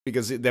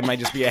because that might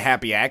just be a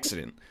happy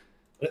accident.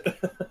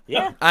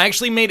 Yeah. I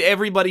actually made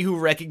everybody who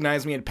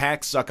recognized me at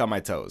PAX suck on my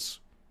toes.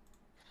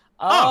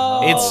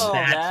 Oh,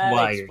 that's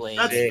why you're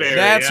explains sick. it. Fair,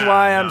 That's yeah,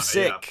 why I'm yeah.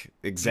 sick.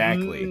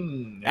 Exactly.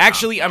 Yeah.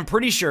 Actually, I'm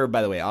pretty sure,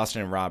 by the way,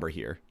 Austin and Rob are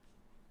here.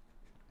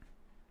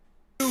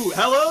 Ooh,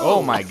 hello.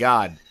 Oh my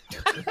god.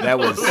 That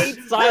was... Complete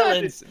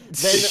silence,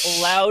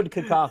 then loud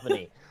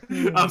cacophony.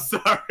 I'm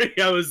sorry.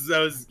 I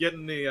was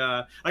getting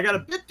the I got a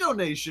bit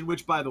donation,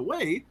 which, by the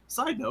way,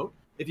 side note,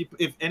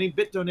 if any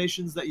bit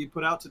donations that you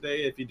put out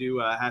today, if you do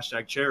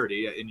hashtag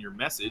charity in your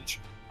message,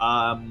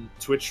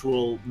 Twitch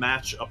will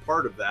match a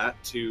part of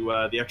that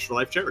to the Extra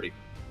Life charity.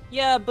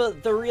 Yeah,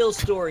 but the real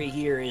story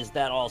here is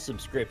that all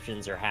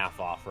subscriptions are half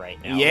off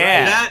right now.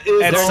 Yeah. That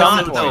is At They're some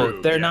not point.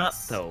 though. They're yes. not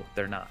though.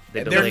 They're not.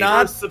 They They're delayed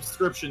not- it. First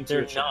subscription to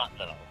They're a channel. not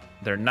though.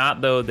 They're not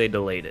though. They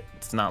delayed it.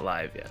 It's not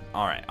live yet.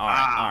 Alright.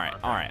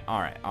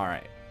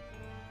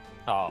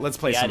 Oh, Let's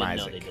play yeah, some I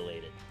didn't Isaac. know they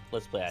delayed it.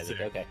 Let's play Isaac.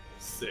 Sick. Okay.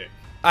 Sick.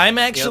 I'm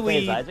You wanna play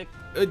actually... as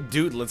Isaac?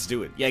 Dude, let's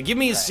do it. Yeah, give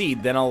me a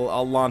seed, then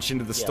I'll launch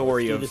into the Yeah,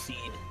 story let's of... do the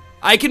seed.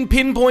 I can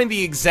pinpoint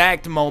the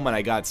exact moment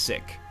I got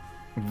sick.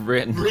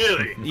 Written.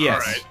 Really?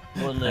 Yes. All right.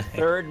 When the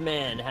third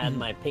man had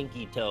my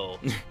pinky toe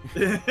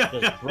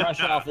just brush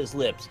off his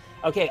lips.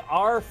 Okay,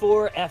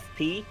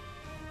 R4FP.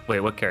 Wait,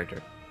 what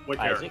character? What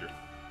Isaac. character?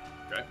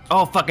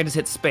 Oh fuck! I just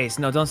hit space.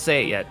 No, don't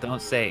say it yet.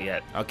 Don't say it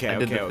yet. Okay, I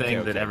did okay, the okay, thing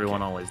okay, that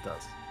everyone okay. always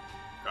does.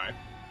 Okay.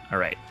 All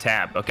right,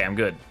 tab. Okay, I'm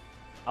good.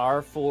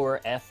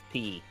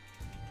 R4FP.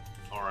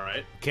 All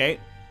right. Okay,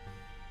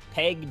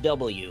 Peg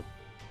W.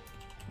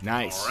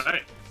 nice. All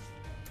right.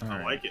 All I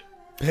right. like it.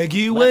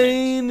 Peggy Lemons.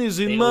 Wayne is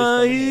in They my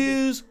always come in handy.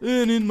 ears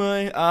and in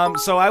my...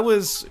 So I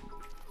was...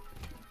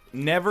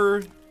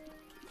 Never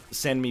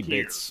send me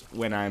Here. bits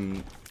when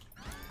I'm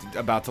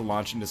about to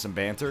launch into some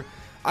banter.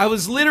 I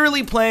was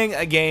literally playing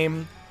a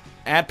game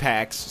at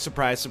PAX.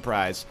 Surprise,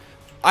 surprise.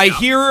 I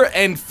hear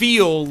and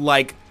feel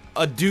like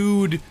a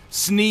dude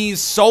sneeze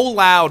so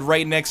loud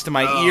right next to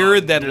my Oh, ear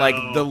that like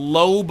no. the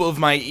lobe of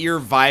my ear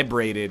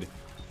vibrated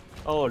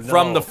Oh no.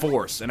 from the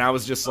force, and I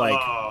was just like,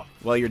 Oh.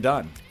 well, you're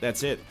done.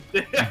 That's it.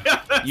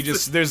 You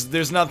just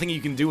there's nothing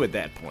you can do at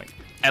that point.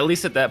 At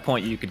least at that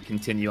point, you could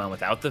continue on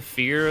without the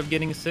fear of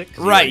getting sick. 'cause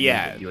you Right, already knew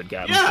yeah. that you had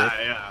gotten Yeah, sick.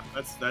 yeah.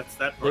 That's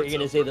that You're part.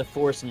 gonna say the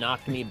force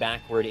knocked me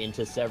backward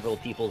into several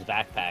people's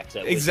backpacks.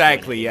 At which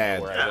Exactly, point I yeah.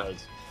 didn't know where Yeah. I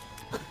was.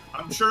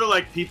 I'm sure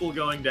like people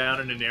going down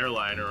in an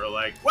airliner are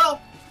like, well,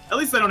 at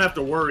least I don't have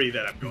to worry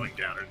that I'm going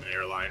down in an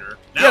airliner.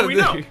 Now we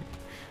know.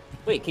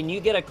 Wait, can you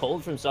get a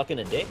cold from sucking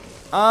a dick?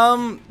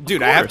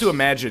 Dude, I have to course.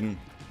 imagine.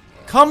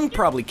 Cum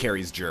probably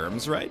carries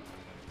germs, right?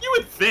 You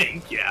would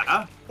think,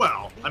 yeah.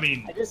 Well, I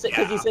mean, I just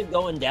because yeah. you said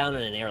going down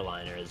in an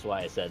airliner is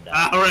why I said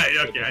that. All right,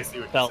 okay, I see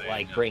what Felt you're saying.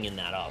 like yeah. bringing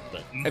that up,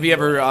 but Have you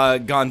ever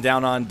gone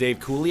down on Dave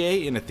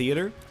Coulier in a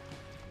theater?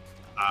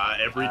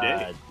 Every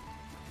day.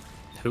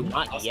 Who?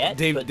 not yet.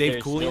 Dave- but Dave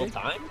there's Coulier?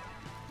 still time.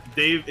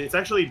 Dave, it's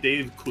actually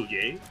Dave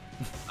Coulier.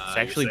 It's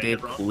actually you're saying Dave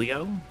it wrong.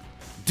 Coolio.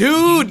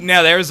 Dude,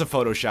 now there's a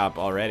Photoshop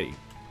already.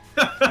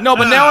 No,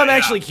 but now I'm Yeah.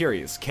 actually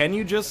curious. Can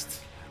you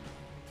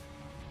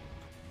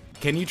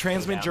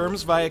transmit down.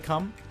 germs via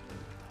cum?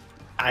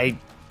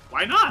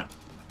 Why not?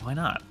 Why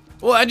not?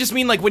 Well, I just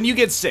mean like when you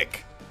get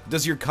sick,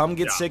 does your cum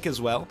get Yeah. sick as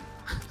well?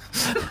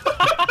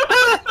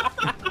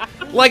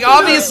 Like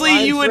obviously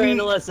Lines you for would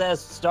NLSS,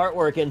 start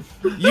working.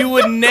 you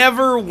would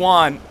never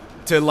want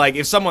to like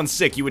if someone's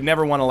sick, you would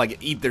never want to like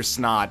eat their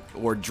snot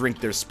or drink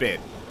their spit.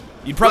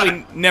 You'd probably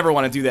Right. never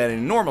want to do that in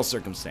a normal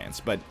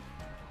circumstance, but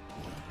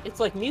It's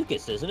like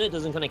mucus, isn't it?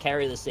 Doesn't kind of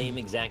carry the same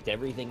exact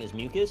everything as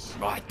mucus.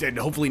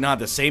 hopefully not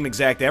the same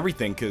exact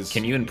everything cuz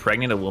Can you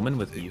impregnate a woman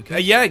with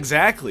mucus? yeah,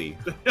 exactly.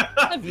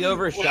 Have you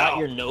ever shot Wow.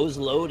 your nose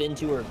load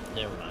into her?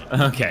 Never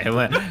mind. Okay.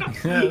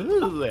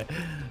 well-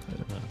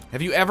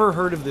 Have you ever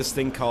heard of this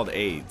thing called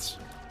AIDS?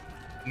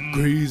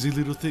 Crazy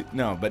little thing.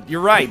 No, but you're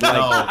right. Like,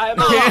 I'm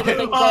a thing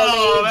called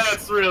Oh, AIDS.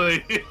 that's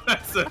really.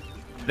 That's a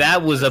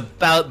that was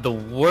about the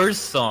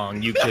worst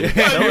song you could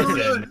have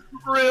really, chosen.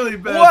 really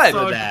bad What?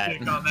 song That. to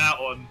pick on that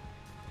one.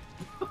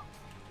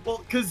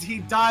 Well, because he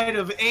died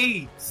of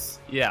AIDS.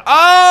 Yeah.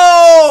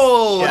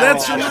 oh, Yeah.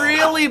 that's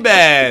really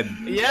bad.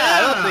 Yeah,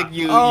 I don't think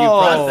you Oh,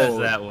 processed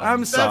that one.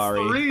 I'm the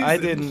sorry. I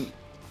reason. didn't.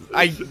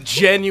 I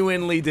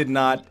genuinely did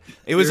not.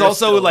 It was You're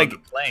also still on like the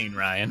plane,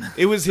 Ryan.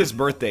 it was his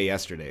birthday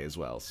yesterday as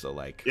well. So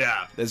like,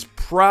 Yeah. that's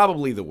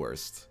probably the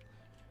worst.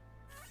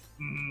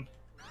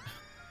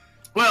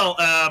 Well,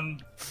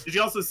 did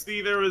you also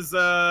see there was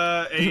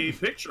a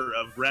picture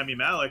of Rami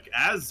Malek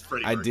as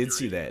Freddie I Mercury? did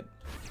see that.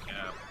 Yeah.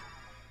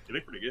 He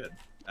looked pretty good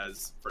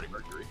as Freddie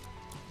Mercury.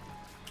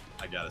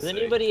 I gotta Has say.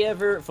 anybody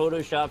ever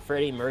photoshopped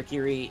Freddie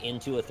Mercury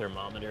into a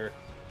thermometer?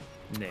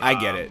 I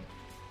get it.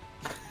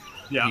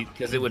 Yeah.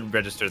 Because it would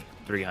register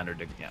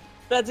 300. Yeah.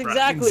 That's Right.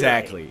 exactly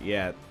Exactly.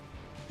 Yeah.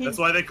 That's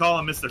why they call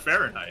him Mr.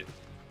 Fahrenheit.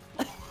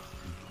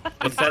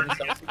 What's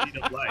that? Speed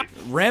of light.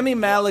 Rami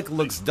Malek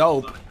looks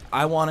dope.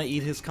 I want to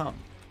eat his cum.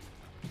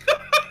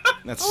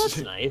 That's Oh, that's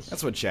nice.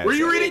 That's what chat. Were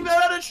you said. reading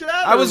that out of chat?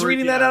 I was or were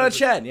reading you- that out of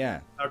chat. Yeah.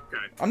 Okay.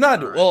 I'm not.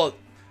 All right. Well,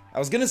 I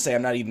was gonna say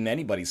I'm not eating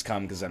anybody's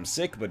cum because I'm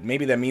sick, but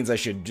maybe that means I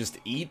should just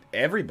eat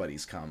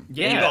everybody's cum. Eat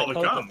Yeah. all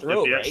the cum.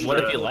 Throat, If you right? actually,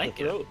 What if you like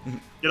it? Throat.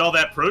 Get all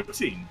that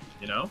protein,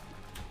 you know?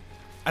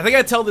 I think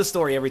I tell this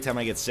story every time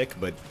I get sick,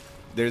 but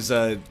there's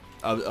a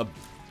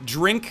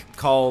drink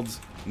called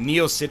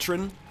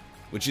Neocitrin,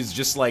 which is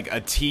just like a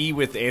tea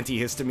with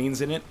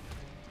antihistamines in it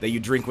that you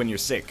drink when you're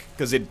sick,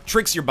 because it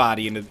tricks your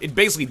body and it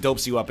basically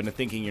dopes you up into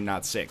thinking you're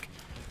not sick.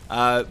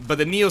 But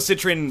the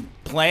Neocitrin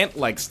plant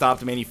like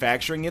stopped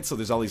manufacturing it, so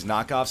there's all these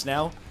knockoffs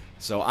now.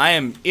 So I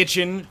am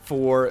itching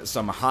for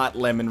some hot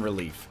lemon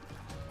relief.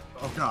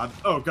 Oh god.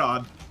 Oh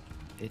god.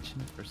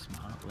 Itching for some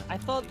hot lemon. I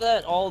thought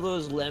that all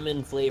those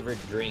lemon-flavored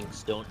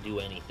drinks don't do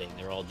anything.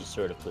 They're all just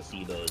sort of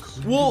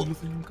placebos. Well,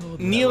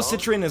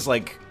 Neocitrin is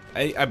like,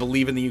 I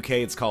believe in the UK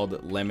it's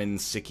called lemon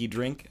sicky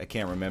drink. I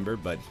can't remember,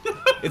 but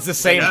it's the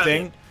same Yeah,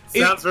 thing.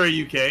 Sounds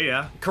very UK,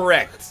 yeah.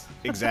 Correct.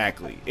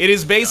 Exactly. It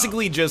is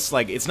basically just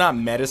like, it's not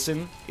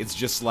medicine, it's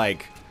just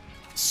like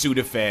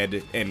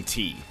Sudafed and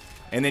tea.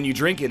 And then you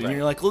drink it and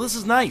you're like, well, this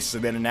is nice.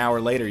 And then an hour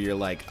later you're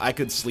like, I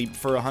could sleep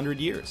for 100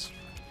 years.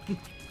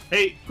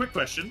 Hey, quick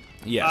question.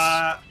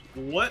 Yes.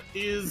 What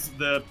is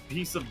the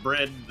piece of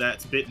bread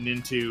that's bitten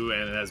into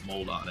and it has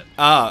mold on it?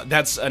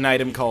 That's an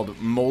item called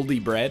moldy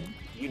bread.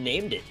 You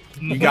named it.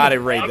 You got it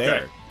right Okay.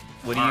 there.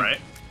 What do you Alright.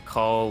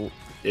 call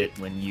it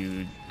when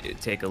you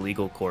take a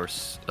legal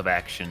course of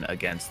action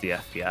against the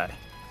FBI?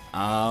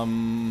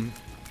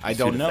 I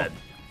don't know. Sudafed.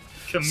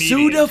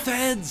 Comedian.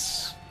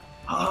 Sudafeds!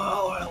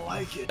 Oh, I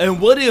like it. And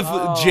what if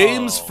Oh.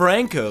 James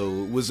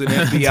Franco was an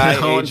FBI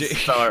Don't agent?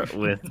 start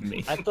with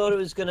me. I thought it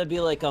was gonna be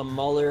like a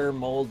Mueller,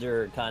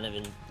 Mulder kind of.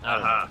 I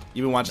don't know.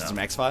 You been watching some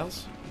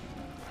X-Files?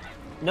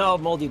 No,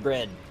 moldy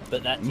bread,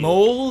 but that too.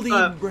 Moldy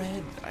Uh,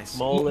 bread. I see.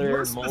 Mueller,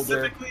 More Mulder.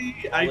 specifically,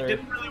 I Mueller.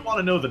 didn't really want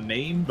to know the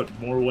name, but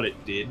more what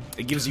it did.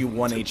 It gives you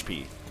 1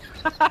 HP.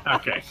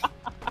 Okay.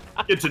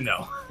 Good to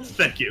know.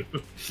 Thank you.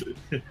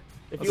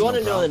 If you want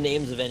to know the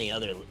names of any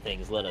other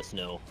things, let us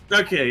know.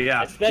 Okay,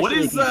 yeah. Especially What if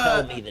is you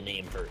tell me the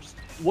name first.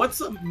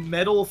 what's a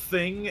metal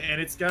thing and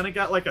it's kind of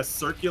got like a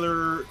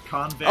circular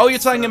convex? Oh, you're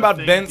talking about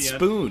thing bent at the end?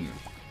 spoon.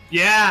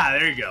 Yeah,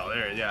 there you go.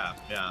 There,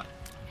 yeah.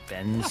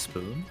 Ben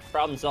Spoon?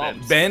 Problem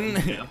solved.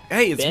 Ben, Yeah.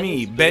 hey, it's Ben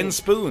me, Spoon. Ben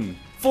Spoon.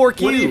 Fork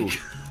What do you.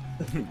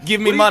 Give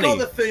me What do you money. call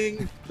the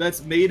thing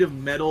that's made of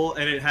metal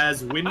and it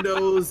has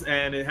windows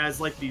and it has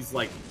like these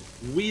like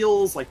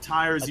wheels, like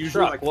tires? A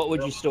usually, truck. like What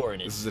would you store in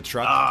it? This is a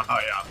truck. Oh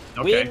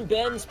yeah. Okay. Win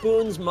Ben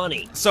Spoon's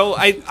money. So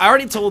I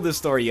already told this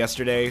story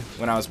yesterday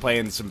when I was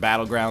playing some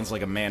Battlegrounds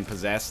like a man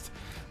possessed.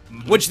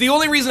 Which the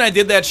only reason I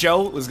did that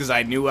show was because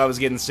I knew I was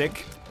getting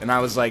sick, and I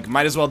was like,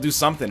 might as well do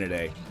something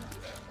today.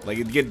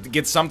 Like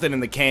get something in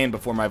the can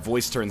before my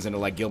voice turns into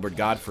like Gilbert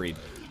Gottfried.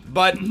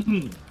 But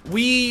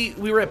we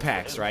were at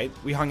PAX, right?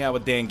 We hung out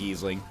with Dan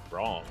Giesling.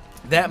 Wrong.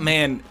 That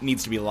man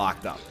needs to be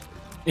locked up.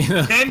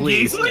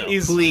 Please,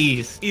 Giesling?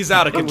 please. He's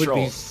out of That would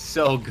control. be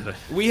so good.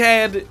 We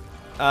had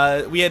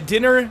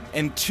dinner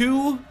and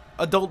 2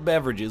 adult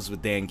beverages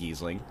with Dan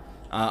Giesling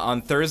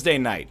on Thursday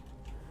night.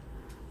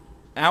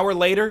 Hour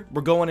later,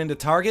 we're going into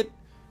Target.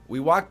 We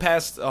walk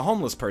past a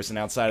homeless person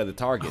outside of the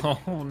Target,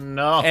 Oh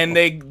no. and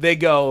they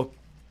go,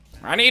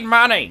 "I need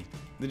money."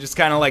 They just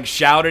kind of like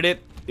shouted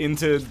it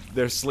into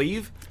their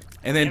sleeve,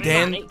 and then Give me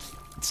Dan money.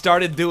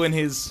 started doing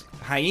his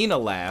hyena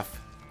laugh,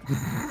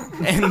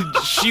 and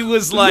she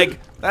was like,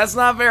 "That's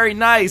not very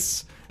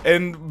nice."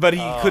 But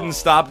he couldn't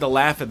stop the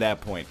laugh at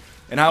that point.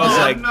 And I was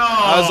like, no.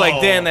 I was like,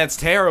 Dan, that's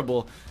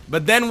terrible.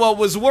 But then what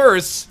was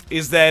worse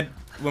is that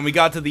when we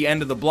got to the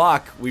end of the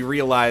block, we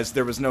realized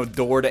there was no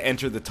door to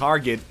enter the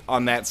Target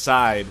on that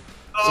side.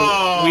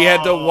 So we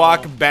had to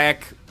walk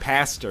back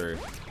past her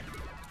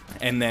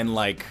and then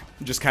like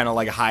just kind of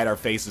like hide our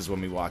faces when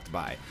we walked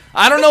by.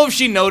 I don't know if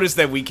she noticed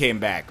that we came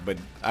back, but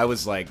I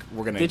was like,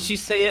 we're gonna. Did she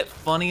say it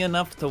funny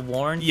enough to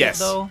warn Yes.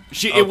 you, though?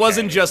 It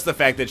wasn't just the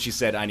fact that she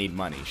said, I need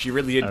money. She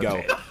really did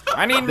Okay. go,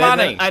 I need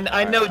money.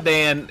 I know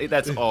Dan,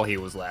 that's all he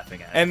was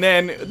laughing at. And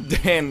then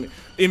Dan,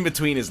 in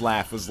between his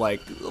laugh, was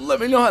like, let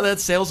me know how that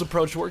sales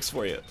approach works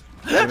for you.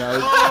 You know?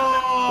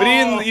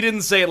 But he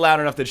didn't say it loud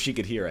enough that she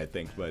could hear, I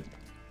think. But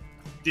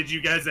Did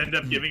you guys end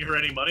up giving her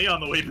any money on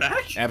the way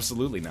back?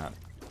 absolutely not.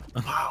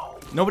 Wow.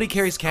 Nobody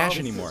carries cash this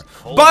anymore. is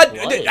But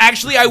cold-blooded.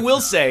 actually, I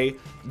will say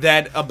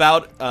that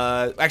about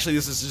actually,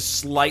 this is just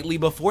slightly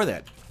before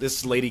that.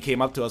 This lady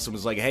came up to us and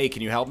was like, "Hey,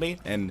 can you help me?"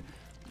 And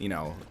you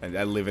know,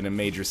 I live in a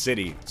major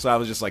city, so I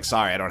was just like,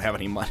 "Sorry, I don't have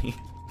any money."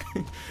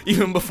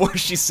 Even before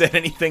she said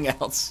anything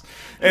else.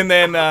 And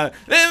then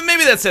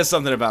maybe that says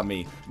something about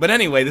me. But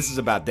anyway, this is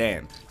about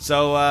Dan.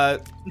 So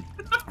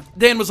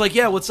Dan was like,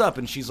 "Yeah, what's up?"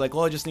 And she's like,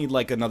 "Well, I just need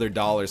like another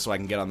 $1 so I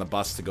can get on the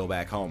bus to go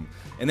back home."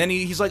 And then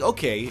he's like,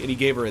 "Okay," and he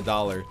gave her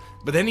 $1.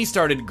 But then he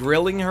started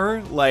grilling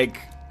her like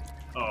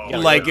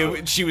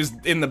she was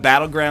in the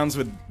Battlegrounds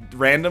with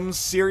Randoms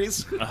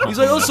series. He's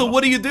like, "Oh, so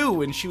what do you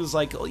do?" And she was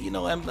like, "Oh, you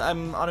know,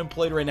 I'm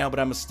unemployed right now, but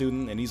I'm a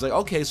student." And he's like,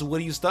 "Okay, so what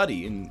do you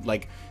study?" And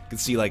like, you could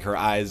see like her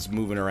eyes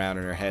moving around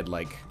in her head,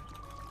 like,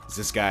 is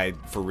this guy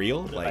for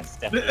real? Like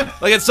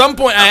at some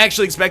point, I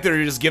actually expected her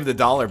to just give the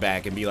 $1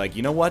 back and be like,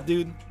 "You know what,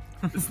 dude?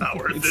 It's not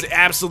worth It's it.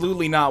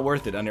 absolutely not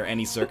worth it under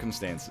any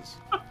circumstances.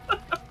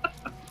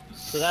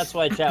 So that's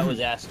why chat was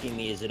asking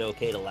me, is it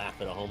okay to laugh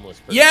at a homeless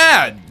person?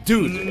 Yeah,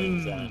 dude.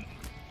 Mm.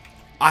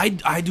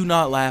 I do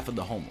not laugh at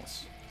the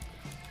homeless.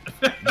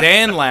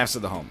 Dan laughs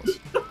at the homeless.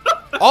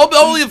 I'll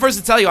be the first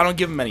to tell you I don't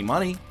give him any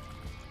money.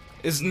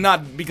 It's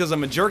not because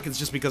I'm a jerk, it's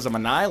just because I'm a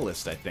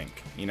nihilist, I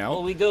think. You know?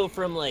 Well, we go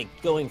from, like,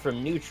 going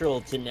from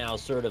neutral to now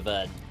sort of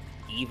a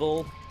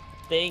evil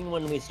thing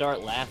when we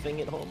start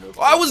laughing at homeless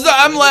people.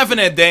 I'm laughing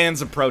at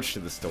Dan's approach to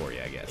the story,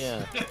 I guess.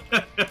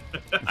 Yeah.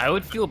 I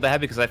would feel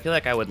bad because I feel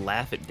like I would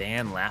laugh at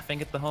Dan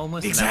laughing at the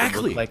homeless. Exactly. And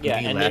that would look like Yeah,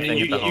 me and then laughing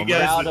you- at the you homeless.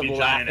 guys- would Proud be of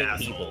giant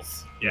laughing people.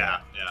 assholes. Yeah,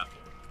 yeah.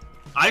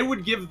 I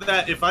would give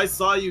that, if I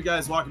saw you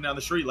guys walking down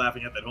the street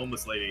laughing at that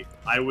homeless lady,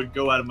 I would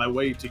go out of my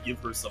way to give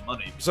her some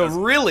money. So because-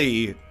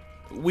 really,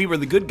 we were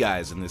the good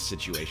guys in this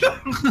situation.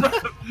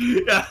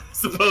 yeah,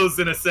 suppose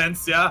in a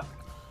sense, yeah.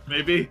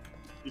 Maybe.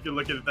 You can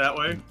look at it that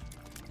way.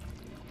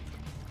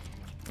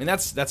 And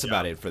that's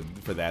about it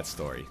for that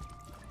story.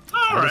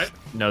 Alright.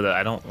 Know that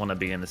I don't want to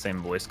be in the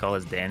same voice call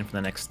as Dan for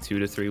the next 2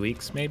 to 3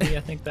 weeks, maybe. I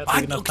think that's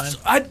enough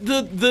time.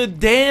 The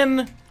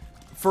Dan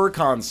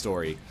FurCon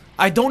story,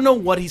 I don't know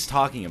what he's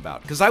talking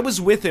about, because I was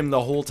with him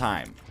the whole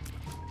time.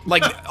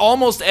 Like,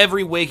 almost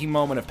every waking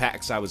moment of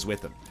PAX, I was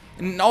with him.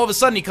 And all of a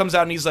sudden, he comes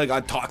out and he's like,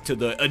 I talked to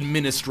the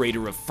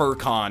administrator of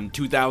FurCon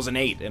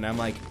 2008. And I'm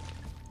like,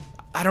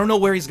 I don't know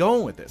where he's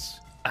going with this.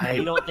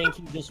 You don't think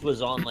he just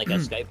was on, like, a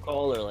Skype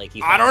call, or, like,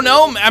 he... I don't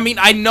know. I mean,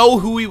 I know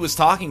who he was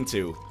talking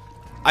to.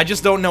 I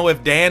just don't know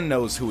if Dan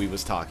knows who he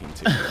was talking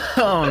to.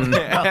 Oh, no.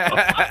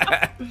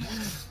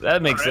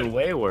 That makes it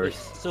way worse.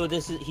 So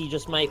he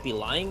just might be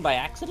lying by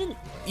accident?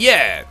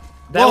 Yeah.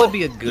 That would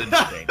be a good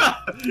thing.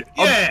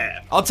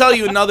 Yeah! I'll tell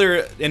you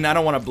another, and I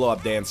don't want to blow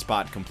up Dan's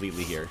spot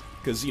completely here,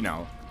 because, you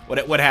know,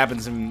 what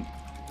happens in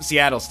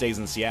Seattle stays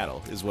in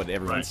Seattle, is what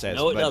everyone Right. says.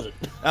 No, it but, doesn't.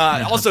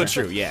 Also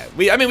true, yeah.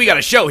 I mean, we got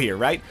a show here,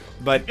 right?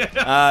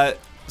 But,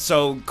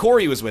 so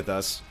Corey was with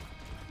us.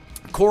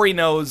 Corey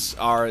knows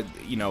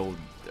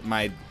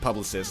my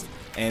publicist,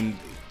 and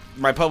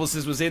my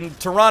publicist was in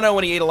Toronto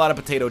and he ate a lot of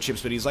potato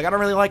chips, but he's like, I don't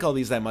really like all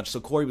these that much. So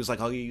Corey was like,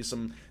 I'll get you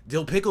some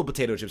dill pickle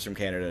potato chips from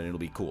Canada and it'll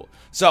be cool.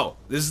 So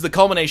this is the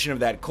culmination of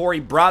that. Corey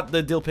brought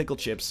the dill pickle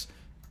chips.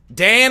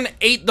 Dan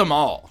ate them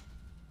all.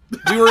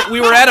 We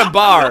were at a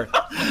bar,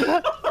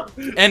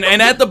 and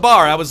at the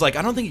bar I was like,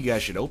 I don't think you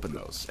guys should open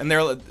those. And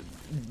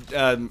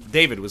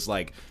David was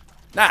like,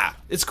 nah,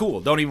 it's cool.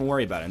 Don't even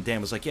worry about it. And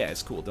Dan was like, yeah,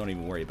 it's cool. Don't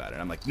even worry about it.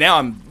 I'm like, now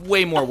I'm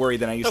way more worried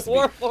than I used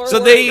to be. So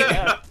they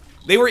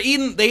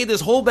ate this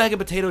whole bag of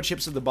potato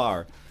chips at the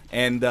bar,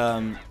 and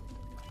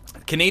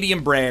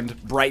Canadian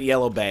brand, bright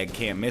yellow bag,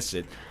 can't miss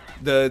it.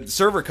 The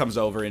server comes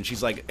over and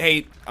she's like,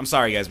 hey, I'm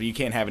sorry guys, but you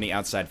can't have any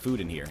outside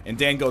food in here. And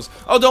Dan goes,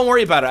 oh, don't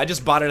worry about it. I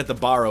just bought it at the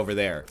bar over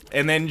there.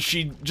 And then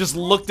she just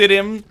looked at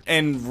him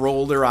and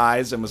rolled her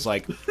eyes and was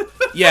like,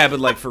 yeah, but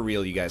like for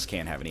real, you guys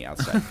can't have any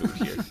outside food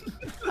here.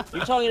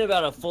 You're talking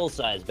about a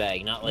full-size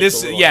bag, not like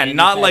This, the little yeah, handy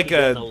not bag like you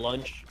get a in a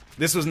lunch.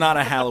 This was not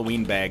a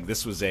Halloween bag.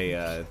 This was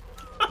a,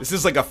 this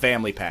is like a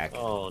family pack.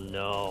 Oh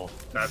no.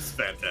 That's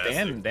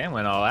fantastic. Dan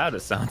went all out, it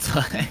sounds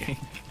like.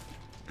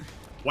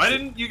 Why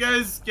didn't you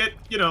guys get,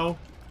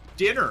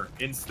 dinner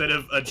instead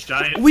of a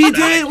giant We bag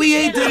did! of We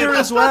ate dinner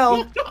as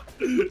well!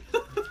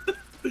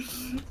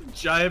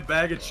 giant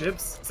bag of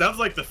chips? Sounds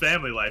like the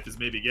family life is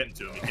maybe getting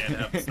to him. He can't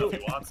have the stuff he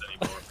wants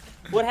anymore.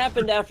 What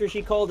happened after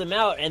she called him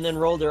out and then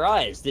rolled her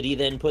eyes? Did he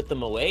then put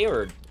them away,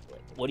 or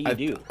what do you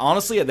do?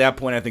 Honestly, at that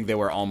point, I think they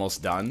were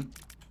almost done.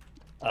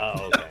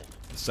 Oh, okay.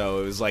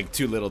 So it was like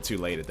too little too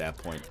late at that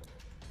point.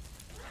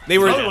 They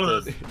were... I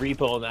have to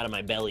repo them out of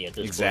my belly at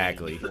this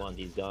Exactly. point. If you want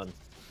these gone.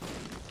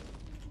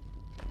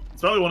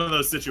 It's probably one of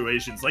those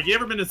situations. Like, you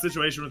ever been in a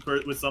situation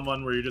with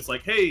someone where you're just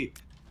like, hey,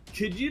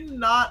 could you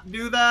not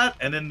do that?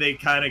 And then they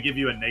kind of give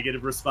you a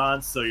negative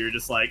response, so you're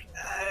just like,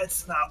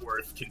 it's not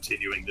worth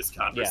continuing this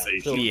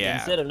conversation. So Yeah.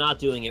 instead of not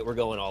doing it, we're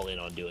going all in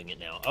on doing it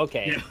now.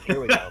 Okay, here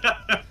we go.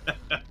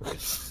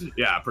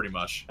 Yeah, pretty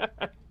much.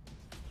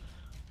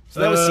 So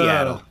that was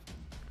Seattle.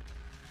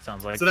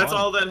 Sounds like So that's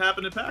fun. all that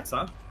happened at PAX,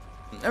 huh?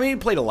 I mean,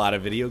 played a lot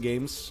of video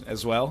games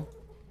as well.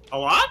 A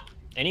lot?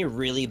 Any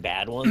really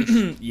bad ones?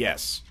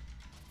 Yes.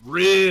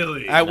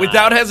 Really?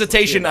 Without Nice.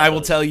 hesitation, Let's hear I will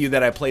those. tell you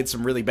that I played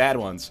some really bad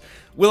ones.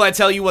 Will I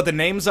tell you what the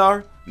names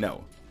are?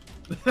 No.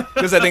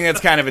 Because I think that's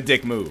kind of a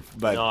dick move,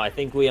 but No, I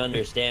think we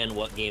understand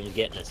what game's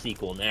getting a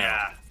sequel now.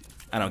 Yeah.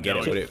 I don't get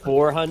it. What it.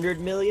 400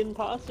 million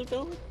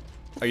possibility?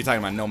 Are you talking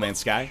about No Man's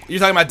Sky? You're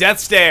talking about Death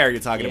Stare. You're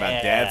talking about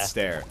Yeah. Death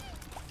Stare.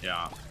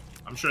 Yeah.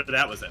 I'm sure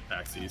that was at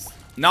PAX East.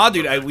 Nah,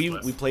 dude, Okay, we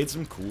list. played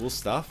some cool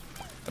stuff.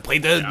 I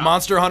played the Yeah.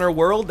 Monster Hunter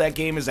World. That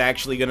game is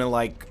actually gonna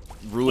like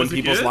ruin Was it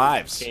people's good?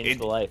 lives. Change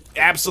the life.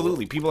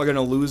 Absolutely, people are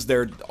gonna lose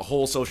their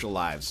whole social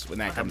lives when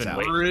that I've comes been out.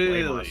 waiting to play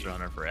Really? Monster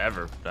Hunter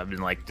forever. I've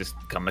been like, just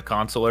come to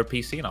console or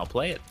PC and I'll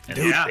play it. And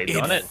Dude, they've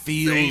done it.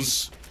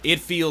 It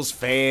feels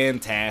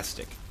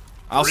fantastic.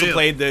 I also Really?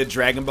 played the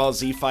Dragon Ball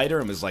Z Fighter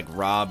and was like,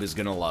 Rob is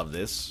gonna love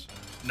this,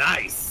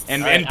 Nice.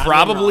 and All right, and I'm in,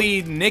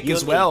 probably Rob. Nick You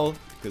as and me. well,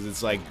 because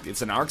it's like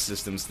it's an Arc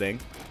Systems thing.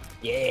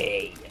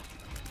 Yay.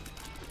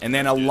 And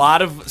then a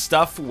lot of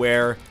stuff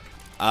where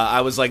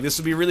I was like, this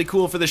would be really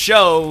cool for the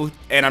show,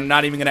 and I'm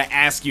not even going to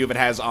ask you if it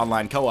has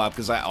online co-op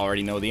because I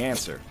already know the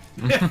answer.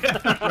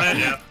 Right,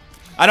 yeah.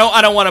 I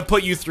don't want to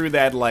put you through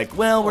that, like,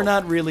 well, we're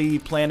not really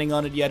planning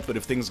on it yet, but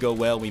if things go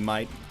well, we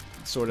might.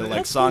 Sort of like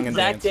That's song the and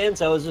exact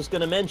dance. I was just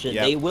going to mention.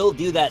 Yep. They will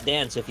do that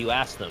dance if you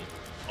ask them.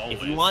 Always.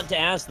 If you want to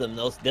ask them,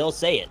 they'll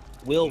say it.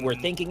 We're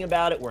thinking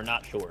about it. We're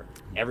not sure.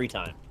 Every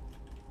time.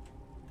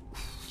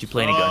 Did you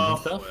play any Gungeon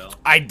stuff? Well.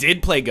 I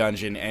did play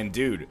Gungeon, and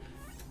dude,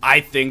 I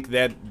think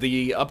that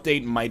the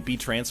update might be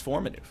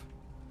transformative.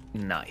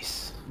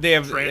 Nice. They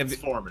have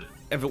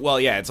Transformative. well,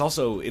 yeah,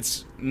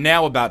 it's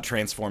now about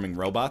transforming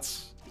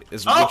robots, which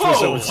was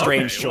a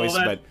strange okay. Well,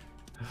 choice, but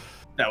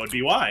that would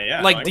be why,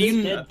 yeah. Like, What do does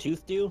you- Dead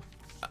Tooth do?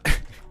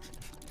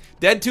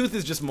 Dead Tooth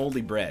is just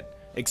moldy bread,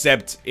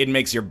 except it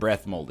makes your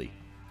breath moldy.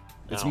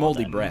 It's Oh,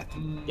 moldy then. breath.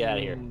 Get out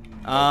of here.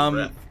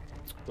 Um,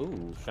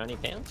 Ooh, shiny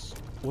pants.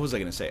 what was I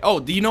gonna say? Oh,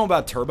 do you know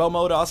about turbo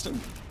mode, Austin?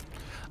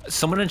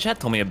 Someone in chat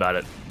told me about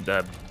it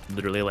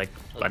literally like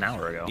an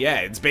hour ago. Yeah,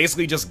 it's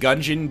basically just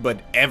Gungeon,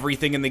 but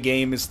everything in the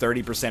game is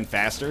 30%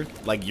 faster.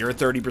 Like, you're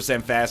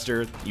 30%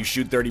 faster, you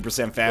shoot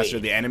 30% faster,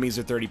 Wait. the enemies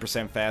are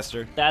 30%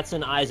 faster. That's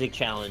an Isaac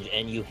challenge,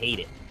 and you hate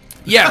it.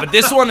 Yeah, but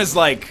this one is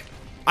like...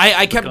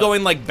 I kept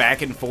going, like,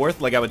 back and forth.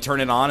 Like, I would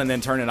turn it on and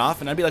then turn it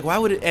off, and I'd be like, why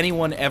would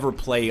anyone ever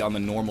play on the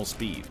normal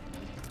speed?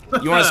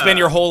 You want to spend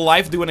your whole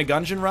life doing a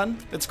Gungeon run?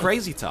 That's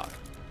crazy talk.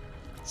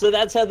 So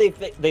that's how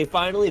they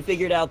finally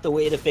figured out the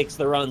way to fix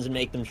the runs and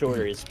make them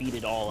shorter, is speed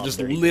it all up. Just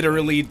 30%.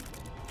 literally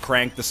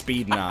crank the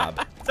speed knob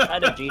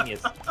Kind of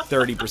genius.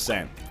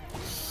 30%.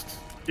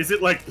 Is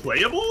it, like,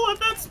 playable at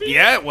that speed?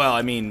 Yeah, well,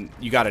 I mean,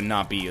 you gotta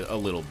not be a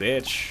little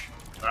bitch,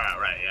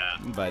 Right,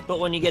 yeah. but... But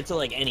when you get to,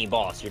 like, any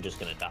boss, you're just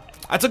gonna die.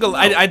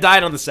 I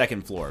died on the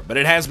second floor, but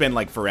it has been,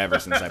 like, forever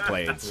since I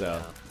played,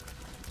 so...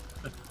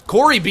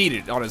 Corey beat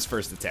it on his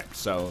first attempt,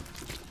 so...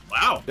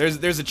 Wow.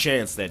 There's a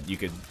chance that you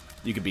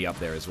could be up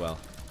there as well.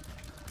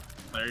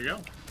 There you go.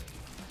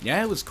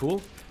 Yeah, it was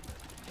cool.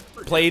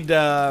 Played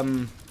a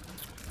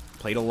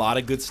lot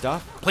of good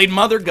stuff. Played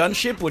Mother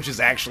Gunship, which is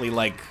actually,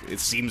 like, it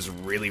seems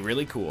really,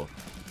 really cool.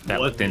 That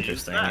What looked is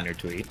interesting that? in your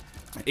tweet.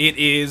 It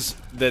is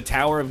the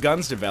Tower of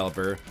Guns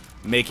developer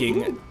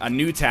making a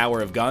new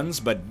Tower of Guns,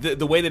 but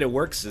the way that it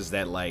works is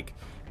that, like,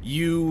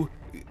 you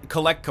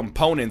collect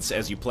components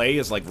as you play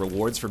as, like,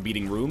 rewards for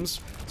beating rooms.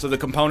 So the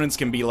components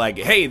can be like,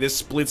 hey, this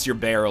splits your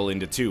barrel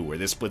into 2, or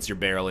this splits your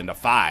barrel into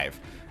 5.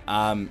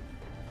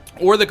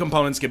 Or the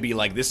components could be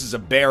like, this is a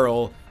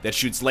barrel that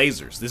shoots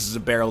lasers. This is a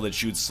barrel that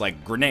shoots,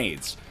 like,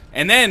 grenades.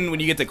 And then, when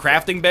you get to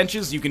crafting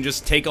benches, you can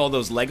just take all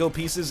those Lego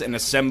pieces and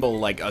assemble,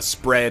 like, a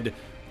spread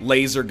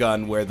laser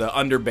gun where the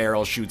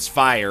underbarrel shoots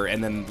fire,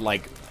 and then,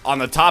 like, on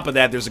the top of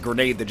that, there's a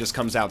grenade that just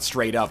comes out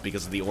straight up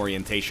because of the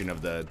orientation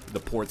of the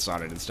ports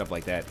on it and stuff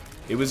like that.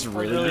 It was I was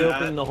really really good.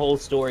 hoping the whole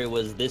story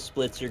was this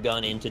splits your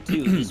gun into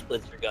 2, this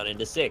splits your gun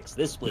into 6,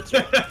 this splits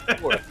your gun into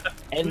 4.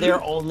 And there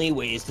are only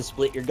ways to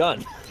split your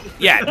gun.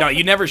 Yeah, no,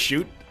 you never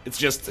shoot. It's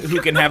just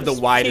who can have the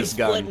Keep widest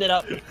splitting gun. it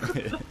up.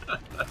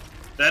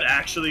 That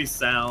actually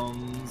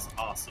sounds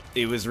awesome,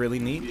 It was really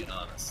to neat. be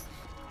honest.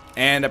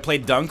 And I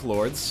played Dunk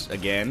Lords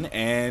again,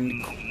 and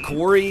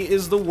Corey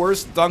is the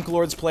worst Dunk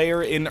Lords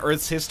player in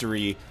Earth's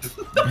history,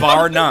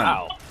 bar none.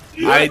 Wow.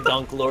 I-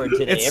 Dunk Lord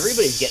today. It's-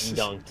 Everybody's getting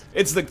dunked.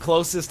 It's the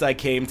closest I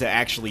came to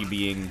actually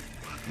being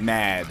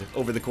mad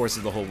over the course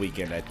of the whole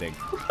weekend, I think.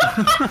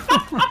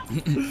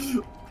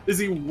 Is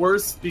he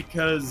worse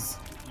because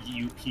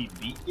he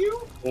beat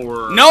you,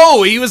 or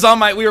No, he was on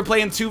my... We were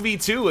playing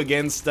 2v2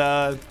 against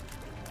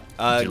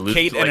you lose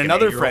Kate to, and like, an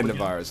another 8-year-old friend of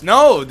again? ours.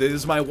 No, this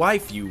is my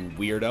wife, you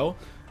weirdo.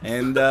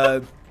 And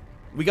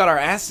we got our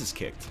asses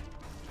kicked.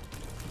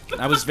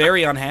 I was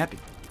very unhappy.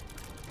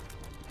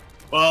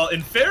 Well,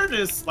 in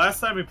fairness, last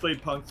time we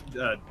played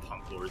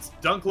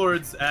Dunk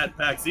Lords at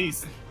PAX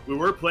East, we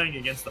were playing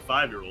against the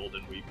 5-year-old,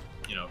 and we,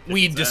 kicked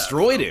We his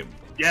destroyed ass. him.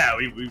 Yeah,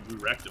 we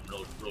wrecked him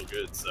real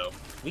good. So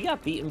We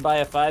got beaten by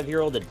a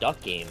 5-year-old at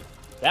Duck Game.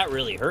 That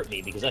really hurt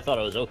me because I thought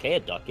I was okay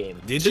at Duck Game.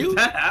 Did did you?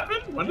 that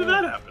happen? When did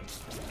that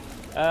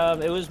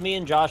happen? It was me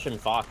and Josh and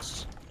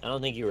Fox. I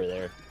don't think you were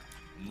there.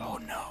 Oh,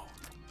 no.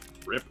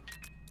 Rip.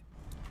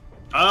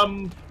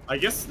 I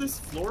guess this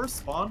floor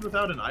spawned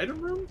without an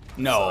item room?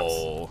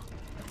 No.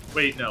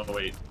 Wait, no,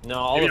 wait. No,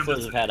 all Maybe the I'm floors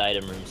just- have had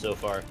item rooms so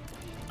far.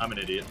 I'm an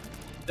idiot.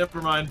 Never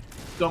mind.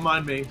 Don't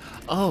mind me.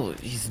 Oh,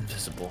 he's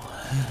invisible.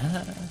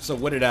 So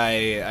what did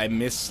I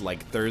miss,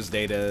 like,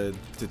 Thursday to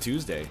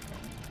Tuesday?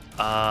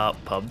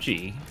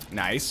 PUBG.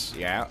 Nice.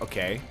 Yeah,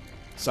 okay.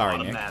 Sorry,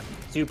 On a Nick. map.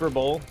 Super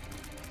Bowl.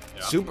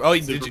 Yeah. Super. Oh,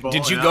 Super Bowl,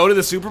 did you yeah. go to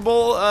the Super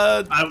Bowl?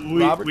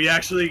 Robert? We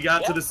actually got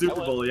to Yeah, the Super I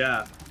went. Bowl.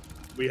 Yeah,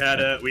 we had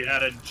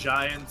a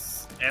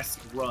Giants-esque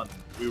run.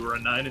 We were a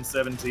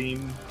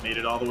 9-17, made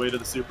it all the way to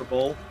the Super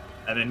Bowl,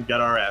 and then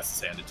got our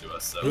asses handed to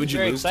us. So. Who'd you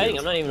Very lose exciting. to?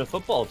 I'm not even a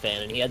football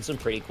fan, and he had some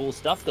pretty cool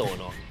stuff going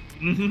on.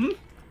 Mm-hmm.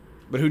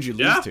 But who'd you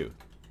lose Yeah. to?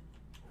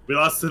 We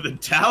lost to the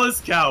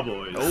Dallas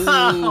Cowboys.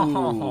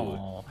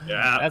 Oh.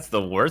 Yeah, That's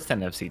the worst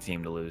NFC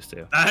team to lose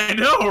to. I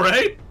know,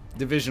 right?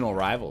 Divisional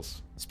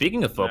rivals.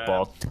 Speaking of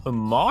football,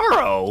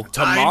 tomorrow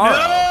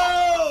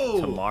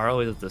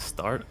is the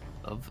start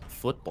of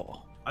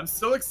football. I'm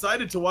so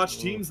excited to watch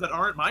teams that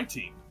aren't my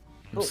team.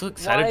 I'm so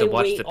excited to Why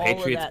watch wait the all of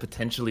Patriots that?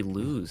 potentially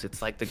lose.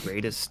 It's like the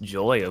greatest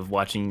joy of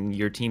watching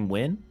your team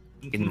win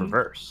in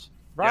reverse.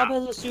 Rob Yeah.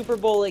 has a Super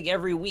Bowl like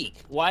every week.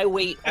 Why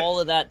wait all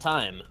of that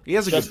time He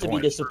has a just good to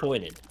point. be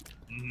disappointed?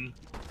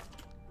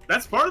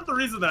 That's part of the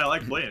reason that I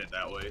like playing it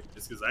that way.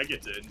 Is because I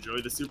get to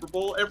enjoy the Super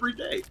Bowl every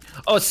day.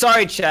 Oh,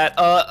 sorry, chat.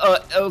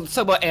 Let's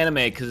talk about anime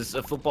because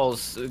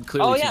football's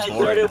clearly Oh yeah, I too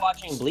boring. started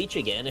watching Bleach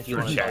again. If you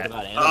want to talk chat.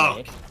 about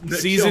anime. Oh,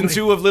 Season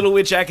 2 of Little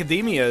Witch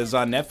Academia is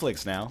on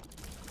Netflix now.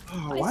 Why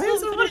still is haven't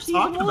everybody finished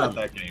season talking about one.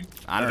 that game?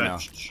 I don't Or know.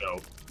 that show.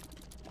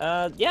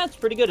 Yeah, it's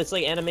pretty good. It's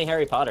like anime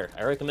Harry Potter.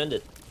 I recommend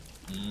it.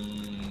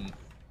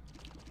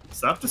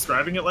 Stop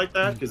describing it like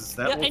that, because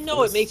that. Yeah, will I know it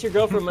force- makes your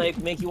girlfriend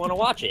make you want to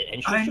watch it,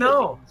 and she I should.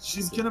 know.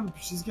 She's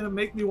gonna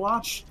make me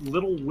watch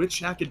Little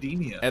Witch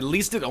Academia. At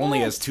least it only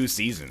has 2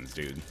 seasons,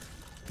 dude.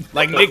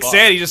 Like the Nick fuck?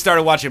 said, he just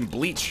started watching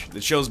Bleach. The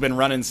show's been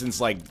running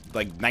since like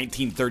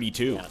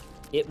 1932. Yeah.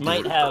 It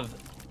might have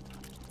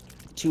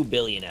 2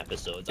 billion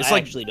episodes. It's I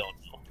like- actually don't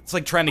know. It's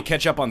like trying to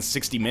catch up on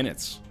 60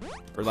 Minutes.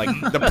 Or like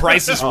The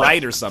Price is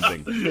Right or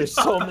something. There's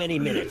so many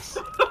minutes.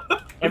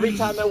 Every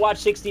time I watch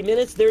 60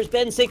 Minutes, there's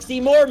been 60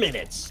 more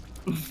minutes.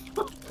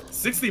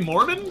 60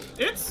 Mormon?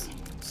 It's.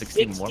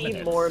 60 more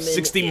minutes.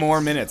 60 more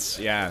minutes,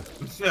 yeah.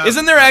 Yeah.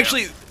 Isn't there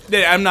actually...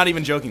 I'm not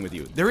even joking with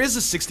you. There is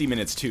a 60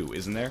 Minutes too,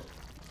 isn't there?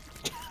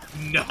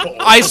 No.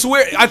 I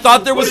swear, I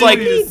thought there was What like...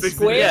 do you mean 60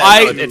 Square? minutes? Yeah,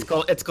 I-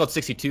 no, it's called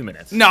 62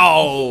 minutes.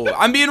 No!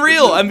 I'm being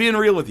real. I'm being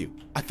real with you.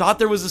 I thought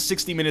there was a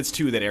 60 Minutes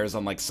too that airs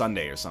on like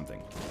Sunday or something.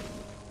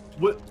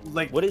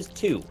 What is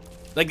 2?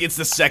 Like it's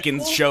the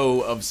second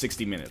show of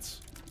 60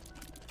 Minutes.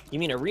 You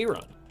mean a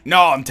rerun? No,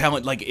 I'm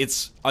telling, like,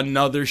 it's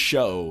another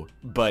show,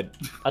 but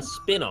A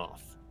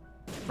spin-off?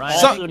 Ryan,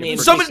 Also you're named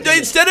pretty some, Sixty Minutes.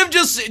 instead of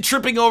just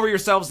tripping over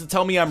yourselves to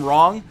tell me I'm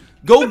wrong,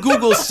 go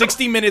Google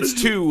 60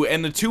 Minutes 2,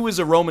 and the 2 is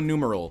a Roman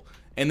numeral,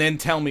 and then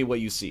tell me what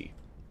you see.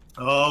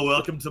 Oh,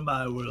 welcome to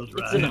my world,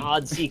 It's an Ryan.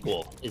 odd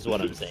sequel, is what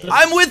I'm saying.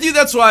 I'm with you,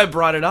 that's why I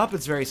brought it up.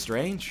 It's very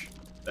strange.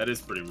 That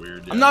is pretty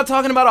weird. Yeah. I'm not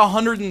talking about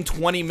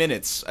 120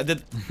 minutes.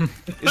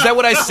 Is that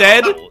what I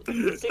said? No,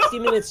 60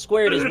 Minutes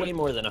squared is way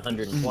more than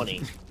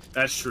 120.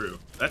 That's true.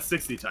 That's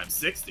 60 times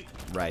 60.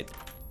 Right.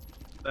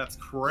 That's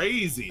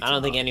crazy. I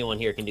don't think anyone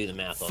here can do the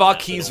math on Fuck,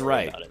 that, so he's don't worry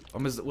right. about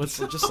it. What's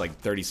just like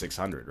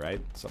 3,600,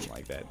 right? Something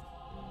like that.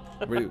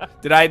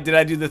 Did I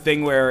do the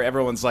thing where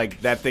everyone's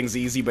like, that thing's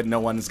easy, but no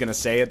one's gonna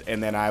say it,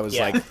 and then I was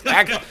Yeah. like,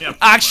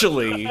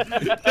 actually,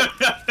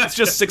 it's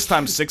just 6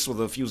 times 6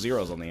 with a few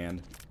zeros on the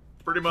end.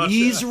 Pretty much.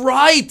 He's yeah.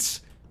 right,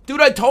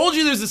 dude. I told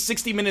you there's a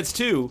 60 Minutes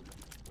too.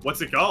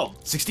 What's it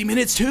called? 60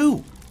 Minutes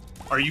too.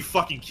 Are you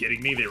fucking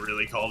kidding me? They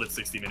really called it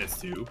 60 Minutes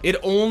too? It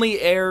only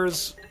aired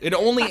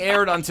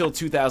until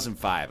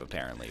 2005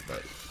 apparently,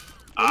 but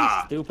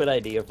Stupid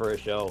idea for a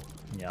show.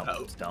 Yeah,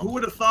 it's dumb. Who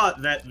would have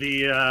thought that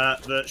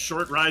the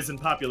short rise in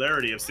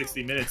popularity of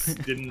 60 Minutes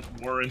didn't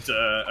warrant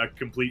a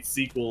complete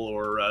sequel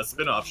or a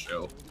spin-off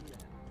show?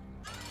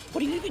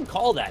 What do you even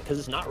call that? Because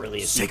it's not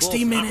really a sequel.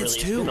 60 it's not Minutes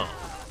really a too.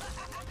 spin-off.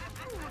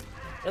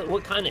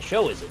 What kind of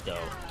show is it, though?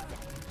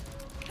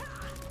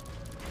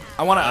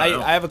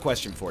 I have a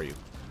question for you.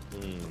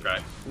 Okay.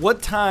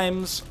 What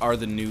times are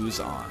the news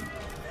on?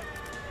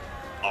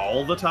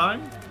 All the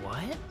time?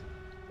 What?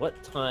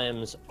 What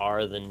times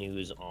are the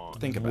news on?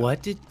 Think about it.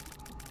 What did?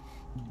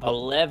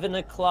 11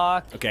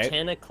 o'clock, Okay.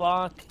 10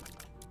 o'clock,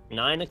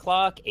 9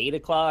 o'clock, 8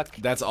 o'clock.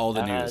 That's all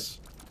the Uh, news.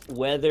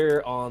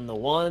 Weather on the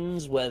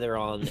 1s, weather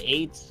on the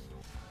 8s.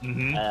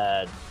 Mm-hmm.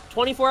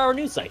 24-hour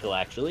news cycle,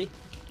 actually.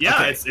 Yeah,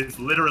 Okay. it's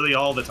literally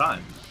all the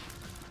time.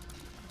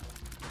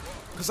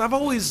 Because I've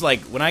always,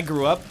 like, when I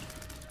grew up,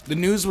 the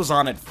news was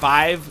on at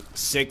 5,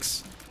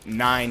 6,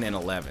 9, and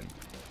 11.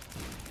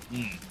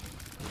 And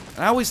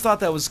I always thought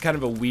that was kind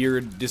of a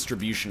weird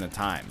distribution of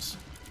times.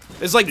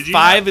 It's like Did you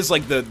 5 not- is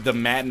like the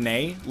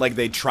matinee, like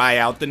they try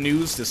out the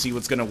news to see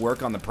what's going to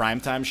work on the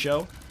primetime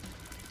show.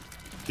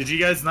 Did you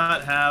guys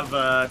not have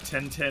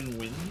 10-10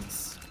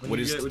 wins? What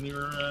is- when you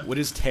were? What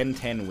is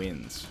 10-10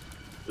 wins?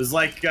 It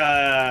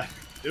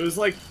was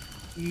like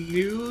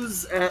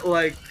news at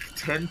like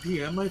 10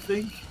 p.m. I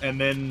think, and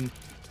then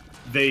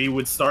they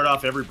would start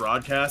off every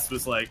broadcast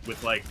with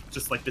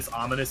just like this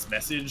ominous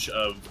message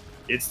of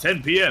it's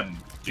 10 p.m.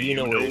 Do you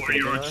know where your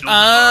children are?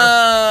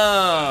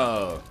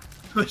 Oh!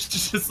 It's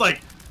just like,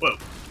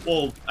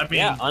 well, I mean,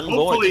 Yeah, unborn.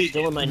 hopefully,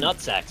 Still in my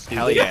nutsack, stupid.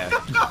 Hell yeah.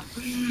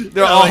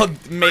 They're Yeah, all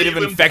like, made are of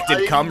you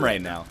infected implying- cum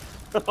right now.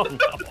 Oh,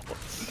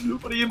 no.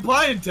 What are you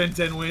implying?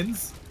 10-10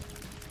 wins.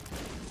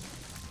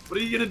 What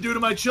are you gonna do to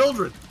my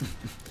children?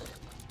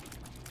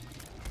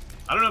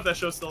 I don't know if that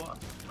show's still on.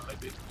 It might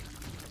be.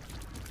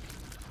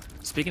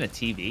 Speaking of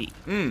TV,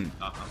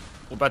 Uh-huh.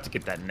 we're about to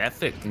get that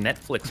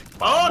Netflix.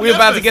 Oh, We're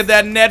about to Netflix! get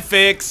that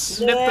Netflix.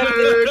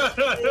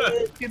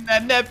 Get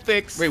that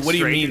Netflix. Wait, what do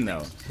you Stranger mean, though?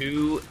 Things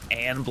 2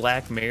 and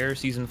Black Mirror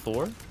season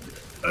 4.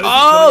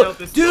 Oh,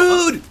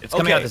 dude! It's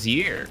coming out this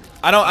year.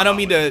 I don't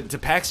mean to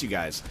PAX you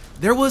guys.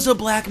 There was a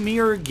Black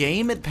Mirror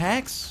game at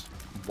PAX.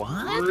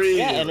 What? Really?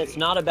 Yeah, and it's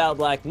not about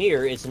Black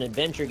Mirror. It's an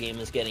adventure game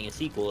that's getting a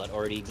sequel that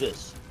already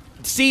exists.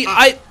 See,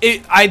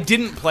 I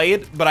didn't play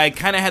it, but I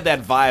kind of had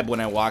that vibe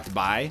when I walked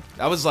by.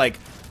 I was like,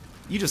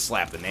 you just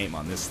slapped the name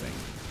on this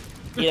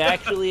thing. It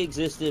actually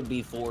existed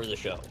before the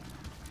show.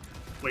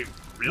 Wait,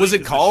 really? Was it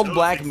 'Cause the called show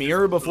Black existed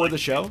Mirror for, before like, the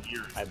show? 10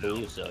 years I now.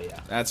 believe so, yeah.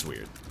 That's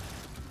weird.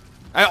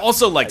 I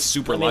also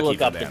super Let me lucky look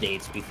for up them. the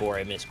dates before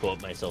I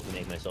misquote myself and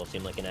make myself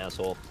seem like an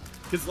asshole.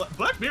 Because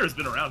Black Mirror's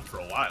been around for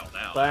a while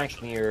now. Black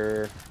actually.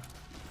 Mirror.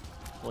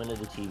 When did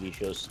the TV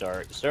show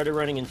start? It started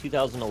running in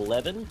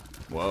 2011.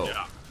 Whoa.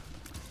 Yeah.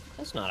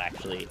 That's not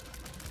actually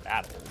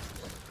that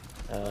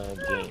old.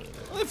 Game.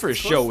 Well, for a Close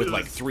show to with it.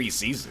 like 3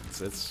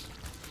 seasons, it's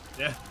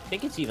Yeah. I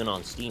think it's even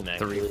on Steam,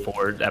 actually.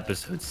 3-4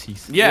 episode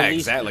season. yeah,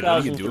 Released exactly. What are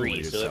you 2003,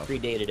 doing with so yourself?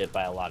 it predated it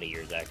by a lot of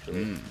years,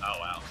 actually. Oh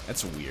wow.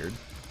 That's weird.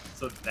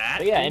 So that.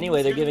 But yeah, game anyway,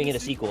 is they're gonna giving be it a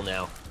sequel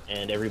now,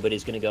 and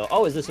everybody's gonna go,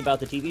 "Oh, is this about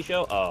the TV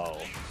show?" Oh,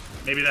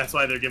 Maybe that's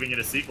why they're giving it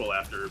a sequel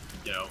after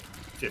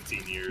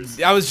 15 years.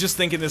 I was just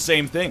thinking the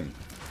same thing.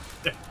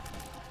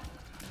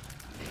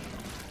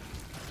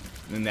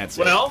 And that's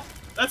it. Well,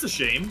 that's a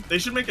shame. They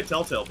should make a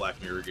Telltale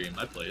Black Mirror game.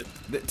 I'd play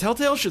it.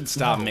 Telltale should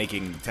stop No.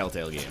 making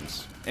Telltale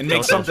games and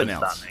make Telltale something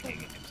should else. stop making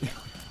games.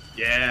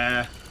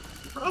 Yeah.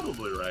 You're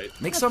probably right.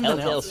 Make something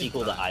Telltale else.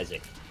 sequel to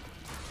Isaac.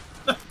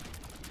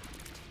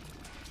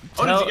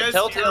 Oh, did you guys hear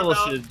Telltale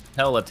about... should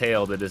tell a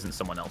tale that isn't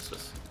someone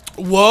else's.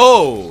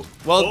 Whoa!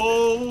 Well,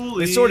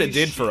 Holy they sort of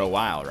did shit. for a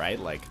while, right?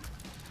 Like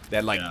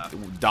that, like Yeah.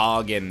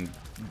 dog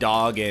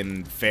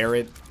and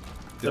ferret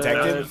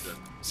detective,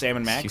 Sam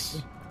and Max.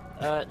 Excuse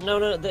me?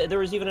 No, there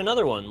was even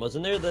another one,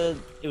 wasn't there?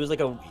 It was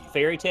like a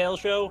fairy tale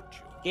show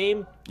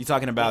game. You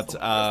talking about? Based-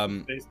 You're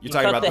You talking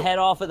cut about the head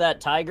off of that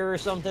tiger or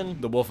something.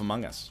 the Wolf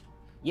Among Us.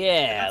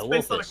 Yeah, That's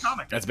based on a Wolfus.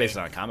 comic. That's based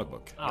on a comic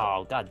book.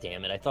 Oh, god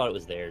damn it! I thought it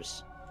was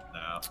theirs.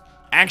 No.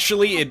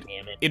 Actually,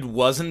 Damn it. it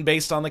wasn't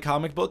based on the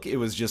comic book. It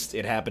was just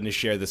it happened to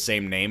share the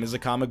same name as a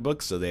comic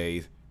book, so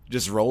they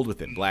just rolled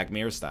with it, Black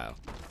Mirror style.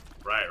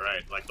 Right.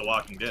 Like The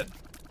Walking Dead.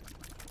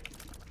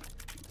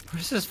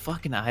 Where's this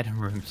fucking item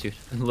room, dude?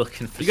 I've been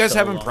looking for You guys so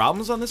having long.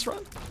 problems on this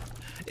run?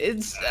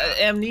 It's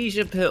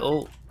amnesia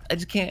pill. I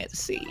just can't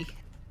see.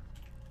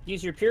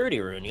 Use your purity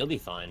rune, you'll be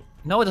fine.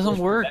 No, it doesn't Push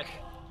work. back.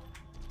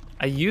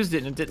 I used it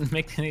and it didn't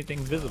make anything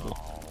visible.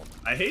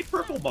 I hate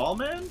Purple Ball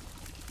Man.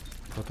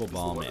 Purple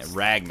Ball Man, worst.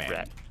 Ragman,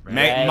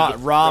 Rag-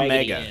 Raw Raggedy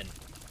Mega. Ann.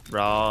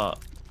 Raw.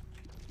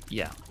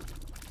 Yeah.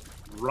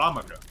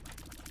 Ramadan.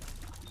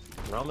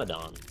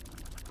 Ramadan.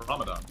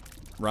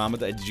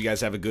 Ramadan. Did you guys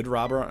have a good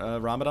Ramadan?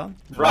 Ramadan.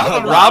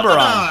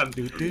 Yeah.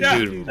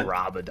 Dude,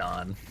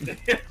 Rabadon.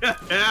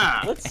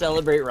 Yeah. Let's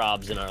celebrate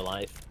Robs in our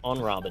life on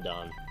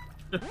Ramadan.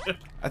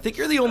 I think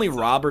you're the only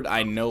Robert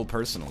I know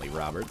personally,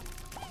 Robert.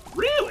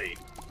 Really?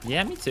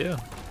 Yeah, me too.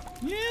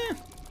 Yeah.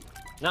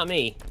 Not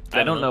me.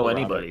 I don't know Robert.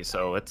 anybody,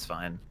 so it's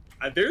fine.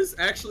 There's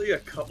actually a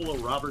couple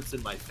of Roberts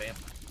in my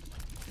family.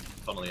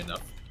 Funnily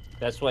enough.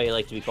 That's why you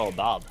like to be called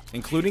Bob.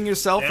 Including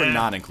yourself or Yeah.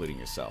 not including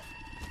yourself?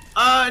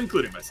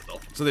 Including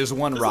myself. So there's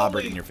one There's Robert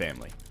only- in your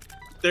family.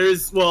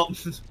 There's well,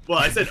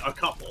 I said a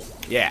couple.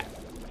 Yeah.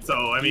 So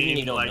I You mean, mean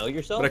you don't like know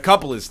yourself? But a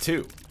couple is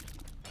two.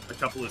 a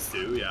couple is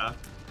two. Yeah.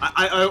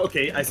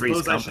 Okay. I Three's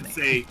suppose I should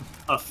company. say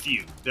a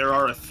few. There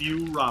are a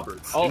few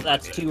Roberts. Oh, in my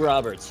that's family. two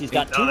Roberts. He's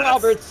got No, two that's-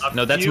 Roberts. a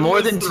No, that's few more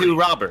is than three. two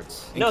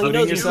Roberts. No, he including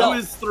knows Two yourself?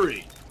 himself. is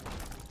three.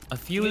 A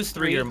few is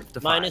three or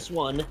to minus five.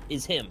 one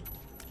is him.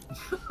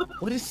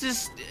 What is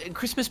this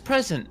Christmas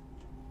present?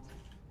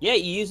 Yeah,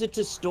 you use it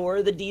to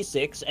store the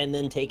D6 and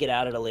then take it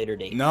out at a later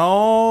date.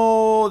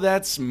 No,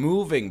 that's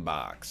moving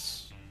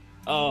box.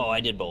 Oh, I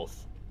did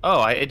both.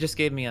 Oh, it just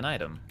gave me an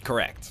item.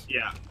 Correct.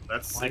 Yeah,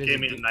 that's Why it did gave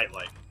it me a do-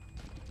 nightlight.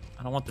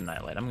 I don't want the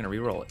nightlight. I'm gonna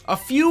re-roll it. A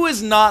few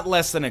is not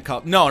less than a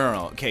couple. No.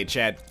 Okay,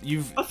 Chad,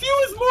 you've. A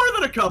few is more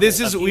than a couple. This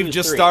is few we've is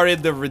just three.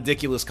 started the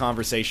ridiculous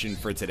conversation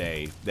for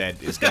today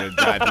that is going to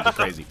drive people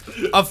crazy.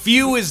 A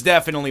few is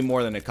definitely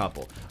more than a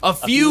couple. A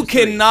few few is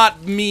three.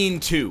 cannot mean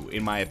two,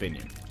 in my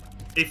opinion.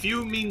 A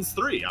few means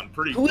three. I'm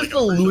pretty. Who is like, the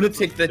I'm pretty sure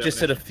lunatic that's that just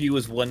said a definition. few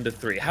is 1 to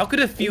 3? How could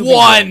a few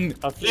One.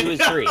 A few is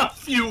three. A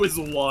few is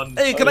one.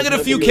 Hey, can I get a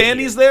Oh, few yeah.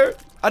 candies there?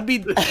 I'd be.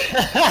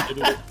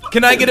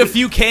 Can I get a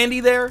few candy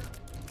there?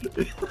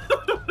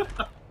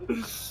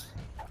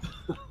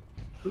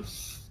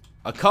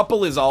 A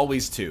couple is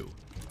always two.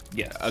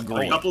 Yes. A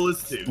Agreed. couple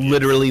is two.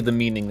 Literally the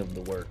meaning of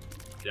the word.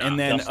 Yeah. And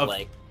then Just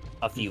like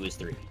a few is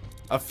three.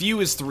 a few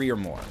is three or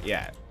more.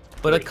 Yeah.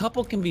 But a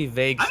couple can be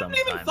vague I didn't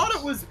sometimes. even thought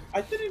it was.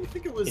 I didn't even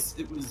think it was.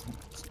 It was.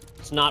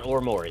 It's not or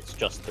more, it's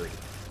just three.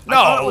 I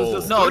thought it was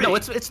just No,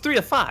 three. it's 3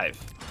 to 5.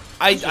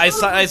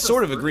 I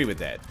sort of agree with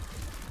that.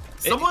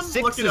 Someone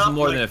Six look it is up,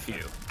 more like, than a few.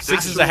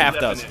 Six is a actual half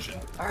dozen.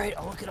 definition. Alright,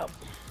 I'll look it up.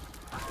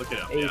 Look it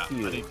up. A Yeah,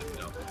 few. I need to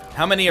know.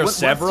 How many are What's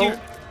several?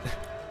 your-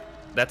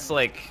 That's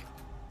like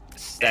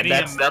Any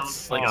that's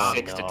amount- like Oh,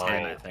 6 to no.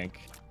 10, I think.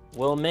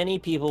 Well, many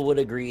people would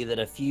agree that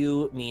a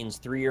few means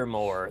three or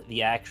more.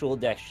 The actual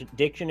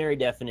dictionary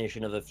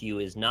definition of a few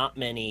is not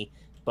many,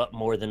 but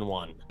more than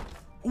one.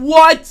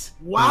 What?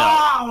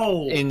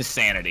 Wow!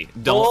 Insanity.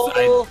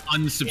 Oh,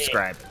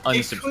 Unsubscribe. It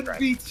Unsubscribe. could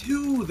be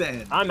 2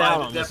 then. I'm by out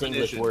the on this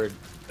English definition. word.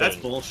 That's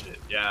thing. bullshit.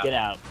 Yeah. Get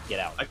out. Get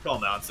out. I call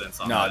nonsense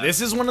on No, that. this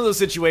is one of those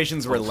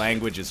situations where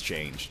language has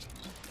changed.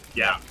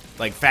 Yeah.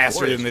 Like,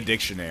 faster Word. than the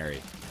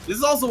dictionary. This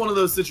is also one of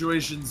those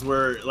situations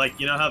where, like,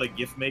 you know how the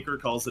GIF maker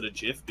calls it a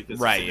GIF because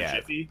Right, it's in yeah. a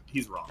Jiffy?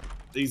 He's wrong.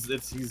 He's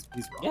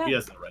wrong. Yeah. He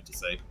has no right to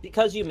say.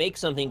 Because you make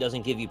something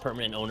doesn't give you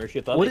permanent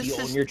ownership of What it. is You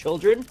this? own your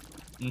children.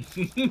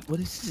 What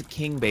is this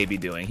king baby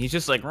doing? He's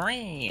just like,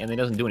 "Ring," and he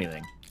doesn't do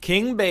anything.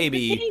 King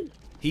Baby,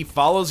 he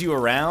follows you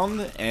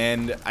around,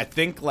 and I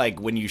think, like,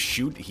 when you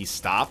shoot, he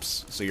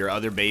stops, so your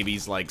other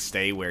babies, like,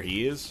 stay where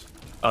he is.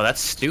 Oh,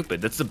 that's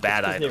stupid. That's a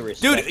bad Because they item.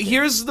 respect Dude, it.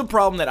 here's the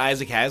problem that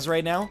Isaac has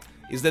right now,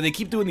 is that they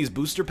keep doing these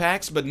booster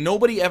packs, but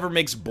nobody ever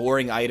makes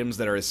boring items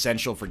that are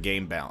essential for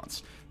game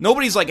balance.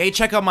 Nobody's like, hey,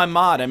 check out my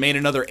mod, I made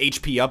another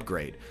HP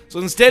upgrade. So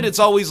instead, it's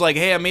always like,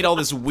 hey, I made all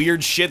this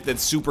weird shit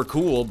that's super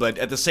cool, but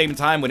at the same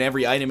time, when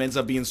every item ends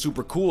up being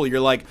super cool, you're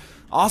like,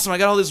 awesome, I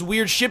got all this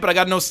weird shit, but I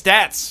got no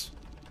stats.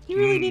 You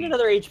really need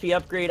another HP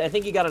upgrade. I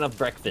think you got enough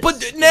breakfast.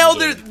 But in now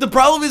the game. the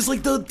problem is,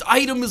 like, the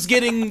item is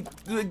getting...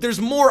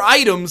 There's more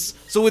items,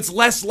 so it's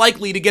less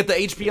likely to get the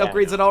HP Yeah, I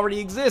upgrades know. that already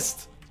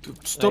exist.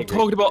 Stop agree.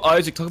 talking about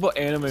Isaac. Talk about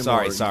anime.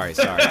 Sorry, more. sorry.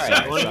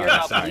 Alright, well, you're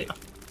out.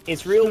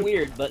 It's real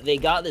weird, but they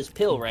got this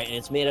pill, right? And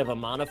it's made of a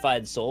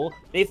modified soul.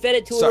 They fed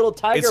it to a little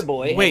tiger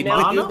boy. Wait, and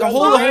now wait,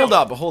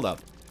 he's hold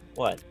up.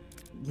 What?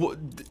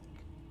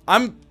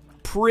 I'm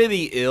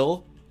pretty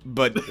ill,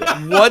 but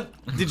what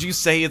did you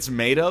say it's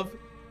made of?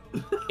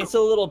 It's a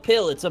little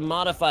pill. It's a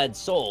modified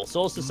soul.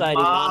 Soul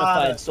Society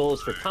modified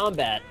souls for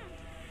combat.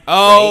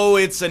 Oh,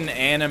 it's an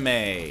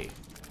anime.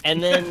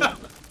 And then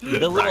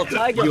the little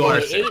tiger You boy are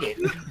ate sick.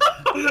 it.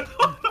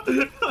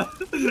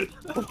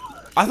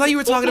 I thought you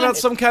were talking about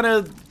some kind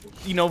of,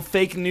 you know,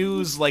 fake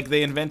news, like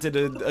they invented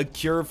a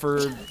cure for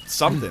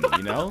something,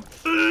 you know?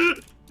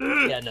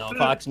 Yeah, no,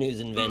 Fox News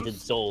invented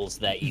souls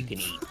that you can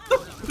eat.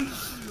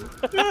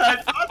 Yeah,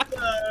 I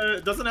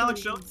thought, doesn't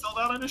Alex Jones sell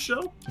that on his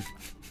show?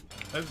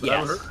 I've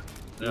Yes, heard.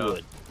 you Yeah.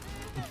 would.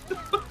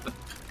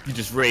 You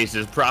just raised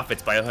his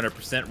profits by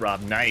 100%,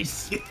 Rob.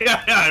 Nice.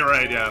 Yeah,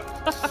 right, yeah.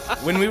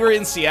 When we were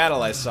in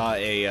Seattle, I saw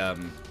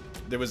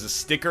there was a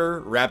sticker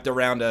wrapped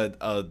around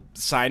a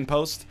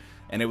signpost,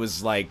 and it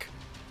was like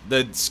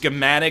the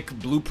schematic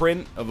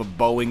blueprint of a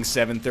Boeing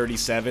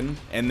 737,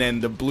 and then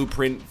the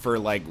blueprint for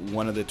like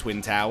one of the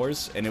Twin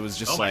Towers, and it was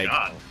just Oh my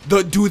like,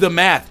 God. do the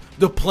math,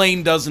 the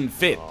plane doesn't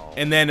fit.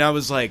 And then I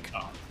was like,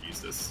 Oh,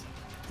 Jesus.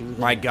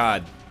 my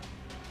God,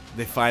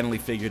 they finally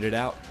figured it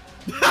out.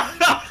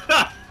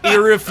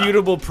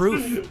 Irrefutable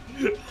proof.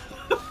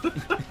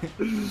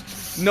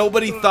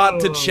 Nobody thought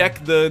to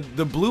check the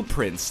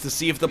blueprints to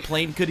see if the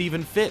plane could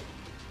even fit.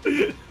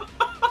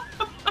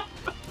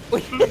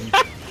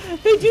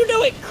 They do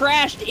know it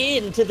crashed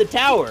into the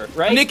tower,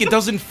 right? Nick, it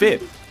doesn't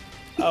fit.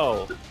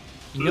 Oh.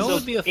 You know what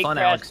would be a It fun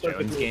crashed Alex Jones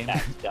perfectly game?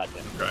 intact. Gotcha.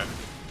 Okay.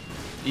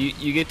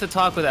 You get to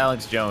talk with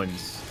Alex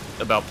Jones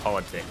about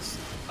politics.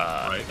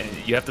 Right. And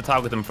you have to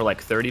talk with him for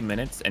like 30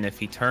 minutes, and if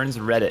he turns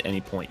red at any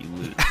point, you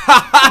lose.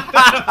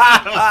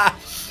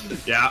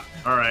 Yeah,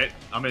 alright.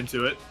 I'm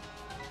into it.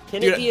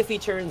 Can Dude, it be if he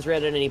turns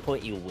red at any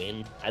point you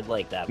win? I'd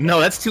like that. No,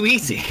 that's too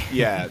easy.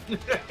 Yeah.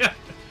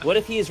 What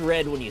if he is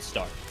red when you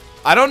start?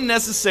 I don't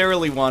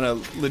necessarily want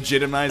to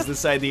legitimize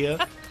this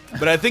idea,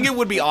 but I think it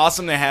would be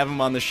awesome to have him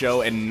on the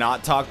show and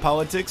not talk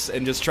politics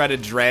and just try to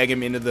drag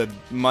him into the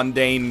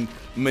mundane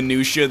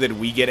minutia that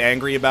we get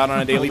angry about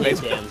on a daily Only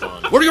basis. Dan's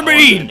on. What do you I want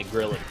mean? Dan to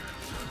grill him.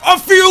 A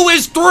few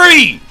is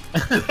 3!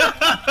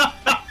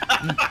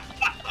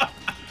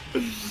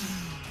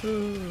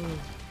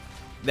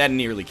 That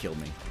nearly killed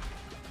me.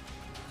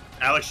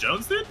 Alex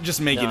Jones did? Just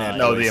making No, that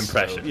No, noise. the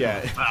impression.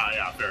 Yeah. Ah,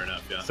 yeah, fair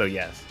enough, yeah. So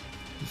yes.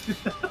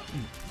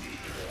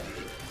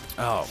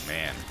 Oh,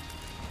 man.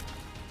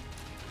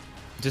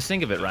 Just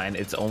think of it, Ryan.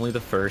 It's only the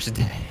first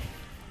day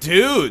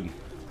Dude!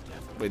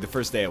 Wait, the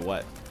first day of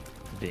what?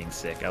 being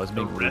sick. I was The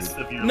being rude. rest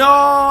of your No,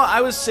 life.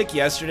 I was sick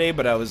yesterday,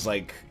 but I was,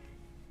 like,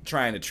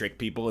 trying to trick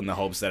people in the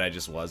hopes that I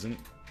just wasn't.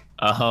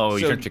 Oh,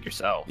 you're So- trying to trick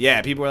yourself.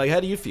 Yeah, people were like, how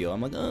do you feel? I'm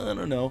like, I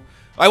don't know.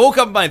 I woke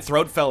up, my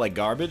throat felt like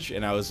garbage,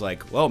 and I was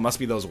like, well, it must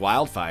be those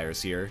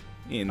wildfires here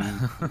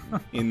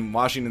in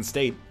Washington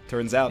State.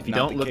 Turns out, If you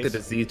not don't the look case. the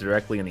disease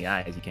directly in the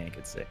eyes, you can't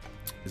get sick.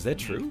 Is that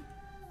true?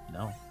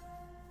 No.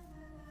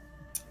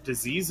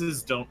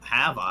 Diseases don't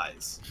have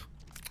eyes.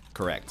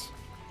 Correct.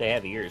 They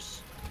have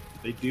ears.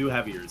 They do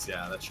have ears,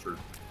 yeah, that's true.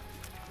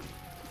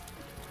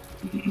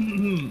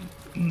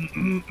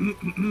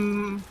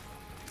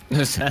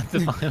 Is that the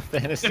Final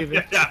Fantasy?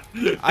 bit? Yeah,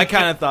 I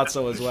kind of thought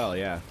so as well,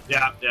 yeah.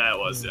 yeah, it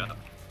was, yeah.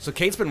 So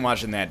Kate's been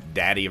watching that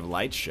Daddy of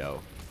Light show.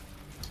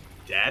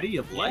 Daddy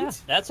of Yeah,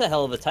 Light? that's a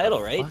hell of a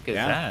title, right? Fuck is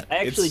Yeah. that? I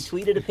actually It's-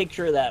 tweeted a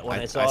picture of that when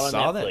I I, saw it on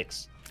saw that.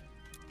 Netflix.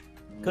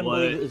 Couldn't What?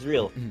 believe it was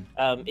real.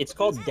 It's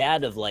called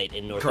Dad of Light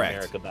in North Correct,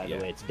 America, by yeah.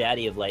 the way. It's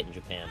Daddy of Light in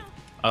Japan.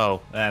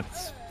 Oh,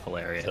 that's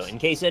hilarious. So, in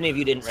case any of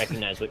you didn't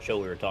recognize what show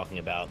we were talking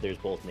about, there's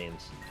both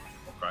names.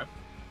 Okay.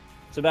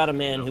 It's about a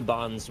man who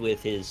bonds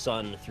with his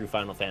son through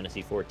Final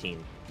Fantasy XIV.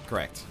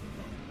 Correct.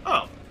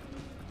 Oh.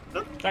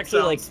 It's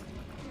actually, like,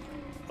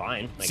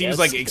 fine, I Seems guess.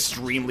 like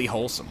extremely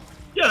wholesome.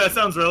 Yeah, that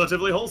sounds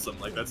relatively wholesome.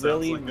 Like, that sounds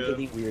really, like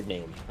really weird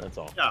name, that's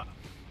all. Yeah.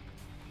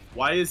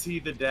 Why is he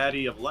the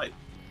daddy of light?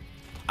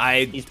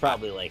 He's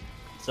probably, like,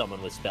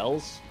 someone with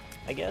spells,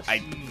 I guess.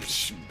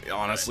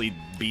 Honestly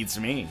beats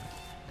me.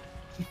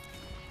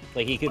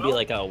 Like, he could be,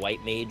 like, a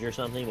white mage or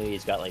something. Maybe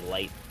he's got, like,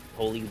 light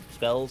holy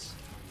spells.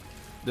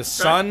 The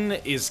son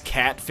is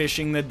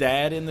catfishing the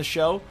dad in the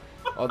show.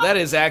 Oh, that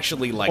is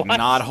actually, like, What?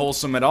 not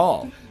wholesome at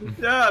all.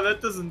 Yeah,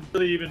 that doesn't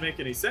really even make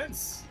any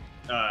sense.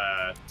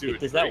 Dude,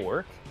 Does that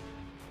work?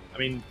 I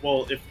mean,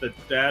 well, if the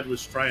dad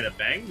was trying to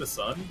bang the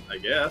son, I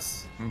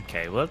guess.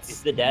 Okay, let's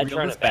Is the dad reel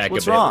trying this to- back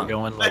What's a bit. wrong? We're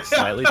going like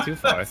slightly too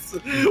far.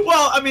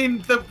 Well, I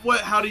mean,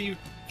 how do you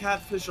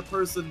catfish a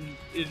person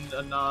in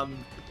a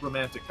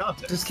non-romantic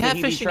context? Does Could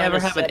he be catfishing trying ever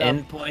to have an set up-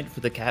 endpoint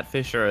for the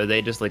catfish, or are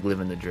they just like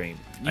living the dream?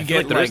 You I get, feel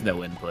like there is like-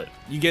 no input.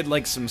 You get,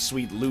 like, some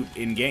sweet loot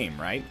in-game,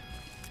 right?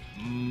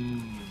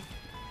 Mm.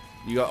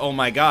 You go, oh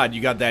my god,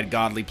 you got that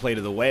godly plate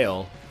of the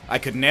whale. I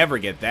could never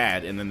get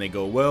that. And then they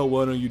go, well,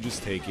 why don't you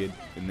just take it?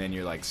 And then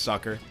you're like,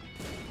 sucker.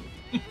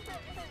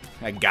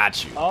 I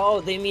got you.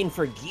 Oh, they mean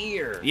for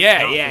gear.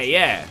 Yeah, not yeah, for-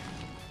 yeah.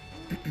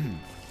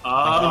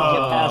 I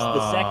couldn't get past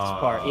the sex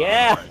part.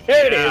 Yeah,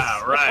 there it is.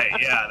 Yeah, right.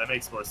 Yeah, that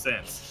makes more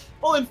sense.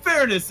 Well, in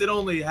fairness, it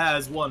only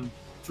has one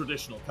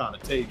traditional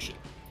connotation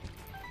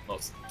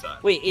most of the time.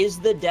 Wait, is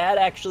the dad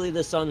actually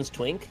the son's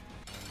twink?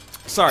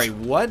 Sorry,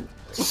 what?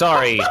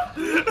 Sorry,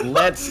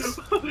 let's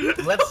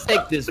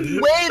take this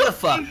way the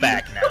fuck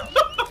back now.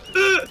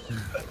 No,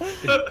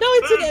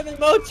 it's an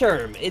MMO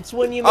term. It's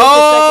when you make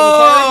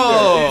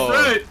Oh! a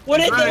second character.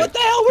 He's right. What the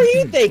hell were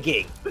you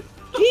thinking?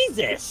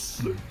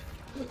 Jesus.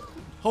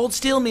 Hold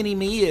still,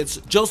 mini-me. It's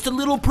just a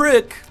little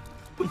prick.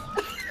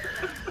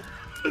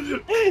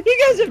 You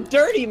guys have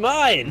dirty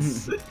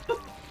minds.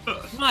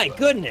 My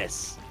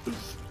goodness.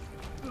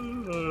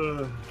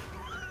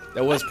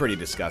 That was pretty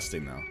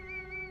disgusting, though.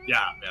 Yeah,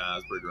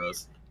 that's pretty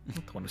gross.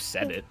 The one who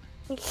said it.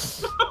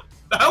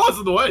 That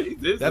wasn't the way.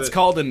 That's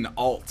called an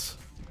alt.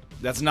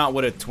 That's not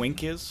what a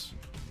twink is?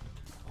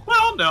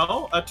 Well,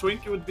 no. A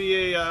twink would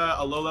be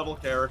a low-level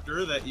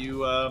character that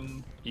you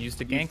Used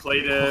to you gank.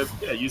 play to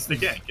use the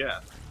gank. Yeah.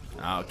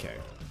 Okay.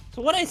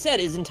 So what I said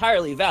is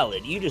entirely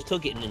valid. You just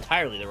took it in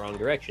entirely the wrong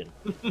direction.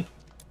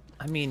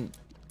 I mean,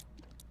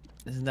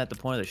 isn't that the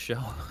point of the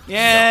show?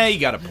 Yeah, you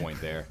got a point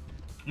there.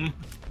 Mm.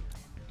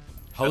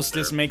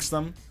 Hostess fair. makes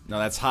them? No,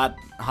 that's hot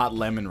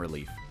lemon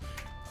relief.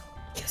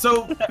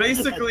 So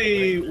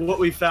basically, what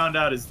we found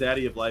out is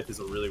Daddy of Life is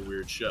a really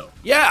weird show.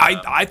 Yeah,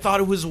 I thought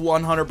it was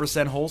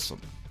 100%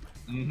 wholesome.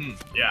 Mm-hmm.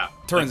 Yeah.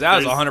 Turns Like, out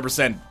it's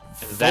there's- 100%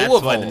 full That's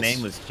of why holes. the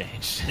name was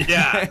changed.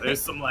 Yeah,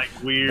 there's some like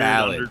weird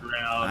Valid.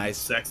 underground Nice.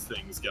 sex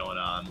things going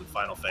on with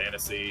Final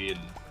Fantasy, and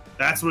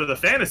that's where the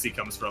fantasy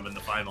comes from in the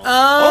final. Oh,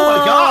 Oh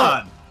my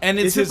god! And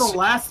it's Is it his. the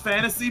last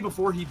fantasy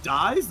before he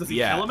dies? Does he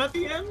Yeah. kill him at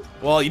the end?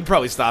 Well, you'd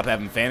probably stop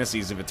having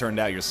fantasies if it turned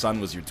out your son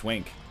was your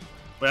twink.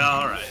 Well,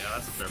 all right, yeah,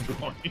 that's a fair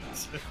point.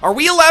 Are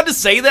we allowed to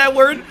say that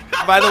word?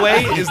 By the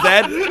way, is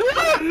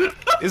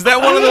that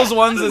one of those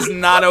ones that's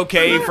not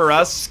okay for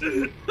us?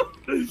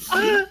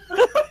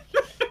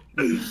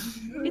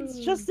 It's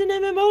just an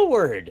MMO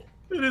word.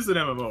 It is an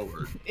MMO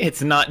word.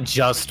 It's not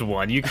just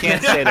one. You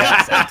can't say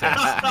that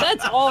sentence.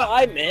 That's all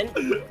I meant.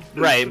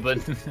 Right, but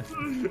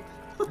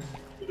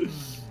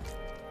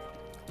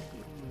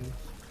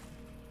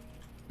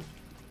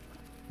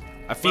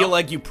I feel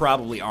like you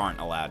probably aren't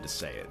allowed to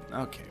say it.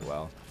 Okay,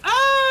 well.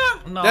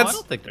 no, I That's-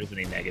 don't think there's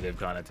any negative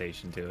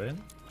connotation to it.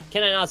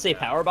 Can I not say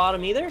power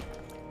bottom either?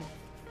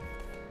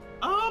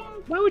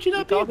 Why would you We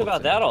not be talk able about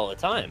to? that all the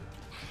time.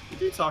 We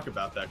do talk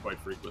about that quite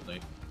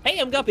frequently. Hey,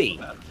 I'm Guppy.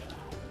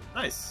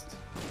 Nice.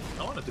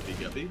 I wanted to be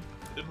Guppy.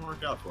 It didn't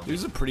work out for It me.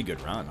 was a pretty good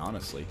run,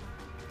 honestly.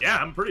 Yeah,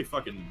 I'm pretty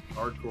fucking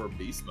hardcore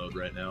beast mode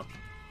right now.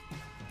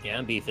 Yeah,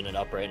 I'm beefing it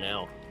up right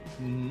now.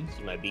 Mm-hmm.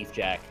 See my beef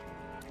jack.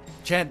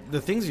 Chad,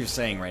 the things you're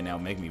saying right now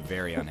make me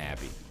very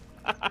unhappy.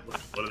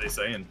 What are they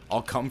saying?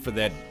 I'll come for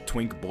that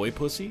twink boy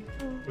pussy.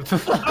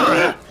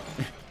 Alright.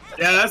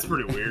 Yeah, that's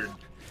pretty weird.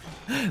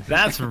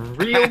 That's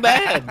real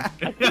bad.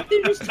 I think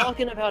they're just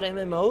talking about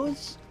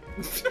MMOs.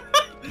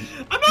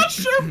 I'm not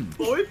sure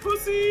boy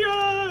pussy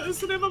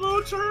is an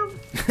MMO term.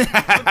 Could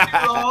be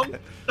wrong.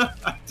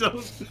 I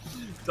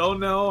don't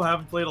know.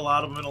 Haven't played a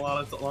lot of them in a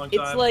long time.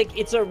 It's like,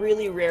 it's a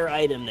really rare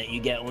item that you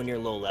get when you're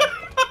low level.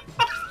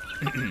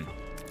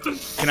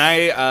 Can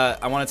I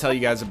want to tell you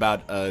guys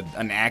about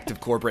an act of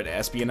corporate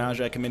espionage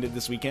I committed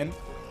this weekend?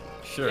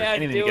 Sure, Yeah,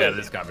 anything do to get out it. of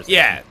this conversation.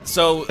 Yeah,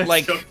 so,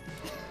 like, Sure.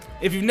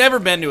 if you've never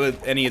been to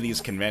any of these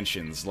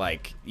conventions,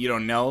 like, you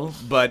don't know,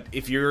 but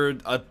if you're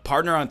a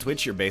partner on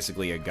Twitch, you're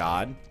basically a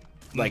god.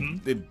 Like,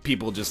 the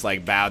people just,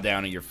 like, bow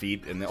down at your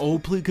feet, and, oh,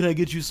 please, can I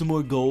get you some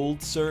more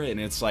gold, sir? And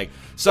it's like,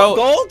 so...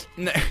 Gold?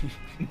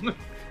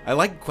 I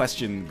like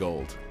question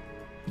gold.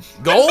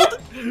 Gold?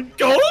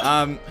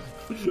 Gold?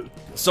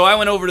 So I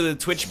went over to the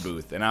Twitch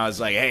booth, and I was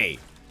like, hey,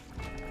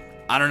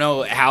 I don't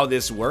know how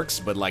this works,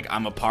 but like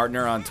I'm a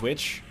partner on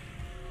Twitch,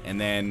 and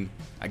then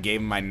I gave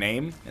them my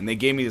name, and they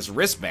gave me this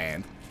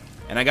wristband,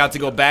 and I got to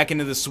go back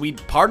into the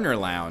sweet partner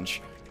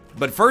lounge.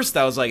 But first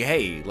I was like,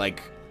 hey,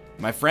 like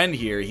my friend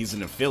here, he's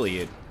an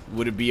affiliate.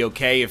 Would it be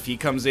okay if he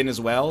comes in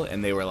as well?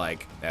 And they were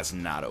like, that's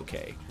not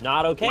okay.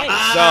 Not okay.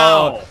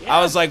 Wow. So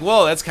I was like,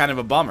 whoa, that's kind of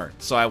a bummer.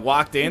 So I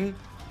walked in.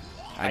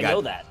 I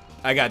know that.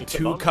 I got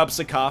 2 cups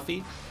of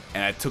coffee,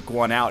 and I took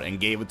one out and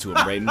gave it to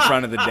him right in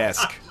front of the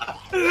desk.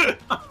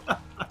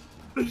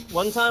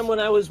 One time when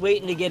I was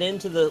waiting to get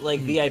into the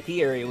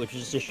VIP area, which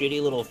is just a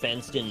shitty little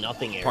fenced-in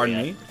nothing area.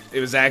 Pardon me? It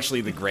was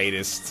actually the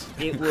greatest.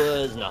 It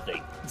was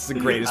nothing. It's the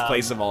greatest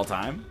place of all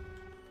time.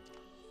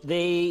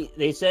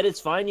 They said it's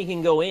fine, you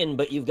can go in,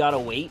 but you've got to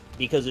wait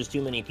because there's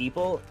too many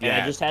people. And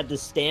I just had to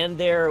stand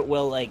there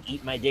while like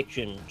Eat My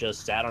Diction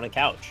just sat on a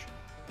couch.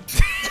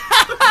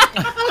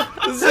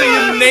 This is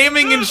like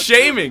naming and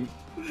shaming.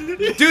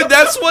 Dude,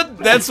 that's what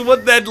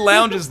that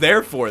lounge is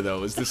there for,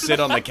 though, is to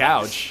sit on the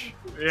couch.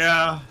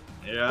 Yeah.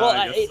 Yeah.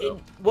 Well,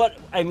 what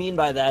I mean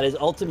by that is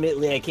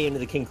ultimately I came to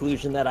the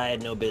conclusion that I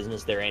had no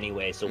business there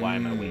anyway, so why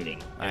am I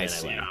waiting? And I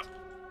see.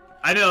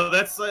 I know,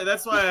 that's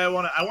why I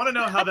want to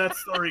know how that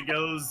story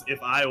goes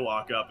if I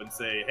walk up and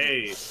say,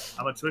 "Hey,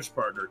 I'm a Twitch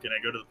partner. Can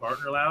I go to the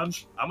partner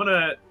lounge?" I'm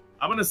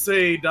gonna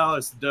say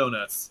dollars to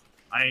donuts.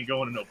 I ain't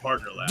going to no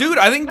partner lounge. Dude,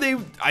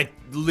 I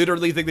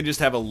literally think they just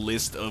have a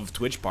list of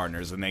Twitch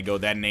partners and they go,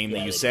 that name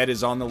that you said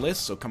is on the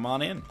list, so come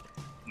on in.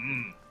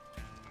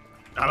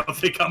 I don't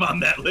think I'm on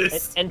that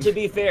list. And to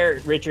be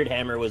fair, Richard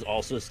Hammer was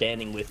also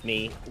standing with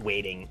me,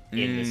 waiting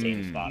in the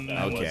same spot that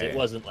I was. It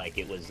wasn't like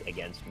it was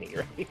against me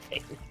or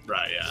anything.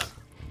 Right, yeah.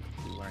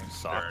 He's wearing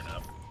socks. Fair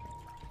enough.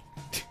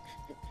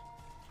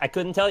 I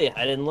couldn't tell you.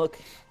 I didn't look.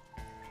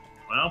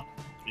 Well,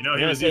 he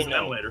was using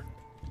them later.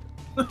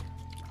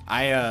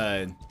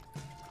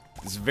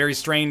 It's a very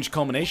strange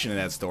culmination of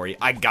that story.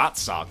 I got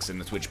socks in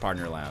the Twitch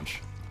partner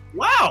lounge.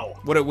 Wow!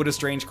 What a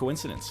strange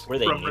coincidence. Were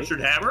they from new?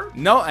 Richard Hammer?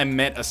 No, I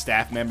met a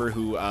staff member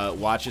who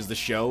watches the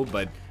show,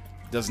 but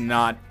does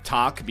not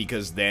talk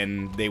because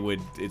then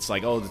it's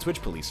like, oh, the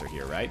Twitch police are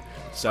here, right?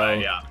 So,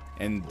 yeah.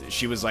 And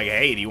she was like,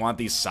 hey, do you want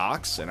these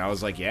socks? And I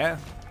was like, yeah.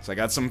 So I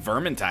got some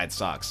Vermintide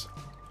socks.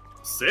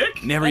 Sick?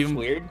 That's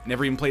weird.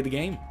 Never even played the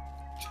game.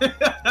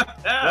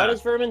 Why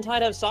does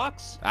Vermintide have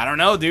socks? I don't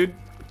know, dude.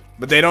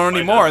 But they don't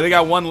anymore. They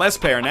got one less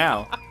pair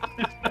now.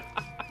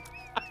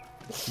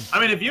 I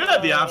mean, if you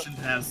had the option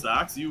to have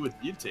socks, you'd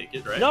take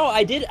it, right? No,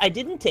 I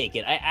didn't take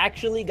it. I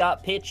actually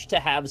got pitched to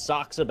have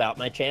socks about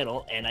my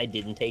channel, and I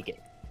didn't take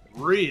it.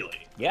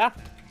 Really? Yeah.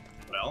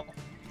 Well,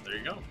 there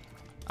you go.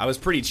 I was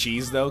pretty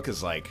cheesed, though,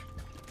 because, like,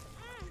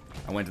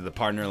 I went to the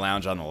partner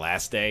lounge on the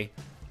last day,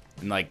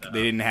 and, like,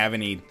 they didn't have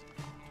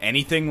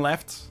anything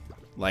left.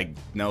 Like,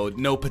 no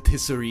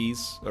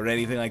patisseries or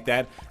anything like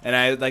that. And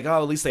I, like,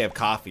 oh, at least they have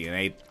coffee. And I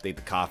ate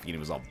the coffee, and it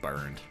was all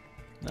burned.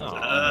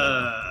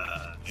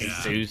 Hey,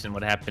 Susan,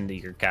 what happened to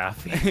your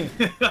coffee?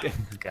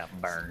 Got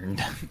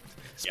burned.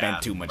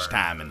 Spent too much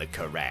time in the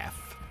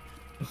carafe.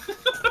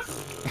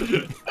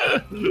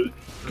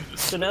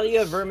 So now that you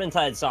have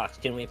Vermintide socks,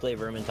 can we play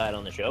Vermintide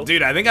on the show?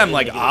 Dude, I think I'm,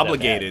 like,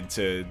 obligated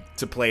to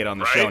play it on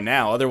the show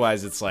now.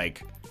 Otherwise, it's,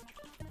 like,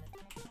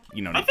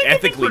 you know,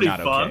 ethically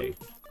not okay.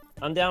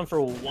 I'm down for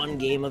one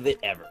game of it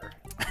ever.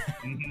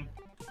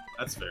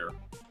 That's fair.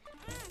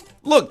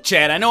 Look,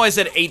 Chad, I know I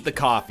said ate the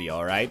coffee,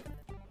 all right?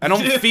 I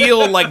don't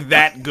feel like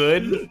that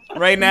good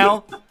right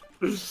now.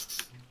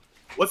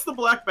 What's the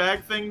black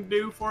bag thing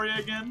do for you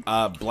again?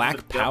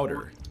 Black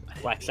powder.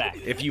 Black sack.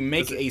 If you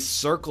make a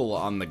circle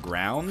on the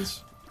ground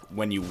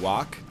when you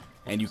walk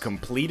and you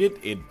complete it,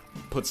 it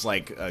puts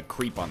like a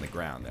creep on the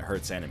ground that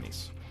hurts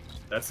enemies.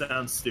 That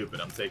sounds stupid.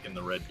 I'm taking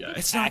the red guy.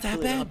 It's not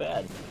that bad. Not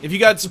bad. If you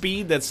got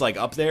speed that's like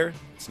up there,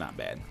 it's not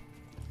bad.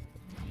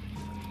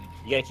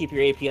 You gotta keep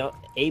your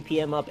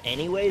APM up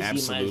anyways.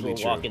 Absolutely you might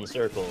as well walk in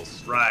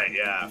circles. Right,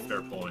 yeah,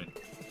 fair point.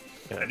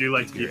 I do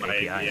like to keep my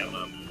APM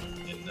up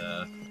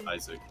in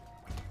Isaac.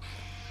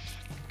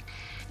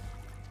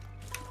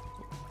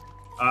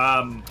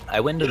 I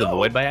went into the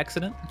void by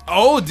accident.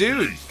 Oh,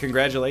 dude!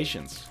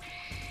 Congratulations.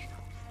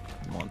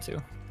 I want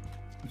to.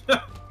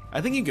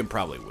 I think you can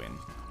probably win.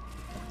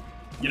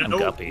 You know, I'm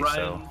guppy, Ryan,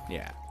 so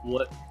yeah.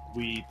 What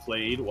we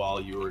played while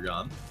you were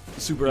gone?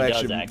 Super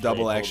action,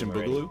 double action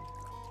boogaloo.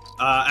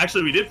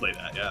 Actually, we did play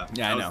that. Yeah.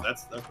 Yeah, I know.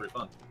 That's pretty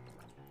fun.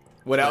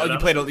 What else?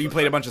 You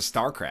played a bunch of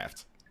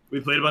StarCraft. We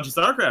played a bunch of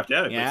StarCraft.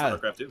 Yeah, we played Yeah.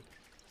 StarCraft too.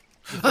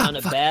 On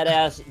a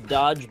badass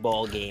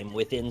dodgeball game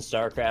within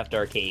StarCraft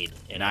Arcade,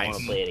 and I want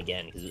Nice. to play it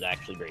again because it's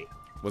actually great.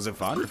 Was it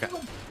fun?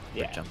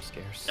 Yeah. jump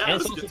scares. Yeah, And it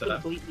it's was a also good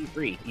time. completely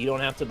free. You don't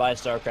have to buy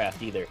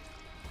StarCraft either.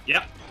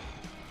 Yep.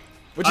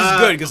 Which is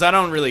good because I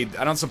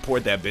don't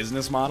support that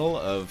business model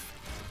of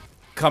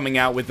coming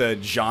out with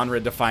a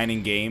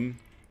genre-defining game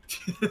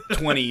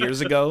 20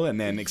 years ago and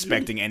then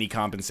expecting any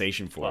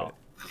compensation for it.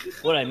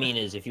 What I mean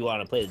is, if you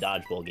want to play the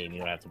dodgeball game, you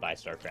don't have to buy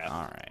StarCraft.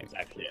 All right. It's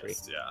actually free.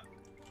 Yes, yeah.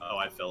 Oh,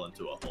 I fell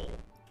into a hole.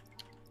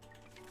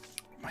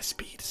 My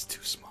speed is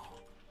too small.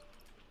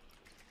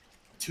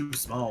 too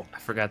small. I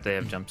forgot they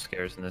have jump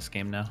scares in this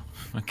game now.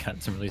 I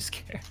got really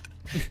scared.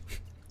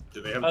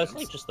 Do they have? Oh, it's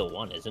like just the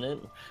one, isn't it?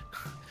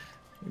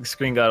 The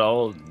screen got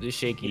all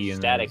shaky It's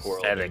and static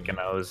world. and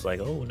I was like,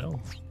 oh no.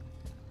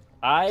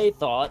 I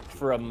thought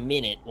for a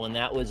minute when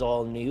that was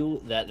all new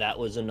that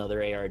was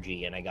another ARG,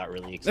 and I got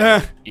really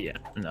excited. Yeah,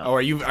 no. Oh,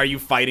 are you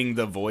fighting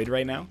the void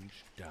right now?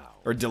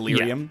 Or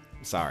delirium?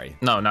 Sorry.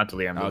 No, not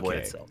Delirium, the void Okay.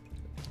 itself.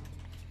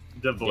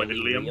 Devoted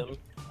Liam.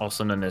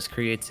 Also known as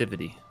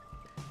creativity.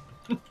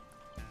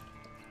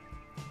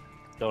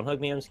 Don't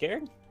hug me, I'm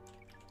scared.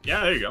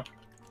 Yeah, there you go.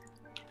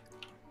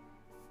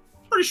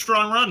 Pretty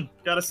strong run,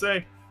 gotta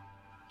say.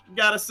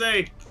 Gotta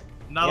say.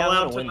 Not Yeah, I'm allowed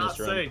gonna to win not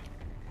this run. say.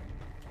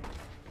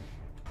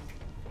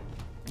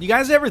 You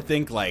guys ever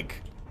think,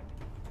 like,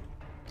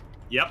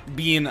 Yep.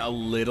 being a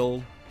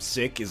little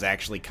sick is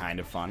actually kind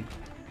of fun?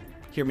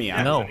 Hear me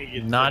out. No, You get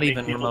to not make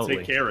even people remotely.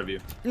 Take care of you.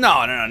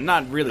 No,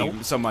 not really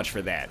so much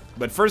for that.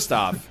 But first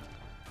off,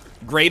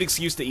 great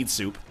excuse to eat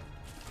soup.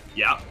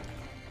 Yeah.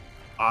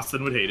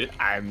 Austin would hate it.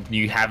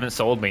 You haven't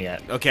sold me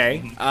yet. Okay.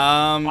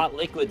 Hot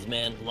liquids,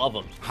 man, love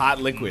them. Hot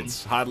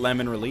liquids, hot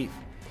lemon relief.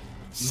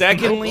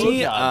 Secondly,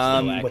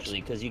 Blowjobs, though, actually,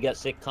 because you got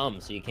sick cum,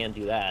 so you can't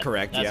do that.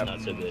 Correct, That's yep.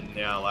 not so good.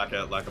 Yeah, like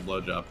a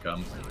blowjob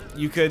comes.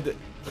 you could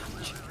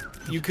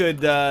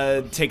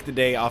take the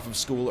day off of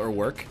school or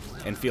work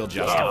and feel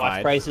Yeah, watch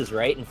justified. Price is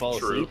Right and fall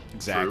True. asleep.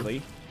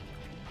 Exactly.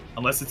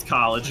 Unless it's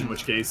college, in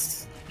which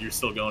case you're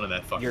still going to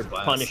that fucking You're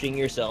class. punishing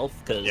yourself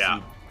because Yeah.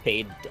 you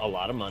paid a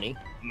lot of money.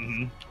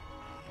 Mm-hmm.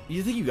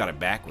 You think you got it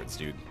backwards,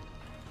 dude?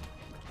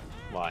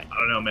 Why? I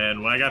don't know,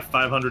 man. When I got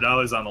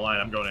 $500 on the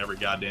line, I'm going to every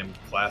goddamn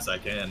class I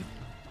can.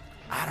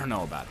 I don't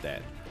know about that.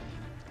 You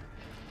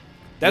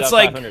That's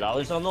got like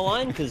 $500 on the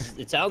line because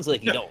it sounds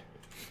like you don't.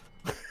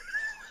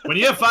 When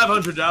you have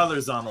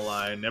 $500 on the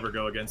line, never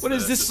go against. What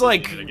is the this, system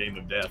like- in a game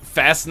of death?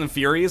 Fast and the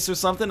Furious or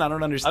something. I don't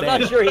I'm understand.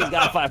 not sure he's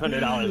got $500 on the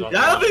Yeah, I don't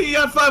line. think you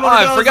got $500. Oh,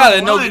 I forgot that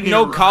on no the line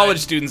no here, college Ryan.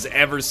 students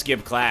ever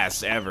skip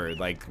class ever.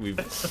 Like we've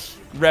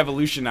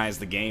revolutionized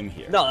the game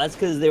here. No, that's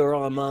because they were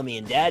on mommy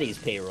and daddy's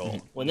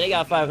payroll. When they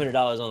got $500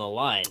 on the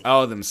line,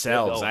 Oh,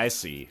 themselves. They're going. I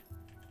see.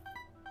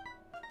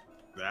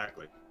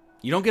 Exactly.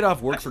 You don't get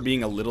off work for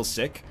being a little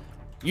sick.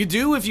 You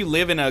do if you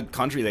live in a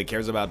country that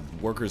cares about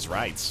workers'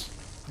 rights.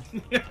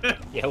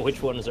 yeah,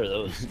 which ones are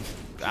those?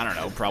 I don't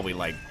know, probably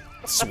like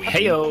Sweden.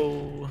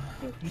 Heyo.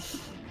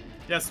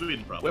 Yeah,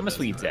 Sweden probably. Where my does.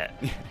 Swedes at?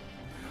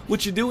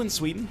 What you doing,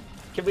 Sweden?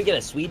 Can we get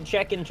a Swede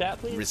check in chat,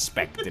 please?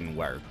 Respecting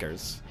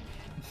workers.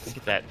 Look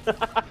at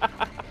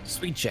that.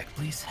 Sweet check,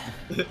 please.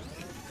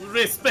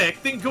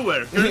 Respecting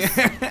coworkers.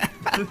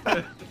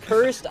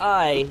 Cursed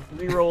Eye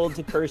rerolled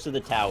to Curse of the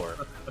Tower.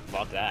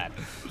 Fuck that.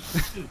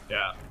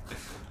 Yeah.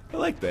 I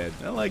like that.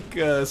 I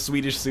like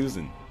Swedish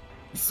Susan.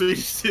 Sweet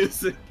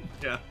Susan.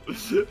 Yeah.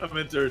 I'm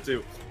into her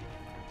too.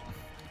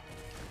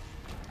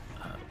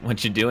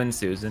 What you doing,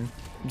 Susan?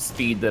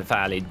 Speed the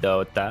Valley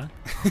Dota.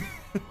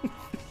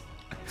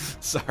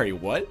 Sorry,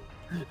 what?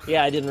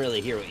 Yeah, I didn't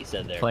really hear what you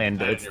said there.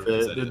 Playing I it's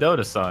never said the it.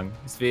 Dota song.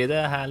 Speed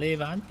the Valley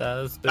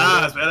Vantas.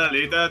 Ah,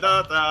 spera da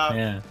da.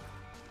 Yeah.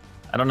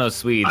 I don't know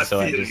Swede, I so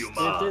I feel just. you,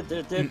 Ma.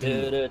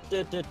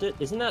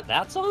 Isn't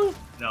that song?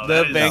 No, The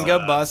that is, Venga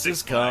bus is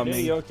 6 coming. New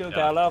York to Yeah.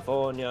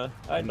 California.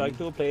 I'd like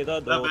to play the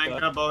The Dota.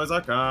 Venga boys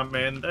are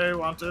coming. They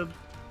want to.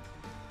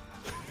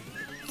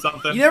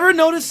 Something. You never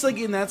noticed, like,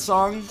 in that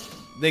song,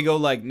 they go,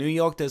 like, New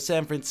York to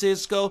San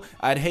Francisco,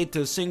 I'd hate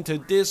to sing to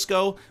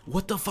disco.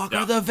 What the fuck Yeah.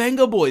 are the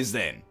Venga Boys,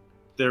 then?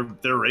 They're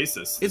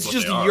racist. is It's what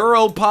just they are.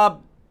 Europop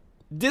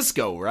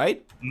disco,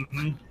 right?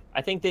 Mhm.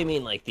 I think they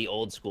mean like the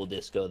old school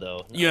disco,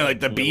 though. You know, like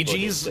the No Bee go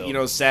Gees, disco. you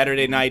know,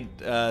 Saturday Night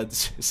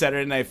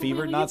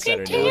Fever, not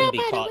Saturday They Night. wouldn't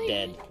be caught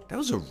dead. That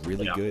was a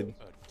really Yeah. good.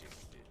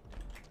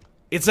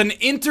 It's an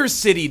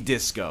intercity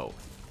disco.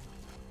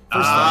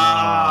 First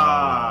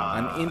Ah,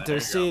 An there you go.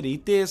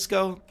 intercity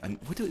disco.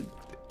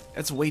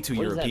 That's way too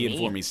What does that European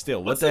for mean? me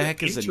still. What's what the an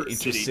heck is an intercity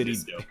intercity?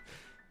 disco?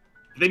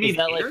 They mean Is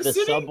that like the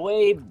intercity?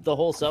 subway? The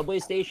whole subway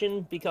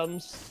station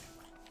becomes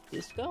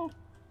disco?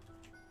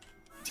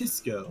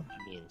 Disco.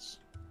 That means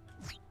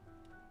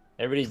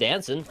everybody's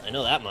dancing. I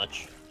know that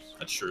much.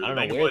 That's true. I don't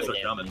The know Venga where boys they're are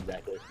dancing coming.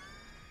 exactly.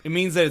 It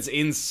means that it's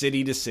in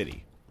city to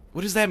city.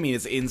 What does that mean?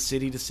 It's in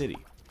city to city.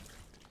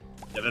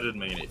 Yeah, that didn't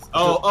make any sense.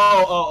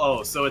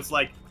 Oh. So it's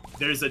like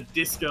there's a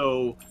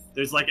disco.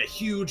 There's like a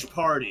huge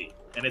party,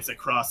 and it's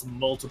across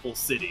multiple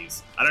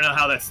cities. I don't know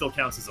how that still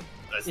counts as the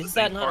Is same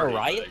that not a party, but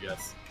riot? I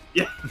guess.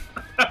 Yeah,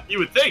 you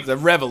would think. It's a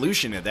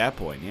revolution at that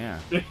point, yeah.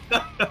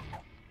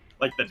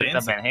 Like the The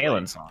dance. Van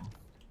Halen song.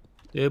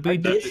 Are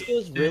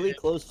discos really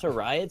close to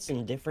riots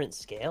in different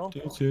scale?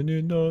 Dancing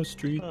in the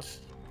streets.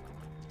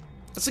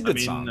 That's a I good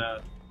mean, song.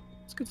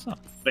 It's a good song.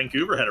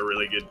 Vancouver had a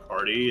really good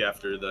party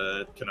after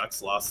the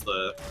Canucks lost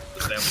the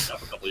Stanley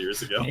Cup a couple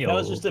years ago. Hey, That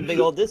was just a big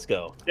old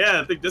disco.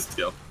 Yeah, big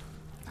disco.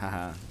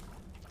 Haha.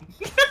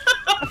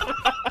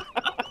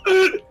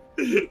 I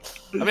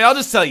mean, I'll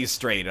just tell you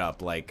straight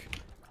up, like,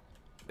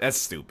 that's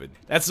stupid.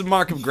 That's a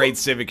mark of great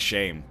civic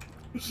shame.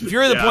 If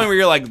you're at the Yeah. point where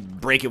you're like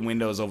breaking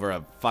windows over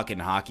a fucking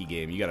hockey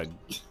game, you gotta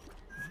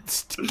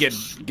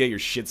get your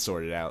shit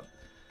sorted out.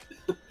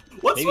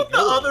 What's Maybe with the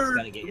they're ones other?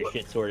 gotta get your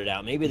shit sorted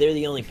out. Maybe they're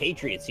the only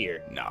Patriots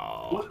here.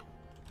 No.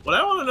 What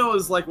I want to know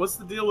is like, what's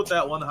the deal with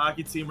that one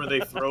hockey team where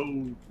they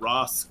throw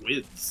raw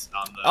squids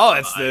on the? Oh, on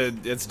it's ice?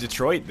 it's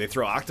Detroit. They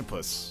throw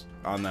octopus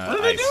on the Why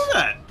do ice. they do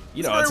that?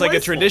 You know, it's like a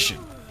wasteful. tradition.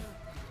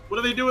 What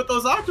do they do with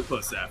those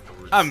octopus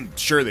afterwards? I'm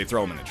sure they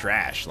throw them in the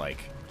trash. Like,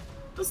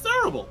 That's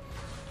terrible.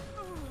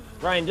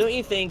 Ryan, don't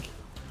you think,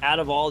 out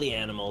of all the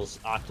animals,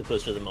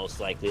 octopus are the most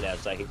likely to have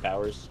psychic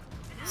powers?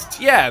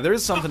 yeah,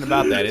 there's something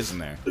about that, isn't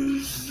there?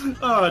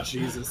 Oh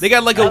Jesus. They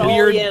got like Out a of all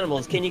weird the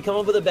animals, can you come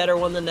up with a better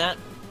one than that?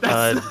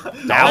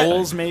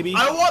 owls, maybe.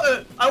 I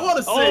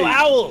wanna say. Oh,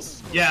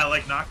 owls! Yeah,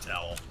 like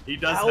Noctowl. He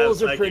does.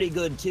 Owls have are pretty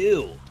good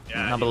too.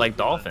 Yeah, How he about like does.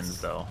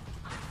 dolphins though?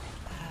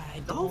 I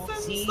don't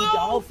Dolphins, see though?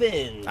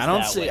 dolphins. I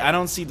don't that see. way. I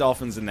don't see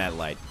dolphins in that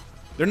light.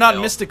 They're not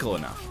No. mystical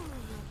enough.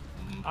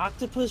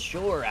 Octopus,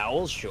 sure.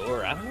 Owls,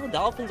 sure. I don't know.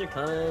 Dolphins are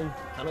kind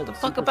of The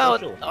fuck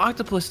about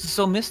octopus is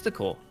so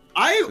mystical?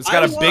 It's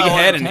got a big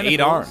head and 8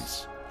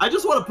 arms. I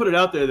just want to put it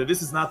out there that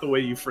this is not the way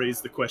you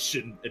phrased the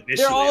question initially.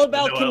 They're all in the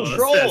about Noel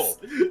control. SS.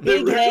 The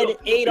Big original- head,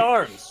 8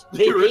 arms.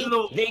 They The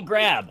original- think, they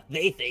grab.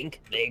 They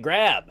think, they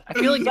grab. I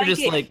feel like you're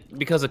just Psychic. like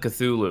because of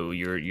Cthulhu,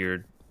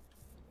 you're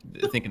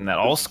thinking that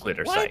all squid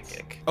are What?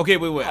 psychic. Okay,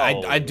 wait.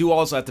 Oh. I do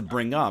also have to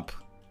bring up.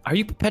 Are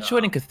you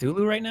perpetuating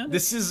Cthulhu right now?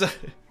 This is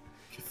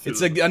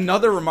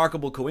another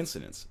remarkable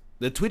coincidence.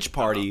 The Twitch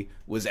party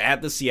was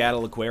at the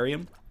Seattle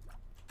Aquarium,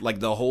 like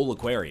the whole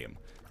aquarium,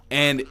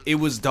 and it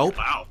was dope.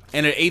 Wow.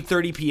 And at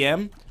 8:30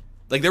 p.m.,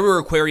 like there were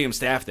aquarium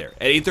staff there.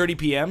 At 8:30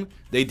 p.m.,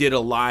 they did a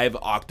live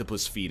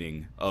octopus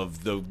feeding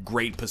of the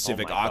Great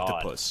Pacific Oh my God.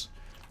 octopus.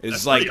 It's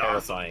That's like pretty awesome.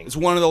 Terrifying. it's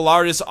one of the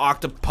largest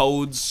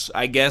octopodes,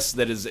 I guess,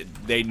 that is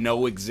they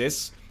know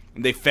exists.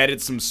 And they fed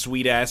it some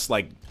sweet ass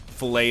like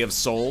fillet of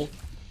sole.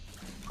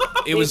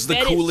 It was the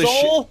Fed it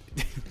coolest soul?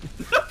 shit.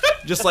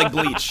 Just like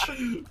Bleach.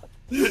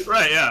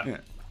 Right, yeah.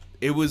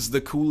 It was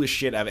the coolest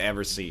shit I've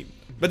ever seen.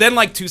 But then,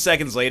 like 2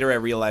 seconds later, I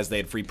realized they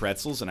had free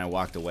pretzels, and I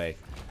walked away.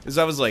 Because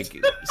I was like,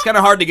 it's kind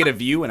of hard to get a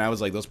view, and I was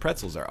like, those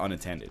pretzels are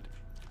unattended.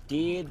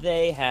 Did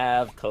they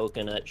have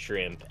coconut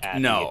shrimp at the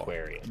No,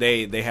 aquarium?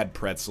 they had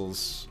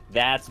pretzels.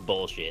 That's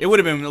bullshit. It would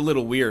have been a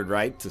little weird,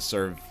 right, to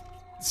serve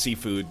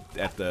seafood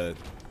at the...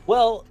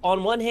 Well,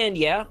 on one hand,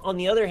 yeah. On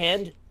the other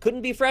hand,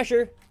 couldn't be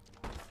fresher.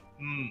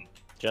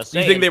 Just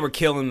You saying. think they were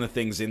killing the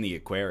things in the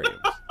aquarium?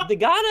 They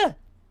gotta.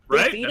 They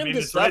Right? feed I them mean, to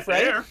it's stuff, right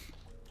right? there.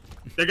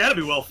 They gotta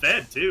be well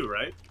fed too,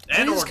 right?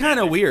 It is kind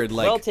of weird.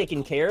 Like, Well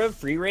taken care of,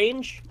 free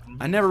range.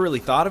 I never really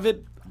thought of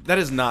it. That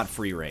is not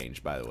free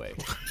range, by the way.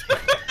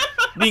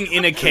 Being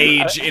in a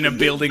cage in a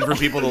building for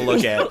people to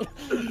look at.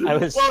 I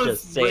was Well,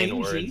 it's just saying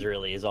rangy. words,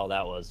 really, is all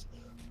that was.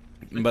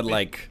 But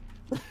like,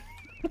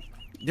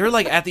 they're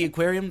like at the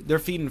aquarium. They're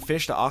feeding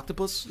fish to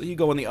octopus. You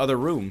go in the other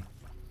room.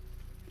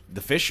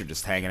 The fish are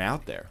just hanging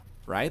out there,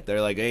 right? They're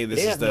like, hey, this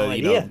They is have the no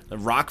idea. the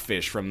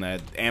rockfish from the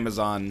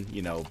Amazon,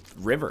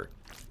 river.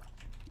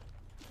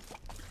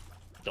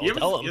 Don't You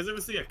tell guys them.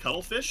 ever see a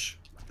cuttlefish?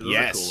 Those are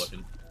Yes. cool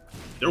looking.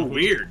 They're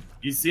weird.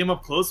 You see them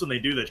up close when they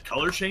do the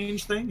color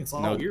change thing. It's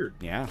all No, weird.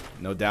 Yeah,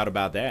 no doubt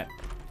about that.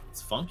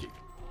 It's funky.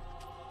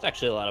 There's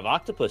actually a lot of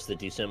octopus that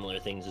do similar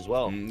things as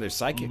well. They're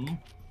psychic.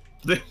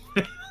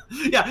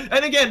 Yeah,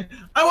 and again,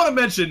 I want to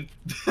mention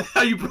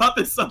how you brought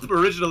this up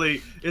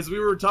originally is we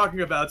were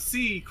talking about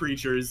sea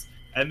creatures,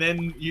 and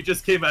then you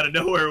just came out of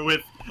nowhere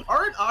with,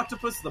 aren't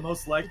octopus the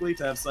most likely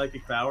to have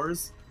psychic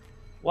powers?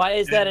 Why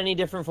is that any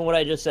different from what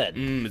I just said?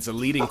 It's a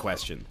leading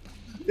question.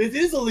 It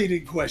is a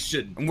leading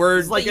question. And we're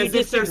It's like you as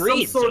if there's some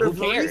disagreed, sort so of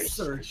who cares?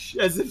 research,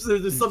 as if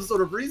there's some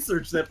sort of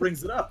research that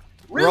brings it up.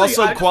 we're Really,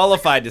 also I-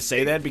 qualified to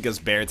say that because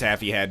Bear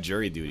Taffy had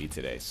jury duty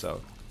today.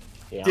 So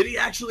Yeah. Did he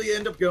actually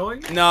end up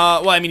going?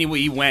 no, well, I mean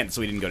he went,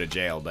 so he didn't go to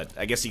jail. But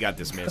I guess he got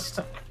dismissed.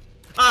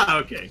 Ah,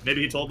 okay.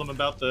 Maybe he told them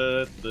about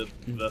the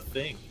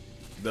thing.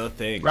 The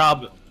thing.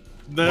 Rob,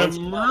 Once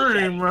you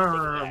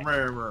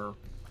know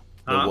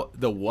Huh?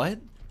 The what?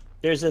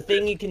 There's a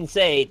thing you can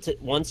say to,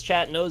 once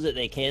chat knows it,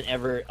 they can't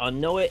ever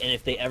unknow it, and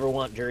if they ever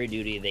want jury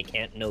duty, they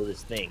can't know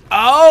this thing.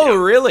 Oh,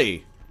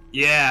 really?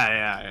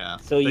 Yeah.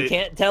 So you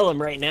can't tell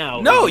them right now.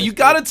 No, because you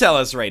gotta tell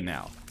us right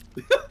now.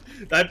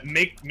 That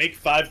make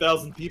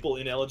 5,000 people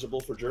ineligible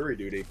for jury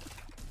duty.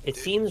 It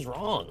seems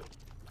wrong.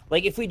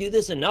 Like, if we do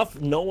this enough,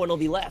 no one will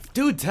be left.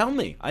 Dude, tell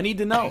me. I need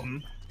to know.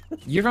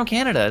 you're from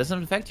Canada. It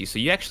doesn't affect you, so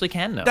you actually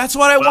can know. That's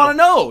what I want to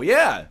know.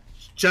 Yeah.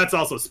 Chat's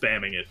also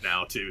spamming it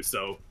now too,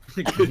 so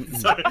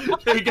sorry.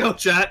 There you go,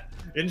 chat.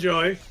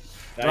 Enjoy.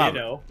 Now Robert.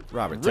 you know.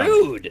 Robert, tell me.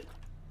 Rude!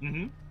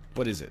 Mm-hmm.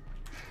 What is it?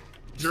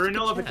 Jury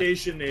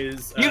nullification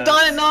is. You've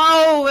done it.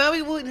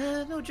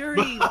 No, no jury.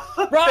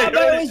 Rob, I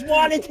always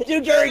wanted to do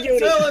jury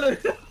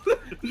duty!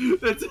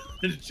 That's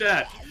in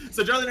chat.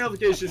 So jury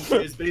nullification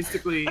is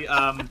basically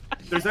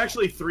there's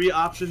actually 3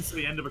 options to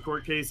the end of a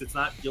court case. It's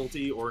not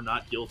guilty or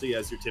not guilty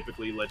as you're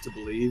typically led to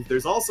believe.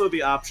 There's also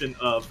the option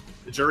of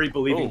the jury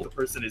believing Oh, the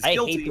person is I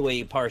guilty. hate the way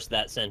you parsed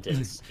that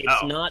sentence. It's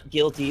Oh. not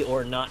guilty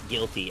or not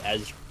guilty,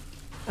 as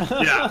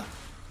Yeah.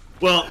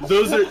 Well,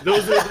 those are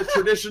the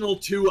traditional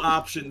 2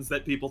 options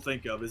that people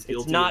think of as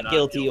guilty. it's not or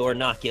guilty or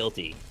not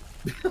guilty.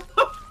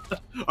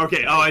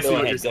 Okay. Oh, I see Go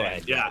what ahead, you're go saying.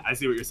 ahead. Yeah, I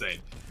see what you're saying.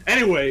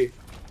 Anyway,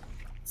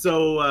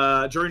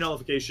 so jury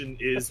nullification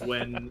is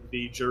when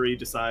the jury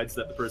decides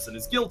that the person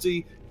is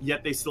guilty,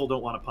 yet they still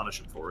don't want to punish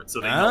him for it, so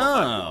they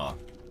nullify the law.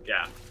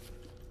 Yeah.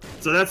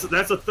 So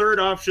that's a third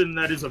option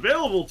that is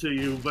available to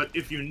you, but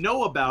if you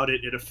know about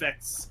it, it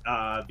affects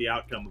the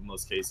outcome of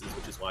most cases,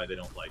 which is why they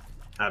don't like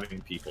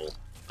having people.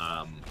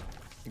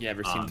 You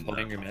ever seen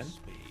Floating Your Men?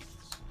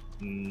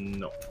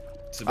 No.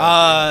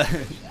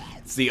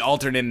 It's the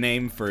alternate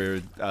name for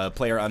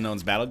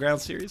PlayerUnknown's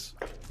Battleground series.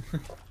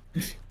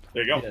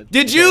 There you go. Yeah.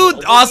 Did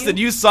you, Austin?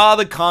 You saw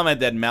the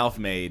comment that Malf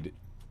made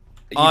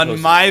on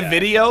posted my that,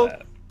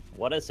 video?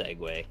 What a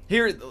segue.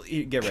 Here,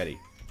 get ready.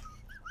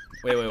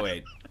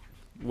 Wait.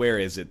 Where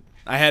is it?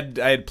 I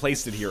had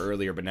placed it here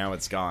earlier, but now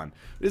it's gone.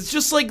 It's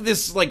just like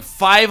this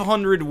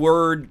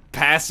 500-word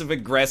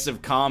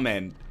passive-aggressive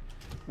comment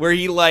where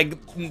he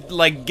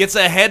like gets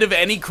ahead of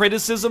any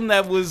criticism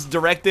that was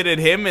directed at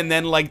him and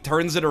then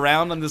turns it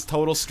around on this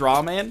total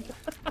straw man.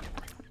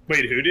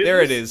 Wait, who did?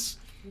 There it is.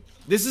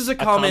 This is a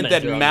comment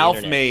that commenter on the Malf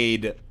internet.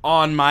 made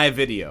on my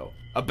video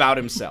about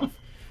himself.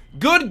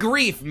 Good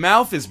grief,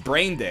 Malf is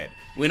brain dead.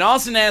 When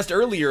Austin asked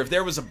earlier if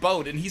there was a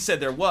boat and he said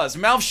there was,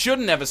 Malf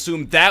shouldn't have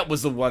assumed that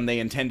was the one they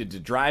intended to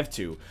drive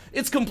to.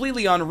 It's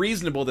completely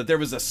unreasonable that there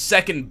was a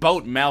second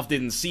boat Malf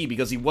didn't see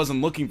because he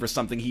wasn't looking for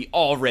something he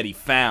already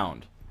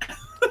found.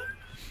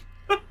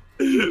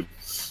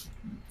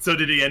 So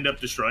did he end up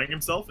destroying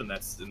himself in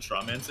that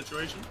straw man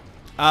situation?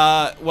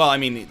 Well, I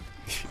mean,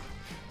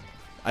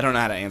 I don't know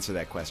how to answer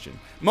that question.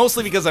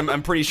 Mostly because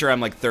I'm pretty sure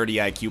I'm 30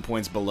 IQ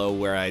points below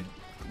where I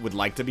would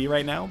like to be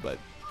right now, but...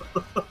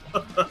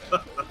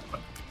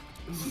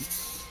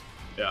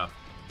 Yeah.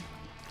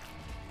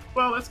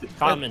 Well, that's good.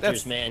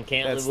 Commenters, man,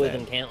 can't that's live with that.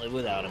 him, can't live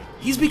without him.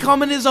 He's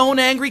becoming his own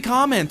angry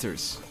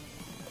commenters.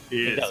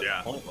 He I think is, that was yeah.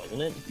 the point,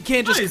 wasn't it? You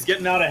can't Well, just he's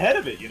getting out ahead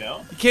of it, you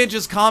know? you can't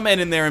just comment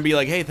in there and be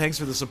like, "Hey, thanks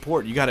for the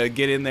support." You got to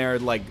get in there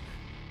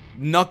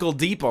knuckle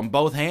deep on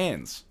both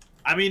hands.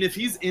 I mean, if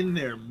he's in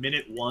there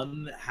minute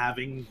one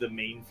having the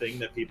main thing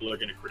that people are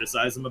going to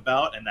criticize him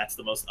about, and that's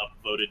the most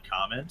upvoted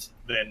comment,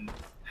 then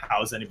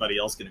how's anybody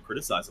else going to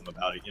criticize him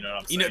about it? You know what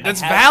I'm saying? You know,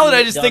 that's I have valid. seen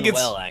I it just done think it's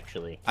well,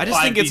 actually. I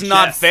just think 5D it's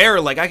not chess. fair.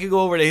 I could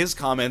go over to his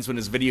comments when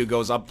his video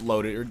goes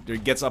uploaded or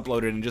gets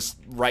uploaded and just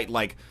write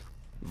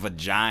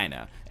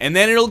vagina, and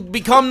then it'll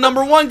become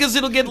 #1 because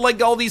it'll get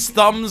all these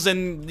thumbs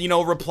and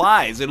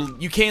replies.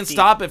 You can't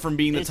stop it from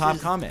being the this top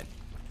is- comment.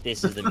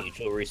 This is the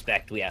mutual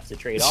respect we have to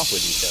trade off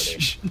with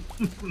each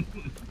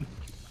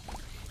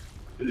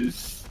other.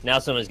 Now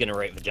someone's gonna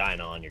write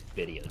vagina on your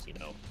videos, you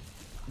know.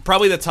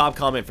 Probably the top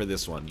comment for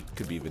this one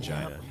could be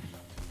vagina.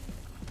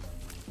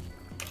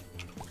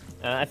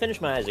 I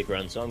finished my Isaac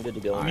run, so I'm good to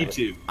go. Me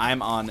too.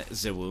 I'm on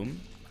Zoom.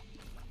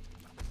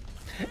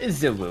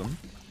 Zoom.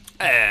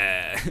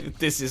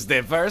 This is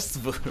the first.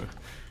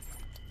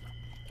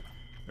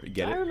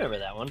 Get I it? remember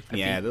that one.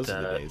 Yeah, those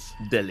are the days.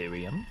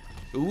 Delirium.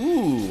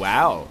 Ooh,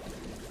 wow.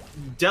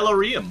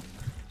 Delirium.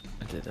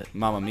 I did it.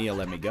 Mamma Mia,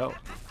 let me go.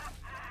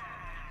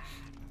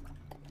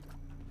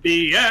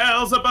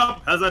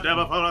 Beelzebub has a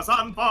devil for a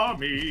son for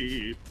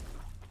me.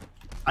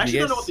 I Have actually you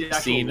don't know guys what the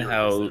actual seen lyric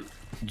how is.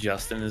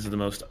 Justin is the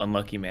most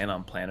unlucky man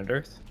on planet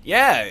Earth?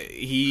 Yeah,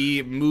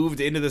 he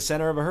moved into the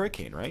center of a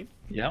hurricane, right?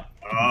 Yeah.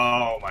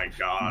 Oh my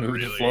god, Moved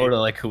really? to Florida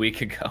like a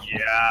week ago.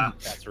 Yeah.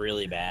 That's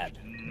really bad.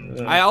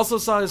 I also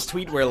saw his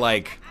tweet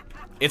where,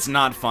 it's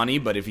not funny,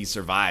 but if he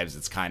survives,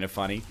 it's kind of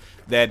funny.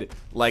 That,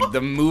 the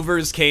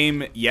movers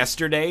came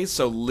yesterday,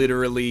 so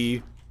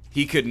literally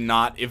he could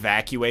not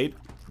evacuate.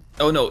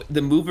 Oh no,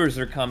 the movers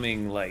are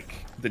coming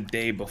the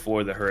day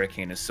before the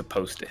hurricane is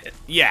supposed to hit.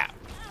 Yeah.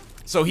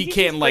 So he Did you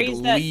can't, just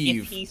phrase that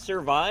leave. if he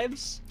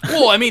survives.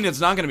 Well, I mean,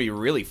 it's not going to be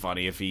really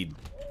funny if he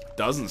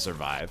doesn't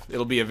survive.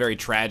 It'll be a very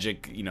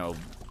tragic,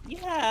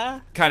 Yeah.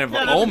 kind of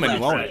Yeah, that'd be omen,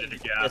 pretty won't it?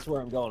 tragic, yeah. That's where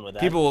I'm going with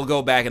that. People will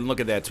go back and look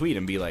at that tweet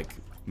and be like,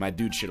 my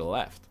dude should have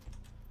left.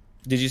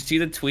 Did you see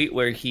the tweet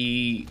where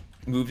he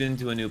moved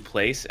into a new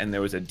place and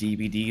there was a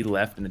DVD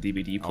left in the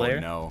DVD player?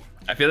 Oh, no.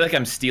 I feel like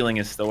I'm stealing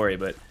his story,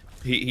 but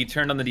he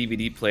turned on the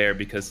DVD player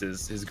because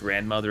his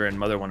grandmother and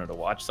mother wanted to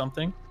watch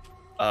something.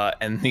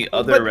 And the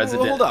other But,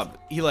 resident... hold up.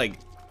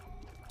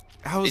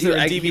 How is He, there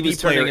a he DVD was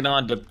player? turning it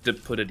on to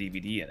put a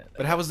DVD in it.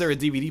 But how is there a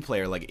DVD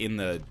player, in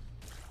the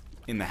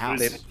house?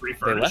 They, It's they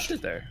refurnished. left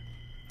it there.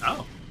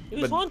 Oh. It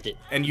was but- haunted.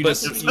 And you But-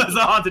 just... It's a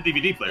haunted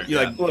DVD player. You,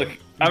 yeah. Look,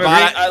 But-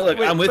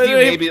 I'm with but- you.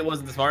 Maybe it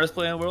wasn't the smartest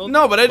play in the world.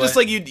 No, but I just,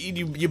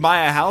 you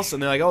buy a house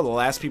and they're like, oh, the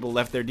last people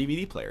left their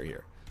DVD player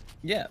here.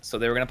 Yeah, so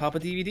they were gonna pop a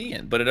DVD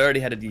in, but it already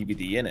had a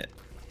DVD in it.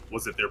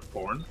 Was it their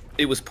porn?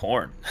 It was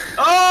porn,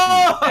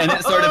 Oh! and it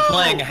started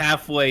playing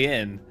halfway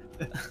in.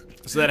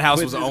 So that house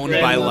With was his owned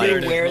grandmother by,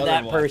 and his where mother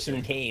that watched person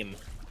it. came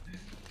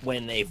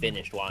when they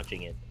finished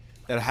watching it.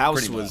 that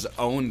house Pretty was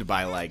owned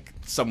by,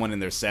 someone in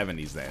their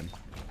 70s then.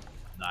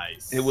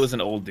 Nice. It was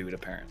an old dude,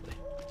 apparently.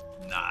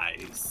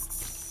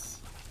 nice.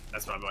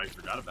 That's why I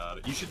forgot about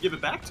it. You should give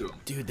it back to him.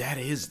 Dude,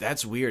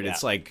 that's weird. Yeah.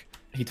 It's like,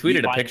 He tweeted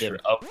a find picture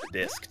him. of the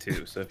disc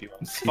too, so if you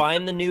want to see.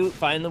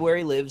 Find the where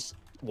he lives,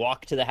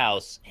 walk to the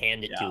house,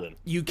 hand it to him.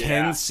 You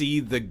can see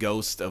the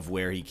ghost of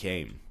where he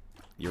came.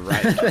 You're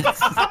right.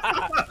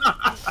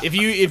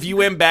 if you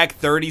went back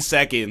 30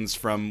 seconds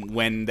from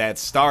when that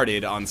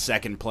started on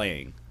second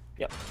playing.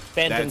 Yep.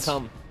 Phantom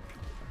come.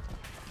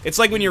 It's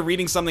like when you're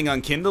reading something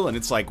on Kindle and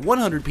it's like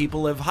 100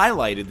 people have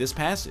highlighted this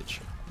passage.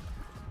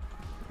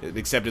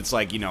 Except it's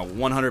like, you know,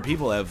 100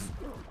 people have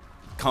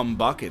come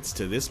buckets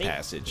to this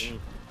passage.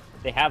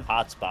 They have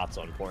hotspots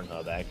on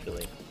Pornhub,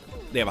 actually.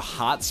 They have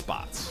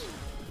hotspots.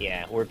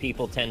 Yeah, where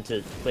people tend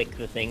to click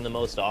the thing the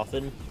most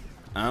often.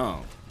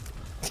 Oh.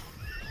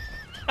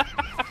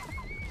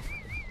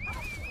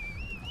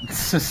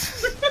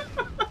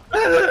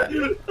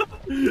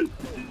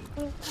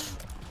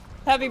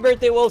 Happy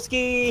birthday,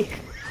 Wolski!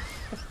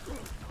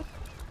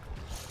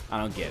 I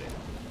don't get it.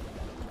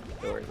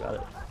 Don't worry about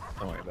it.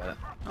 Don't worry about it.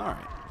 All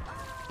right.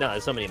 No,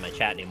 there's somebody in my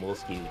chat named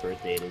Wolski whose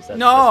birthday it is. Okay,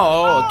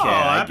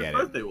 I get happy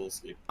birthday,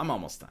 Wolski. I'm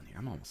almost done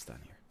here.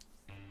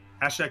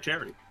 Hashtag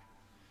charity.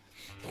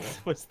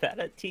 Was that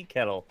a tea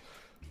kettle?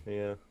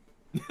 Yeah.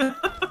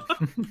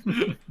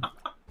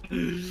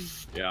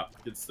 Yeah,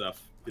 good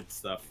stuff. Good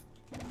stuff.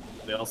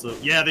 They also,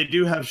 they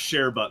do have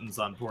share buttons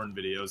on porn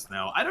videos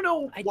now. I don't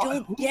know. I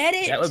don't get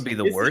it. That would be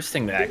the worst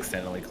thing to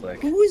accidentally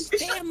click. Whose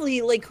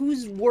family, like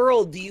whose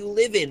world do you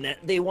live in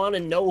that they want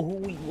to know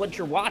what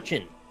you're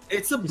watching?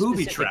 It's a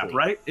booby trap,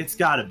 right? It's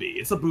gotta be.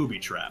 It's a booby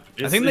trap.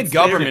 I think the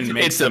government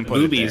makes them put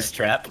boobies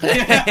trap.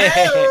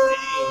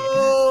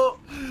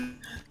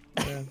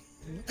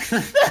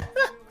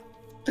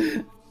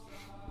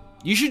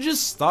 You should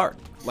just start.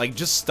 Like,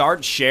 just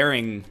start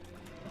sharing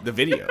the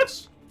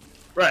videos.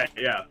 Right,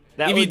 yeah.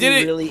 That would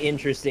be really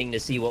interesting to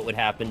see what would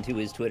happen to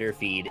his Twitter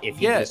feed if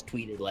he just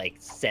tweeted like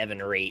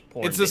 7 or 8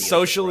 porn videos. It's a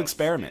social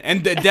experiment.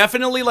 And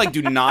definitely, like,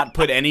 do not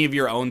put any of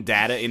your own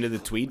data into the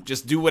tweet.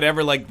 Just do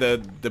whatever, like,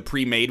 the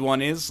pre-made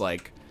one is.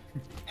 Like,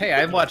 hey,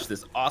 I watched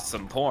this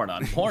awesome porn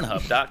on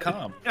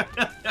Pornhub.com.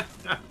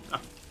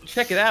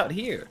 Check it out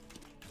here.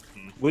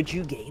 Would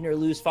you gain or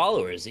lose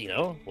followers? You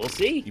know, we'll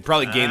see. You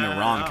probably gain the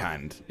wrong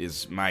kind,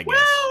 is my guess.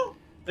 Well,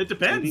 it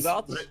depends.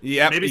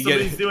 Yep, maybe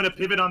somebody's doing a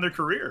pivot on their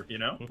career, you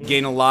know?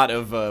 Gain a lot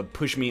of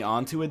push me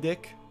onto a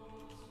dick.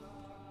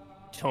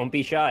 Don't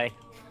be shy.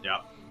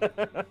 Yeah.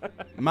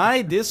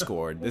 My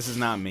Discord, this is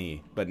not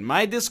me, but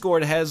my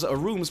Discord has a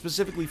room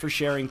specifically for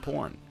sharing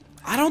porn.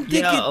 I don't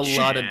think a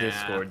lot of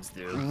Discords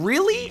do.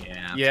 Really?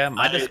 Yeah,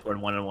 my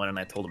Discord wanted one and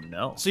I told him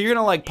no. So you're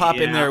gonna like pop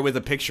in there with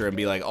a picture and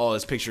be like, oh,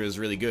 this picture is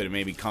really good. It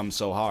made me come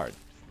so hard.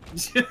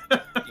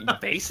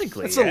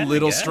 Basically. That's a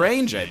little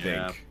strange, I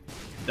think.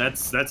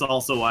 That's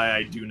also why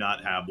I do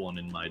not have one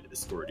in my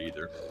Discord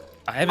either.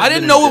 I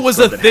didn't know it was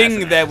a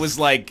thing that was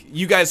like,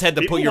 you guys had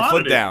to put your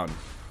foot down.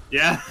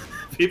 Yeah,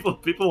 people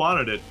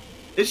wanted it.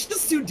 It's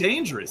just too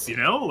dangerous, you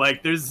know?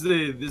 Like, there's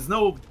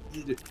no...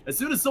 As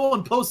soon as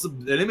someone posts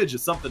an image of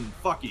something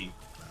fucky,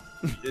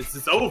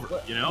 it's over,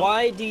 you know?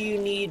 Why do you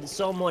need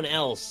someone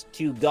else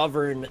to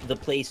govern the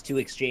place to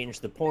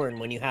exchange the porn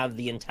when you have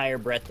the entire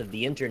breadth of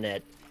the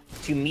internet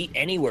to meet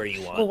anywhere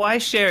you want? Well, why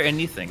share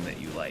anything that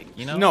you like,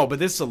 you know? No, but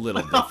this is a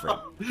little different.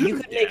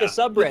 You could make a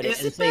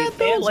subreddit and say,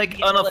 fans, like,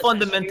 on a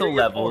fundamental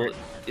level,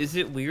 is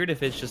it weird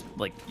if it's just,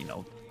 like, you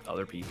know,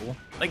 other people?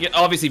 Like,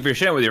 obviously, if you're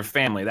sharing with your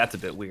family, that's a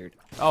bit weird.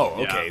 Oh,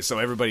 okay, so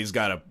everybody's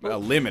got a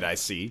limit, I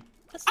see.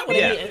 That's not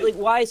what I mean. Like,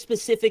 why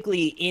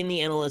specifically in the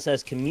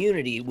NLSS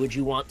community would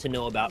you want to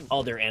know about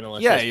other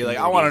NLSS? Yeah, you're like,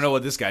 I want to know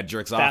what this guy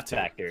jerks off to.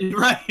 Factor.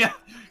 Right? Yeah,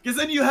 because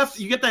then you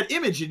get that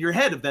image in your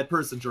head of that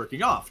person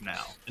jerking off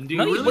now. And do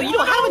you really? Well, you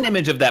don't have an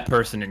image of that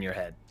person in your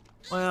head.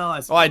 Well,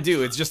 I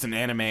do. It's just an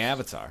anime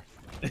avatar.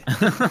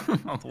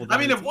 I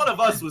mean, if one of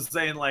us was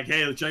saying like,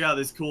 "Hey, check out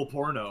this cool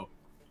porno,"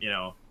 you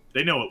know,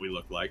 they know what we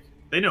look like.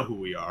 They know who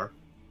we are.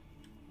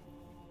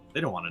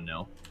 They don't want to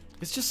know.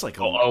 It's just like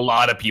a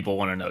lot of people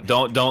want to know.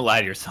 Don't lie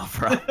to yourself,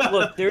 bro.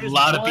 Look, there's a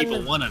lot of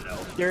people want to know.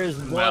 There is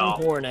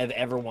one porn I've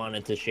ever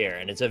wanted to share,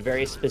 and it's a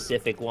very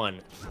specific one.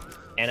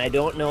 And I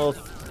don't know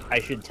if I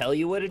should tell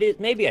you what it is.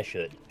 Maybe I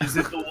should. Is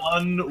it the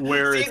one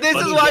where? See, this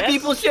is why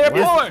people share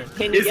porn.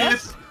 Can you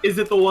guess? Is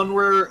it the one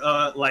where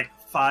like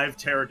 5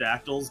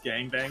 pterodactyls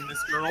gangbang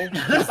this girl?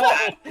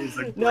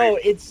 No,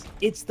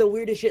 it's the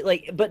weirdest shit.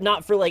 Like, but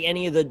not for like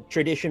any of the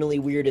traditionally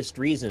weirdest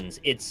reasons.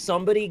 It's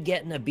somebody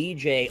getting a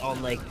BJ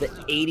on like the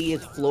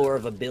 80th floor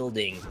of a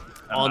building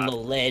on the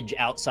ledge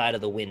outside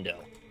of the window.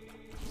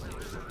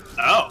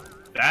 Oh,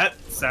 that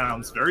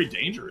sounds very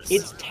dangerous.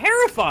 It's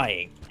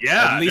terrifying.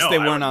 Yeah. At least they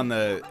weren't on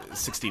the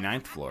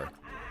 69th floor.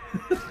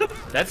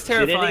 That's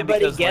terrifying. Did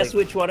anybody guess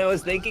which one I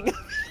was thinking of?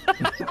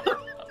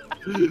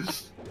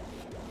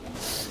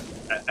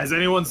 Has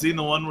anyone seen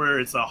the one where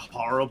it's a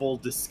horrible,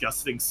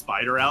 disgusting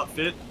spider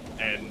outfit,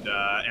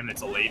 and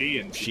it's a lady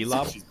and she's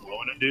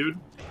blowing a dude?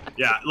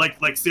 Yeah,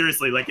 like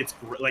seriously, like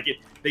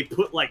they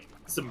put like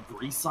some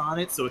grease on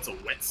it, so it's a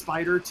wet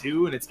spider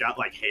too, and it's got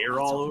like hair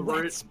all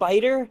over it.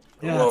 Spider?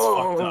 Yeah, it's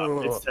fucked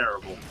up. It's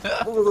terrible.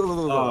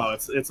 Oh,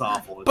 it's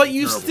awful. But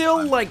you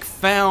still like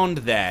found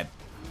that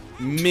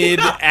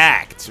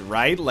mid-act,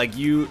 right? Like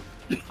you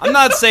I'm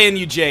not saying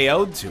you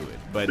JO'd to it,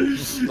 but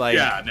like,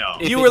 Yeah, no.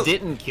 If You it were-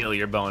 didn't kill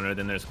your boner,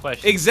 then there's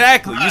questions.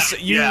 exactly.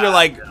 You Yeah, were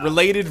like yeah.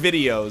 related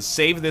videos.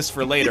 Save this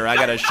for later. I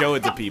gotta show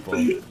it to people.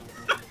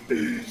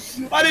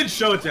 I didn't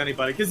show it to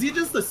anybody because you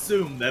just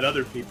assume that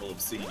other people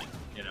have seen it,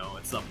 you know,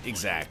 at some point,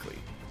 Exactly.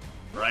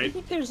 I right?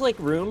 think there's like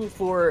room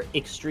for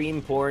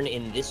extreme porn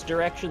in this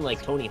direction,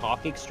 like Tony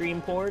Hawk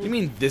extreme porn. You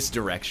mean this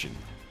direction?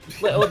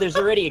 Well, there's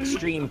already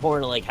extreme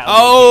porn, like how.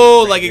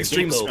 Oh, they can like spread your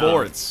extreme dick open.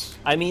 sports.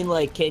 I mean,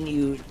 like, can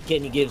you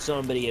give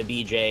somebody a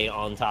BJ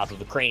on top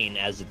of a crane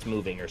as it's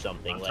moving or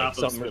something? On like top of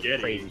something really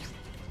spaghetti. crazy.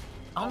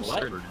 I'm What?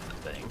 certain of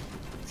the thing.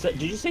 So,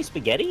 did you say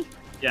spaghetti?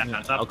 Yeah,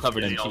 on top all of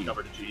covered in spaghetti, all cheese.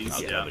 covered in cheese.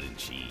 I'll Yeah. cover it in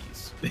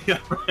cheese. Yeah,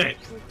 right.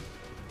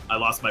 I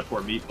lost my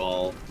poor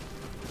meatball.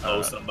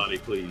 Oh, somebody,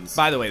 please.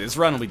 By the way, this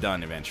run will be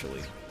done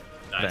eventually.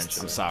 Nice.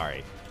 I'm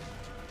sorry.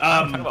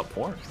 I'm talking about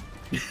porn.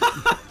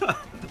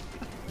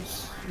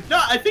 No,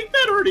 I think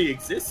that already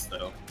exists,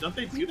 though. Don't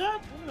they do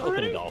that I'm looking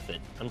already? at Dolphin.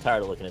 I'm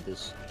tired of looking at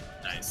this.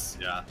 Nice.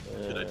 Yeah.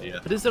 Good idea.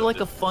 But is there like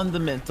a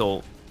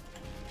fundamental,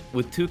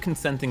 with two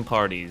consenting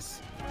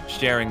parties,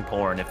 sharing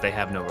porn if they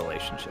have no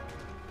relationship?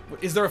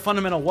 Is there a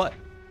fundamental what?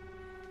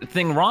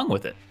 Thing wrong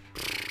with it?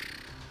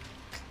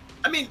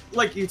 I mean,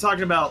 like, you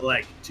talking about,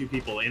 like, two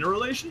people in a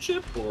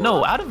relationship? Or...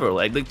 No, out of her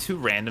like two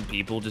random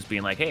people just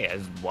being like, "Hey, I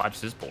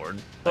watched this porn."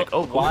 Like,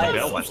 oh, cool, why maybe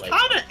is I'll it watch like- that.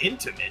 Kind of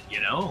intimate,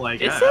 you know?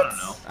 Like, Is I it? don't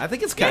know. I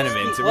think it's kind of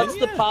intimate. What's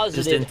the yeah.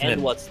 positive intimate.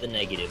 and what's the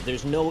negative?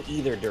 There's no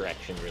either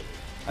direction, really.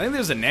 I think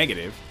there's a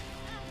negative.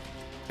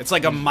 It's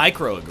like a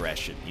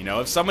microaggression, you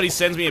know? If somebody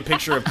sends me a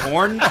picture of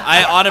porn,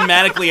 I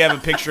automatically have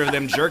a picture of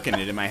them jerking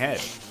it in my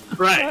head.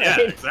 Right, yeah,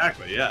 Right.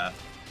 exactly, yeah.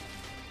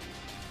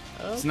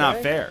 It's not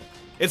Okay. fair.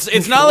 It's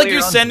not like Layer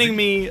you're on sending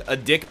me a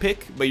dick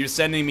pic, but you're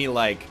sending me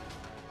like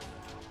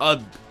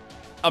a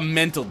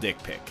mental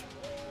dick pic.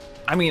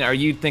 I mean, are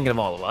you thinking of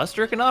all of us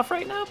jerking off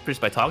right now just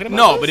by talking about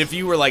No, this? but if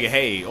you were like,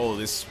 hey, oh,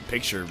 this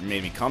picture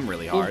made me come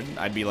really hard,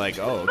 I'd be like,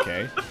 oh,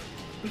 okay.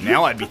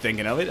 Now I'd be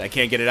thinking of it. I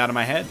can't get it out of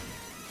my head.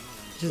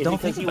 just Is it don't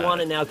because think you about want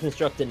to it. now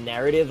construct a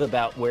narrative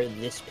about where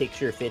this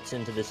picture fits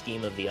into the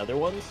scheme of the other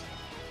ones?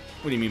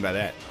 What do you mean by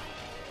that?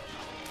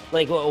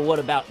 Like, well, what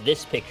about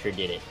this picture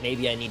did it?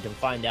 Maybe I need to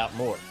find out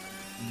more.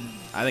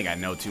 I think I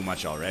know too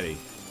much already.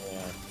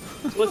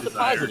 So what's the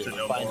Desire positive to of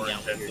know finding more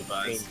out weird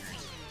intensifies.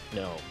 strangers?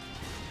 No.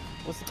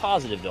 What's the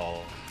positive to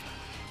all?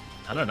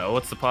 I don't know.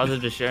 What's the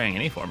positive to sharing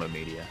any form of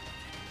media?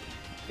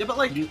 Yeah, but,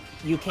 like, You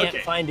can't Okay.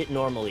 find it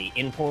normally.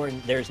 In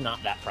porn, there's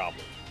not that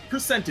problem.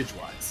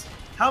 percentage-wise,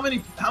 how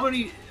many,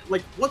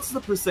 like, what's the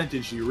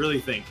percentage you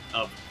really think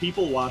of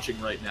people watching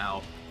right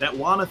now that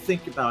want to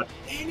think about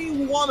any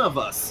one of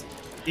us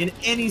in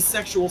any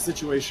sexual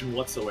situation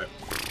whatsoever?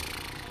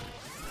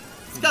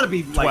 It's got to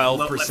be like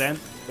 12%?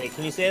 Wait,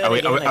 can you say that Are we,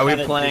 again? are we, I are we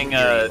haven't playing, been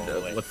hearing all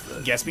the way. what's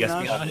the...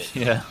 Espionage?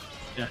 Yeah.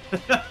 Yeah.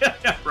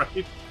 Yeah, right.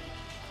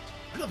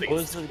 I don't think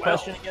What it's was the 12.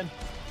 question again?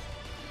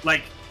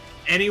 Like,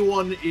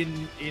 anyone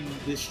in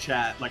this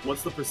chat, like,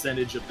 what's the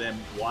percentage of them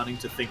wanting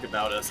to think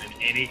about us in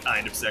any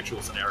kind of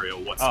sexual scenario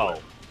whatsoever?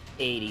 Oh,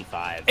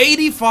 85.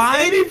 85?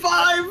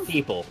 85?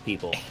 People.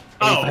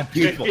 Oh,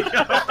 people.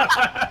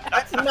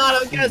 That's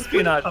Not a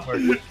espionage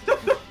word.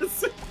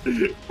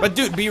 But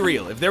dude, be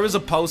real. If there was a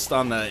post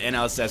on the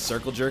NLSS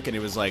Circle Jerk and it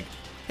was like,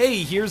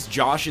 hey, here's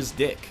Josh's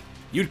dick,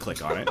 you'd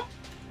click on it.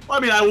 Well, I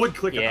mean, I would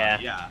click Yeah. on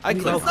it, yeah. I'd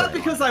But click it's on not it.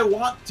 because I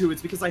want to,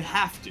 it's because I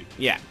have to.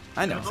 Yeah,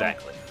 I know.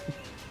 Exactly.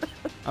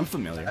 I'm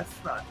familiar. That's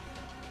not...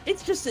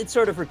 It's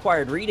sort of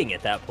required reading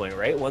at that point,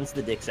 right? Once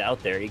the dick's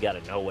out there, you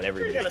gotta know what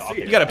everybody's gotta see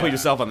talking it. You gotta about. put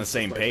yourself on the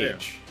same Right there.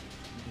 page.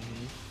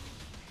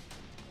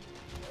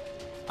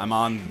 I'm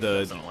on I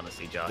the... don't want to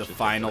see Josh.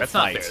 final That's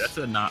fight. not fair.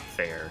 That's not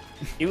fair.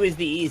 He was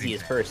the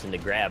easiest person to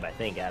grab, I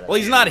think, out of Well,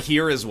 he's not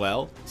here as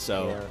well,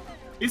 so... Yeah.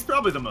 He's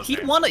probably the most... He'd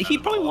handsome out He'd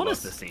of probably all want of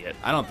us to see it.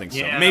 I don't think so.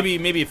 Yeah.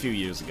 Maybe a few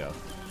years ago.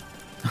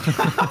 It's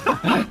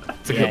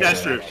a Yeah, good That's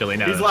point, true. actually,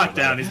 now He's that I locked think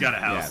about down. it. He's got a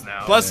Yeah. house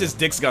now. Plus, his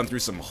dick's gone through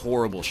some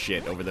horrible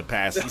shit over the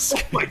past... Oh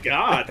my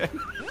god.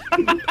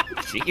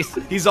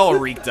 Jeez. He's all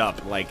reeked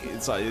up. Like,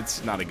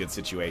 it's not a good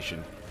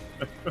situation.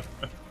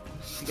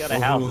 He got a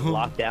house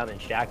locked down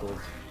and shackled.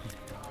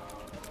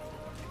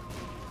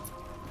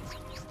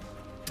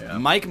 Yeah.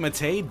 Mike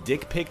Matei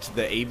dick picked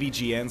the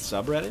AVGN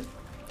subreddit?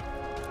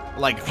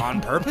 Like,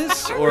 on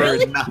purpose? Or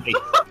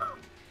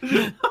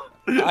Nice.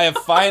 I have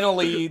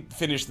finally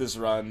finished this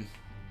run.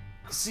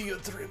 See you in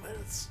 3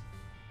 minutes.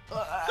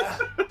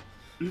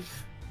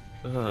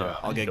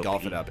 I'll get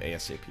golf it up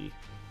ASAP.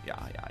 Yeah.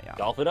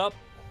 Golf it up.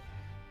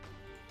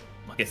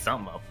 I'll get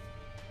something up.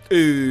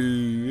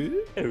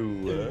 Ooh.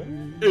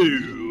 Ooh.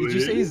 Did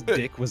you say his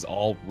dick was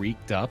all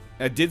reeked up?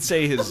 I did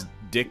say his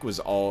dick was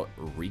all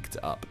reeked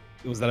up.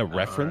 Was that a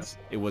reference?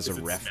 It was Is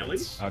a it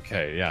reference.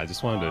 Okay, yeah, I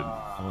just wanted to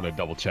I want to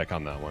double check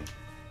on that one.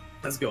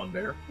 How's it going,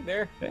 Bear?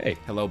 There. Hey,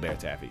 Hello, Bear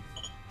Taffy.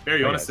 Bear,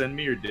 you want Okay. to send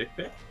me your dick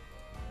pic?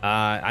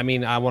 I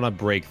mean, I want to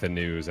break the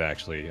news.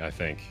 Actually, I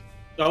think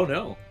Oh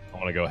no. I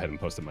want to go ahead and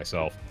post it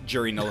myself.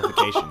 Jury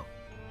nullification.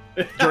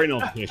 Jury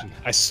nullification.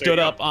 I stood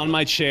up on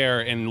my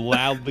chair and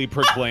loudly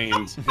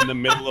proclaimed in the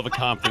middle of a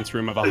conference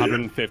room of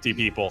 150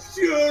 people.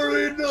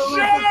 Jury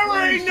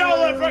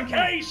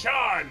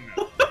nullification!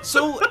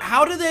 So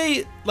how do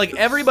they, like,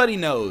 everybody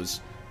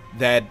knows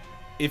that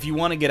if you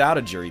want to get out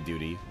of jury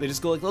duty, they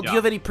just go like, well, do you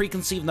have any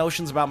preconceived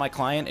notions about my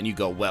client? And you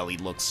go, well, he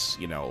looks,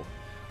 you know,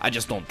 I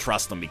just don't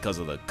trust him because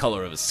of the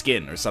color of his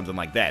skin or something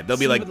like that. They'll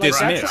be like,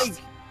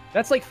 dismissed.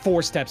 That's like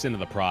 4 steps into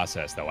the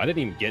process, though. I didn't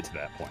even get to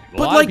that point. A But,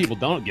 lot like, of people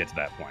don't get to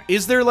that point.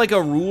 Is there like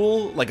a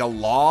rule, like a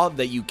law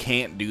that you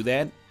can't do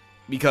that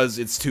because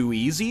it's too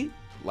easy?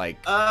 Like,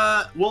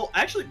 well,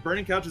 actually,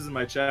 Burning Couches in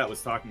my chat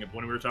was talking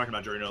when we were talking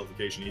about jury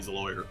nullification. He's a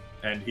lawyer,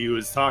 and he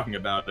was talking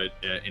about it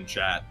in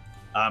chat.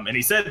 And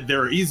he said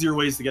there are easier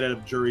ways to get out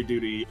of jury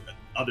duty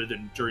other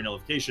than jury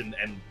nullification,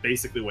 and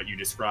basically what you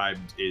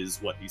described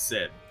is what he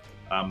said.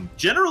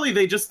 Generally,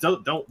 they just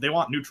don't. They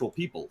want neutral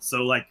people.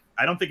 So, like,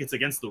 I don't think it's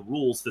against the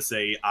rules to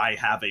say I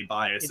have a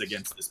bias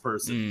against this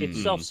person.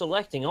 It's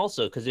self-selecting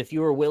also, because if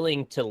you were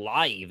willing to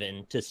lie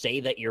even to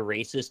say that you're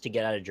racist to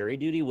get out of jury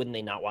duty, wouldn't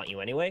they not want you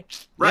anyway?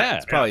 Right. yeah,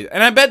 it's probably.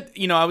 And I bet,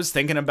 you know, I was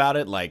thinking about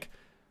it, like,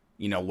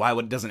 you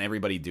know, doesn't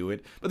everybody do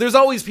it? But there's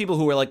always people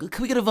who are like,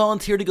 can we get a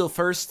volunteer to go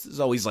first? There's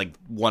always like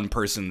one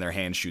person, their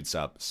hand shoots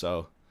up.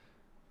 So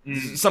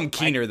some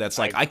keener that's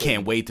like, I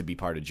can't wait to be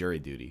part of jury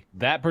duty.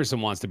 That person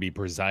wants to be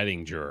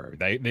presiding juror.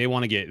 They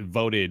want to get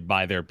voted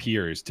by their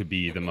peers to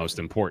be the most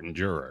important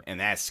juror. And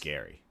that's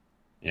scary.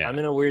 Yeah. I'm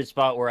in a weird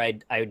spot where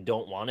I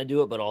don't want to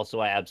do it, but also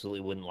I absolutely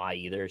wouldn't lie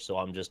either. So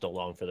I'm just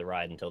along for the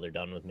ride until they're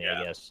done with me,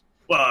 I guess.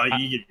 Well,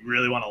 you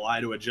really want to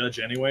lie to a judge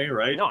anyway,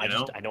 right? No, I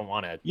don't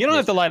want to. You don't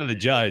have to lie to the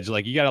judge.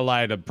 Like, you got to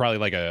lie to probably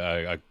like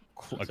a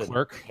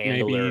clerk,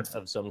 handler maybe.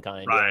 of some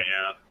kind. Right,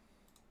 yeah.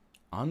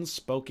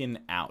 Unspoken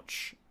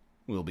ouch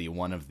will be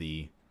one of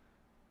the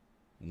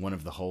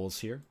holes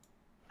here.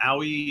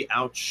 Owie,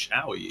 ouch,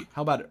 owie.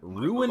 How about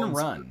ruin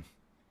run?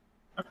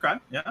 Okay,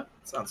 yeah,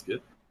 sounds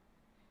good.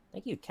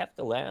 Thank you,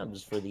 Kefka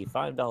Labs, for the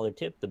 $5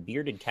 tip. The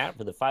Bearded Cat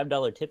for the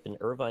 $5 tip, and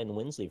Irvine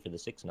Winsley for the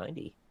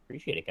 $6.90.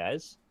 Appreciate it,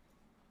 guys.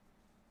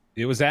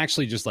 It was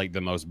actually just like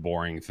the most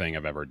boring thing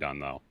I've ever done,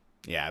 though.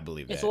 Yeah, I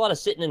believe that. It's a lot of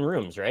sitting in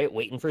rooms, right?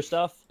 Waiting for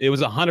stuff. It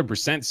was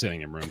 100%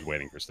 sitting in rooms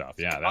waiting for stuff.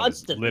 Yeah, that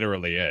was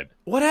literally it.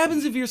 What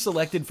happens if you're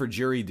selected for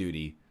jury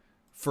duty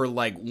for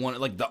like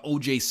the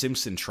O.J.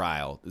 Simpson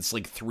trial? It's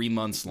like 3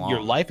 months long.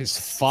 Your life is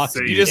fucked.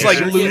 So you just like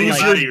lose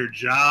your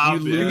job. You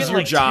lose get your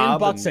like job.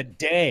 $10 a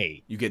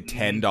day. You get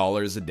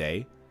 $10 a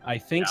day I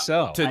think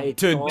so. to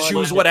thought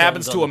choose it what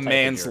happens depends to a on the type of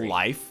man's jury.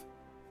 life.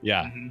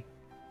 Yeah.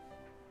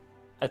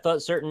 I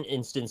thought certain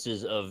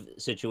instances of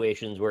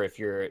situations where if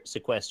you're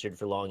sequestered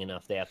for long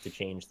enough, they have to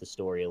change the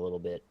story a little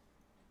bit.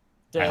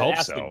 I hope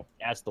ask so.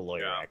 Ask the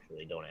lawyer, Yeah.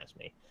 actually. Don't ask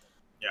me.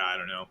 Yeah, I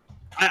don't know.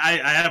 I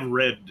have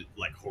read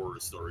like horror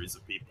stories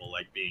of people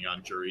like being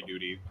on jury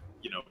duty,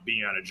 you know,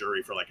 being on a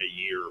jury for like a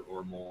year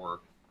or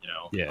more, you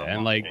know. Yeah, for and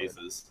long like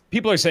cases.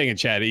 people are saying in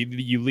chat,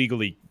 you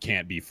legally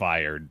can't be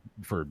fired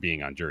for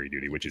being on jury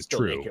duty, which is Still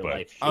true. make your But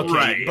life short. Okay,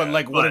 Right, but yeah,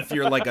 like, what but- if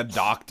you're like a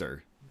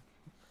doctor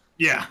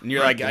Yeah. and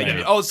you're like,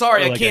 Yeah. oh,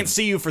 sorry, Or I like can't a-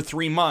 see you for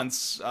 3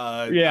 months.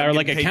 yeah, I'm or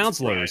like getting a paid-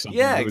 counselor or Right. something.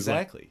 Yeah, It was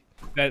like- exactly.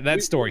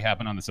 that story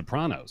happened on The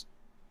Sopranos.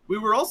 We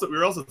were also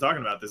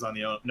talking about this on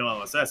the No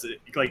LSS,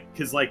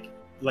 because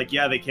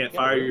yeah, they can't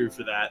fire you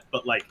for that,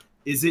 but like,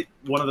 is it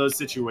one of those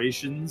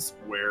situations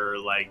where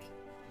like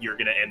you're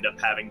gonna end up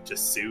having to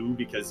sue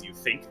because you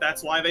think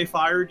that's why they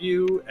fired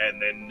you,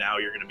 and then now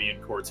you're gonna be in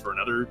courts for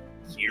another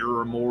year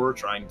or more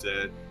trying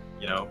to,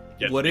 you know,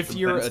 get. What if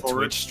you're a recompense for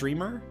it? Twitch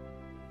streamer?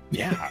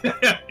 Yeah.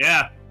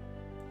 Yeah.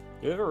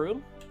 Do you have a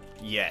room?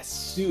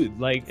 Yes. Dude,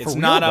 like, It's for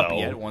not real, up though,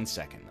 yet. 1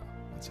 second, though.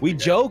 1 second. We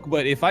joke,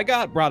 but if I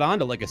got brought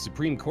onto like a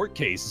Supreme Court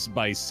case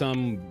by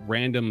some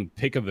random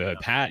pick of the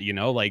hat, you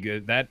know, like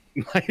that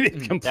might That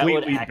would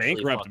completely actually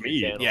bankrupt fuck me.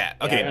 your channel. Yeah,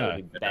 okay. That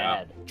would be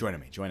bad.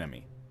 Join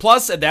me.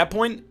 Plus, at that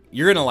point,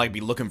 you're gonna like be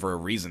looking for a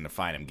reason to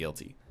find him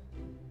guilty.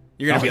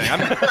 You're gonna be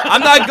like,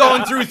 I'm not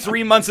going through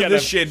 3 months of Got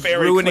this a shit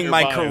very ruining clear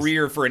my bias.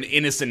 career for an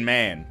innocent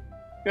man.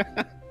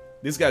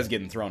 This guy's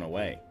getting thrown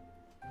away.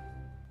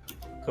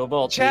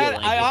 Cobalt. Chad, tweeted,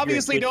 like, I if you're a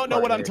obviously Twitch don't know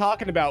what I'm partner-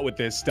 talking about with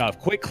this stuff.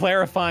 Quick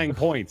clarifying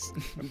points.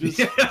 I'm just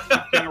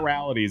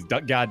generalities.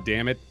 God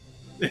damn it.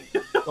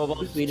 Cobalt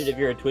tweeted, if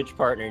you're a Twitch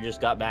partner,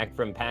 just got back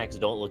from PAX,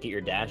 don't look at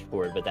your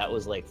dashboard, but that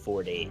was like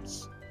 4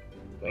 days.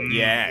 Like,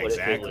 Yeah, what if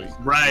it exactly. was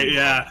Right, 3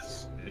 yeah.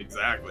 months?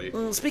 Exactly.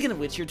 Well, speaking of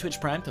which, your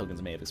Twitch Prime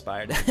tokens may have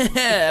expired.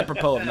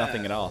 Apropos of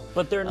nothing at all.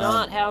 But they're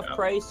not half yeah.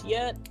 price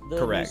yet, the new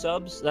Correct.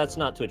 subs. That's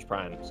not Twitch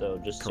Prime, so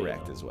just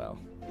Correct so you as well.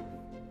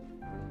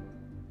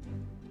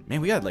 Man,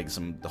 we got like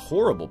the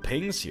horrible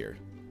pings here.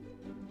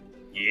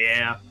 Yeah.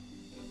 know.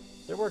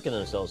 They're working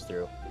themselves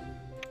through.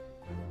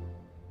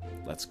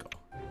 Let's go.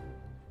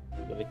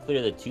 You gotta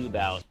clear the tube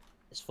out.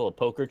 It's full of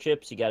poker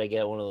chips. You gotta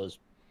get one of those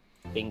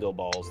bingo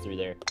balls through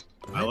there.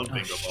 I love Oh,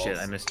 bingo balls. shit,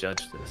 I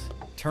misjudged this.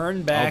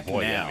 Turn back oh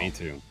boy, now. yeah, me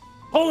too.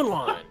 Hole in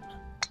one!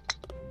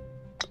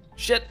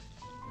 Shit.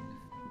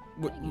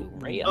 Thank you,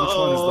 Rhea. Which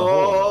one is the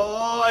hole?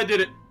 Oh, I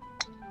did it.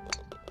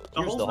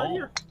 Here's hole's the right hole.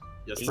 here.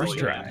 Yes, First it's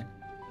First right try. here.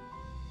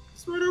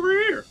 It's right over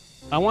here.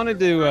 I wanted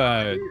to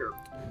Right here.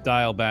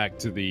 dial back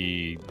to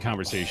the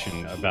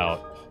conversation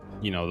about,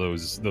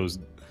 those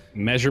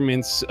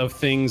measurements of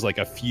things, like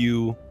a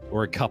few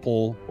or a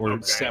couple or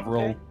Okay.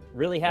 several.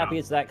 Really happy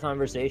it's that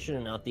conversation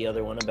and not the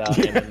other one about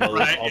MMO's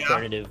Right, yeah.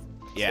 alternative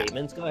Yeah.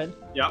 statements. Go ahead.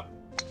 Yep.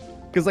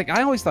 Because, like,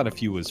 I always thought a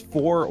few was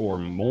 4 or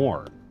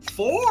more.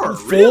 4.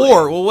 4. Really?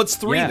 Well, what's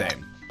 3 Yeah.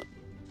 then?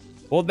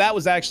 Well, that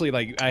was actually,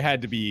 like, I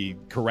had to be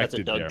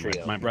corrected Doug there.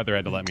 trio. My brother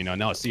had to let me know.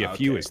 No, see, a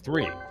few Okay. is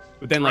 3.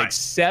 But then, like, Right.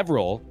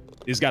 several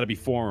has got to be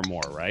 4 or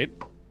more, right?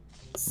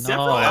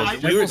 Several, No, I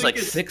we would was think like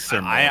it's- 6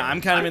 or more.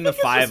 I'm kind of in the I think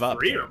it's 5 just up.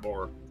 3 there. or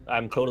more.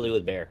 I'm totally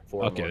with Bear.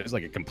 4 Okay, more. there's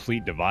like a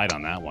complete divide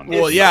on that one.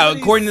 Well, If yeah,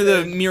 somebody according to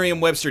the said-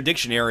 Merriam-Webster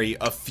dictionary,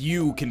 a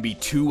few can be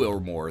 2 or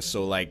more.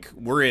 So, like,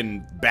 we're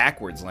in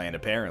backwards land,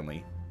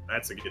 apparently.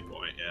 That's a good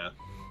point. Yeah.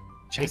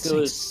 Just it like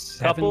was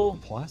 7 couple,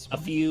 plus A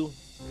one? few,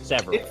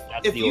 several.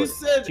 That's If the you order.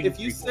 said 2, if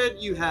you 3, 4. said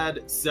you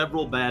had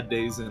several bad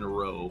days in a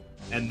row,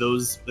 and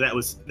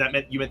that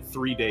meant you meant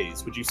 3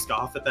 days, would you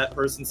scoff at that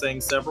person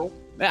saying several?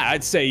 Yeah,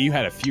 I'd say you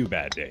had a few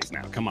bad days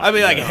now. Come on. I'd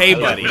be like, Yeah. hey, Yeah.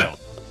 buddy. Yeah.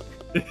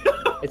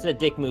 It's a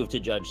dick move to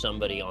judge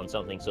somebody on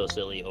something so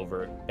silly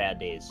over bad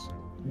days.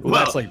 Well,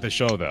 that's like the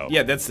show, though.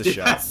 Yeah, that's the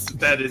show. Yes,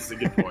 that is a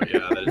good point.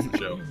 Yeah, that is the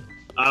show.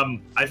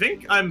 I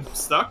think I'm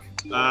stuck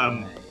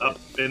up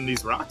in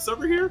these rocks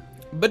over here.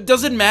 But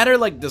does it matter?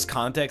 Like, does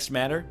context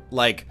matter?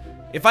 Like,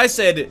 if I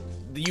said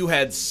you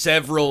had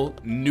several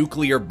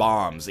nuclear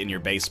bombs in your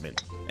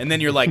basement, and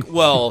then you're like,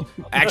 well,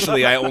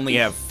 actually, I only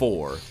have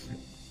 4.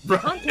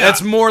 Right.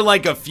 That's more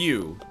like a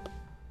few.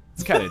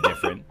 It's kind of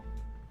different.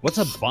 What's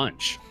a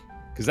bunch?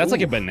 Because that's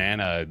like a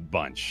banana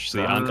bunch.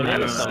 So I'm Banana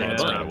gonna sound stand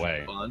like right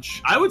away.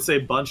 Bunch. I would say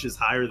bunch is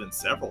higher than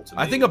several to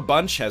me. I think a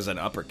bunch has an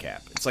upper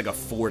cap. It's like a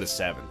 4 to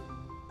 7.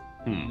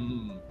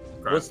 Okay.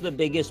 What's the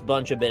biggest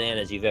bunch of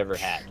bananas you've ever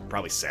had?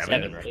 Probably 7.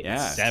 7, right? Yeah.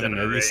 7. 7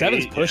 or The 8,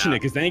 7's pushing yeah. it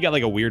because then you got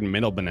like a weird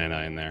middle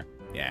banana in there.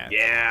 Yeah.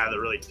 Yeah, the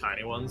really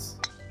tiny ones.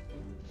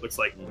 Looks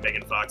like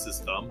Megan Fox's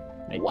thumb.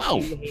 I Wow.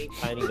 do hate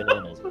tiny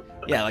bananas.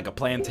 Yeah, like a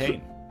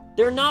plantain.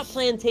 They're not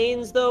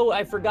plantains, though.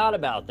 I forgot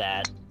about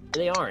that.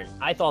 They aren't.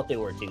 I thought they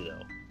were too, though.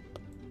 Was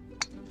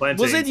it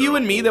Plantains you are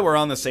and me old. that were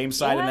on the same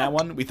side in Yeah. that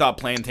one? We thought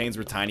plantains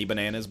were tiny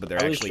bananas, but they're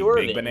I was actually sure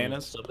of big it, and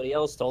bananas. Somebody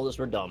else told us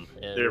we're dumb.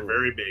 and- They're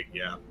very big,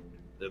 yeah.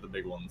 They're the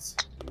big ones.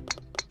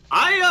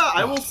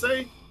 I will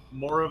say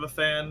more of a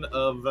fan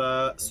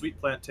of sweet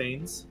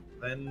plantains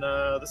than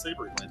the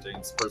savory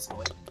plantains,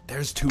 personally.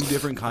 There's 2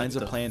 different kinds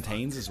of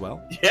plantains as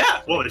well.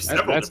 Yeah, well, there's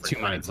several That's different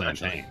too many kinds,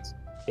 actually. plantains.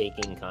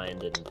 Baking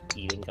kind and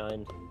eating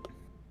kind.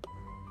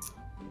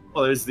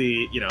 Well, there's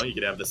the, you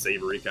could have the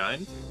savory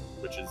kind,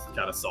 which is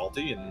kind of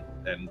salty and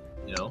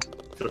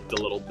cooked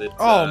a little bit.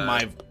 Oh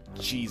my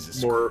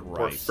Jesus more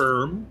Christ.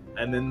 firm,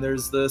 and then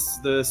there's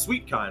the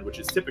sweet kind, which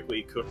is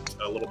typically cooked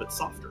a little bit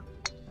softer,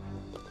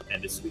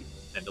 and is sweet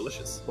and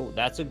delicious. Oh,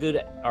 that's a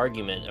good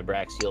argument,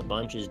 Abraxial.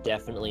 Bunch is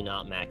definitely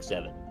not Max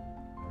 7.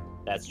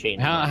 That's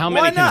changing. How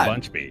Why many can not? a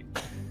bunch be?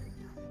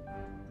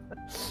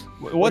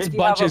 What's if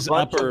you have a bunch's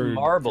bunch of upper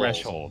marbles?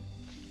 threshold?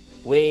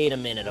 Wait a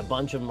minute. A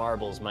bunch of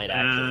marbles might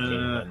actually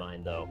change my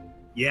mind, though.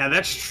 Yeah,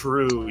 that's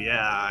true.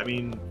 Yeah, I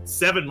mean,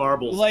 7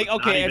 marbles. Like, would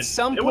not okay, at even-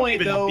 some it wouldn't point,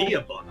 even though- be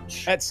a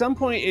bunch. At some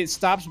point, it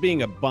stops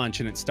being a bunch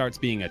and it starts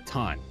being a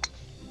ton.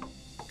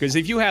 Because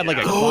if you had like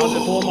a Yeah. closet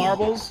full of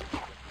marbles,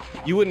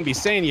 you wouldn't be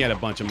saying you had a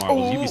bunch of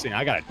marbles. You'd be saying,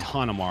 I got a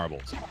ton of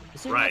marbles.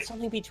 Is there Right. not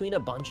something between a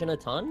bunch and a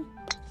ton?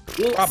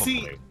 Well, Probably.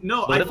 see,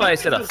 no. What if think I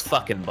said a there's-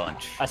 fucking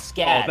bunch? A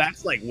scat. Oh,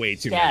 that's like way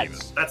too many.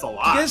 Scats. Though. That's a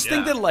lot. Do you guys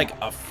think yeah. that like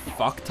a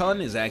fuck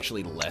ton is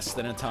actually less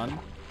than a ton?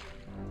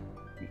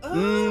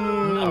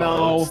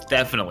 No. It's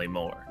definitely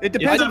more. It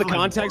depends on the definitely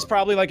context, more.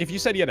 probably. Like, if you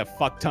said you had a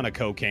fuck ton of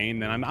cocaine,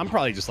 then I'm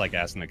probably just like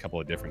asking a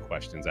couple of different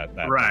questions at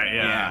that. Right,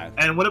 Yeah. yeah.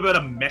 And what about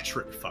a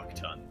metric fuck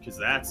ton? Because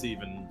that's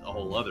even a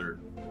whole other,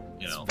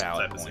 It's a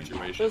valid type of point.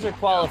 situation. Those are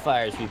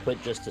qualifiers we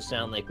put just to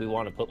sound like we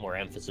want to put more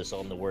emphasis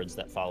on the words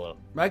that follow.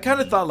 I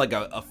kind of thought like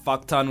a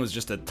fuck ton was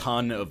just a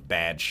ton of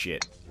bad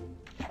shit.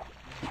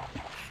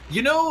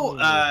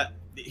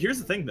 Here's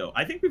the thing, though.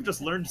 I think we've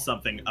just learned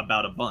something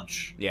about a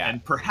bunch. Yeah.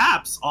 And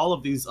perhaps all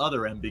of these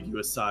other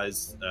ambiguous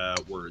size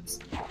words.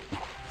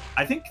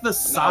 I think the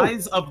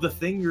size of the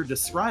thing you're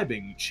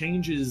describing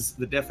changes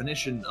the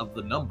definition of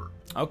the number.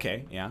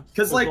 Okay, yeah.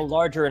 Because, Well, like, the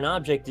larger an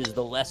object is,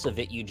 the less of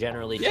it you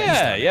generally taste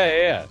Yeah, on it.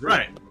 yeah.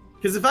 right.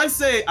 Because if I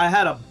say I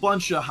had a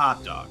bunch of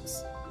hot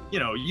dogs,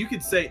 you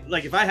could say,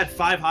 like, if I had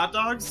 5 hot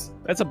dogs,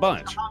 That's a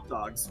bunch. hot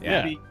dogs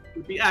Yeah.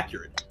 would be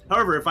accurate.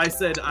 However, if I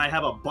said I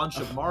have a bunch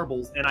of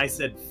marbles and I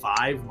said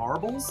 5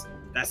 marbles,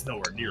 that's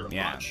nowhere near a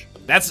Yeah. bunch.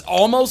 That's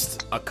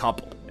almost a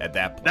couple at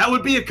that point. That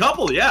would be a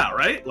couple, yeah,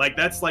 right? Like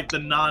that's like the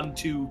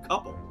non-2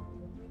 couple.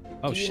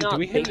 Oh Do you shit! not Do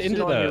we hit base it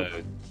into it on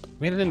the?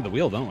 We hit it into the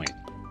wheel, don't we?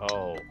 You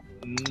Oh,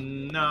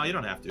 No, you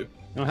don't have to.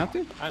 don't have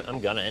to. I'm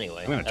gonna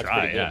anyway. I'm gonna That's try.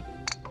 pretty Yeah.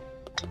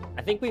 good.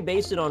 I think we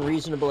base it on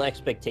reasonable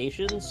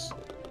expectations.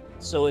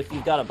 So if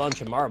you've got a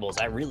bunch of marbles,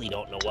 I really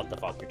don't know what the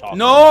fuck you're talking about.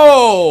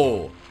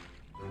 No!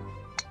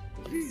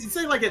 You'd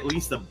say like at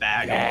least a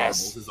bag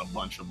Yes. of marbles is a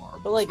bunch of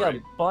marbles. But like right?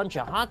 a bunch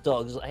of hot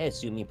dogs, I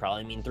assume you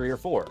probably mean 3 or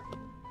 4.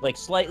 Like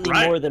slightly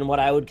more than what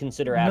I would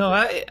consider average.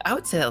 No, I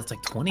would say that's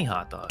like 20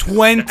 hot dogs.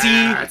 20.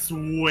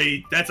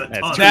 That's a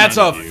ton. That's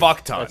a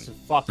fuck ton. That's a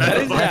fuck That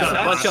ton. is That's a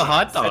bunch of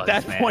hot dogs. At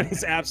that man. point,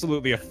 it's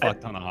absolutely a fuck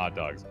ton of hot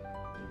dogs.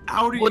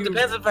 How do you? Well, it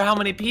depends for how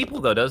many people,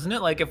 though, doesn't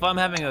it? Like, if I'm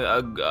having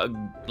a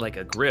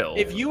grill.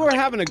 If you were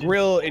having a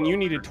grill and you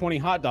needed 20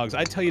 hot dogs,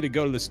 I'd tell you to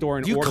go to the store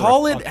and You order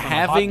call a it fuck ton of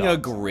having hot a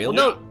dogs. grill?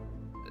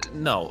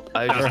 No,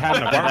 Or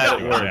having a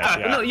barbecue.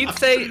 Yeah. No, you'd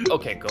say,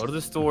 okay, go to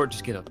the store,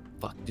 just get a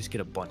bunch Get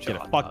of a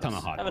hot fuck ton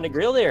dogs. of hot Having dogs. a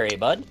grill area,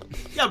 bud.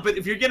 Yeah, but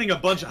if you're getting a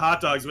bunch of hot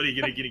dogs, what are you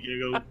gonna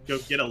go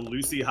get a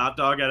Lucy hot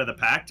dog out of the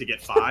pack to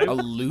get 5? A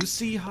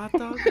Lucy hot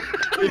dog?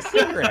 It's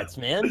cigarettes,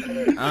 man.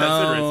 Oh,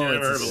 I've never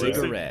it's a heard of a Lucy.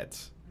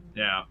 cigarette.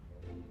 Yeah,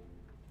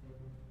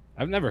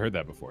 I've never heard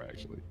that before,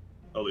 actually.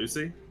 a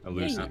Lucy. A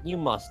Lucy. You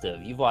must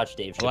have. You've watched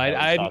Dave Chappelle.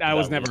 Well, talk I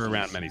was about never Lucy's.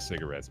 around many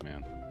cigarettes,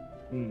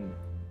 man.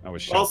 I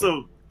was shocked.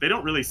 Also, they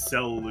don't really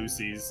sell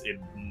Lucy's in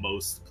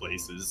most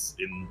places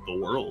in the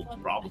world, I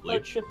probably.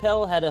 thought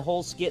Chappelle had a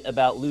whole skit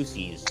about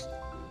Lucy's.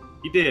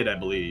 He did, I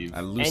believe. I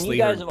And loosely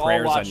you guys heard have all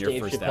prayers on watched your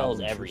Dave first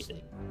Chappelle's album.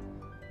 everything.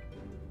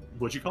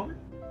 What'd you call it?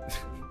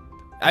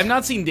 I've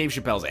not seen Dave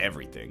Chappelle's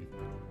everything,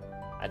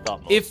 I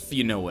thought most. if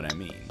you know what I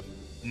mean.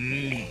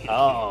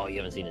 Oh, you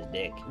haven't seen his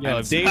dick. You know,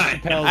 if Dave I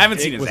Chappelle's haven't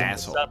seen dick his was on the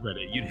asshole.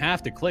 subreddit, you'd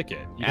have to click it.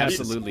 You'd have to-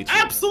 Absolutely true.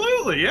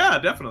 Absolutely, yeah,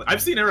 definitely.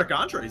 I've seen Eric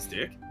Andre's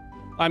dick.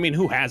 I mean,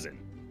 who hasn't?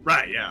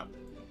 Right, yeah.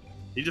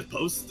 He just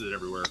posts it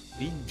everywhere.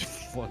 He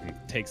fucking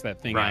takes that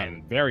thing Right. out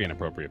in very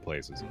inappropriate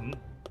places.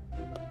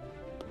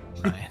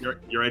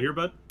 You're right here,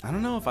 bud? I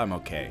don't know if I'm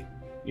okay.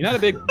 You're not a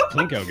big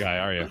Plinko guy,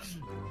 are you?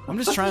 I'm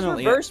just trying to.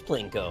 Reverse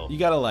Plinko. You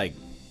gotta like.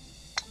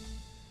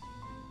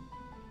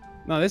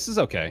 No, this is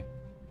okay.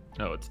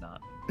 No, it's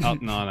not. Oh,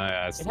 no,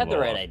 that's It had the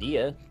right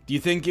idea. Do you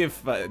think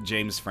if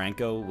James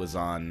Franco was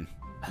on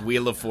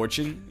Wheel of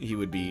Fortune, he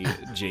would be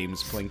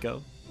James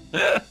Plinko?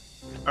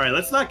 All right,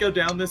 let's not go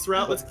down this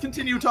route. Let's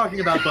continue talking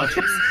about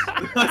bunches.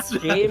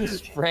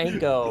 James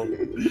Franco.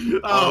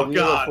 Oh, on Wheel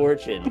of God.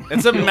 Fortune.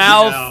 It's a No.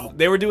 mouth.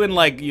 They were doing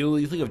like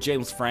you think of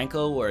James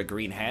Franco or a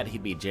green hat,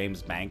 he'd be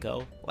James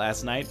Banco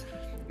last night,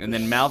 and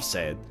then Mouth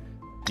said,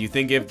 "Do you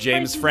think if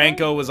James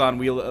Franco was on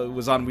Wheel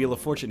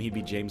of Fortune, he'd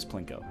be James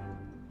Plinko?"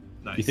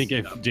 Nice. You think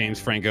if James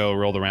Franco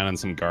rolled around in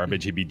some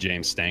garbage, he'd be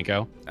James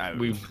Stanko?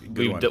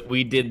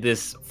 We did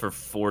this for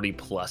 40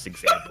 plus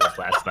examples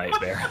last night,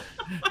 Bear.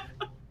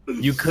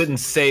 You couldn't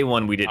say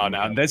one we didn't. Oh,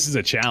 no, this is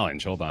a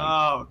challenge. Hold on.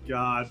 Oh,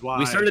 God, why?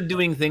 We started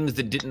doing things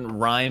that didn't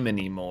rhyme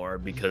anymore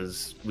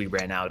because we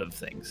ran out of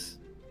things.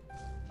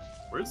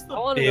 Where's I the...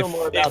 want to know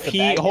more about the he,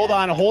 bad hold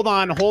guy.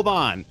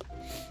 on.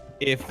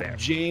 If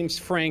James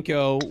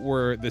Franco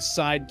were the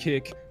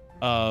sidekick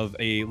of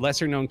a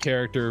lesser-known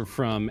character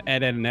from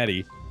Ed, Ed, and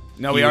Eddie,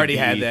 No, we he would already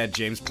had be- that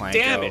James Planko.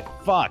 Damn it!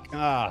 Fuck!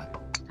 Ah,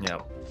 Yeah.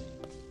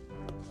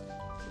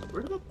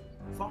 Where the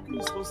fuck are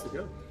you supposed to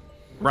go?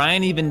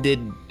 Ryan even did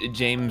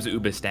James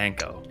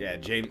Ubastanko. Yeah,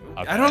 James.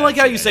 Okay, I don't like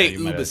how you yeah, say you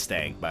might have-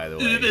 Ubastank, by the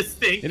way. This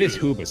thing. it is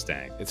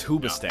Hoobastank. It's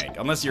Hoobastank,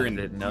 unless you're in.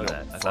 I didn't know you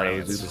that. I thought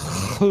it was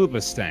France.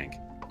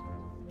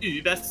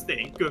 Hoobastank. That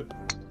stink. I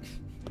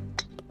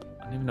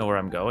don't even know where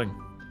I'm going.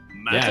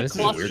 Yeah, this is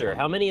a weird Cluster. one.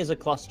 How many is a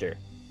cluster?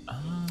 Oh,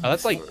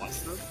 that's like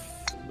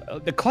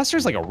the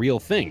cluster's like a real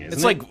thing, isn't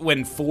It's it? like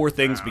when 4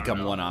 things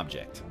become one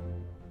object.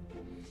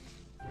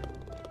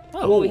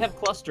 Oh, well, we have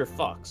cluster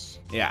fucks.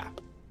 Yeah.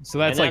 So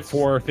that's and like that's-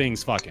 4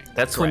 things fucking.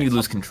 That's when you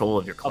lose control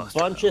of your A cluster.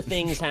 bunch of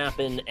things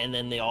happen, and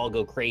then they all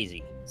go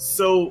crazy.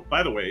 So,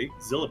 by the way,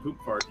 Zilla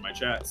Poopfart in my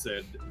chat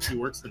said he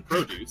works in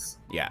produce.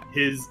 Yeah.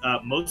 His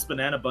most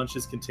banana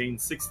bunches contain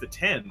 6 to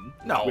 10,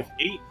 No. with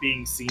 8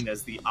 being seen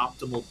as the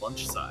optimal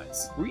bunch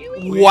size.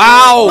 Really?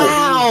 Wow!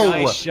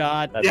 Nice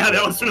shot. That's Yeah, good.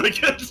 that was really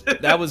good.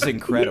 That was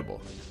incredible.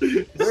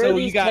 Where So are you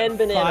these got 10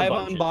 banana 5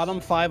 bunches? on bottom,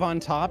 5 on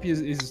top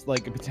is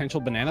like a potential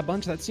banana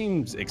bunch? That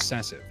seems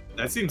excessive.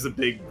 That seems like a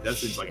big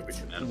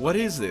banana. What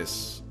is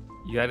this?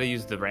 You gotta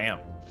use the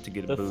ramp to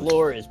get a The boost.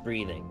 floor is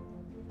breathing.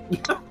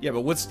 Yeah,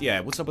 but what's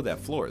up with that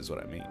floor is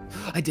what I mean.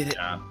 I did it.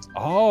 Yeah.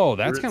 Oh,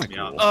 that's Grits kind of me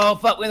cool. out. Oh,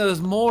 fuck, wait,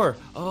 there's more.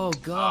 Oh,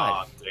 God.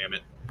 Aw, damn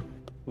it.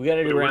 We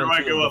gotta do Where do round I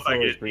 2 go of if the I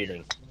floor is get-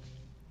 breathing.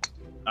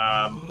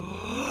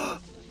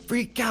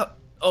 Freak out.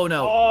 Oh,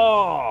 no.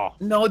 Oh!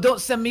 No, don't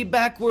send me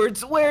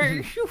backwards.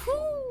 Where?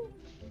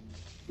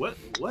 What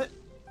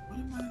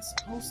am I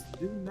supposed to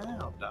do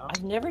now, Doc?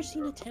 I've never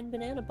seen a 10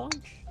 banana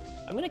bunch.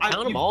 I'm gonna I've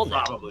count them all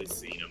now. probably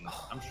seen them.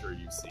 I'm sure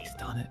you've seen He's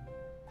them. done it.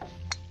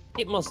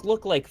 It must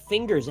look like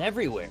fingers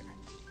everywhere.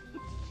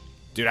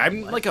 Dude,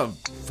 I'm like a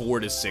 4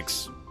 to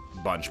 6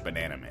 bunch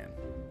banana man.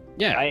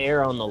 Yeah. I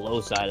err on the low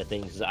side of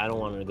things 'cause I don't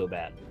want it to go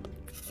bad.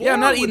 Yeah, I'm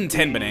not 4 would eating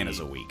 10 be- bananas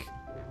a week.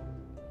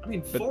 I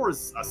mean, 4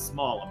 is a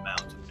small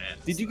amount of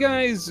bananas. Did you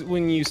guys,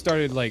 when you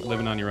started like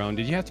living on your own,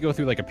 did you have to go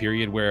through like a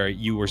period where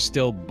you were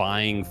still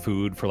buying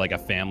food for like a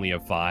family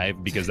of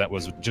 5 because that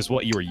was just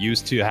what you were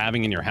used to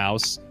having in your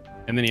house?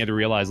 And then you had to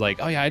realize like,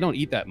 oh yeah, I don't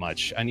eat that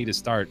much. I need to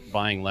start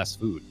buying less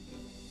food.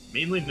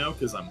 Mainly no,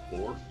 because I'm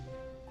poor.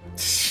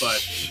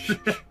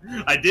 But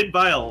I did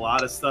buy a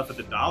lot of stuff at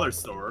the dollar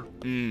store.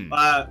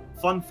 Mm.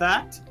 Fun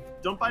fact,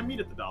 don't buy meat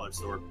at the dollar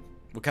store.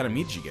 What kind of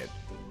meat did you get?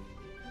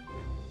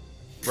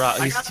 Bro,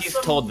 he's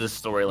told this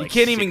story like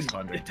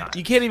 600 times.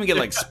 You can't even get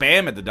like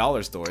spam at the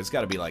dollar store. It's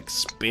got to be like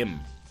spim.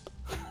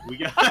 We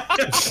got.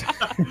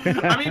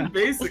 I mean,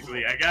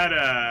 basically, I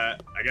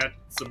got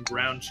some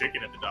ground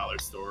chicken at the dollar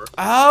store.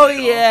 Oh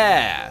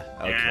yeah.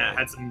 Okay. Yeah,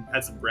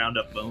 had some ground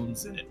up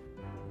bones in it,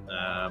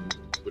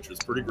 which was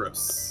pretty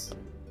gross.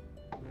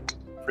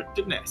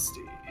 Pretty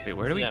nasty. Wait,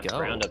 where do we have go?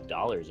 ground up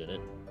dollars in it.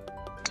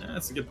 Yeah,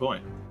 that's a good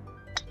point.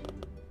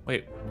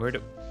 Wait, where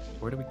do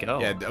we go?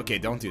 Yeah. Okay.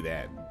 Don't do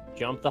that.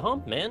 Jump the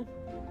hump, man.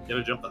 You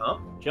gotta jump the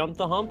hump. Jump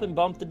the hump and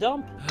bump the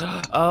dump.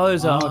 Oh,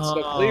 there's a it's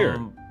so clear.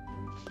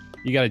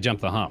 You gotta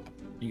jump the hump.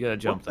 You gotta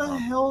jump What the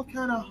hump. hell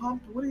kind of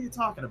hump? What are you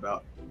talking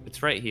about?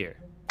 It's right here.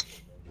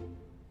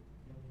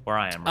 Where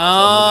I am.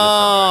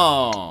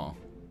 Oh.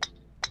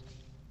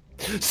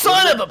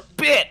 Son of a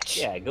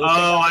bitch! Yeah, go. Oh,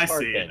 I check out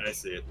the see it. park I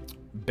see it.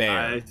 Bear.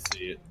 I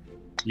see it.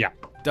 Yeah.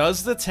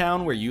 Does the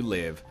town where you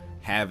live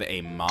have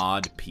a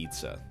mod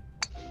pizza?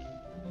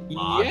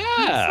 Mod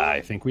Yeah,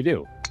 I think we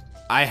do.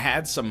 I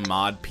had some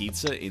mod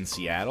pizza in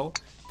Seattle.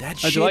 That How'd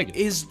shit you like it?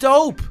 is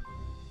dope.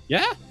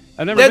 Yeah,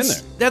 I've never been there.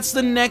 That's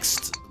the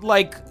next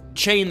like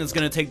chain that's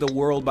gonna take the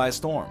world by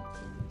storm.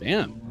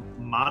 Damn.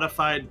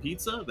 Modified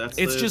pizza? That's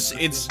It's the, just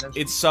that's the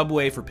it's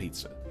Subway for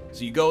pizza.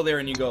 So you go there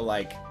and you go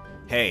like,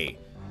 hey,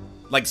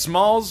 like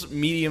smalls,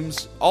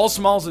 mediums, all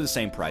smalls are the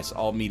same price,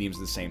 all mediums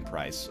are the same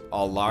price,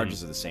 all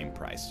larges are the same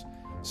price.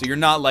 So you're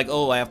not like,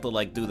 oh, I have to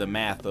like do the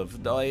math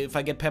of if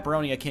I get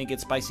pepperoni, I can't get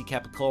spicy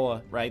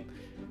capicola, right?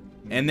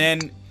 And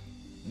then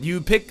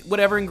you pick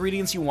whatever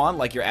ingredients you want,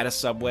 like you're at a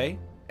Subway,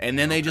 and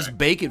then they just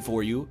bake it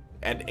for you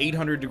at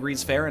 800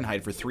 degrees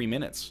Fahrenheit for 3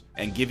 minutes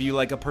and give you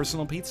like a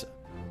personal pizza.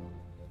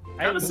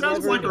 Kind of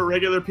sounds like a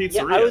regular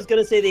pizzeria. Yeah, I was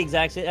gonna say the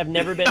exact same. I've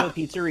never been to a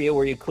pizzeria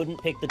where you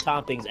couldn't pick the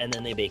toppings and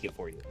then they bake it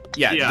for you.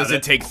 Yeah, Yeah, does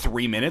it take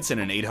 3 minutes in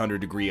an 800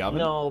 degree oven?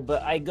 No,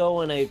 but I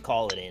go and I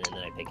call it in and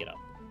then I pick it up.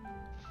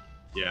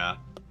 Yeah.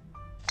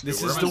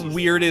 This Where is am I the supposed to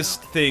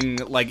weirdest go now? thing.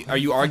 Like, are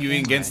you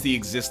arguing against the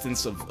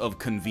existence of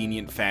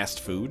convenient fast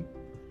food?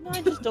 No,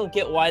 I just don't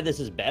get why this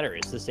is better.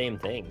 It's the same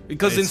thing.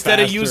 Because It's instead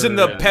of using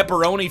the faster,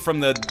 pepperoni from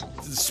the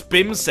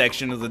spim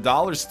section of the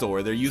dollar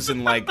store, they're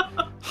using like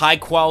high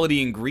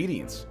quality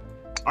ingredients.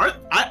 Are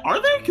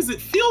they? Because it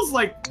feels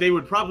like they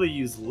would probably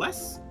use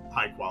less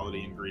high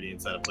quality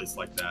ingredients at a place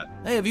like that.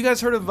 Hey, have you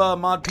guys heard of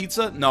mod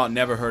pizza? No,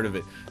 never heard of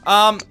it.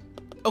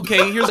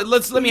 Okay,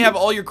 let me have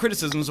all your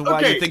criticisms of why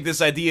Okay, you think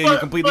this idea you're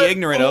completely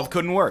ignorant of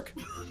couldn't work.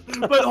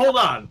 But hold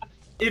on.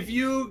 If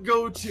you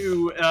go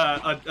to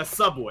a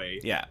Subway,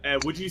 Yeah.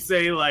 would you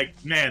say like,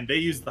 man, they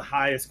use the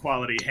highest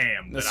quality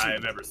ham that That's I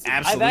have ever seen?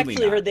 absolutely I've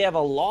actually not. heard they have a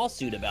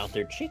lawsuit about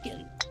their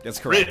chicken. That's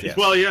correct. Really? Yes.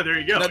 Well, yeah, there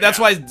you go. That's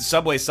yeah. why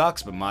Subway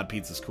sucks, but mod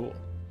pizza's cool.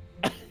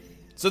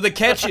 So the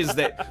catch is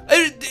that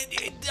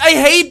I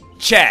hate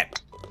chat,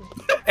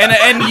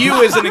 and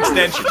you as an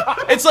extension.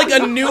 It's like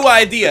a new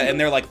idea, and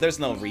they're like, "There's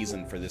no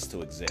reason for this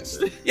to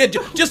exist." Yeah,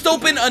 just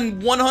open a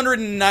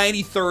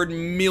 193rd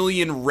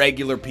million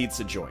regular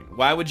pizza joint.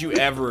 Why would you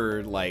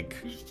ever like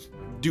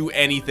do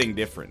anything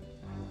different?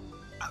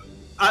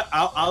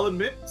 I'll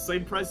admit,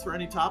 same price for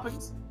any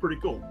toppings. Pretty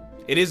cool.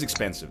 It is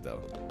expensive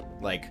though.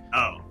 Like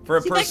Oh. for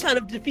a See, that person. kind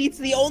of defeats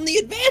the only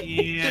advantage.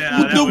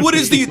 Yeah. that No, would what be-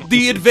 is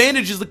the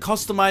advantage is the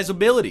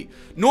customizability.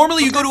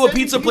 Normally you go to a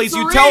pizza place,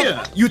 you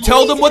Pizzeria.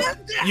 tell them what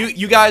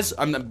you guys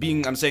I'm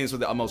saying this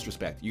with the utmost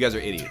respect. You guys are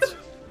idiots.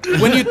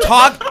 When you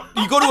talk,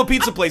 you go to a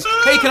pizza place,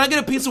 hey, can I get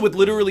a pizza with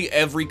literally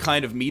every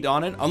kind of meat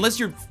on it? Unless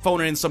you're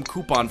phoning in some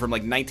coupon from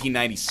like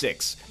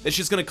 1996. It's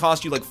just going to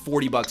cost you like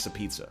 $40 a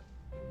pizza.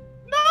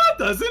 No, it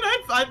doesn't.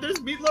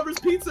 There's meat lovers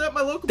pizza at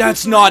my local.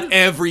 That's pizzeria. not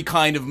every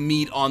kind of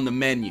meat on the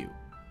menu.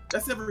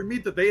 That's every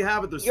meat that they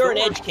have at the store. You're an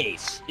edge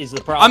case, is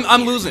the problem.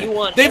 I'm here. losing You it.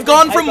 want They've every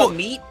gone type from of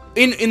meat.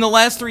 in the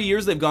last 3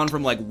 years, they've gone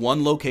from like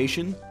one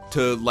location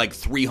to like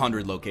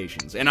 300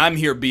 locations, and I'm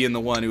here being the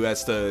one who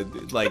has to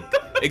like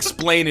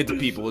explain it to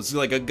people. It's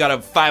like got a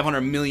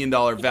 $500 million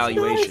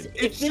valuation.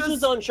 If this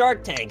was on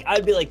Shark Tank,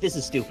 I'd be like, "This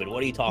is stupid.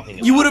 What are you talking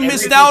about?" You would have Every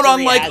missed out on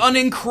pizzeria like has- an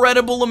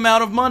incredible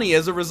amount of money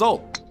as a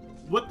result.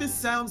 What this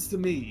sounds to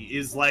me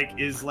is like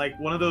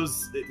one of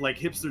those like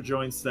hipster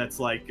joints that's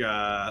like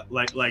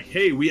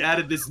hey, we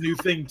added this new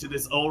thing to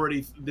this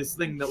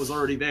thing that was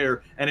already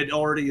there, and it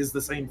already is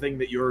the same thing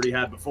that you already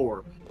had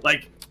before.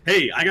 Like,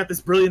 hey, I got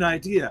this brilliant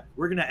idea.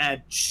 We're gonna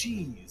add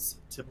cheese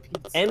to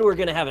pizza. And we're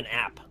gonna have an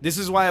app. This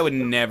is why I would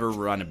never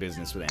run a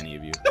business with any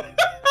of you.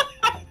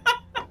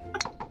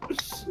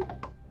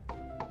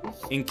 I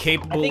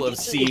Incapable think of it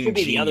seeing should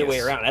be the other way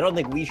genius. around. I don't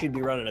think we should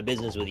be running a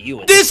business with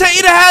you.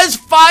 It has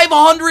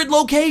 500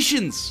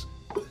 locations.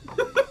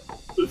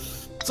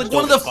 It's like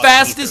one of the Fucking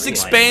fastest pizzeria.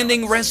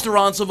 expanding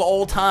restaurants of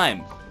all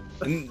time.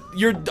 And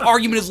your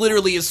argument is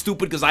literally as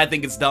stupid because I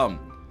think it's dumb.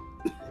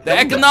 The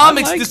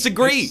economics I like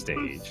disagree. this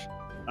stage.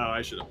 Oh,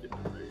 I should have given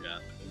it. Yeah.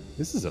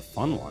 This is a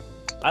fun one.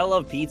 I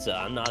love pizza.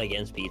 I'm not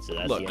against pizza.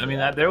 That's Look, the I end mean,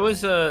 of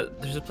that.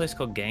 there's a place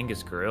called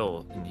Genghis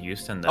Grill in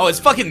Houston. That Oh, it's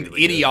was fucking really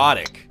good.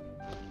 idiotic.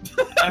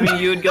 I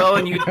mean, you would go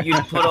and you'd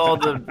put all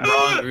the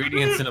raw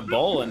ingredients in a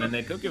bowl and then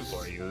they cook it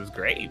for you. It was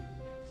great.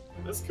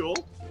 That's cool.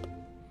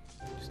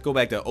 Just go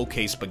back to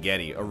OK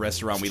Spaghetti, a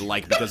restaurant we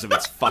like because of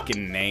its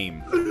fucking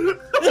name.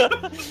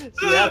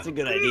 See, that's a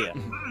good idea.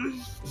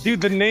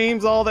 Dude, the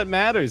name's all that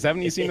matters.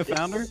 Haven't you seen the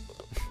founder?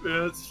 Yeah,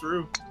 that's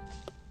true.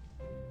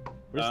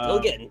 We're still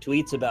getting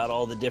tweets about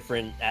all the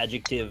different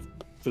adjective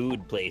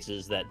food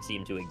places that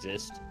seem to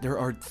exist. There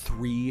are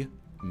 3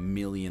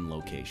 million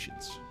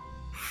locations.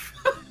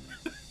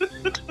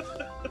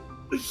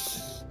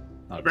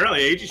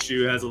 Apparently,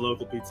 Shoe has a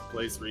local pizza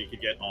place where you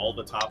could get all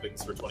the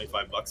toppings for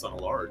 $25 on a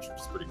large, which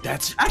is pretty good.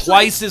 That's Actually,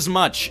 twice as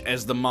much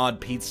as the mod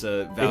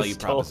pizza value It's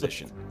totally-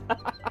 proposition.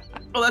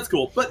 Oh, that's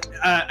cool. But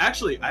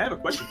actually, I have a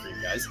question for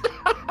you guys.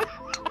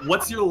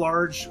 What's your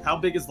large? How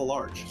big is the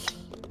large?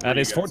 That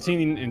is guys?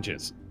 14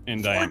 inches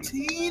in diameter.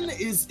 14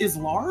 is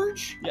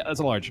large? Yeah, that's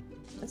a large.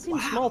 That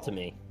seems small to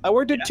me. I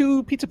worked at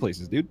 2 pizza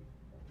places, dude.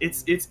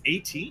 It's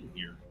 18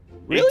 here.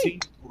 Really? 18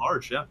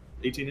 large, yeah.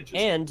 18 inches.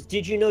 And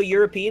did you know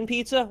European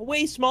pizza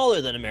way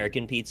smaller than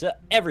American pizza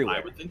everywhere? I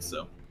would think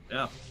so.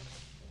 Yeah.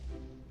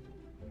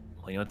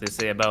 Well, you know what they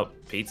say about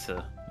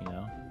pizza, you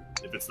know?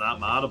 If it's not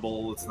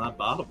moddable, it's not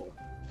bottable.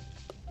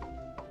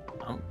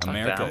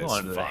 America I'm is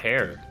going to the fucked.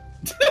 hair.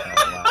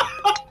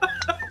 Oh,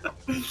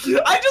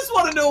 I just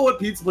want to know what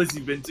pizza place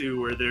you've been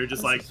to where they're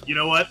just like, you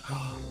know what?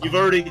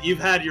 You've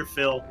had your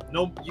fill.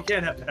 No, you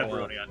can't have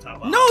pepperoni on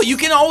top of it. No, you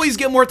can always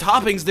get more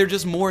toppings. They're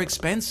just more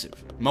expensive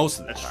most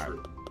of the That's time.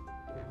 true.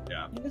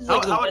 Yeah. It's How-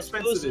 like the how West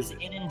expensive Coast is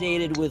it?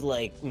 Inundated with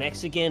like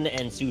Mexican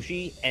and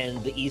sushi,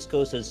 and the East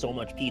Coast has so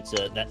much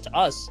pizza that to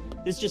us,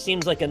 this just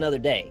seems like another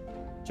day.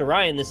 To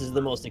Ryan, this is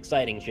the most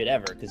exciting shit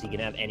ever because he can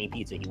have any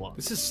pizza he wants.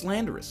 This is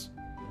slanderous.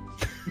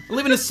 I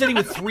live in a city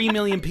with 3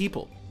 million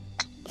people.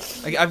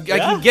 I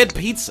can get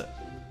pizza.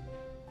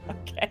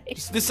 Okay.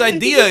 This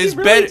idea is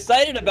really better.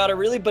 excited about a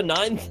really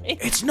benign thing.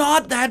 It's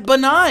not that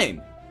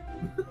benign.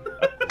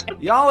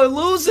 Y'all are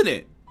losing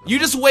it. You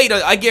just wait.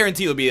 I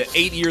guarantee it'll be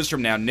 8 years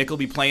from now. Nick will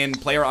be playing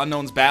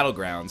PlayerUnknown's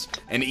Battlegrounds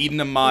and eating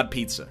a mod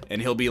pizza,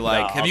 and he'll be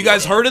like, No, "Have you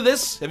guys heard of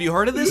this? Have you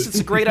heard of this? It's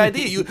a great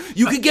idea.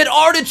 You could get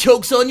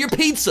artichokes on your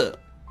pizza."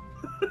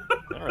 I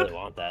don't really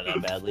want that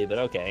badly, but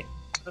okay.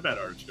 I've had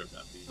artichoke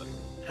on pizza.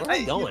 Where are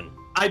we going?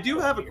 I do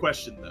have a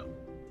question though.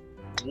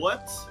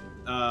 What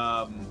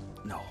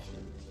No.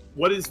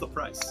 what is the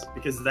price?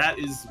 Because that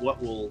is what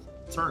will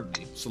turn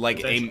me. So like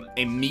potentially.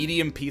 a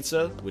medium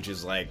pizza, which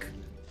is like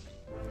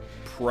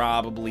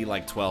probably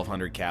like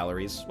 1,200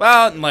 calories.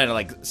 Well,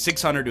 like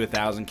 600 to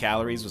 1,000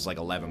 calories was like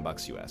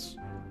 $11 US.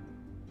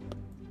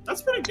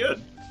 That's pretty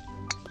good.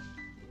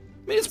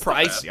 I mean, it's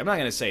pricey. I'm not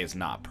gonna say it's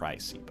not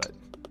pricey, but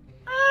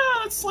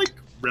It's like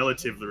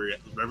relatively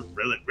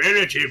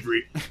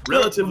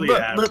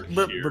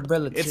average here.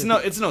 it's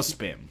no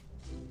spim.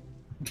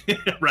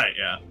 Right,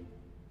 yeah.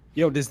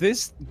 Yo, does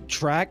this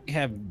track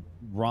have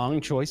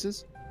wrong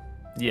choices?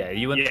 yeah,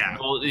 you went. Yeah,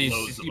 Well, you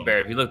loads of see, them. Bear,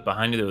 if you look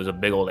behind you, there was a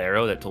big old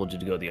arrow that told you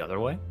to go the other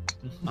way.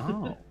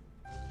 Oh.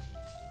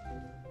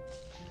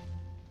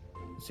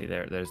 See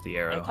there's the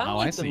I arrow. kind of Oh, I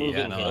like the see. moving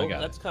Yeah, no, I hill. got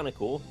it. That's kind of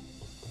cool.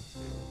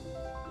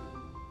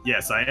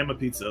 Yes, I am a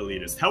pizza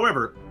elitist.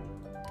 However,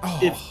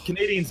 if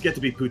Canadians get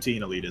to be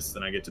poutine elitists,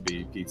 then I get to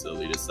be pizza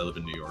elitist. I live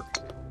in New York.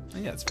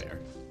 Yeah, that's fair.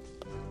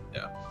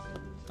 Yeah.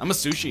 I'm a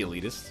sushi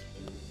elitist.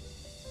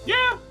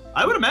 Yeah,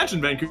 I would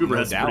imagine Vancouver No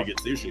has some doubt. pretty good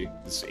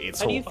sushi.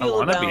 It's How do you I feel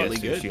want to be a about?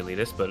 sushi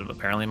elitist, but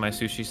apparently my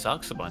sushi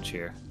sucks a bunch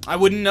here. I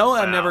wouldn't know.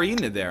 I've Wow. never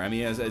eaten it there. I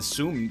mean, I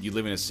assume you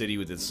live in a city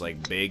with it's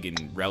like big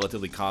and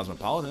relatively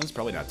cosmopolitan. It's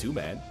probably not too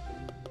bad.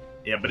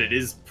 Yeah, but it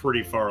is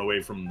pretty far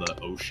away from the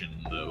ocean,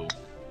 though.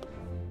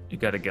 You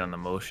got to get on the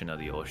motion of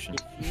the ocean.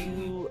 If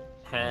you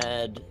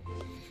had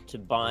to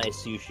buy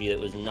sushi that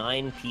was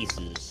 9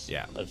 pieces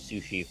Yeah. of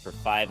sushi for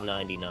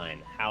 $5.99,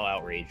 how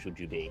outraged would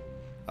you be?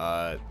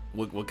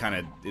 What kind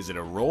of is it?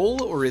 A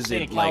roll or is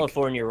In a it like?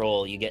 California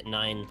roll, you get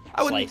 9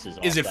 I wouldn't- slices.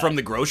 Is off it that. from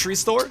the grocery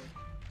store?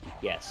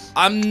 Yes.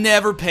 I'm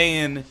never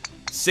paying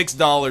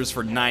 $6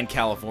 for 9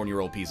 California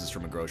roll pieces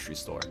from a grocery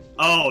store.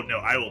 Oh no,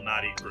 I will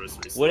not eat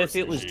grocery store What if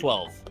it was sushi.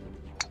 12?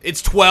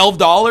 It's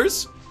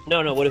 $12.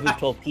 No. What if it was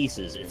 12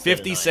 pieces? instead of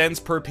 50 9? cents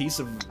per piece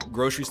of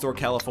grocery store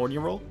California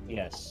roll?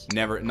 Yes.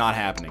 Never, not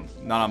happening.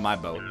 Not on my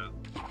boat.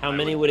 How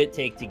many would it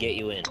take to get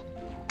you in?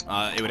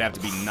 It would have to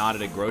be not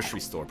at a grocery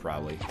store,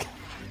 probably.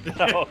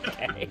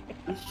 Okay.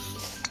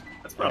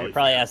 That's Probably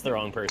probably. asked the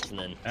wrong person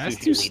then. That's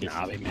Sushi too elitist.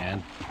 snobby,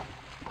 man.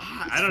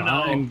 I don't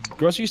know. And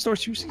grocery store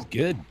sushi's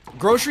good.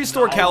 Grocery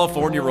store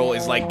California roll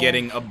is like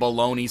getting a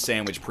bologna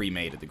sandwich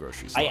pre-made at the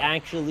grocery store. I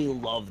actually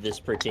love this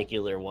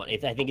particular one. I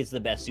think it's the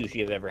best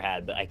sushi I've ever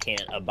had, but I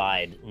can't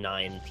abide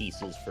 9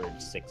 pieces for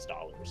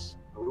 $6.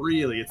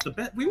 Really, it's the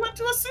best. We went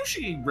to a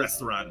sushi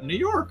restaurant in New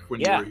York when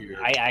Yeah, you were here.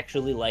 I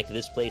actually like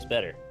this place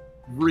better.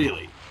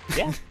 Really?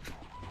 Yeah,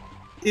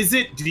 Is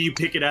it? Do you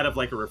pick it out of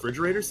like a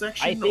refrigerator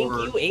section? I think or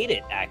you ate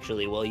it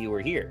actually while you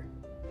were here.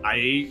 I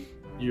ate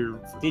your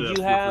Did the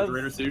you have-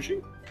 refrigerator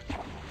sushi?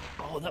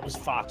 Oh, that was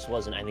Fox,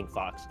 wasn't it? I think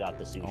Fox got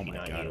the sushi, Oh my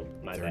not god, you.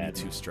 My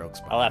 32 bad.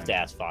 strokes. I'll have to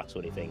behind. ask Fox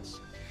what he thinks.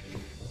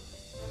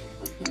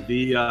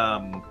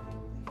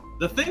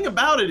 The thing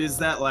about it is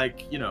that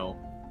like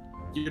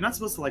you're not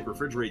supposed to like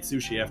refrigerate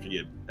sushi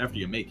after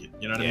you make it.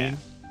 You know what I Yeah. mean?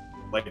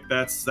 Like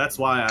that's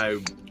why I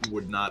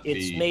would not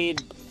It's be.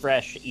 made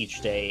fresh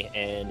each day,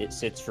 and it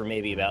sits for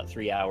maybe about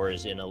 3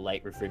 hours in a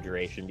light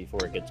refrigeration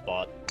before it gets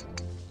bought.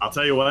 I'll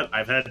tell you what,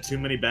 I've had too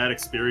many bad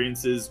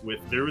experiences with.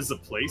 There was a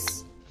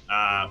place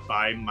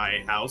by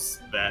my house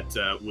that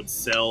would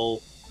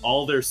sell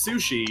all their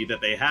sushi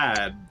that they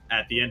had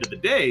at the end of the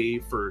day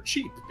for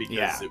cheap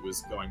because it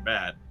was going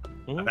bad.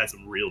 I've had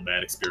some real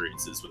bad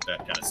experiences with that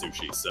kind of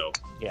sushi. So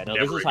Yeah, no,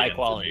 never this is high again for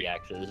quality, me.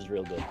 actually. This is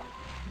real good.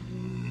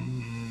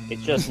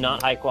 It's just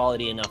not high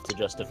quality enough to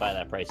justify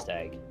that price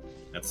tag.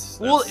 That's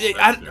Well,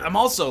 that's fair. I'm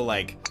also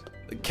like,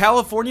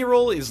 California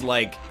roll is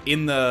like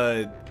in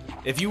the.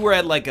 If you were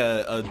at like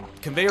a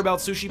conveyor belt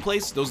sushi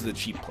place, those are the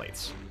cheap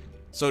plates.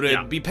 So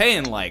to be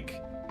paying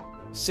like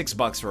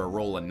 $6 for a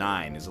roll of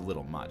 9 is a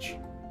little much.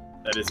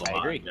 That is a I lot.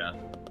 agree. Yeah.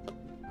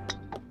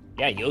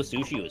 Yeah, Yo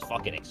Sushi was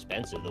fucking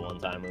expensive the one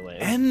time we went.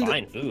 It was And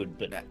fine food,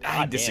 but I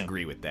goddamn.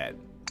 disagree with that.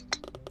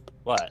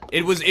 What?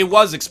 It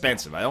was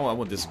expensive. I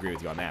won't disagree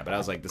with you on that. But I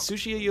was like, the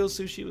sushi at Yo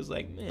Sushi was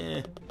like,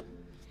 meh.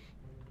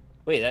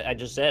 Wait, I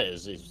just said it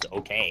was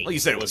okay. Well, you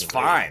said it was wasn't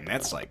great. fine.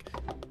 That's like,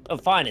 Oh,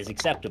 fine is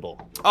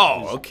acceptable.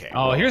 oh, okay.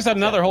 Oh, here's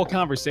another whole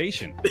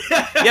conversation.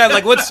 Yeah,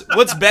 like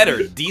what's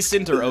better,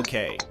 decent or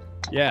okay?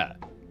 Yeah.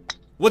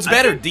 What's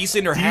better,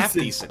 decent or half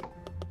decent.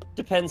 decent?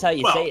 Depends how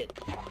you Well, say it.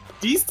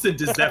 Decent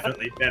is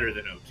definitely better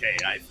than okay,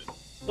 I think.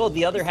 Well,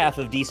 the other half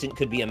of decent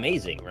could be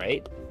amazing,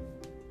 right?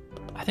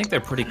 I think they're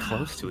pretty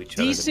close to each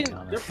other. Decent To be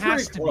honest. They're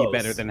has pretty to close. be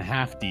better than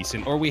half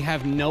decent, or we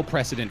have no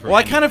precedent for Well,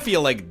 I any. kind of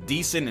feel like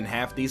decent and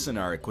half decent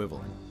are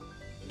equivalent.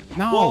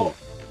 No.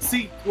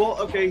 Well,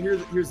 okay. Here's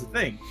the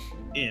thing.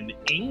 In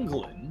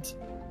England,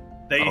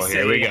 they Oh, say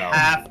here we go.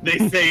 half. They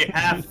say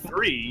half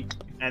 3,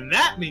 and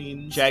that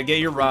means Chad, get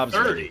your robs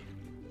 30. ready.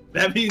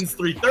 That means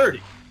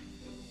 330.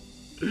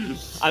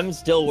 I'm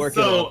still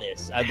working So, on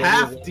this. I've been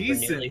half with it for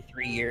decent. nearly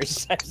 3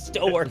 years. I'm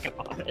still working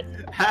on it.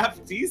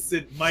 Half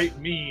decent might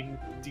mean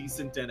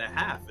decent and a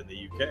half in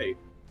the UK.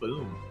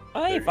 Boom.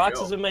 Oh, There hey, you Fox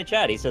go. is in my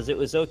chat. He says it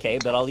was okay,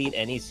 but I'll eat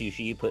any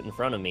sushi you put in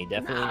front of me.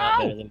 Definitely not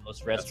No. better than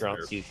most restaurant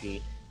fair.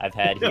 sushi I've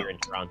had here in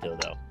Toronto,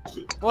 though.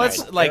 Well, it's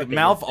Alright, like fair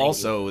opinion, Malf thank you.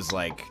 also was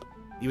like,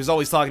 he was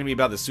always talking to me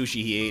about the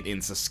sushi he ate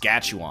in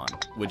Saskatchewan,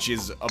 which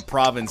is a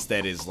province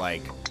that is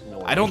like,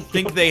 No I don't way.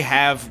 think they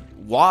have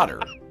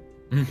water.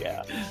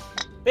 Yeah.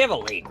 They have a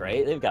lake,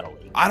 right? They've got a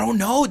lake. I don't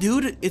know,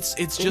 dude. It's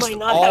They just might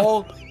not have-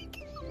 all,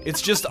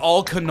 it's just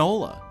all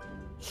canola.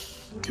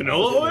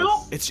 Canola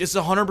oil? It's just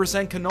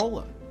 100%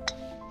 canola.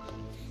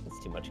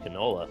 That's too much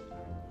canola.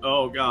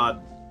 Oh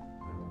God.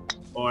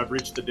 Oh, I've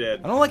reached the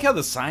dead. I don't like how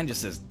the sign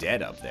just says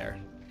dead up there.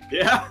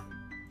 Yeah.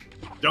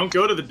 Don't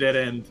go to the dead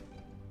end.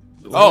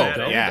 Oh, Dead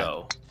end. yeah.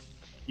 Go.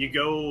 You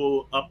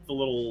go up the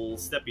little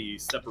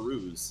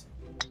stepperoos.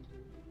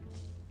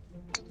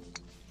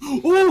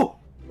 Ooh!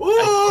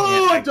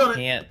 Ooh! I've done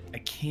it. I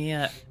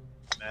can't.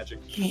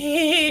 Magic.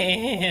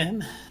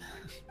 Can.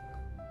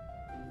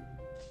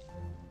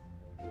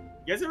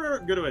 You guys ever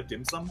go to a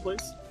dim sum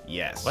place?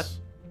 Yes. What?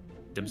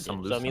 Dim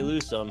sum, Some you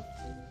lose some.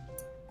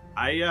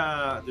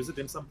 There's a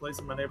dim sum place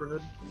in my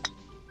neighborhood.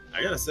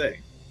 I gotta say,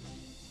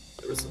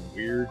 there was some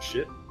weird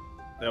shit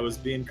that was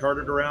being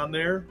carted around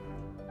there.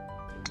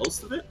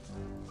 Most of it,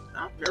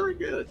 not very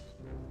good.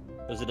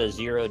 Was it a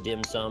zero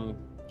dim sum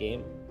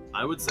game?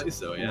 I would say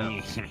so,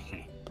 yeah.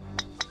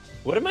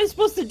 What am I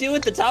supposed to do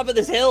at the top of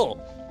this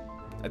hill?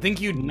 I think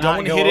you Not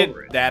don't go hit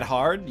over it it. that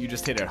hard. You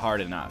just hit it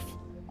hard enough.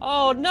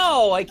 Oh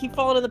no, I keep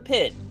falling in the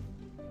pit.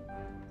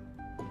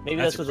 Maybe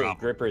That's that's what your those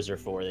grippers are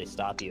for. They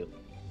stop you.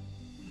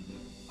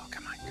 Oh,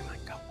 come on,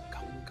 go.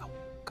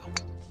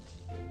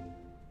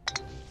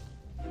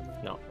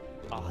 No.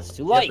 Oh, it's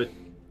too Yeah, light. but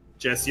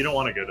Jess, you don't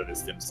want to go to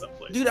this dim sum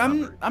place. Dude,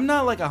 I'm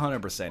not like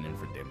 100% in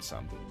for dim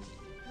sum.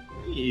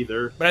 Me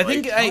either. But I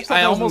think I I that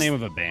was almost the name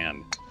of a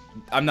band.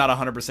 I'm not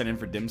 100% in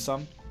for dim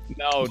sum.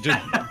 No, just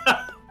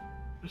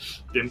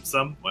dim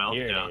sum. Well,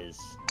 Here yeah. it is.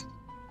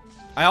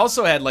 I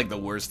also had like the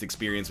worst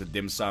experience with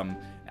dim sum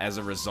as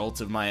a result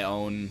of my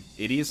own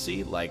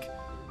idiocy. Like,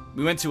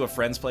 we went to a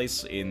friend's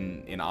place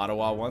in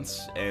Ottawa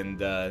once, and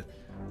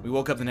we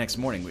woke up the next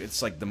morning.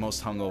 It's like the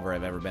most hungover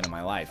I've ever been in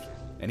my life.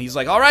 And he's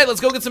like, "All right,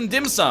 let's go get some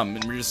dim sum."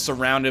 And we're just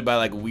surrounded by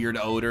like weird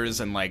odors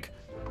and like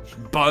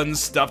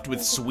buns stuffed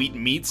with sweet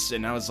meats.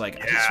 And I was like,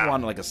 I just Yeah.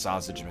 wanted like a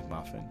sausage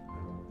McMuffin.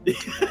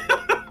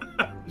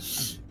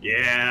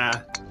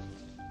 Yeah.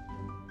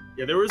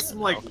 Yeah, there was some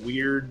like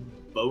weird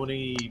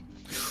bony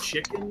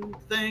chicken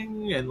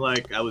thing, and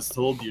like I was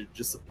told you're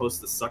just supposed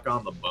to suck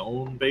on the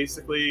bone,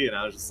 basically, and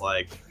I was just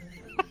like,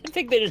 I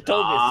think they just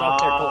told me to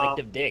suck their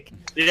collective dick.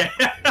 yeah,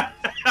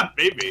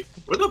 maybe.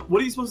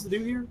 What are you supposed to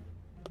do here?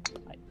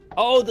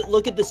 Oh,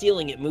 look at the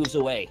ceiling. It moves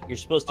away. You're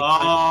supposed to.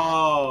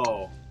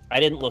 Oh, I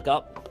didn't look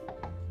up.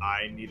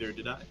 neither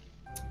did I.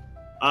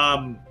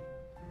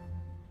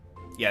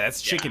 Yeah,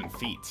 that's chicken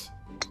feet.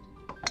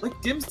 Like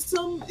dim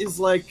sum is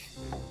like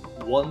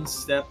one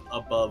step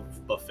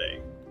above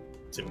buffet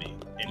to me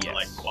in Yes.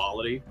 like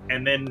quality,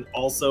 and then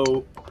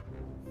also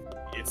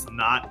it's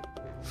not.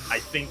 I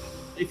think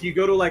if you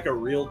go to like a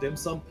real dim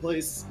sum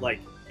place,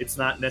 like it's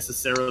not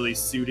necessarily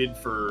suited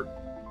for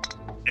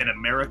an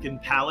American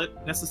palate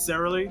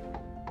necessarily.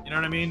 You know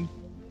what I mean?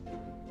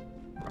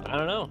 I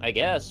don't know. I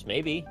guess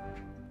maybe.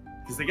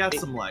 Because they got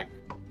some like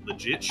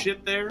legit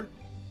shit there,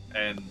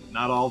 and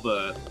not all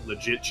the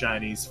legit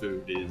Chinese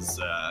food is.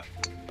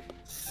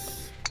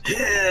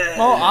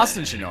 Well,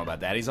 Austin should know about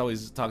that. He's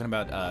always talking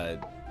about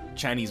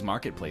Chinese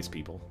marketplace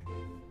people.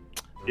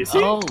 Is he?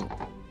 Oh,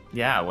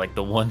 yeah, like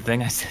the one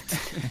thing I said.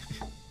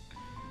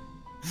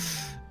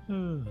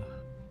 It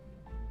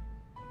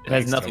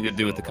has nothing to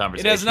do with the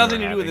conversation. It has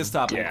nothing we're to do with having. this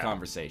topic of Yeah.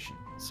 conversation.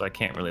 So I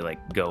can't really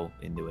like go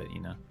into it,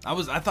 you know.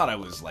 I thought I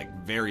was like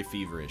very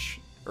feverish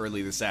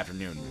early this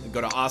afternoon. I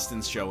go to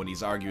Austin's show and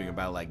he's arguing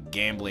about like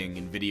gambling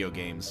and video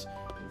games.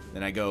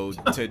 Then I go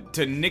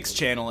to Nick's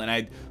channel and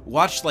I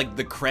watched like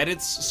the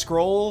credits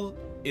scroll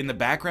in the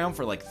background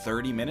for like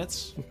 30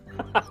 minutes.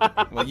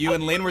 Well, you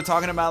and Lynn were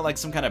talking about like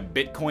some kind of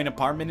Bitcoin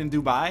apartment in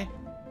Dubai.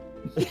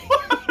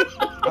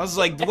 I was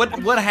like,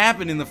 what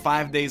happened in the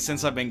 5 days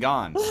since I've been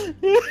gone?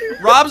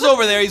 Rob's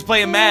over there, he's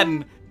playing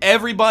Madden.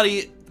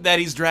 Everybody that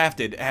he's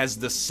drafted has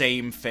the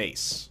same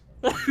face.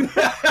 They're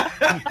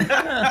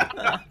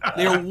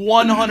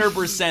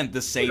 100%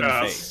 the same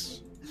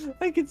face.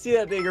 I could see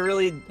that being a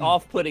really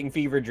off-putting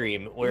fever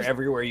dream, where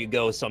everywhere you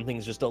go,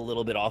 something's just a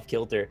little bit off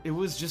kilter. It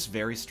was just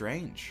very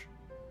strange.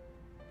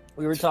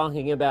 We were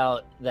talking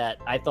about that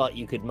I thought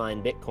you could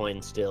mine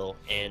Bitcoin still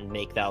and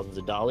make thousands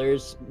of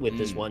dollars with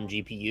this one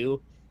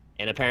GPU.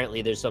 And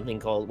apparently there's something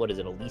called, what is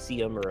it,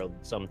 Elysium or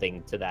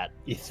something to that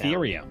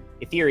Ethereum. sound.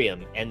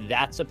 Ethereum. And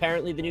that's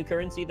apparently the new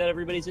currency that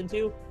everybody's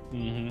into.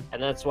 Mm-hmm.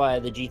 And that's why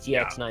the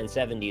GTX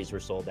 970s were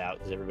sold out,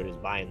 because everybody was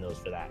buying those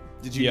for that.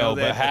 Did you know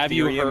that but have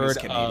you Ethereum is heard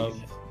Canadian?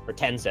 of... Or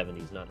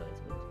 1070s, not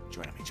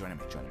 970s. Join me.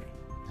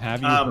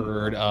 Have you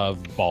heard of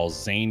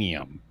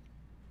Balsanium?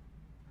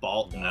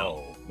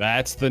 No.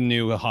 That's the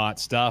new hot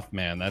stuff,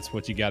 man. That's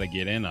what you got to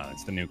get in on.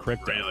 It's the new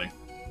crypto. Really?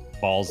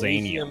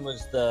 Balsanium.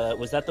 Elysium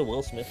was that the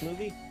Will Smith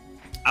movie?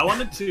 I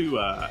wanted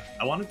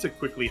to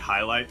quickly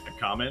highlight a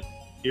comment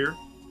here.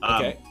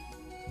 Okay.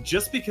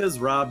 Just because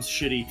Rob's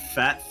shitty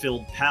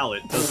fat-filled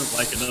palate doesn't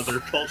like another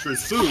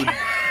culture's food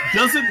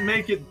doesn't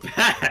make it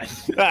bad.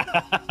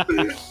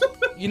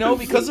 You know,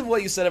 because of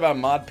what you said about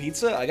Mod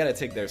Pizza, I gotta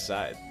take their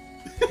side.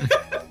 I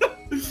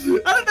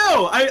don't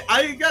know.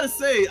 I gotta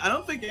say, I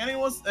don't think any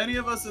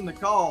of us in the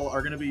call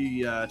are gonna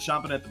be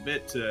chomping at the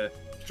bit to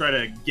try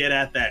to get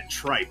at that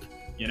tripe.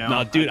 You know?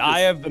 No, dude,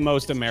 I have the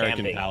most American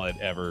camping. palate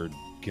ever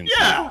consumed.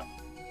 Yeah.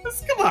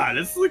 Come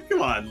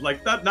on.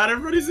 Like not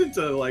everybody's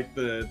into like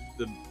the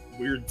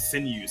weird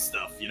sinew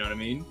stuff. You know what I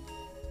mean?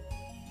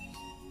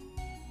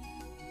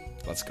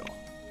 Let's go.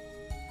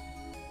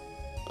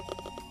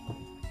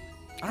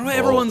 I don't know,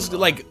 everyone's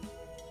like,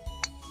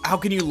 how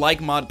can you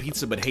like Mod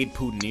Pizza but hate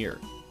Poudineer?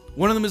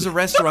 One of them is a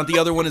restaurant, the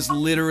other one is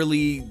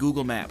literally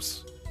Google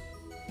Maps.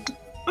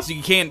 So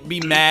you can't be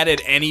mad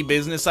at any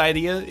business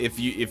idea if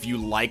you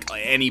like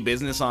any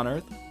business on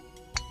Earth.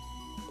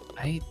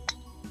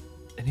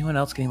 Anyone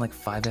else getting like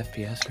 5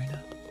 FPS right now?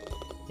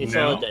 It's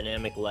No. all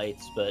dynamic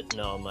lights, but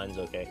no, mine's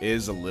okay. It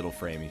is a little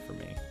framey for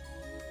me.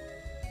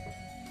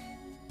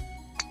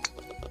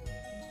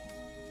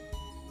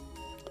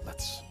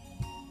 Let's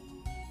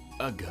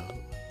go.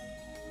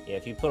 Yeah,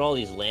 if you put all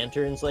these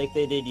lanterns like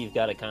they did, you've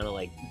got to kind of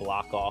like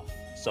block off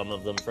some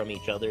of them from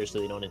each other so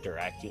they don't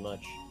interact too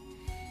much.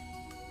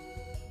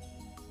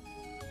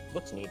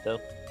 Looks neat though.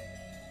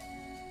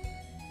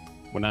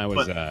 When I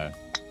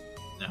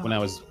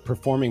was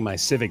performing my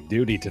civic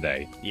duty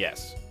today,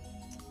 Yes.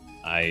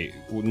 I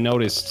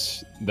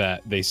noticed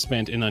that they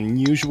spent an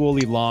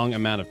unusually long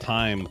amount of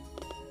time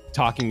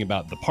talking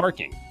about the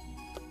parking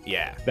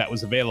Yeah. that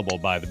was available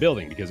by the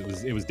building, because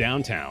it was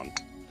downtown,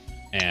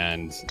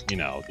 and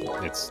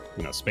it's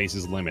space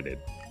is limited,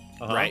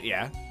 Right,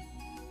 yeah.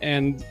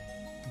 and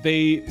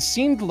they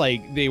seemed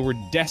like they were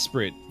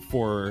desperate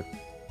for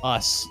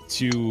us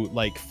to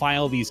like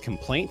file these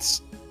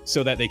complaints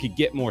so that they could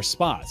get more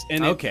spots.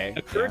 And Okay, it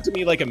occurred to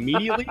me like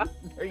immediately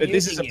They're that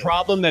this is using a you.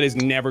 problem that is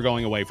never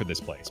going away for this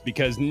place,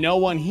 because no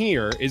one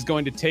here is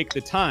going to take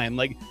the time.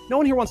 Like, no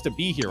one here wants to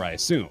be here, I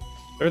assume.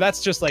 Or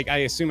that's just like, I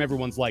assume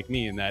everyone's like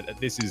me in that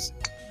this is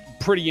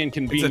pretty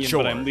inconvenient,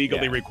 chore, but I'm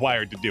legally yeah.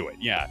 required to do it.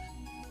 Yeah.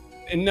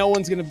 And no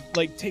one's going to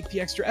like take the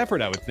extra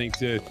effort, I would think,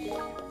 to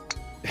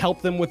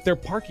help them with their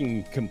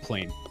parking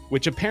complaint,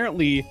 which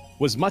apparently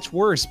was much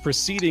worse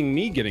preceding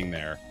me getting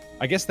there.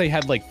 I guess they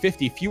had like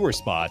 50 fewer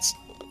spots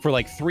for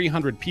like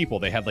 300 people.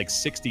 They had like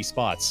 60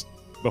 spots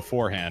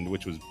beforehand,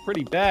 which was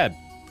pretty bad.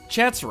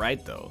 Chat's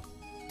right, though.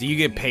 Do you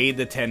get paid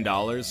the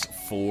 $10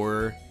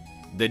 for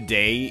the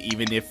day,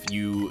 even if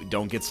you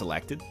don't get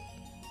selected?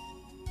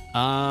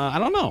 I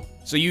don't know.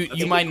 So you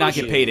think might it not puts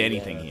get you, paid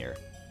anything yeah. here.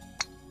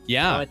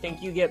 Yeah. No, I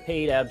think you get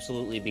paid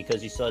absolutely,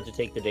 because you still have to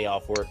take the day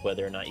off work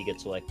whether or not you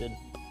get selected.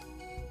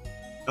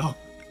 Oh,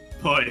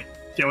 boy.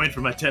 Can't wait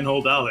for my $10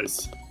 whole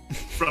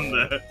from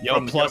the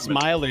from the Plus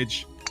government.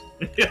 mileage.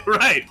 Yeah,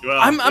 right. Well,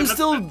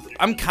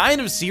 I'm kind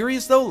of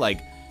serious though.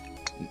 Like,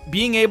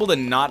 being able to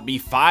not be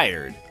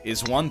fired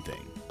is one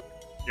thing.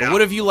 But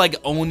what if you like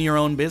own your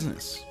own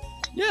business?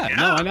 Yeah,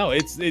 no, I know.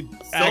 It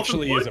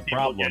actually is a Self-employed people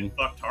problem. get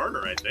fucked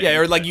harder, I think. Yeah,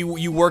 or like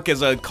you work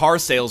as a car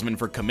salesman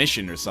for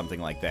commission or something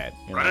like that.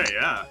 You know? Right,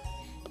 yeah.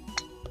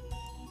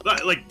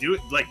 But, like,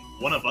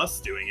 one of us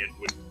doing it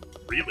would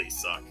really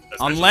suck.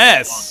 especially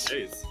Unless on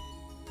long days.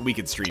 we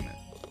could stream it.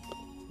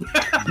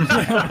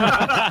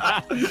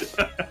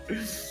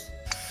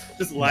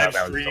 Just live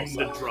that would stream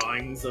still the suck.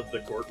 drawings of the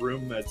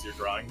courtroom as you're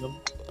drawing them.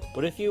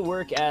 What if you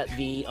work at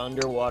the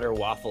underwater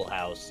Waffle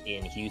House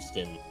in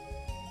Houston?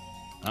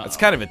 It's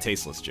kind of a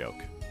tasteless joke.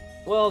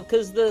 Well,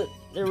 because there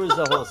was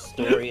a whole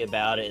story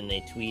about it, and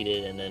they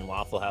tweeted, and then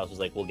Waffle House was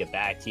like, "We'll get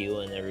back to you,"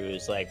 and everybody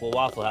was like, "Well,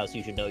 Waffle House,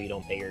 you should know you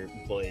don't pay your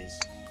employees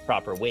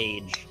proper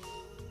wage."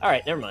 All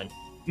right, never mind.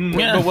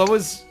 But what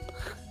was?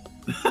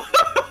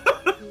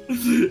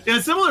 In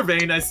a similar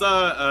vein, I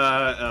saw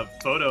a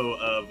photo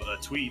of a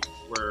tweet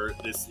where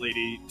this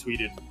lady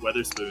tweeted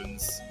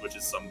Weatherspoons, which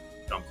is some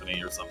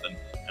company or something,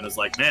 and was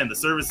like, "Man, the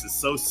service is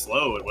so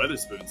slow at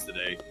Weatherspoons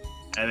today."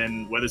 And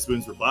then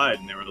Weatherspoons replied,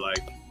 and they were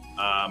like,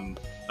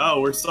 "Oh,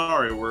 we're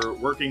sorry. We're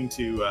working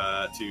to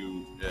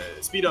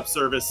speed up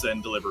service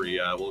and delivery.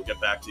 We'll get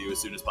back to you as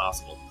soon as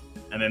possible."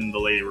 And then the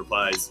lady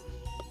replies,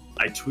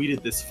 "I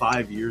tweeted this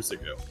 5 years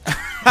ago."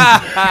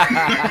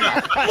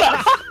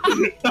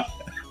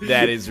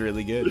 That is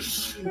really good.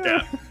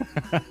 Yeah.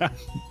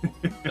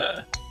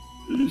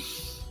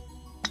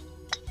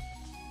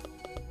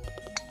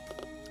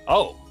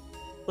 Oh,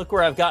 look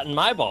where I've gotten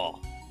my ball.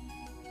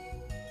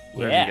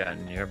 Where Yeah. have you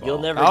gotten your ball? You'll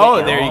never. Oh, get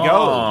your there you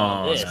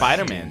ball. go. This.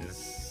 Spider-Man.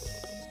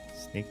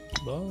 Sneaky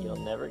ball. You'll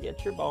never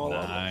get your ball.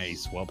 on this.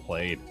 Nice, well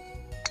played.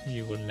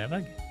 You will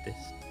never get this.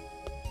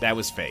 That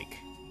was fake.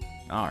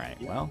 All right.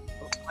 Well,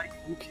 Like,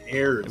 who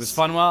cares? it was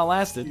fun while it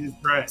lasted. Jesus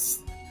Christ.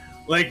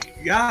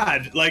 Like,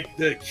 God, like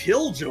the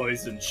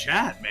killjoys in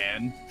chat,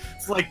 man.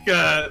 It's like,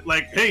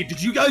 hey,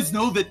 did you guys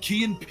know that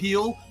Key and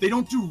Peele, they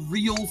don't do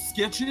real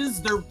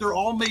sketches? They're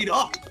all made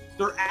up.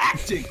 They're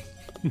acting.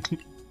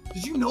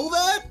 Did you know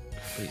that?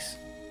 Please.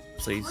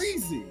 Please.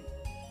 Crazy.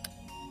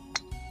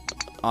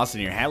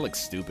 Austin, your hat looks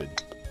stupid.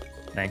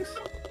 Thanks.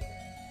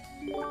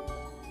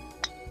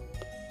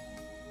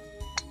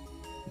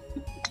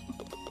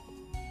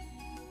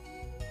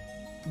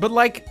 But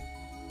like,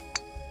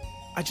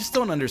 I just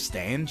don't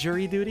understand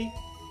jury duty.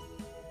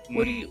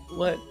 What do you...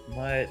 What?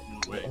 Wait.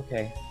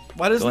 Okay.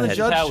 Why doesn't Go the ahead.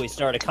 That's how judge? we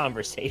start a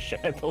conversation,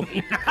 I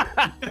believe.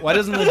 Why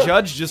doesn't the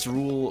judge just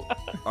rule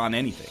on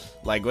anything?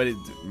 Like what?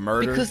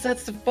 Murder? Because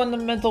that's the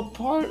fundamental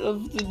part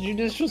of the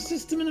judicial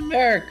system in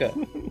America.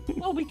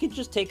 Well, we could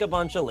just take a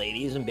bunch of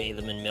ladies and bathe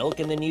them in milk,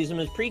 and then use them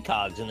as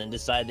precogs, and then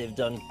decide they've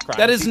done crimes.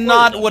 That is before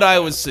not they've what done I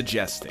crimes. was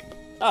suggesting.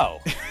 Oh,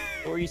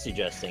 what were you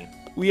suggesting?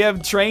 We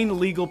have trained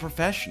legal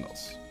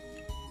professionals.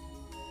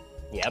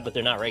 Yeah, but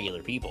they're not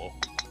regular people.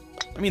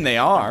 I mean, they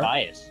I'm are.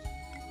 biased.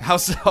 How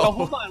so? Oh,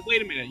 hold on,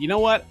 wait a minute. You know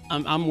what?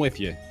 I'm with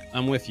you.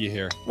 I'm with you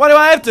here. Why do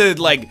I have to,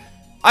 like,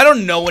 I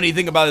don't know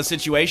anything about the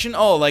situation.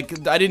 Oh,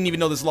 like, I didn't even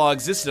know this law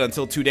existed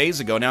until 2 days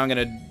ago. Now I'm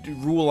gonna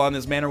rule on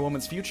this man or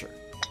woman's future.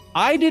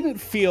 I didn't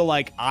feel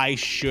like I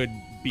should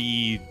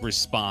be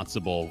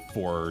responsible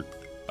for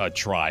a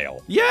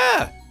trial.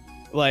 Yeah.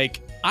 Like,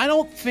 I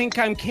don't think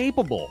I'm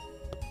capable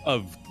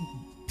of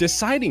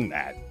deciding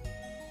that.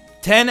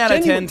 10 out of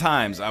 10 Genuine-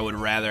 times, I would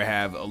rather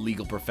have a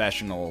legal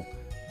professional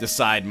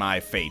decide my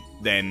fate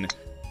than...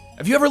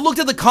 Have you ever looked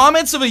at the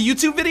comments of a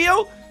YouTube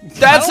video?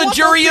 That's a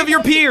jury of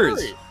your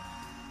peers.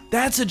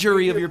 That's a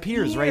jury of your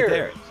peers right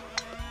there.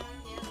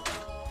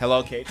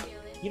 Hello, Kate.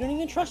 You don't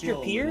even trust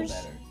your peers?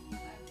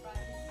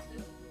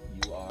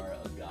 You are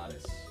a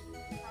goddess.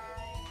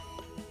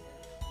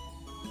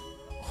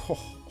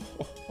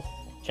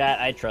 Chat,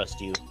 I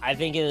trust you. I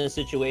think in a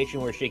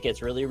situation where shit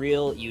gets really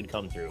real, you'd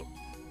come through.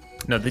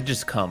 No, they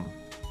just come.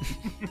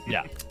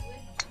 Yeah.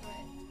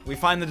 We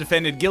find the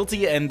defendant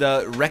guilty and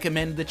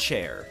recommend the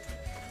chair.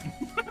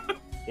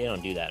 They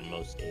don't do that in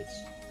most states.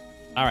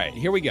 All right,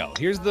 here we go.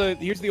 Here's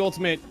the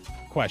ultimate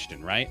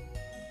question, right?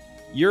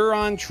 You're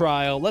on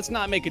trial. Let's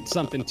not make it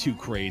something too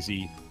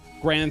crazy.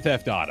 Grand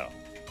Theft Auto.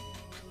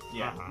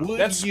 Yeah. Would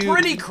That's you-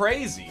 pretty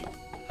crazy.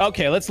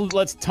 Okay, let's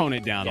tone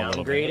it down a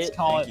little Downgrade bit. it. Let's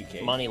call Thank it. you,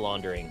 Kate. Money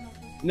laundering.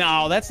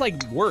 No, that's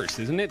like worse,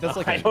 isn't it? That's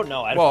like I don't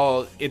know. I don't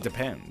Well, it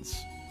depends.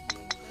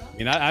 I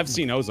mean, I've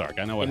seen Ozark.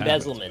 I know what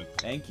happens. embezzlement.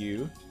 Thank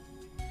you.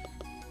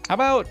 How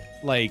about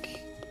like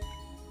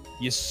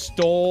you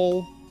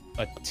stole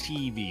a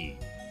TV?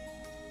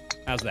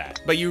 How's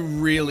that? But you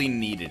really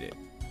needed it.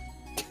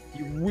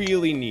 You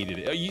really needed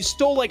it. You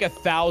stole like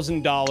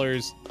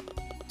 $1,000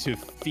 to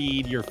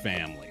feed your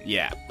family.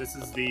 Yeah. This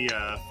is the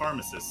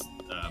pharmacist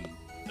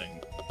thing.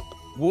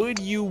 Would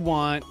you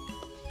want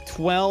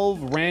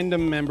 12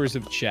 random members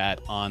of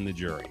chat on the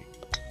jury?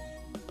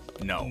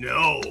 No.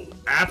 No,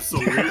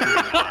 absolutely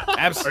not.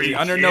 Absolutely. Are you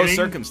Under no kidding?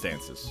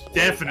 circumstances.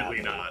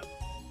 Definitely not.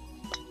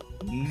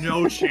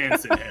 No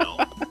chance in hell.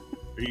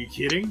 Are you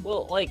kidding?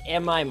 Well, like,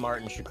 am I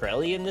Martin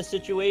Shkreli in this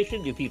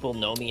situation? Do people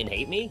know me and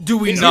hate me? Do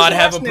we Is not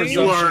his have a last name-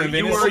 You are presumption of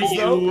innocence,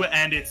 though? you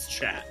and it's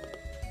chat.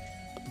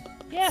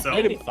 Yeah, So-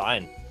 that'd be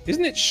fine.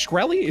 Isn't it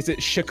Shkreli? Is it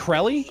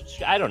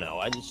Shakreli? I don't know.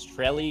 I just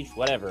Shkreli,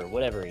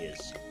 whatever he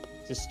is.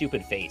 It's his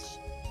stupid face.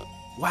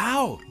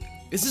 Wow.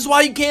 This is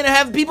why you can't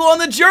have people on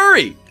the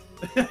jury.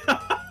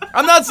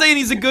 I'm not saying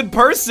he's a good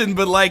person,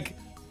 but like,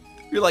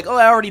 you're like, oh,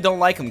 I already don't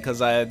like him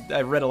because I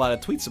read a lot of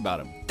tweets about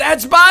him.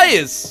 That's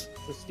bias.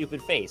 It's a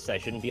stupid face. I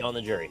shouldn't be on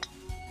the jury.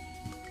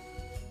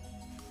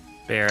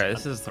 Bear,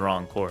 this is the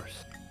wrong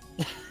course.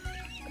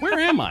 Where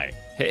am I?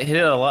 Hit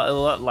it a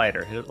lot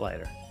lighter. Hit it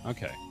lighter.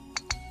 Okay.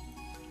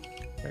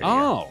 There you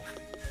go.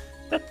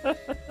 Oh.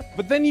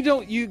 But then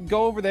you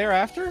go over there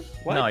after?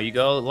 What? No, you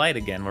go light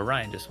again where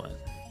Ryan just went.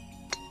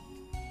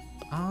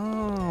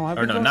 Oh, I've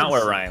Or been no, going not to-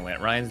 where Ryan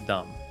went. Ryan's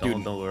dumb. Don't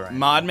Dude, go where Ryan.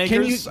 Mod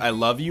makers, I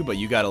love you, but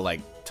you gotta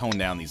like tone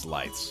down these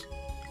lights.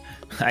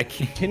 I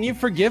can't. Can you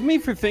forgive me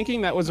for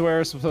thinking that was where I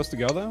was supposed to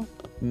go, though?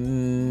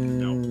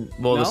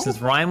 Well, No? since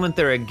Ryan went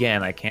there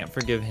again, I can't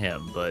forgive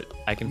him, but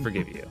I can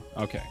forgive you.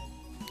 Okay.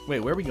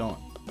 Wait, where are we going?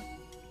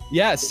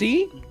 Yeah,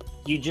 see?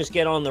 You just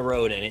get on the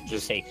road and it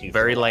just takes you.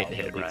 Very for a while. light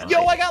hit, Ryan.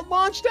 Yo, I got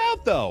launched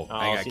out, though. Oh,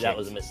 I got see, that kicked.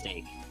 was a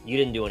mistake. You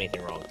didn't do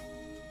anything wrong.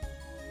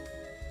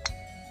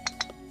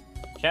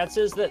 Chat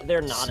says that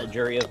they're not a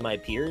jury of my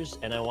peers,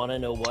 and I want to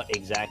know what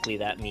exactly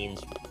that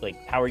means.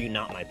 Like, how are you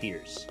not my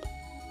peers?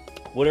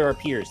 What are our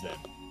peers then?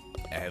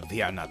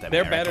 They are not that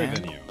They're better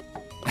American. than you.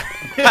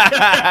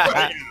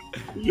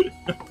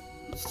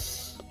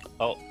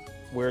 Oh,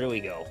 where do we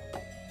go?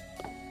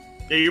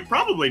 Yeah, you're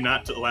probably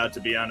not allowed to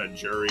be on a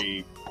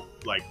jury,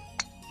 like,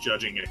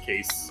 judging a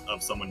case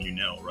of someone you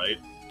know, right?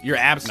 You're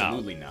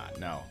absolutely not.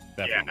 No.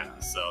 Definitely Yeah,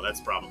 not. so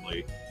that's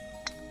probably...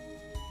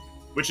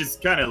 Which is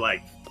kind of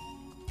like...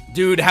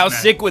 Dude, how that-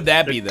 sick would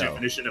that the be, though?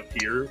 definition of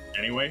peer,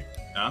 anyway.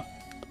 Huh?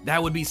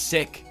 That would be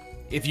sick.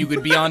 If you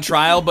could be on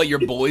trial, but your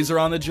boys are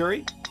on the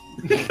jury?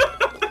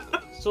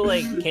 So,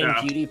 like, can Yeah.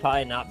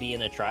 PewDiePie not be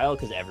in a trial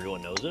because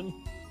everyone knows him?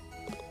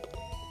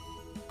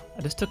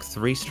 I just took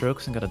 3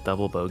 strokes and got a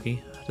double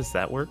bogey. How does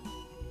that work?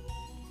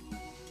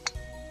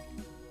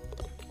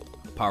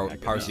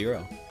 Par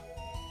zero.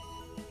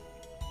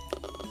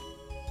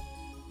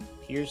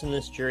 Peers in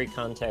this jury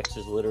context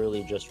is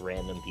literally just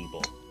random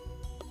people.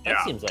 That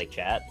Yeah. seems like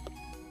chat.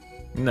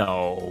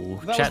 No.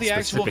 That was Chat the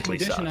actual specifically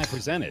condition I sucks.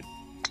 presented.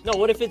 No,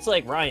 what if it's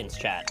like Ryan's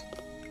chat?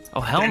 Oh,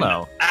 hell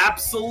no.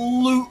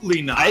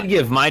 Absolutely not. I'd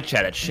give my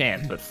chat a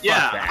chance, but fuck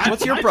Yeah. that.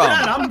 What's your I-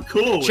 problem? I'm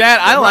cool with Chat,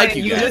 it. I like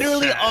Ryan, you guys.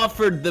 literally Chat.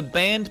 offered the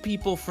banned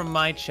people from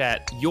my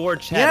chat your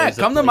chat. Yeah, as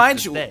a come to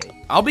place my stay.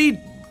 I'll be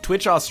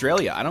Twitch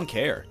Australia. I don't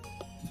care.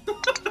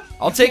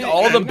 I'll take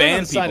all the I'm banned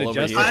on the side people of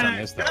over justice here. on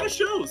this, though. Kind of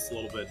shows a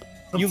little bit.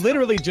 You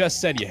literally just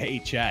said you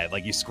hate chat,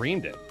 like you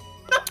screamed it.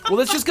 Well,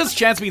 that's just because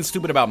Chat's being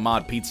stupid about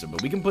mod pizza,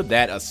 but we can put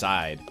that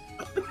aside.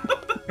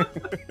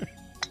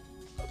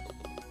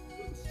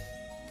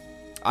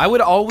 I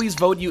would always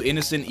vote you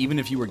innocent even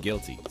if you were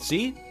guilty.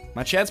 See?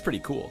 My chat's pretty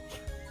cool.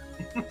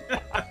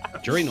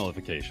 Jury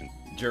nullification.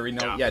 Jury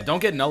no. Yeah, don't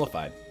get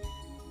nullified.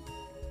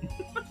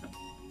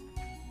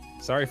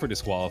 Sorry for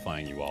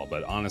disqualifying you all,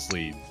 but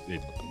honestly,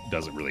 it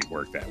doesn't really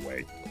work that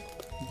way.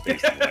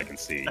 Based on what I can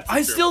see.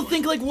 I still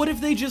think, like, what if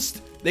they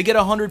get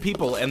 100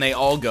 people and they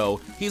all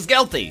go, he's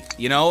guilty,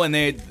 you know, and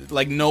they,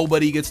 like,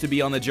 nobody gets to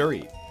be on the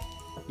jury.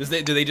 Do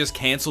they just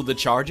cancel the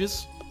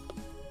charges?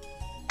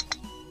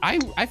 I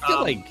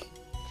feel like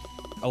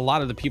a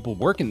lot of the people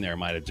working there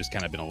might have just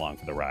kind of been along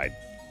for the ride.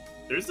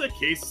 There's a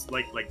case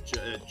like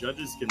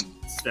judges can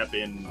step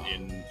in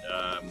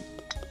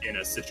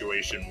a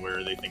situation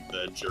where they think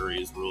the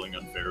jury is ruling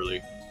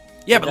unfairly.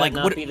 Yeah, Would but that like,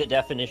 not what? be the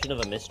definition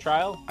of a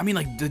mistrial? I mean,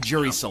 like the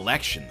jury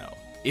selection though.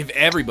 If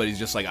everybody's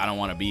just like, I don't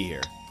want to be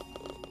here.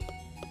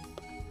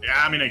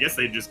 Yeah, I mean, I guess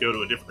they'd just go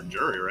to a different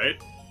jury,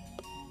 right?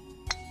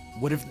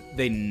 What if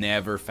they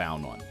never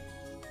found one?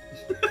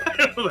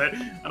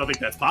 I don't think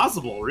that's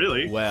possible,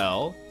 really.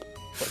 Well,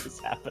 What is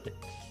happening?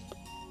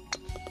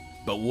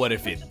 but what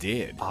if it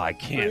did? Oh, I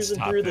can't Cruising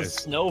stop through the this.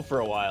 snow for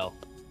a while.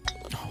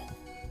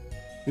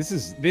 This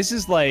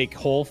is like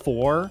hole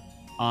 4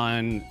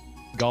 on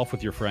Golf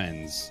with Your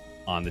Friends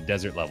on the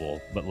desert level,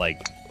 but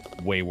like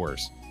way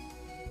worse.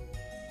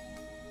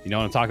 You know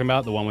what I'm talking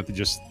about? The one with the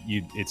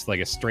it's like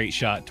a straight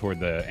shot toward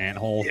the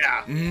anthole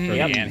Yeah. or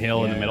Yep. the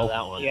anthill in the Yeah, middle.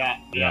 that one. Yeah.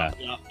 Yeah.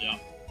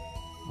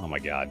 Oh my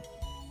god.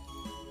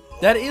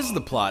 That is the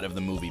plot of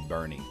the movie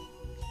Burning.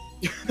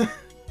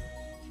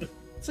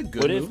 It's a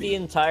good What if movie. the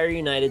entire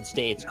United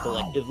States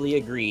collectively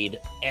agreed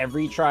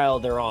every trial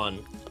they're on,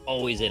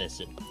 always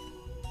innocent?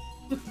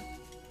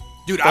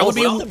 Dude, I would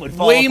be Something would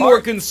fall way apart.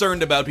 more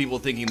concerned about people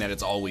thinking that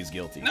it's always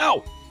guilty.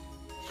 No.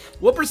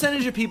 What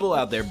percentage of people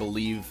out there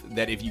believe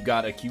that if you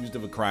got accused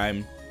of a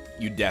crime,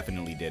 you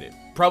definitely did it?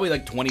 Probably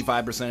like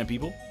 25% of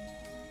people.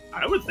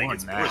 I would think More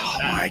it's than more that.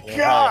 than Oh my that. Yeah,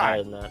 probably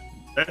higher than that.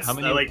 That's How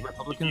many like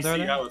Republicans you are see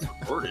there? how it's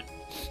reported.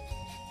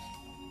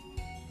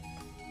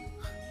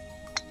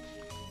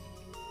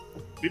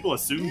 People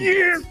assume you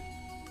did,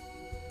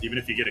 even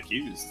if you get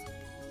accused.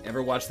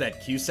 Ever watch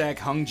that Cusack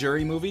hung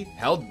jury movie?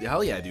 Hell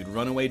yeah, dude.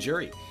 Runaway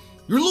Jury.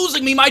 You're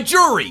losing me my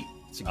jury!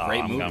 It's a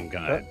great movie. I'm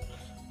gonna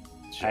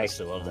I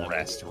actually love that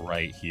rest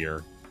right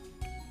here.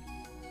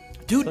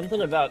 Dude,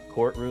 Something about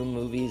courtroom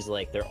movies,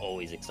 like, they're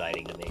always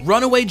exciting to me.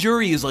 Runaway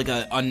Jury is like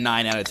a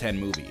 9 out of 10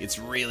 movie. It's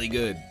really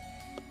good.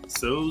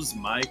 So's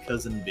My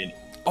Cousin Vinny.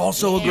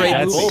 Also a great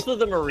movie. Both of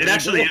them are really It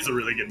actually good. is a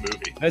really good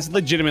movie. That's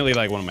legitimately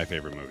like one of my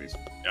favorite movies.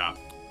 Yeah.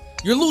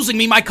 You're losing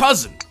me, my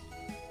cousin.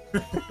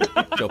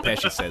 Joe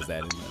Pesci says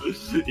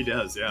that. He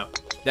does, yeah.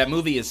 That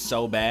movie is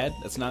so bad.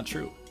 That's not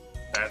true.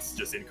 That's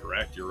just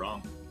incorrect. You're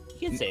wrong.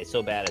 You can say it's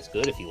so bad it's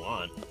good if you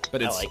want.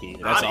 But I it's like it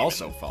either that's way. Not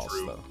also even false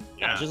true. though.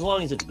 Yeah, Yeah. just as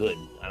long as it's good.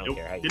 I don't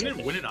care how you Didn't get it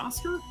it. win an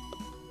Oscar?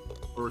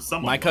 Or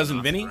someone My won Cousin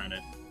an Vinny? Oscar in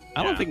it.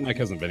 I don't Yeah. think My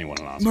Cousin Vinny won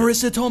an Oscar.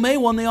 Marissa Tomei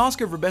won the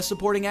Oscar for Best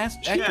Supporting Actor.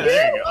 Yeah,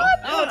 there you go.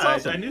 Oh, that's Yeah,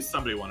 awesome. I knew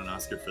somebody won an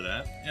Oscar for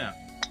that. Yeah.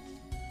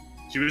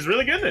 She was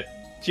really good at it.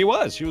 She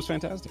was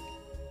fantastic.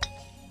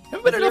 Haven't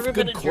Has been there enough ever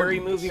good been a court jury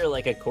movies. movie or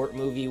like a court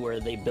movie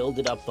where they build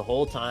it up the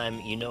whole time,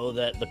 you know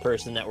that the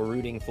person that we're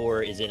rooting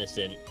for is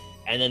innocent,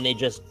 and then they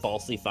just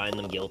falsely find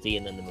them guilty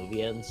and then the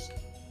movie ends?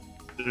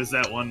 There's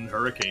that one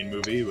hurricane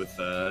movie with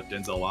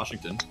Denzel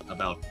Washington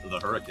about the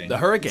hurricane. The It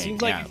Hurricane.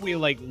 seems like Yeah. if we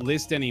like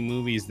list any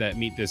movies that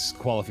meet this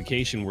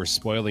qualification, we're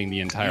spoiling the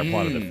entire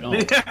plot of the film.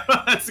 Yeah,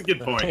 that's a good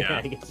point. I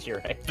Yeah. guess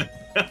you're right.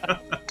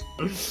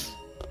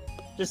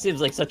 Just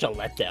seems like such a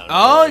letdown.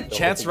 Oh, Like, the whole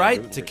Chat's thing right.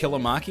 rooting To for Kill a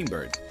them.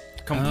 Mockingbird.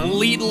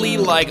 Completely,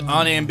 like,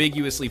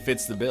 unambiguously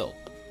fits the bill.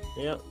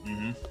 Yeah,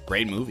 hmm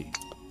Great movie.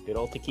 good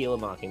old Tequila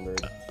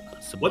Mockingbird.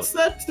 What's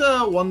that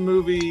one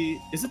movie?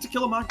 Is it To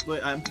Kill a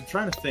Mockingbird? I'm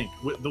trying to think.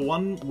 The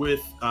one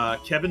with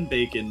Kevin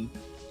Bacon.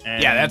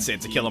 And Yeah, that's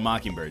it. To Kill a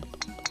Mockingbird.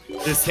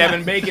 This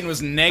Kevin Bacon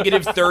was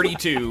negative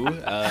 32.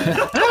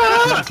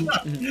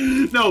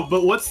 No,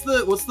 but what's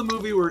the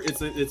movie where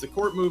it's a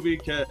court movie?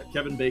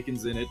 Kevin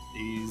Bacon's in it.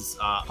 He's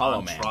Hollow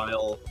on Man.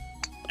 trial,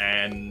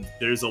 and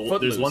there's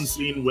Footloose. one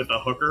scene with a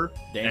hooker.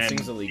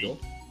 Dancing's and illegal.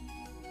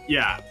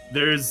 Yeah,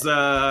 there's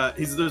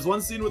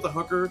one scene with a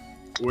hooker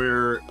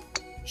where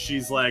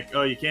she's like,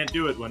 "Oh, you can't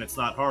do it when it's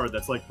not hard.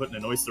 That's like putting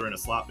an oyster in a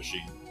slot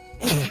machine."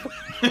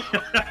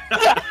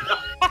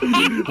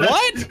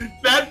 What?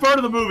 That part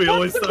of the movie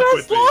always That's stuck the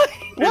with best me. line.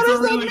 It's What a does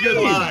that really good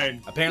mean?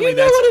 line. Apparently You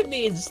know that's what it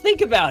means.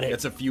 Think about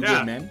it. a few Yeah.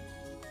 good men.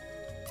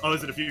 Oh,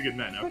 is it A Few Good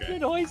Men? Put Okay,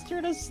 an oyster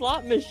in a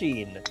slot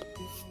machine.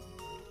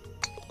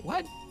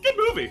 What? good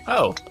movie.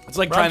 Oh, It's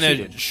like Wrong trying to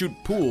cheated. shoot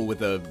pool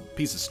with a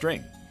piece of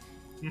string.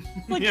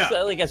 Like, Yeah.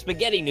 like a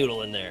spaghetti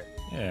noodle in there.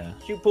 yeah.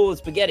 Shoot pool with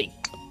spaghetti.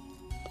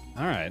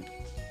 All right.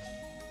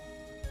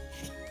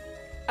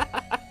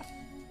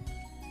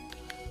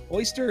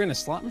 Oyster in a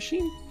slot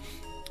machine?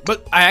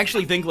 But I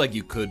actually think like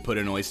you could put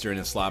an oyster in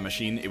a slot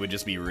machine. It would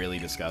just be really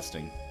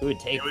disgusting. It would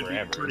take It would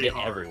forever. be It'd pretty get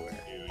hard. everywhere. to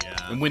do,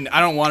 yeah. And when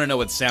I don't want to know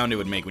what sound it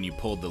would make when you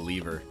pulled the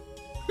lever.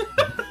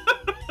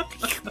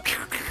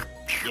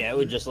 Yeah, it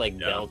would just like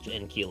Yeah. belch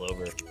and keel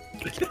over.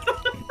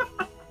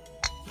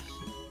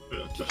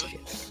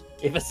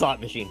 If a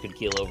slot machine could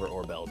keel over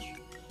or belch.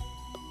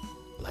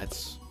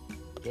 Let's.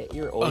 Get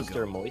your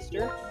oyster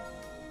moister?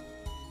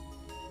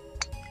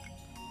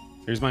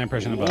 Here's my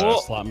impression of a Whoa.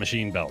 slot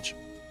machine belch.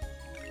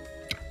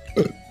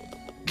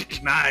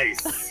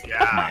 Nice.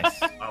 Yeah.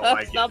 Nice. I That's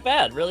like not it.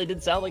 bad. Really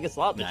did sound like a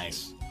slot machine.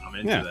 Nice. I'm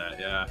into Yeah. that.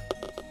 Yeah.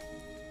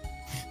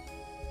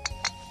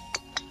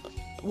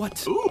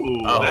 What?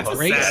 Ooh, Oh, that's a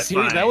Great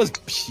satisfying. series. That was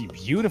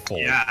beautiful.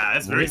 Yeah,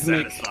 that's very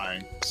Rhythmic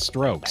satisfying.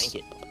 strokes.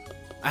 Bank it.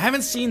 I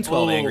haven't seen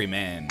 12 Oh. Angry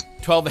Men.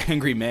 12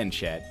 Angry Men,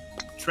 chat.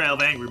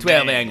 12 Angry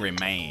 12 Men. Angry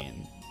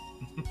Men.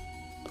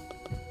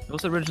 It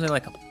was originally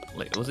like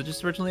was it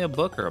just originally a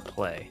book or a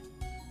play?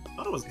 I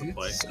thought it was the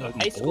play. It's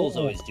High schools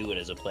old. always do it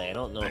as a play. I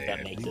don't know if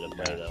that makes it a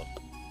play though.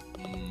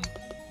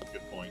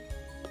 Good point.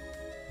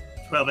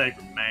 12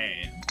 Angry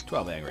Man.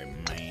 12 Angry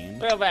Men.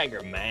 12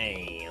 Angry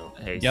Man.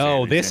 Hey,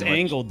 Yo, Sandy this sandwich.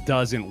 angle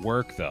doesn't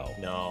work though.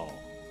 No.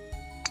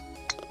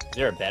 Is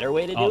there a better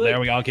way to do Oh, it? there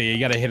we go. Okay, you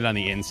gotta hit it on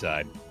the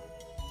inside.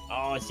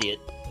 Oh, I see it.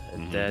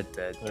 Went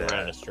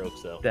around the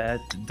strokes though.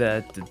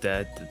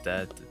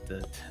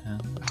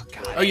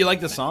 Oh, you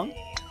like the song?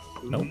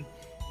 Nope.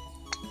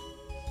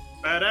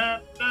 Oh,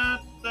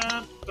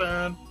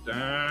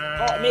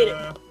 I made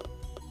it.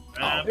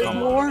 Oh, There's come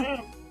more.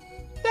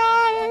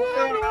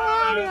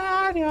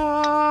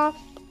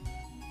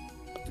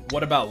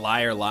 What about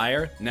Liar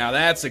Liar? Now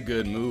that's a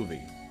good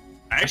movie.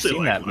 I actually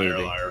seen like that Liar,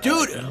 movie. Liar.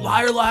 Dude,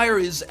 Liar Liar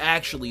is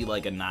actually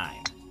like a 9.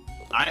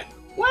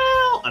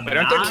 But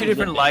aren't there two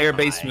different bit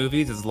liar-based high.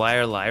 movies? It's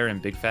Liar Liar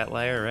and Big Fat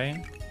Liar,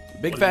 right?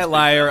 Big What Fat is Big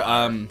Liar, Fat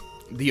Liar?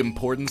 The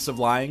Importance of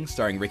Lying,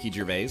 starring Ricky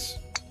Gervais.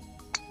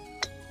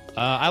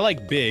 I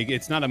like Big.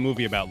 It's not a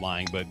movie about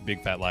lying, but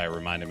Big Fat Liar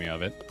reminded me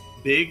of it.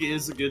 Big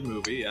is a good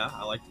movie. Yeah,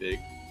 I like Big.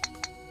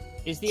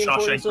 Is the Shawshank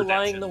importance of lying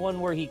Redemption. the one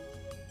where he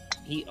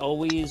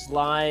always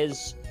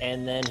lies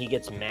and then he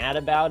gets mad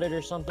about it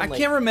or something? I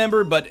can't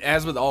remember, but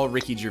as with all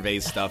Ricky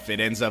Gervais stuff, it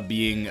ends up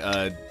being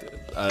a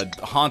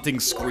haunting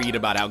screed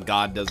about how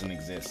God doesn't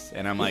exist.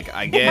 And I'm like,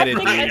 I get I it,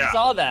 think I dude. Yeah.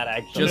 saw that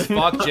actually. Just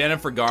fuck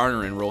Jennifer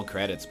Garner and roll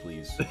credits,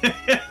 please.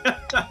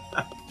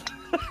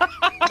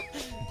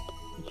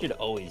 You should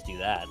always do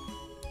that.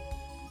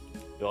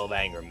 12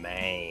 Angry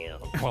Man.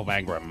 12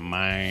 Angry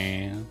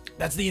Man.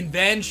 That's the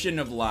invention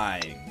of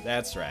lying.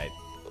 That's right.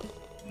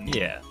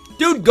 Yeah.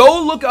 Dude,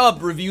 go look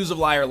up reviews of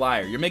Liar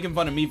Liar. You're making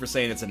fun of me for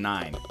saying it's a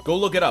 9. Go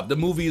look it up. The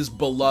movie is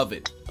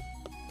beloved.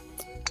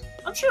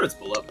 I'm sure it's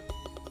beloved.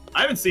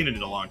 I haven't seen it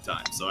in a long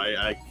time, so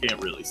I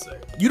can't really say.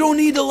 You don't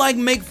need to like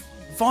make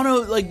fun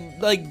of like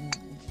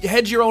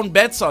hedge your own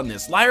bets on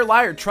this. Liar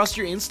Liar, trust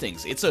your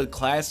instincts. It's a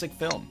classic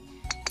film.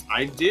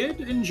 I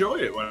did enjoy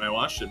it when I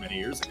watched it many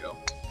years ago.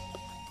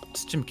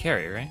 It's Jim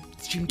Carrey, right?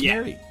 It's Jim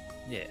Carrey.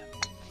 Yeah.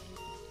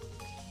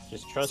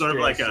 Just trust Sort of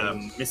your like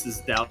instincts.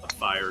 Mrs.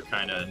 Doubtfire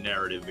kind of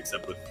narrative,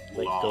 except with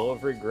Let law. go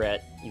of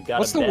regret. You've got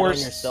What's to the bet on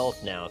worst-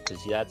 yourself now,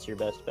 because that's your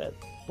best bet.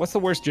 What's the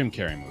worst Jim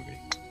Carrey movie?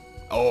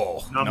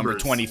 Oh, number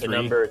Numbers. 23. The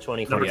number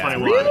 24. Number Yeah.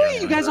 21. Really?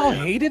 Yeah, You guys all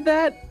yeah. hated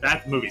that?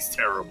 That movie's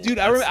terrible. Dude,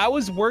 That's- I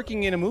was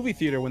working in a movie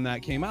theater when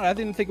that came out. I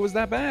didn't think it was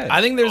that bad.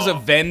 I think there's a Oh.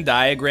 Venn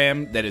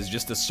diagram that is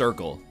just a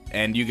circle,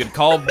 and you could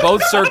call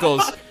both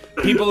circles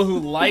people who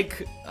like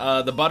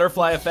the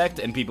butterfly effect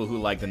and people who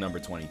like the number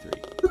 23.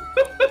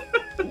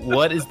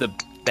 What is the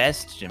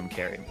best Jim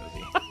Carrey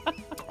movie?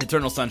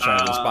 Eternal Sunshine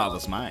of the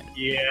Spotless Mind.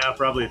 Yeah,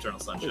 probably Eternal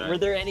Sunshine. Were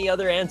there any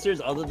other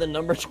answers other than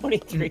number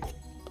 23?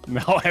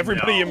 No,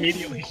 everybody No.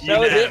 immediately. That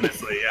was it?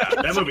 Unanimously,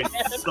 yeah. That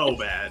movie's so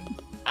bad.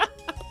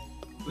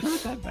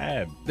 Not that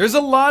bad. There's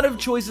a lot of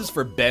choices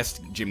for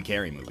best Jim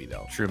Carrey movie,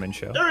 though. Truman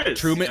Show. There is.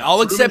 Truman, Yeah, I'll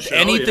Truman accept Show,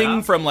 anything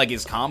yeah. from like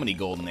his comedy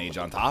golden age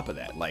on top of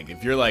that. Like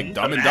if you're like The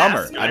Dumb and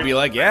Mask, Dumber, I'd be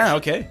like, yeah,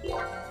 okay.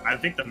 I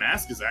think The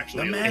Mask is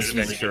actually The a Mask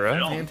legitimately is good Ventura.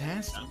 film.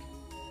 Fantastic.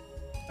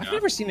 I've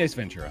never seen Ace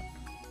Ventura.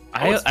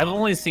 it's I've fun.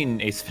 only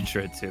seen Ace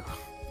Ventura 2.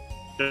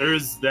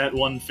 There's that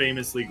one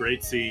famously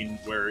great scene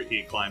where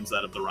he climbs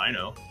out of the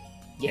rhino.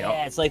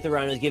 Yeah, it's like the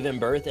rhino's giving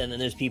birth, and then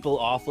there's people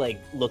off, like,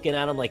 looking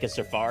at him like a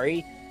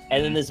safari,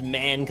 and then this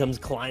man comes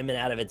climbing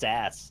out of its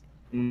ass.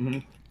 Mm-hmm.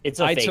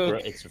 It's a I fake, took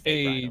it's a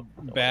fake a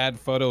rhino. bad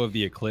photo of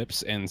the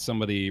eclipse, and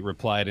somebody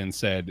replied and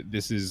said,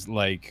 "This is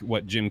like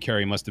what Jim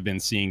Carrey must have been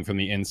seeing from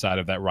the inside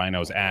of that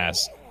rhino's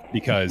ass,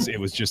 because it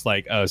was just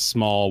like a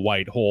small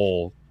white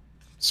hole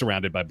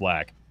surrounded by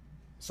black."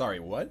 Sorry,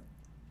 what?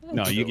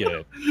 No, you get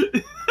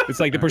it. It's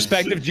like the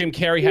perspective Jim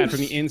Carrey had from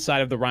the inside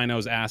of the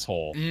rhino's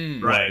asshole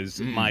Right. was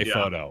my yeah.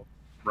 photo.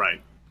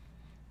 Right.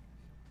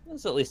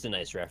 That's at least a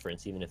nice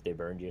reference, even if they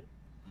burned you.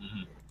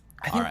 Mm-hmm.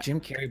 I think Alright. Jim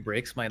Carrey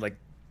breaks my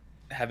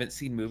haven't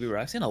seen movie where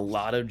I've seen a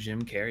lot of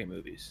Jim Carrey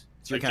movies.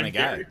 It's your Like kind of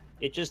Jim guy. Carrey.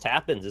 It just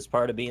happens. It's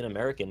part of being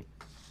American.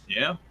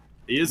 Yeah.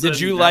 He is Did a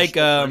you like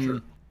national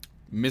treasure.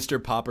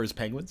 Mr. Popper's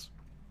Penguins?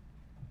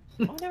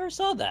 I never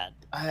saw that.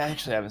 I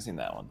actually haven't seen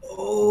that one.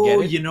 Oh, Get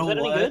it? you know Is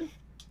that what? any good?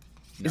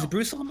 Is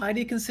Bruce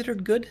Almighty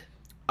considered good?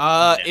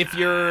 If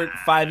you're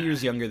 5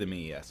 years younger than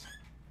me, yes.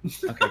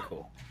 Okay,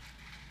 cool.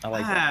 I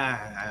like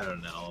that. I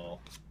don't know.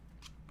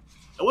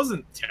 It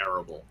wasn't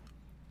terrible.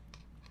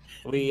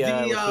 We're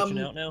switching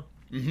out now?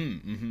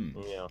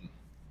 Mm-hmm. Yeah.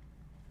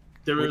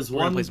 There We're was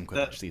gonna one play some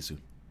that- Quiplash. See you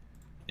soon.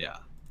 Yeah.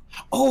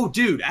 Oh,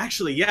 dude,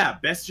 actually, yeah.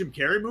 Best Jim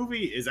Carrey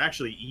movie is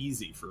actually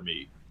easy for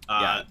me.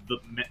 The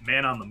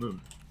Man on the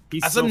Moon.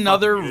 He's That's so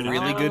another fucking good in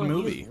really that. good Oh,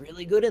 movie. He's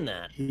really good in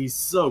that. He's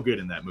so good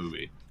in that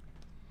movie.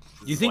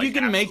 Do you think you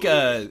can make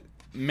a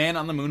Man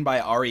on the Moon by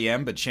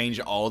REM but change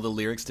all the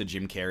lyrics to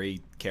Jim Carrey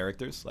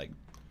characters? Like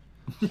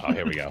Oh,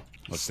 here we go.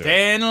 Let's do it.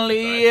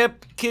 Stanley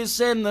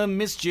Ipkiss and the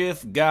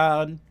Mischief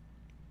God.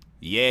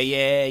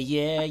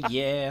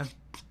 Yeah.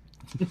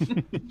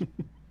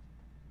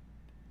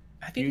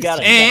 I think You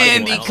gotta-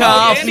 Andy Andy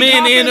Kaufman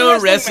Kaufman in a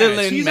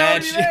wrestling He's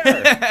match.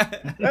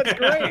 already That's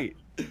great.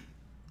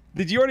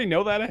 Did you already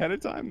know that ahead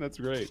of time? That's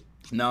great.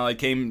 No, it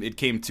came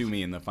to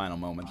me in the final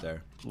moment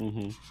there.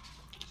 Mm-hmm.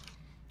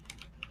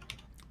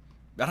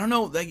 I don't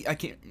know, I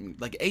can't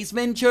like Ace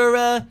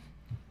Ventura,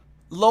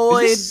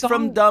 Lloyd Is this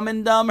from song- Dumb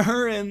and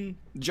Dumber, and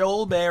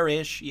Joel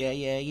Barish.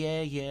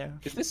 Yeah.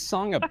 Is this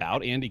song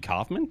about Andy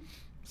Kaufman?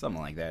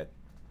 Something like that.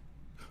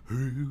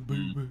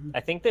 I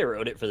think they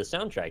wrote it for the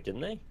soundtrack,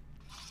 didn't they?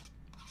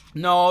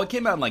 No, it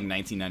came out in like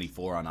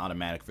 1994 on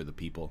Automatic for the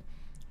People.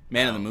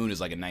 Man on the Moon is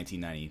like a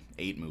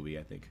 1998 movie,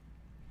 I think.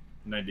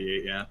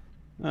 98, yeah.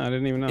 Oh, I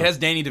didn't even know. It has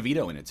Danny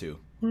DeVito in it too,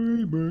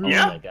 Oh,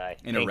 Yeah. that guy.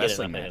 in a Can't get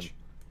wrestling enough of match. him.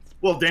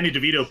 Well, Danny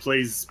DeVito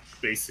plays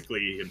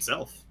basically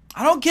himself.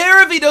 I don't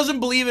care if he doesn't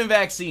believe in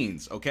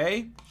vaccines,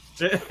 okay?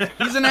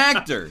 He's an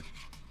actor.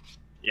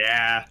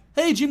 Yeah.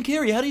 Hey, Jim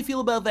Carrey, how do you feel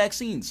about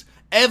vaccines?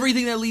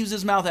 Everything that leaves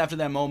his mouth after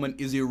that moment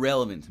is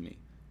irrelevant to me.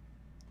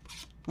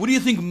 What do you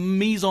think,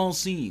 mise en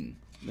scene?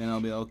 Then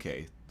I'll be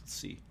okay. Let's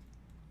see.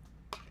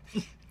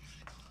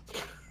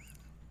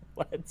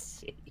 Let's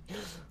see.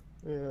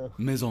 Yeah.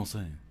 Mise en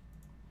scène.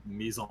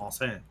 Mise en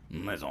scène.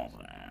 Mise en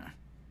scène.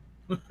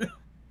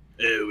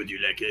 Would you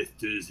like us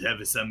to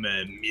have some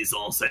mise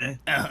en scène?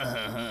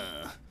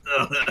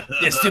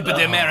 The stupid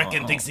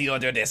American thinks he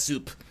ordered a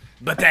soup,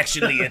 but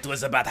actually it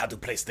was about how to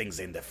place things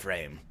in the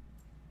frame.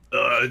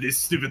 This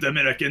stupid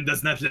American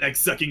does not like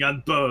sucking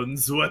on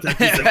bones. What a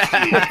piece of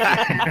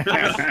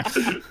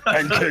shit.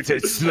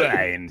 Uncultured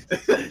swine.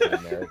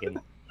 American.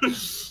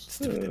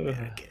 Stupid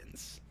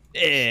Americans.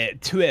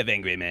 12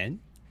 angry men.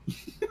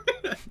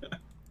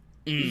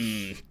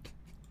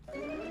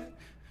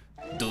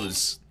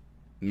 Those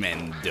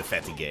men de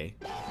fatigué.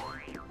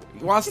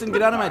 Waston,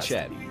 get out of my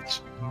chat.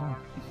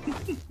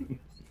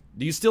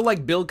 Do you still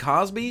like Bill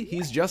Cosby?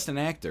 He's just an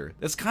actor.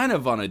 That's kind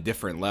of on a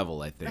different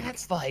level, I think.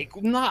 That's like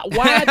not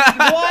what?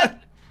 What?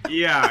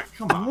 Yeah,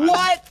 come on.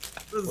 What?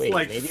 This is Wait,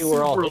 like maybe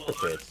we're all super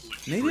hypocrites.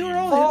 Maybe we're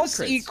all False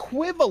hypocrites.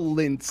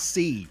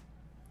 equivalency.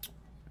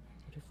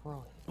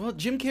 Well,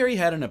 Jim Carrey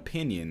had an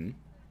opinion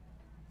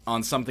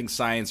on something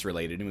science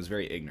related and was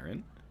very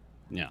ignorant.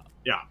 Yeah.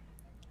 Yeah.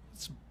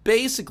 It's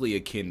basically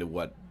akin to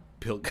what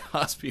Bill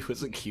Cosby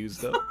was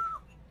accused of.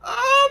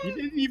 You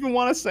didn't even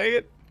want to say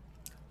it?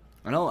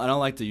 I don't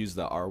like to use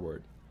the R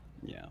word.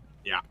 Yeah.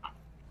 Yeah.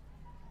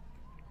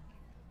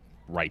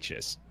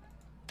 Righteous.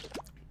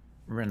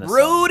 We're in the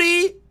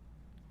Rudy!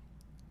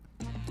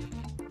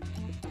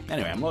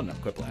 Anyway, I'm loading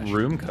up Quiplash.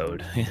 room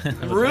code.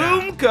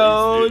 Room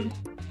code!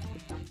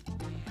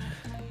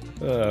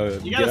 You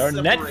Get gotta our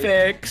separate-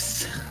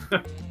 Netflix.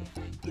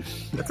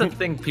 That's a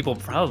thing people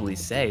probably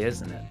say,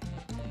 isn't it?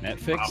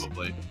 Netflix?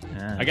 Probably.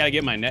 Yeah. I gotta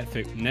get my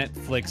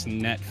Netflix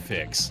net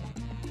fix.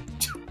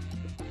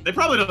 They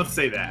probably don't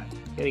say that.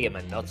 Gotta get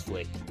my nuts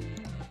flicked.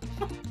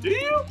 Do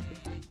you?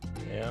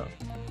 Yeah.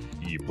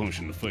 You punch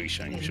in the face,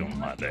 I ain't showing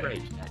my You're day.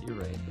 right, Matt, you're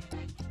right.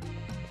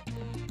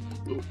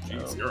 Oh,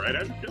 jeez, you're right,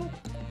 Andrew Kill.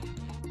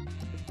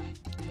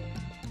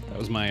 That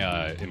was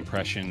my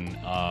impression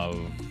of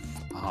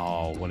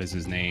what is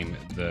his name?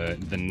 The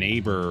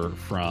neighbor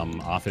from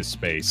Office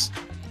Space.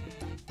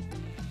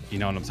 You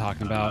know what I'm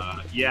talking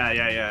about?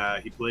 Yeah.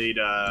 He played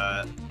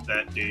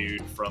that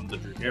dude from the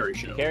Drew Carey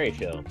show. Carey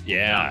show.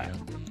 Yeah.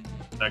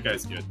 That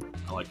guy's good.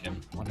 I like him.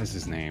 What is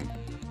his name?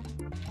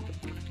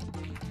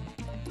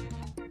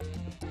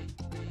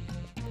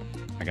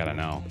 I gotta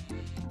know.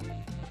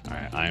 All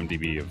right,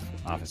 IMDb of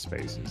Office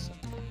Space is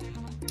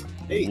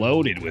Hey,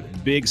 loaded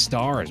with big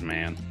stars,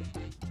 man.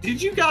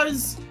 did you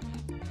guys?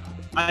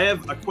 I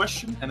have a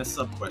question and a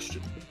sub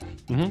question.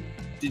 Mhm.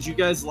 Did you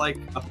guys like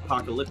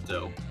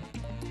Apocalypto?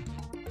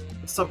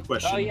 Sub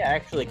question. Oh yeah,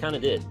 actually, kind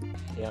of did.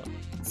 Yeah.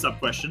 Sub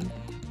question.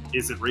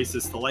 Is it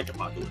racist to like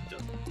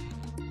Apocalypto?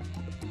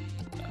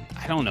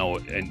 I don't know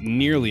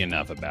nearly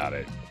enough about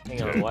it.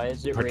 Hang on, why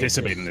is it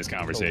Participate racist in this to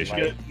conversation.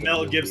 like the Mel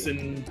movie?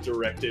 Gibson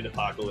directed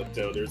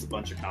Apocalypto. There's a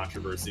bunch of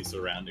controversy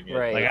surrounding it.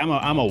 Right. Like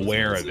I'm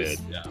aware of it,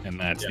 Yeah. and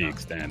that's the Yeah.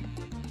 extent.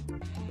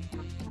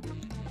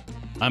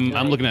 I'm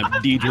looking at I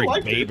Diedrich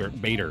liked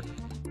it. Bader.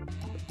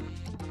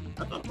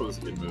 I thought it was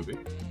a good movie.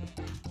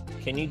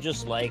 Can you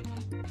just like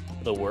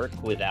the work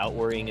without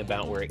worrying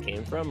about where it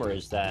came from, or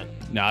is that?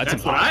 No, it's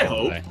That's what I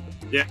impossible hope. today.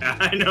 Yeah,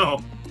 I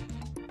know.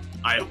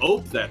 I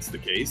hope that's the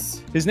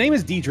case. His name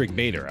is Diedrich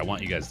Bader. I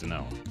want you guys to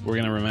know. We're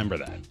gonna remember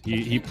that.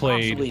 He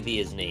played. Possibly be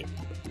his name.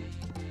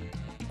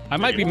 I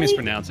might be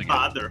mispronouncing it.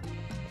 Father.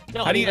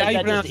 No, How do you- how do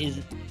you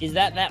that is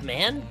that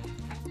man?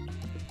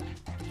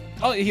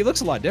 Oh, he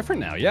looks a lot different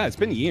now. Yeah, it's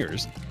been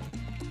years.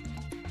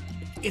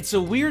 It's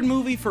a weird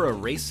movie for a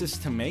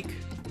racist to make,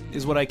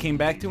 is what I came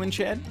back to in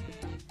Chad.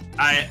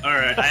 All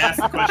right. I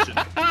asked the question.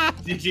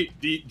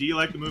 Do you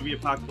like the movie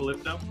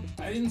Apocalypto?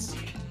 I didn't see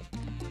it.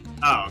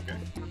 Oh, okay.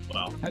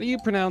 Well, How do you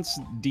pronounce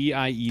Diedrich?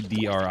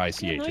 No,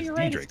 It's you're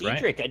right. Diedrich, It's right?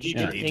 Diedrich. I just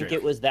Yeah. didn't think Diedrich.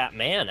 it was that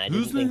man. I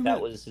Whose didn't think name that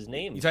is- was his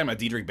name. You talking about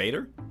Diedrich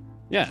Bader?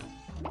 Yeah,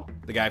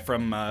 The guy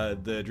from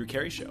the Drew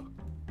Carey show.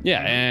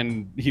 yeah,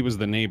 and he was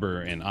the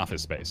neighbor in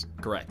Office Space.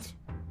 Correct.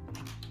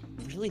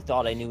 I really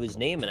thought I knew his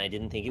name, and I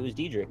didn't think it was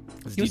Diedrich.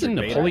 It's He was in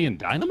Diedrich Bader. Napoleon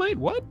Dynamite.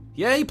 What?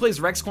 Yeah, he plays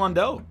Rex Kwon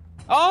Do.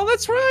 Oh,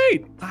 that's right.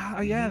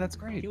 Oh, yeah, that's He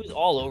great. was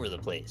all over the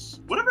place.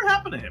 whatever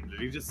happened to him? Did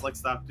he just like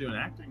stop doing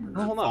acting?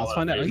 or Oh, hold on, fall let's out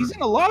find of out. favor? He's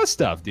in a lot of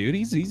stuff, dude.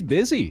 He's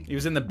busy. He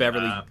was in the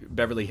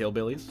Beverly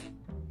Hillbillies.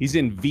 He's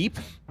in Veep.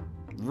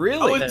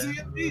 Really? Oh, is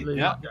he in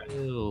Yeah.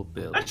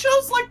 Bill. That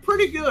show's like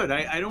pretty good.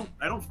 I don't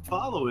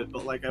follow it,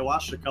 but like I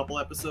watched a couple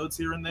episodes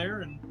here and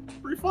there, and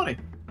pretty funny.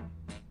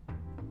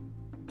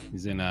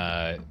 He's in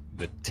the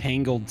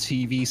Tangled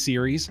TV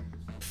series.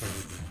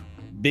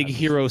 Big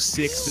Hero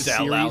 6 the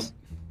Sell out. series.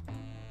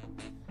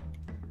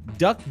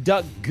 Duck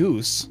Duck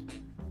Goose,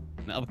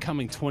 an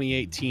upcoming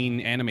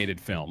 2018 animated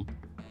film.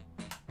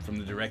 From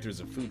the directors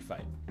of Food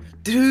Fight.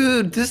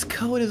 Dude, this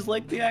code is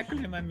like the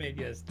acronym I made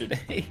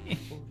yesterday.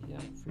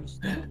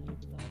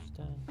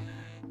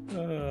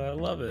 I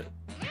love it.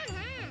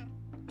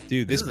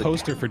 Dude, this This is a-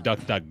 poster for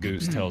Duck Duck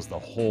Goose tells the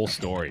whole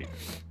story.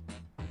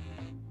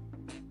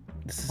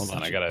 This is Hold on,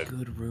 such I gotta- a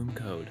good room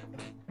code.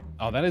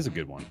 Oh, that is a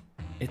good one.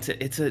 It's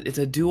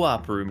a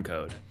doo-wop room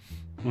code.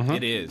 Uh-huh.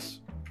 It is.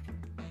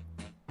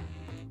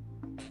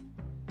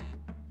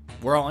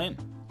 We're all in.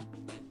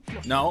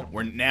 No,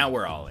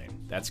 we're all in.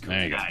 That's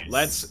There you correct. go.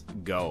 Let's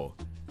go.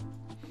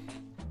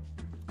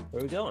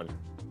 Where are we going?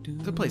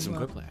 To play some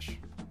Quiplash.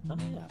 Oh,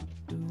 yeah.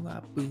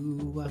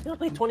 Doo-wop-boo-wop. I was gonna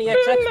play 20XX,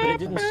 but it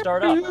didn't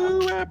start up.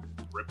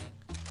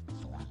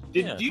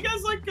 Yeah. Do you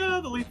guys like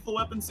the Lethal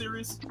Weapon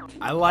series?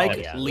 I like Oh,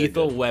 yeah, they're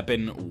Lethal good.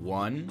 Weapon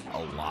 1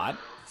 a lot.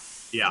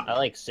 Yeah. I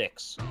like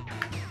 6.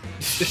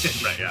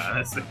 Right.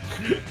 Yeah.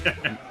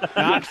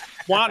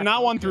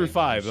 Not 1 through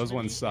 5. Those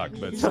ones suck.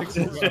 But 6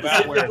 is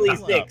about where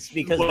Specifically 6,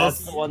 because Well,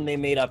 that's the one they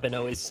made up in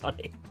Always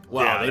Sunny.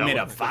 Wow, Yeah, they that made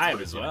one- up 5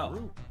 that's as what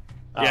well.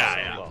 Oh,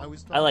 Yeah, well,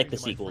 I like the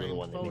sequel to the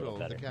one that made it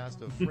better.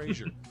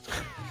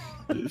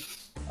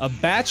 A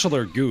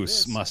bachelor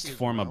goose must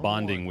form a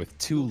bonding with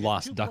two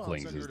lost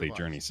ducklings as they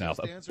journey south.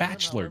 A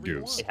bachelor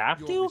goose. They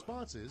have to?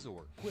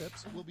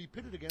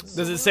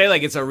 Does it say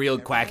like it's a real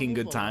quacking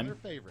good time?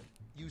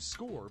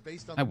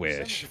 I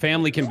wish.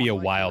 Family can be a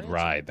wild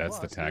ride. That's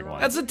the tagline.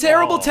 That's a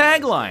terrible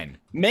tagline.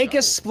 Make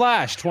a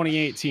splash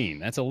 2018.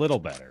 That's a little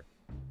better.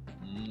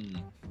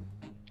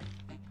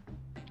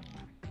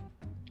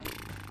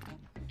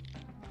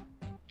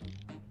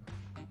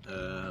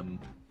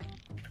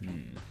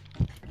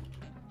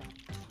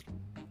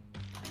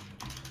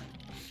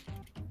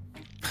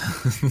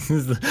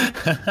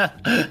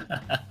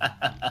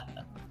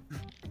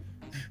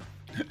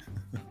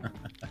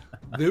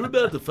 They're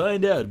about to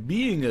find out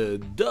being a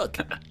duck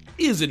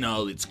isn't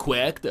all it's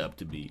quacked up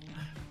to be.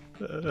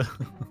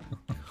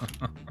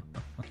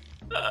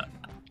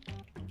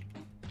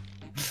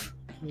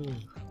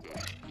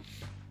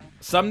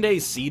 Someday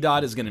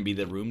C-Dot is going to be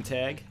the room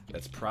tag.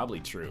 That's probably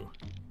true.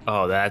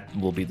 Oh, that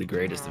will be the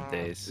greatest of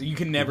days. You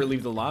can never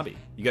leave the lobby.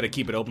 You got to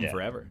keep it open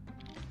forever.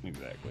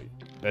 Exactly.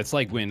 That's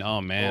like when,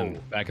 oh man,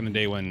 back in the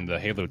day when the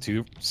Halo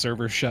 2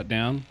 server shut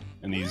down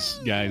and these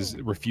guys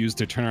refused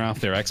to turn off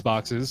their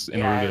Xboxes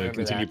in order to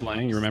continue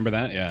playing. You remember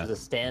that? Yeah. It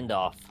was a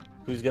standoff.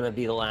 Who's gonna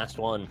be the last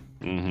one?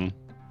 Mm-hmm.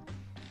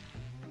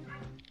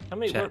 How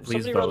many? Chat,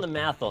 Somebody run the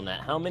math on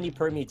that. How many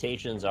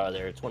permutations are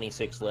there?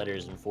 26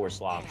 letters and 4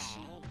 slots.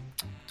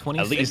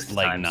 26 At least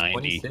like times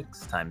 90.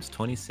 26 times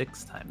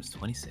 26 times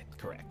 26.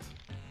 Correct.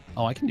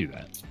 Oh, I can do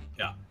that.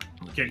 Yeah.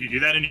 Can you do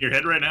that in your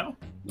head right now?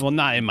 Well,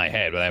 not in my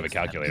head, but I have a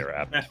calculator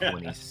app.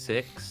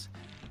 26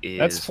 is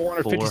That's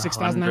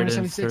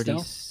 456,976 now.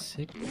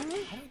 I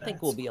don't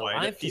think we'll be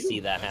alive to see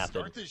that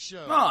happen.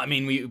 Well, I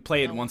mean, we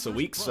play it once a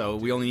week, so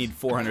we only need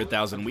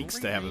 400,000 weeks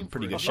to have a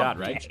pretty good shot,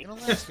 right?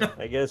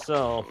 I guess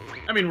so.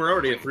 I mean, we're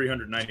already at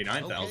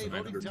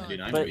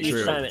 399,999. But each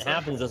True. time it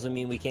happens doesn't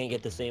mean we can't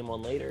get the same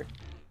one later.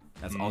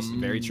 That's also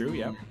very true,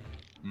 yeah.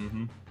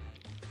 Mm-hmm.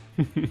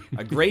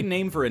 A great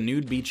name for a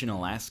nude beach in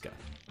Alaska.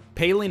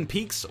 Palin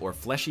Peaks or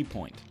Fleshy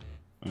Point?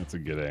 That's a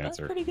good That's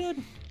answer. pretty good.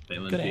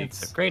 Good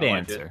answer. Great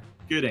answer.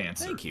 Good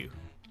answer. Thank you.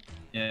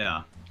 Yeah.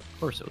 Of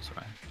course it was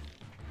right.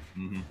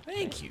 Mm-hmm.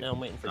 Thank you. Now I'm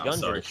waiting for Oh, Gungeon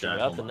sorry, to start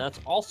chat, up, hold and on. that's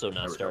also not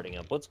There we go. starting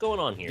up. What's going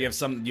on here? Do you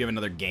have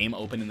another game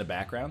open in the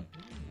background?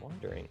 I'm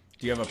wondering.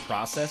 Do you have a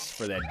process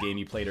for that game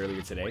you played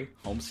earlier today?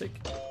 Homesick?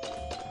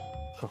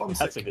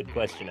 That's a good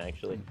question,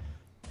 actually.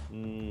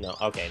 No.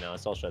 Okay, no,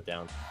 it's all shut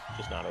down.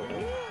 Just not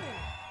open.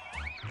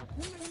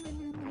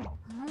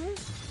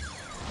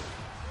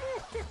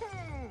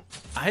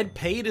 I'd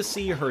pay to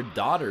see her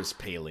daughter's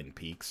Palin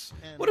Peaks.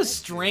 What a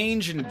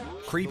strange and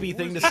creepy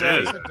thing to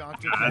say.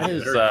 That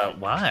is,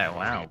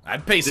 wow.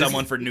 I'd pay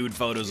someone for nude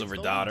photos of her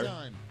daughter.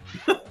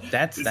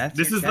 That's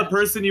This your is the cat?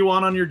 person you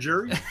want on your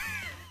jury?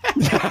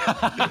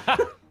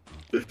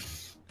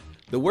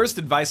 The worst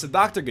advice a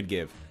doctor could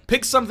give.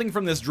 Pick something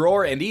from this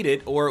drawer and eat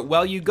it, or,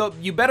 well, you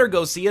better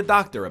go see a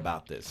doctor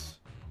about this.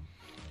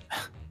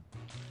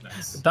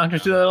 Nice.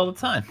 Doctors do that all the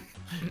time.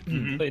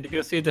 You need to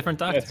go see a different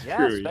doctor. Yeah,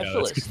 True, yeah, that's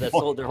specialists. good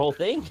That's their whole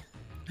thing.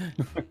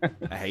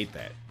 I hate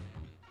that.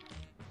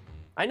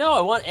 I know,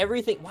 I want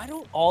everything. Why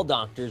don't all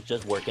doctors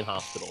just work in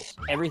hospitals?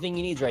 Everything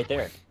you need's right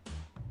there.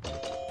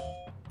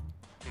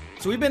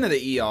 So we've been to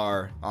the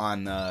ER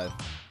on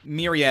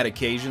myriad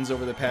occasions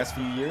over the past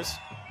few years.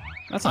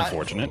 That's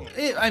unfortunate.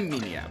 I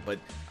mean, yeah, but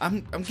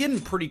I'm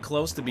getting pretty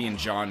close to being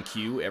John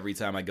Q every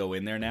time I go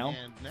in there now.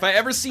 If I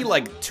ever see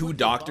like two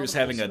doctors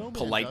having a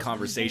polite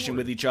conversation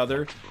with each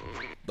other,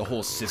 the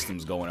whole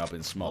system's going up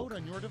in smoke.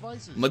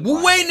 I'm like,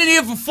 we're waiting in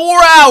here for 4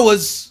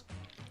 hours.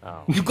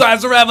 Oh. You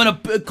guys are having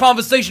a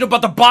conversation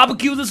about the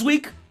barbecue this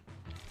week?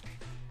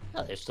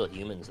 Oh, they're still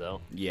humans,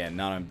 though. Yeah,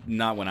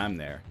 not when I'm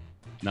there.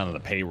 None of the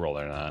payroll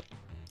they're not.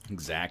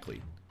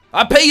 Exactly.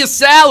 I pay your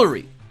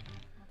salary.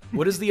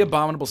 What is the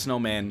abominable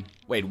snowman?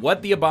 Wait,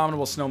 what the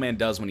abominable snowman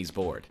does when he's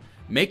bored?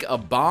 Make a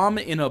bomb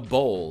in a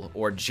bowl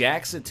or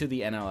jacks it to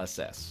the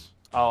NLSS.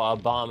 Oh, a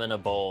bomb in a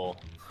bowl.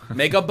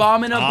 Make a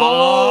bomb in a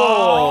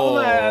bowl.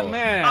 Oh,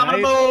 man.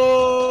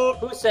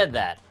 Who said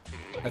that?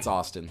 That's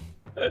Austin.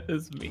 That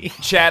is me.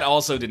 Chat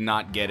also did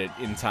not get it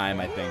in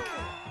time, I think.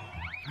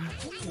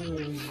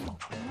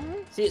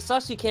 See, it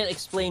sucks you can't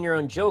explain your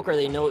own joke or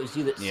they know it was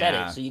you that said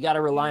Yeah. it, so you gotta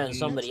rely on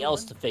somebody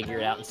else to figure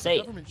it out and say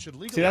it.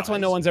 See, that's why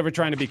no one's ever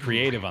trying to be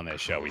creative on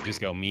this show. We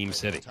just go meme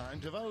city.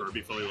 Or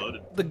be fully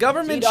loaded. The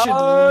government See, should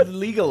dog.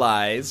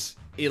 legalize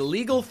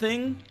illegal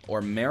thing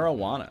or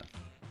marijuana.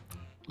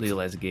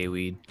 Legalize gay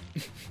weed.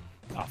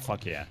 Oh,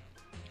 fuck yeah.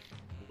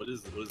 What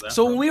is that?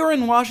 So from? when we were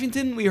in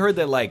Washington, we heard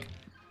that like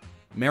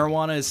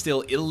marijuana is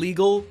still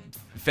illegal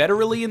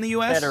federally in the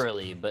U.S.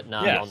 Federally, but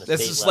not Yeah, on the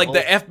That's state just level.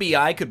 like the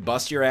FBI could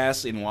bust your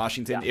ass in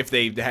Washington Yeah. if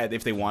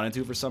they wanted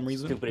to for some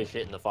reason. Stupidest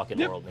shit in the fucking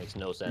world makes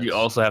no sense. You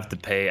also have to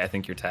pay, I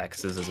think, your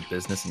taxes as a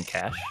business in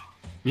cash.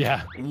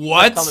 Yeah.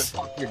 What? Come and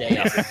fuck your day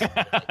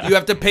up. You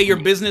have to pay your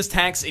business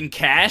tax in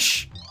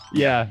cash?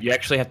 Yeah. You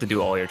actually have to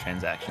do all your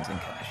transactions in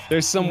cash.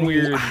 There's some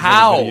weird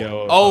How?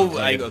 video Oh, of,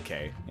 like,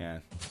 okay, yeah.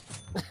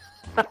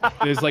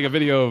 There's like a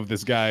video of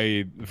this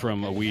guy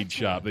from a weed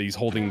shop that he's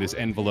holding this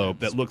envelope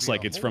that looks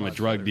like it's from a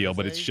drug deal,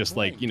 but it's just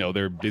like, you know,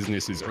 their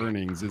business's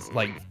earnings. It's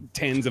like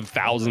tens of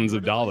thousands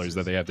of dollars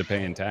that they have to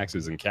pay in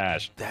taxes and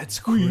cash. That's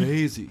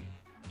crazy.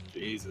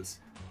 Jesus.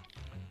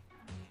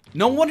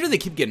 No wonder they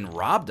keep getting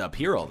robbed up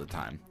here all the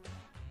time.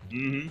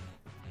 Mm-hmm.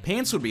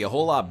 Pants would be a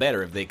whole lot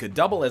better if they could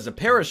double as a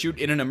parachute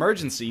in an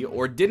emergency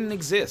or didn't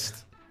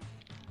exist.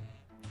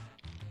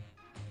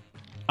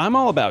 I'm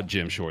all about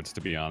gym shorts,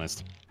 to be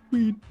honest.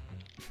 I'm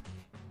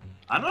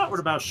not worried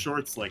about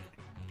shorts. Like,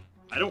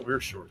 I don't wear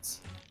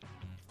shorts.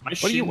 My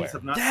do you shins wear?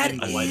 have not That seen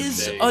the light of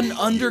is day an in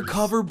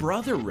Undercover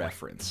Brother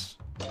reference.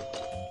 years.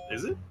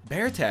 Is it?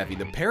 Bear Taffy,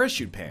 the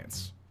parachute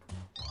pants.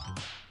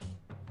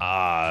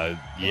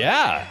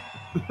 Yeah.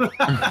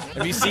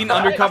 Have you seen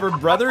Undercover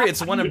Brother?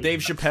 It's one of Dave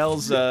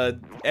Chappelle's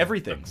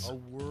everythings. A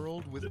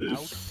world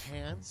without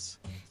pants?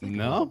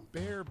 No?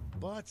 Bare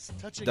butts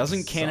touching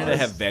Doesn't Canada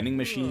have vending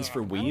machines for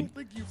I don't weed?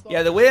 think you've thought Yeah,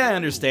 the this way I through.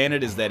 understand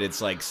it is that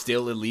it's like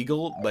still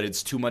illegal, but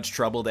it's too much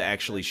trouble to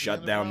actually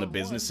shut down the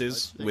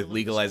businesses with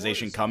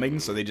legalization coming,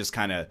 so they just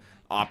kind of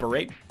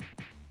operate.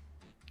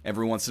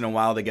 Every once in a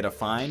while they get a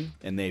fine,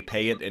 and they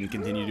pay it and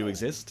continue to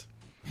exist.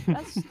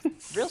 That's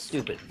real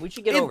stupid. We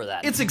should get over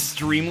that. It's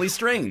extremely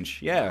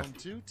strange, yeah. On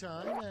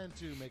 2-time, and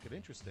to make it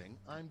interesting,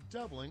 I'm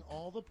doubling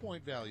all the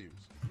point values.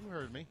 You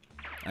heard me.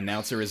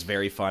 Announcer is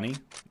very funny.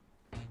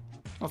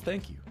 Oh,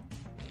 thank you.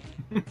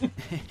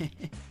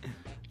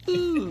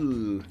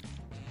 Ooh.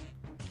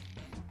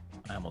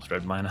 I almost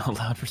read mine out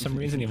loud for some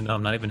reason, even though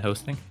I'm not even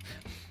hosting.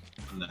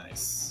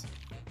 Nice.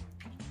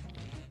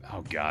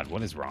 Oh God,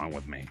 what is wrong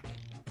with me?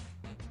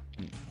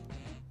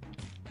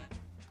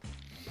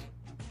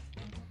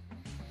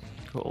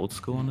 Go old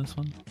school on this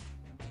one.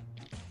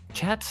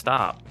 Chat,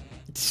 stop.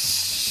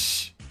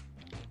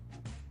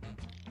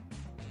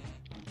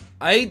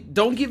 I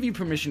don't give you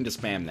permission to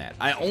spam that.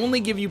 I only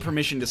give you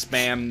permission to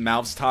spam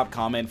Mouth's top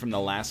comment from the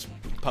last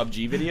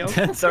PUBG video.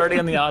 It's already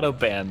on the auto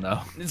ban though.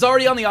 It's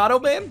already on the auto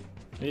ban?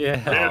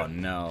 Yeah. Oh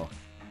no.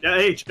 Yeah,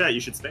 hey, chat, you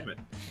should spam it.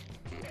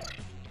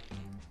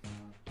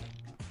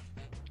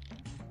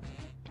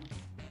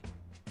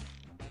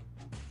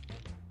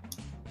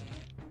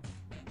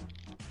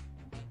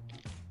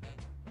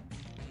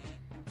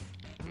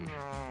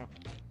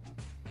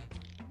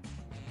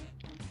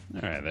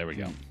 All right, there we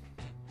go.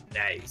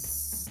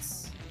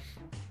 Nice.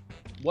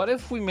 What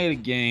if we made a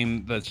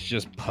game that's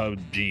just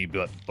PUBG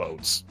but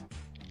boats?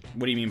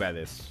 What do you mean by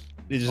this?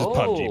 It's just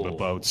PUBG but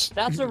boats.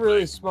 That's a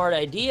really smart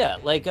idea.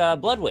 Like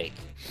Bloodwake,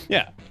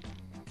 Yeah,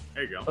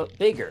 There you go. but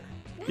bigger.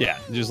 yeah,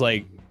 just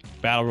like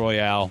Battle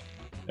Royale.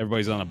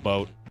 Everybody's on a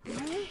boat.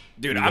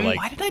 Dude, You're I'm like-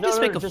 Why did I No, just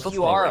no, make a just football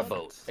you are a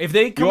reference? boat. if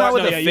they come You are- out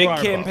with no, a yeah, you fig are a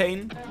boat.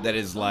 campaign that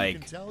is You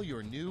like, can tell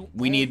your new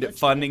we need all-vegetable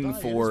funding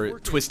diet for is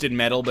working. Twisted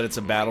Metal, but it's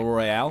a battle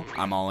royale,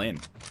 I'm all in.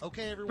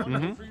 Okay, everyone,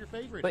 vote for your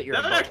favorite. But you're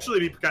a That would boat. actually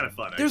be kind of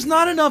fun. There's actually.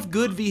 not enough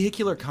good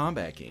vehicular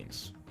combat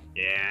games.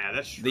 Yeah,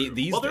 that's true.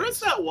 These well, there days. is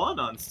that one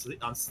on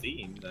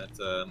Steam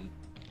that.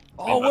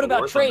 Oh, what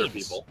about War Thunder trains?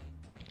 people.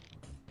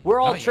 We're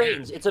all Oh, yeah.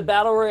 trains. It's a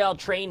battle royale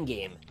train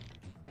game,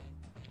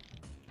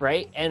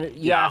 right? And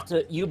you Yeah. have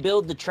to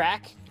build the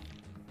track.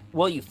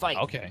 Well, you fight.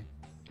 Okay.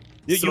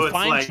 You, So you it's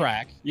find like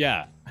track,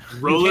 yeah.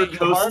 Roller You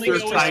can only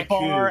Coaster go as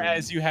far Tycoon.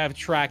 as you have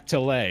track to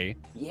lay.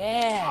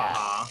 Yeah.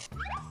 Uh-huh.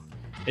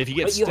 If you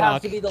get But you stuck,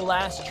 have to be the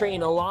last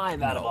train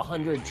alive out of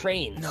 100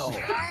 trains. No.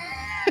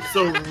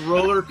 So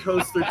Roller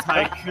Coaster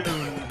Tycoon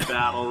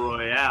Battle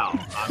Royale.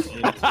 I'm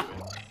into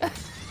it.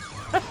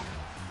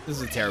 This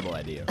is a terrible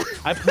idea.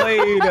 I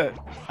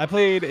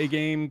played a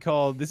game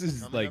called, this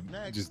is Coming like up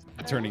next, just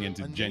turning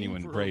into a name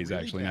genuine for a praise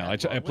really actually bad now. I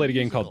Broadway played a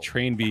game called musical.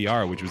 Train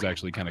VR, which was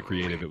actually kind of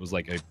creative. It was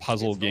like a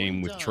puzzle It's going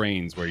game with down.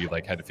 trains where you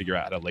like had to figure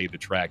out how to lay the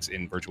tracks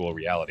in virtual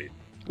reality,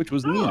 which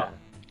was neat. Oh,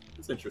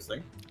 that's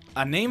interesting.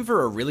 A name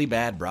for a really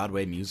bad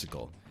Broadway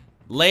musical.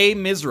 Les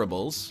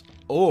Miserables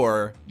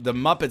or The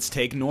Muppets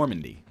Take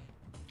Normandy.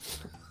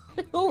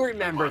 Who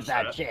remembers Watch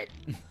that that. shit?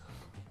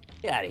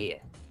 Get out of here.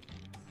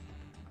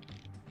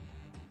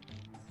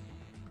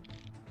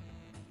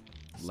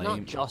 It's Les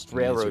not just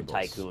Railroad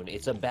Miserables. Tycoon.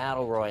 It's a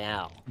battle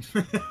royale.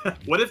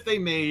 What if they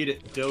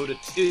made Dota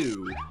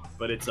 2,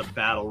 but it's a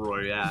battle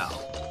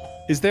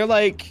royale? Is there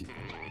like,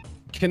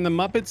 can the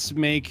Muppets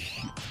make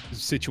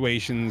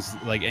situations,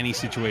 like any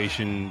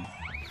situation,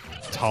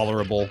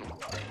 tolerable?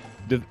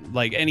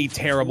 Like any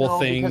terrible No,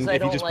 thing, because I if you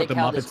don't just like put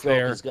the how Muppets this joke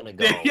there? is gonna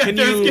go. Yeah, Can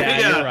there's- you-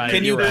 Yeah, you're right.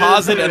 Can you you're right.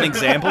 posit an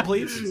example,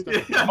 please?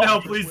 Yeah, no,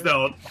 please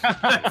don't.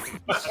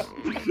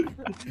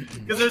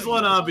 Because there's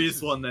one obvious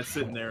one that's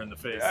sitting there in the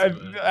face. of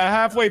it.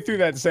 Halfway through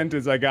that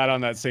sentence, I got on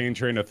that same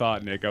train of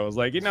thought, Nick. I was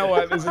like, you know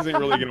what? This isn't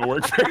really going to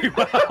work very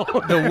well.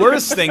 The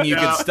worst thing you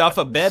Yeah. could stuff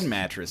a bed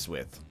mattress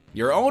with.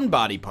 Your own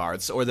body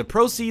parts or the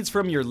proceeds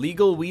from your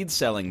legal weed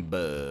selling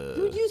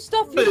Dude, you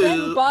stuff your head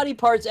with body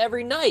parts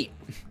every night.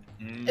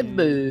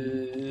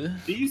 Do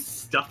you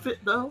stuff it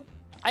though?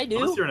 I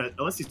Unless, do.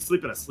 unless you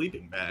sleep in a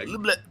sleeping bag.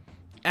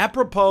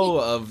 Apropos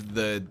of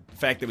the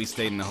fact that we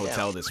stayed in the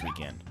hotel this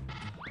weekend,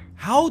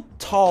 how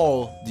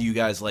tall do you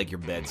guys like your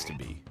beds to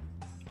be?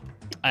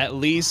 At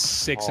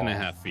least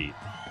 6.5 feet.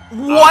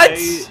 What?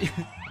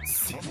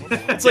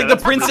 It's like the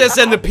Princess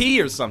and the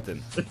Pea or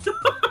something.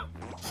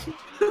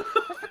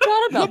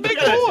 About big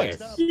that. boy.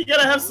 You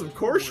gotta have some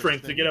core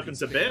strength to get up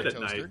into bed at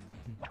night.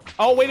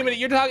 Oh, wait a minute.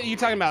 You're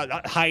talking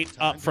about height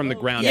up from the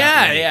ground.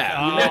 Yeah, up.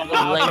 yeah. You meant the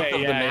Oh, length okay,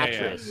 of the yeah, yeah,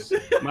 mattress.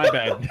 yeah. My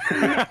bad.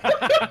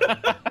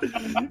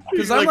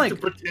 Because You I'm like like, to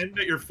pretend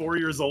that you're 4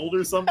 years old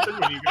or something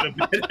when you go to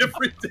bed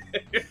every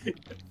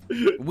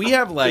day. we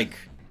have like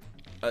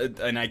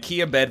an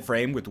IKEA bed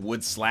frame with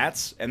wood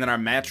slats, and then our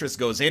mattress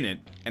goes in it,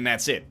 and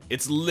that's it.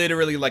 It's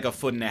literally like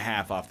 1.5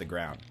 feet off the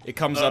ground. It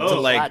comes up to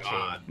Oh, like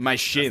God. my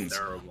shins.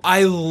 That's terrible.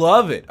 I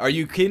love it. Are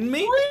you kidding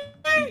me?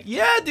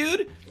 Yeah,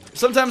 dude.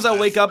 Sometimes I'll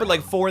wake up at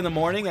like 4 in the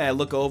morning and I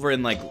look over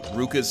and like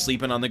Ruka's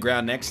sleeping on the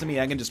ground next to me.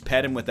 I can just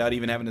pet him without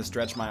even having to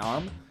stretch my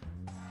arm.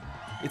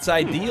 It's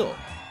ideal.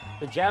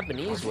 The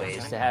Japanese way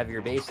is to have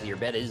your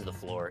bed is the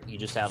floor. You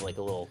just have like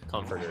a little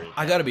comforter.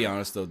 I gotta be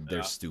honest though,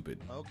 they're stupid.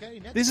 Okay,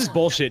 next This is up.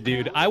 bullshit,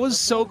 dude. I was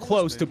so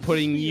close to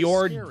putting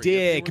your Scary if you were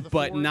dick, the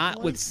but fourth not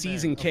with light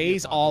C's man and of the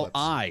K's, all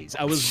apocalypse. eyes.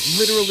 I was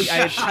literally,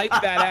 I had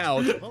typed that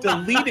out,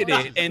 deleted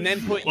it, and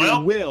then put your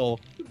Well. will.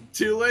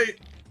 Too late.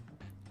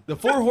 The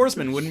 4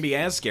 horsemen wouldn't be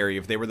as scary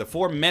if they were the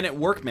 4 men at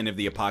workmen of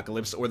the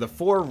apocalypse or the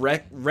 4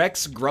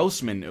 Rex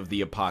Grossman of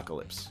the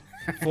apocalypse.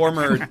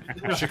 Former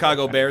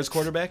Chicago Bears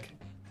quarterback?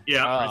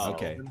 Yeah. Oh.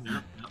 Okay.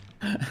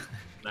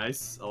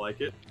 Nice. I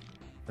like it.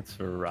 That's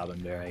for Robin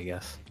Bear, I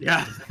guess.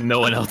 Yeah. No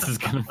one else is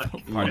gonna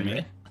vote for Pardon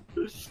me.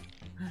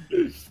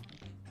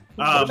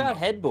 What about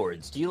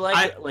headboards? Do you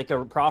I- like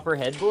a proper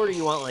headboard, or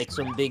you want like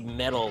some big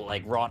metal,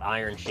 like wrought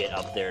iron shit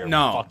up there to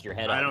No. fuck your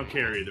head up? I don't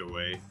care either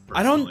way.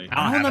 I don't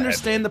personally.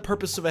 understand the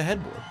purpose of a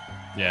headboard.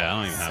 Yeah, I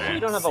don't even have You one.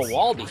 don't have a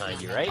wall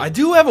behind you, right? I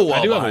do have a wall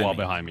I do have a behind wall me.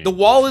 behind me. The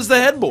wall is the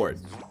headboard.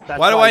 That's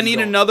Why do I you need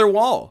don't- another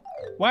wall?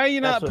 Why are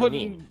you That's not what I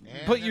mean.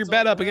 put your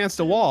bed up against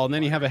a wall and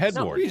then you have a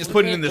headboard? You just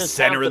put it in can't the just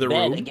center have of the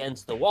bed room.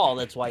 against the wall.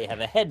 That's why you have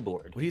a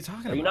headboard. What are you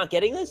talking Are you about? not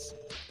getting this?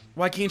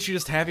 Why can't you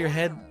just have your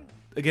head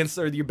against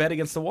or your bed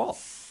against the wall?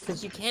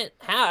 Because you can't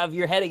have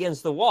your head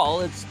against the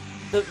wall.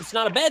 It's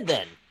not a bed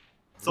then.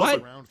 It's also-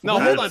 What? No,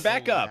 hold on,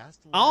 back up.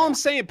 All I'm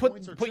saying,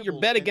 put your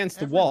bed against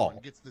the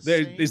wall.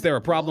 Is there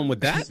a problem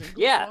with that?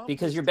 Yeah,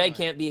 because your bed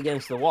can't be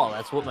against the wall.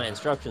 That's what my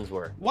instructions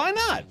were. Why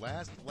not?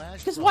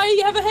 Because why do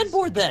you have a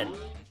headboard then?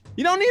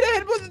 You don't need a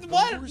headboard.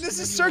 What? This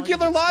is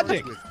circular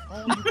logic.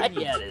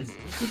 Yeah, it is.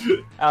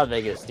 I was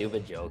making a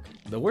stupid joke.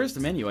 The worst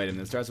menu item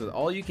that starts with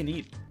all you can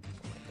eat.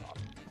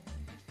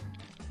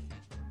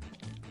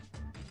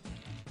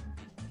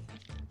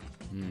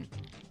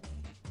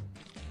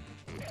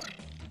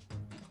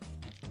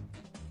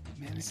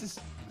 Man, this is.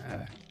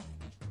 I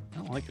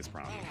don't like this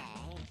problem.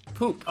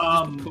 Poop.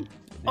 Um,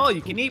 Oh,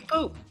 you can eat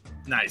poop.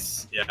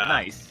 nice. Yeah.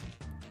 Nice.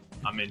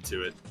 I'm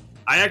into it.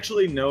 I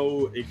actually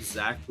know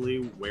exactly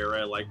where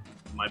I like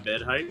my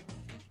bed height.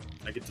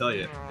 I can tell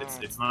you,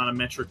 it's not a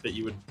metric that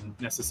you would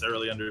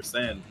necessarily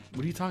understand.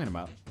 What are you talking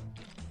about?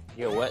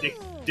 Yo, what?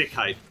 Dick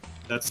height.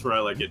 That's where I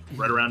like it.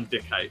 Right around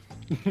dick height.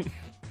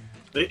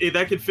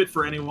 That could fit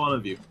for any one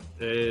of you.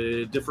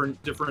 Different.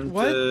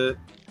 What? Wait,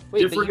 but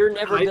different you're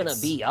never gonna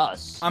heights. be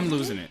us. I'm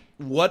losing it.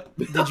 What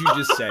did you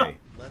just say?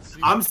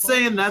 I'm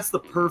saying that's the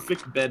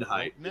perfect bed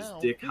height. Is Now,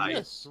 dick height.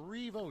 Yes.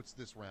 3 votes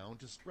this round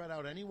to spread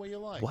out any way you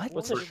like. What?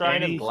 What's a For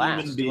shrine any of glass?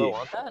 human Do I being.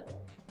 want that?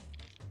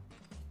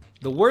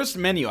 The worst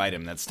menu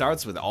item that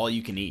starts with all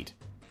you can eat.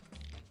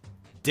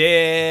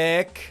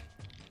 Dick.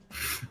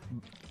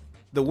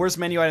 The worst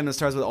menu item that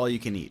starts with all you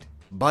can eat.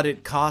 But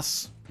it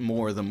costs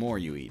more the more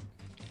you eat.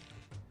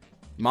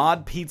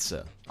 Mod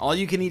pizza. All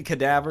you can eat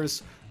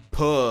cadavers.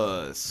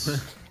 Puss.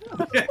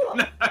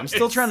 I'm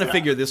still trying to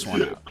figure this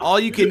one out. All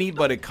you can eat,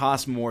 but it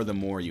costs more the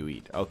more you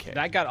eat. Okay.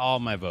 That got all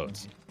my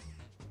votes.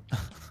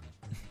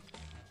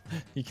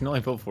 You can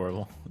only vote for it.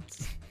 Well,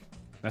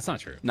 That's not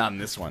true. Not in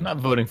this I'm one. not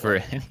voting for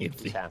any of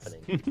What's these.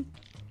 happening?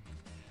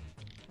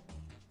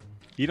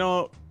 You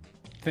don't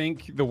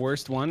think the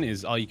worst one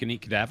is all you can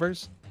eat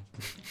cadavers?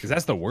 Because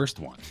that's the worst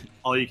one.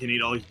 All you can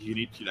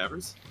eat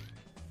cadavers.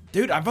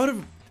 Dude,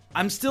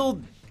 I'm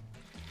still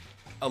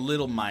a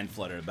little mind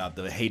fluttered about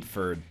the hate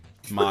for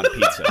mod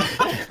pizza.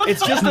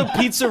 It's just a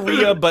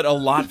pizzeria, but a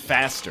lot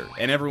faster.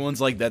 And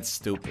everyone's like, that's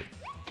stupid.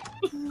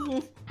 I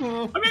mean,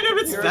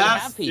 if it's You're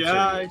fast, happy yeah,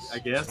 to. I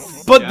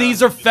guess. But yeah.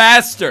 these are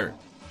faster.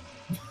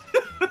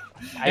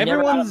 I never had a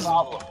Everyone's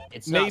problem.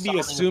 It's not maybe solving the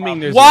assuming problem.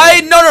 there's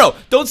Why? No.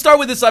 Don't start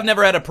with this. I've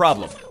never had a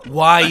problem.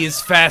 Why is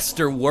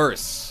faster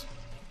worse?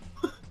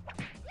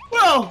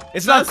 Well,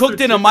 It's not faster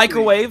cooked in a typically-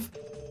 microwave.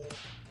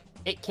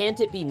 Can't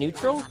it be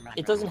neutral?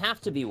 It doesn't have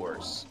to be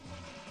worse.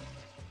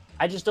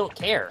 I just don't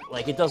care.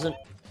 Like, it doesn't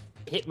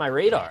hit my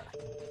radar.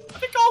 I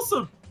think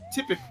also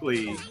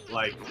typically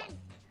like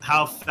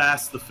how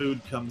fast the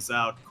food comes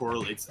out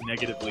correlates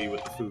negatively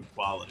with the food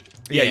quality.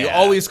 Yeah, you Yeah.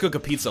 always cook a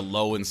pizza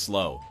low and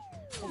slow.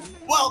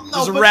 Well, no,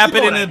 Just but wrap you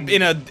it know in what I a mean.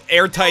 in a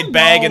airtight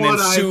bag and then what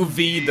I sous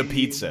vide the mean.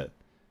 pizza.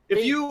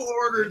 If you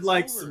ordered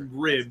like some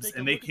ribs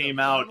and they came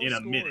out in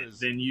a minute,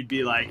 then you'd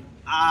be like,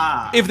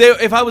 ah.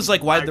 If I was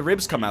like, why'd the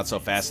ribs come out so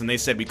fast? And they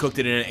said we cooked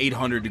it in an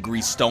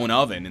 800-degree stone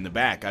oven in the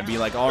back, I'd be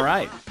like, all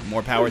right,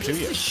 more power to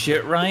you.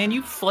 Shit, Ryan,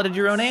 you flooded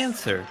your own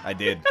answer. I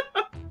did.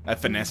 I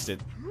finessed it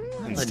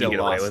and Did still you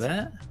get lost. away with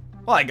that?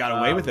 Well, I got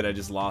away with it. I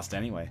just lost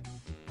anyway.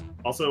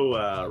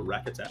 Also,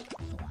 rack attack.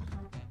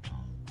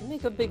 You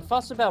make a big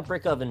fuss about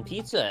brick oven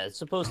pizza. It's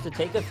supposed to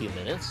take a few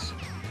minutes.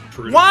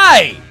 True.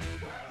 Why?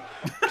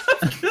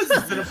 This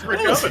is in a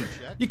brick oven.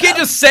 You can't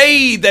just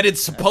say that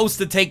it's supposed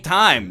to take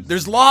time.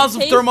 There's laws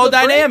of Taste the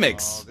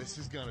thermodynamics. Oh, this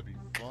is gonna be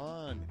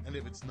fun. And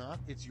if it's not,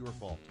 it's your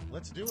fault.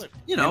 Let's do it.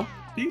 You know,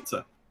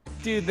 pizza.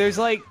 Dude, there's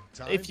like,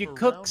 if you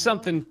cook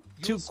something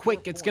too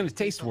quick, it's gonna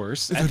taste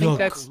worse. I think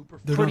that's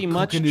pretty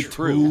much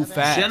true.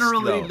 Fast,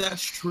 Generally, though.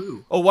 that's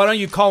true. Oh, why don't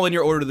you call in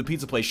your order to the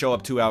pizza place, show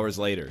up 2 hours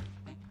later?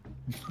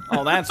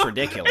 Oh, that's It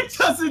ridiculous.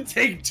 doesn't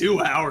take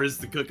 2 hours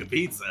to cook a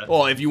pizza.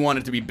 Well, if you want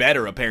it to be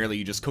better, apparently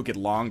you just cook it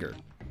longer.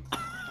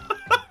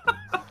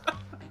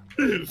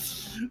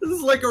 This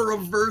is like a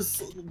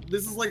reverse.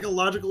 This is like a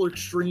logical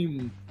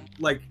extreme,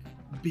 like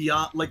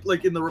beyond,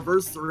 like in the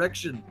reverse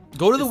direction.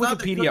 Go to the It's not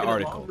that Wikipedia cooking it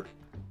article. longer-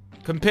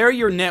 Compare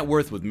your net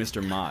worth with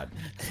Mr. Mod.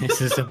 This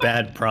is a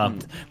bad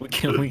prompt.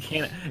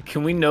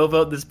 Can we no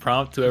vote this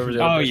prompt? Whoever's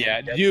Oh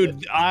yeah,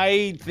 dude,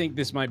 I think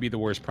this might be the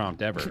worst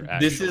prompt ever.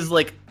 This actually. is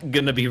like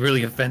gonna be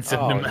really offensive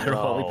Oh, no matter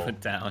what no. we put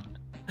down.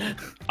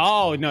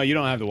 Oh no, you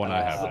don't have the one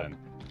I have then.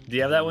 Do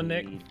you have that one,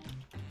 Nick?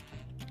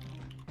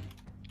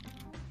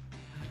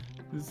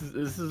 This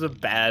is a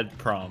bad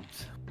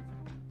prompt.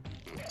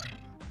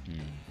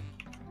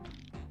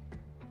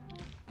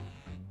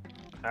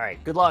 All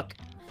right, good luck.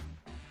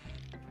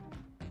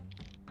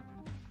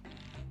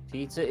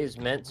 Pizza is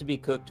meant to be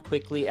cooked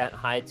quickly at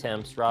high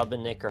temps. Rob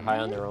and Nick are high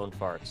on their own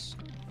farts.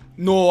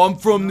 No, I'm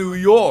from New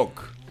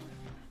York.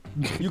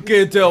 You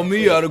can't tell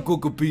me how to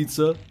cook a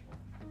pizza.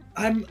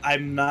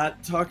 I'm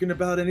not talking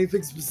about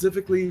anything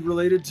specifically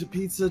related to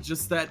pizza.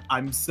 Just that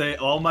I'm saying.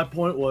 All my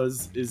point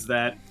is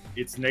that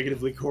it's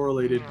negatively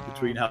correlated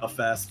between how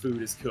fast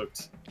food is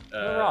cooked.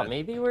 Rob,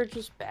 maybe we're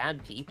just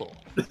bad people.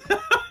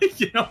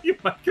 You know, you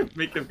might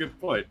make a good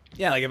point.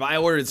 Yeah, like if I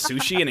ordered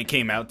sushi and it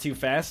came out too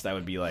fast, I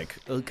would be like,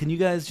 can you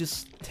guys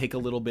just take a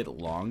little bit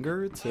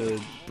longer to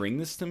bring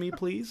this to me,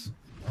 please?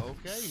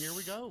 Okay, here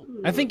we go.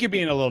 I think you're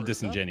being a little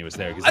disingenuous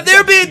there. 'Cause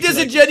They're being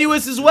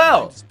disingenuous as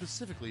well.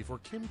 Specifically for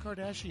Kim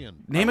Kardashian.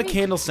 Name a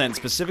candle scent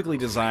specifically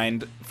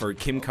designed for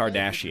Kim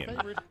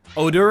Kardashian.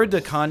 Odeur de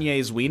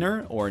Kanye's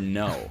wiener or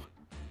no?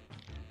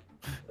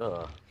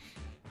 Ugh.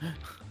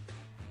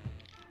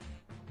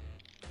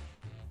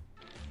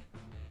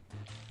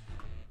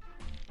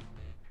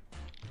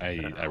 I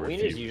Wieners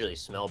refuse. usually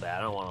smell bad.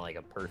 I don't want like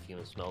a perfume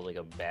that smells like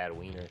a bad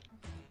wiener.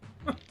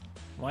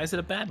 Why is it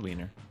a bad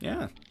wiener?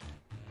 Yeah.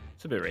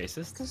 It's a bit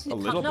racist. A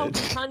little bit.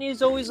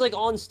 Kanye's always like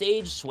on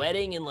stage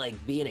sweating and like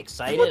being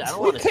excited. I don't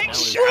want to smell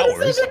his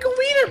showers. like a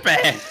wiener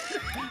bag.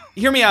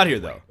 Hear me out here,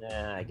 though.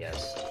 Yeah, I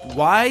guess.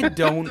 Why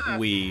don't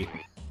we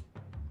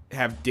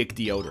have dick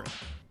deodorant?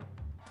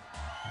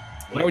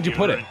 Where would you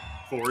put it?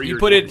 You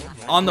put it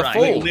on the Right.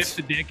 Like, folds. lift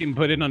the dick and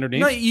put it underneath.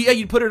 No, yeah,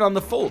 you put it on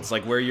the folds,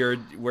 like where your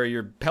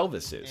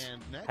pelvis is.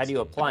 How do you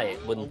apply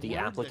it? Wouldn't the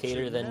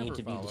applicator then need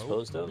to be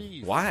disposed of?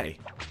 Why?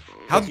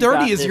 How If you got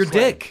dirty is this, your like,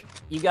 dick?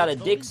 You got a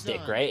dick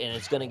stick, right? And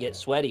it's gonna get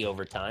sweaty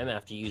over time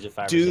after you use it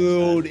 5 or 6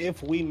 Dude, times.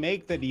 if we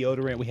make the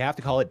deodorant, we have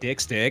to call it Dick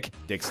Stick.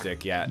 Dick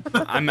stick, yeah.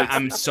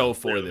 I'm so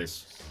for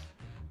this.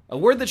 A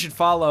word that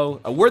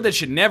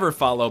should never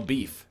follow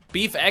beef.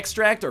 Beef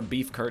extract or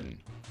beef curtain?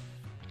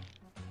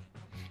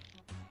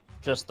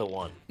 Just the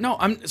one. No,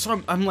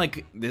 I'm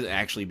like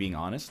actually being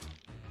honest.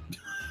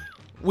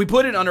 We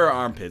put it under our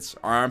armpits.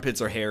 Our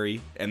armpits are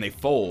hairy and they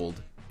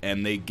fold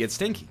and they get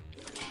stinky.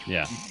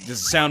 Yeah.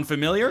 Does it sound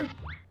familiar?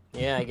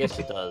 Yeah, I guess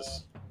it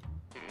does.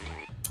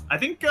 I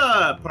think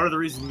part of the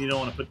reason you don't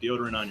want to put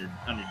deodorant on your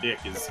dick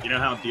is, you know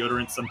how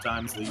deodorant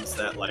sometimes leaves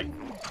that like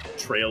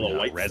trail of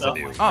white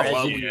residue. stuff? Oh,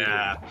 well, Residue.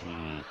 Yeah.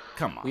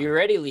 Come on. We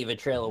already leave a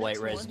trail of white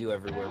residue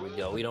everywhere we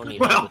go. We don't need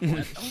Well,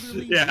 it.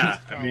 yeah.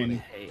 I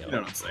mean, you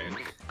know what I'm saying.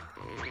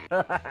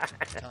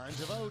 Time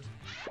to vote.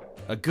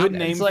 A good It's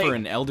name like- for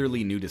an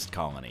elderly nudist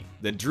colony.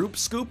 The Droop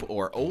Scoop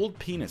or Old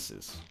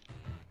Penises?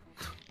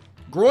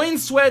 Groin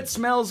sweat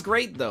smells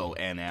great though,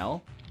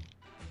 NL.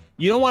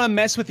 You don't want to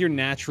mess with your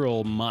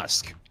natural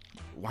musk.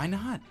 Why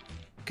not?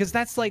 Because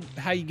that's like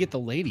how you get the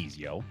ladies,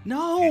 yo.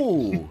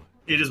 No.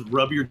 You just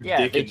rub your Yeah,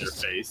 dick they in their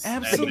just- face.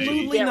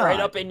 Absolutely. Get right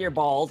not. up in your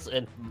balls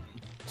and.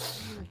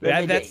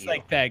 then they That's get you.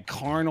 like that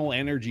carnal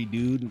energy,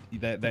 dude.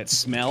 That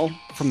smell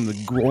from the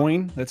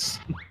groin. That's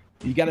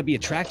you got to be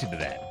attracted to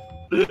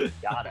that.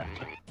 Gotta.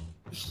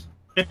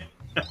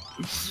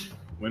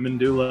 Women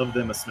do love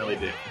them a smelly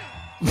dick.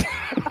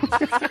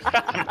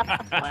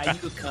 Why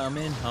you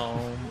coming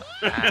home?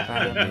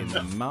 In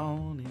the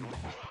morning.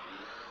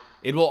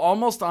 It will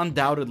almost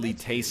undoubtedly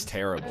taste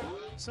terrible.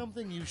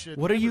 Something you should.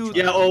 What are you-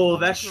 Yeah, oh,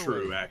 that's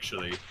true,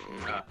 actually.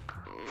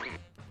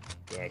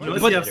 Yeah,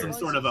 Unless but- you have some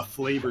sort of a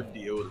flavored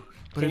deodorant.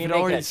 But Can if you it make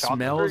already that chocolate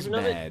smells version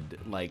of it? bad,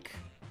 like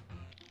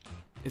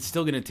It's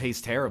still gonna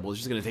taste terrible. It's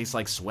just gonna taste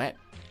like sweat.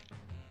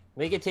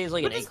 Make it taste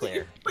like an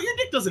eclair. But your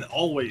dick doesn't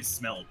always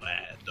smell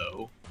bad,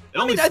 though.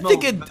 I mean,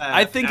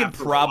 I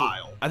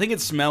think it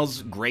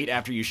smells great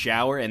after you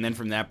shower, and then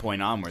from that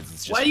point onwards,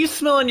 it's just. Why are you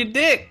smelling your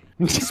dick?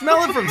 You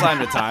smell it from time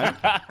to time.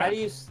 How do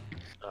you?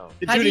 Oh.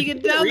 How do you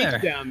get down there?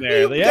 Down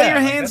there. You got your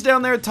hands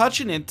down there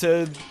touching it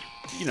to,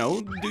 you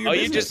know, do your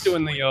business. You're just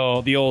doing the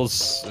old, what do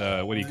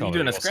you call it?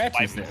 You're doing a The scratch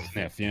and swipe and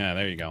sniff. Yeah,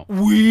 there you go.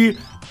 We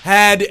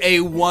had a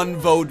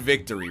 1-vote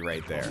victory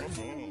right there.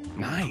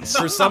 Nice.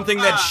 For something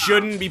that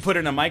shouldn't be put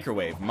in a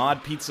microwave.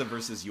 Mod Pizza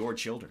versus your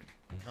children.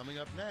 Coming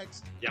up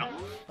next. Yeah.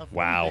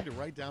 Wow.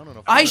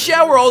 I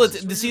shower all the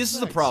time. See, this is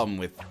the problem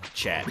with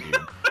chat, dude.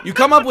 You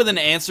come up with an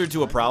answer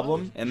to a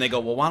problem, and they go,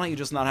 well, why don't you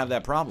just not have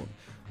that problem?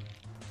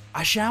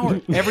 I shower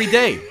every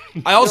day.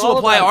 I also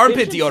apply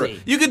armpit deodorant.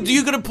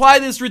 You could apply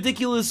this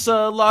ridiculous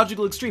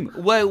logical extreme.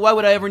 Why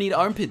would I ever need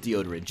armpit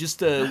deodorant? Just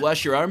to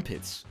wash your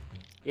armpits.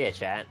 Yeah,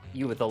 chat.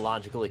 You with the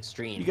logical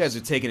extreme. You guys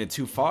are taking it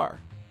too far.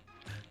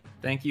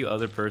 Thank you,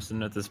 other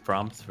person at this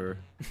prompt for.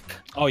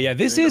 Oh yeah,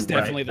 this is the right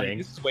definitely thing.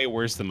 this is way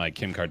worse than my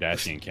Kim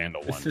Kardashian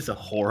candle one. This is a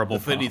horrible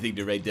The funny prompt. thing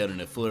to write down on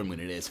a form when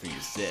it asks for your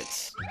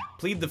sets.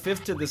 Plead the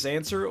fifth to this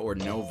answer or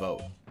no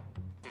vote.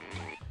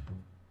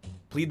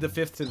 Plead the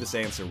fifth to this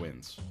answer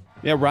wins.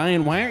 Yeah,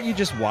 Ryan, why aren't you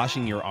just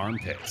washing your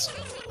armpits?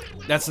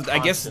 I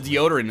guess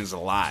deodorant is a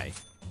lie.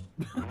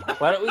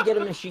 Why don't we get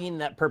a machine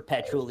that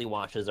perpetually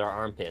washes our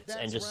armpits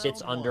and just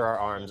sits under our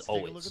arms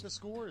always?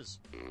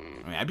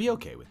 I mean, I'd be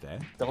okay with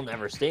that. They'll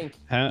never stink.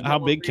 How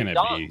big can it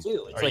be?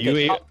 Too. It's Are like you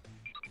a cup.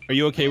 are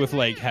you okay with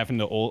like having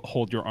to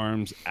hold your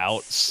arms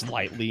out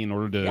slightly in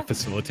order to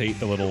facilitate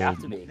the little Have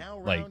to be.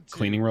 like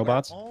cleaning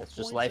robots? It's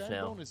just life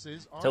now.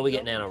 Until we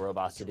get nano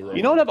robots to do it.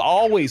 You know what I've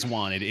always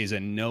wanted is a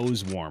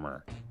nose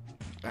warmer.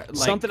 Like,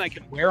 Something I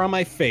can wear on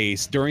my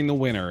face during the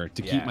winter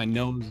to keep my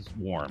nose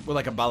warm. Well,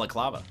 like a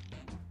balaclava.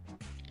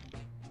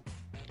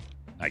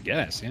 I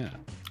guess, yeah.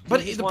 But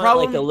But you the want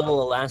problem, like a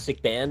little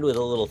elastic band with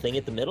a little thing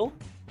at the middle.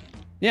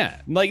 Yeah,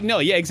 like no,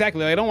 yeah,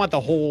 exactly. I don't want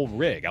the whole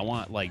rig. I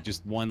want like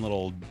just one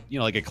little,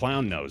 like a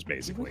clown nose, We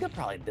basically. could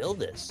probably build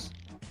this.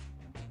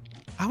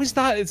 I always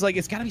thought it's like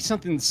it's got to be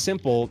something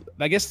simple.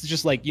 I guess it's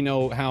just like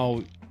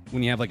how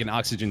when you have like an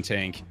oxygen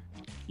tank,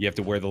 you have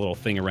to wear the little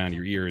thing around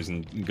your ears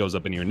and it goes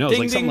up into your nose,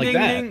 ding, like ding, something ding,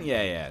 like that. ding.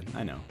 Yeah,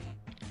 I know.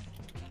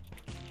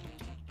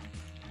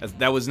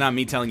 That was not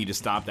me telling you to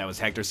stop. That was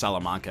Hector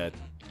Salamanca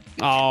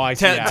Oh, I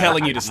see.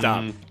 telling you to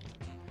stop.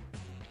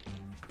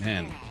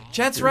 Man,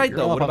 Chat's You're- right you're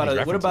though. all What about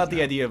about these the references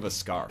idea of a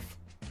scarf?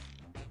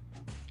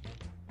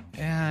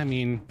 yeah, I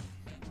mean,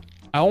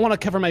 I don't want to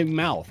cover my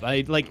mouth.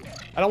 I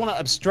don't want to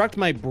obstruct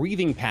my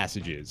breathing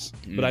passages,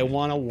 but I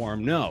want a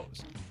warm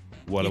nose.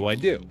 What do I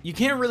do? You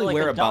can't really like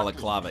wear a a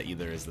balaclava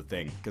either, is the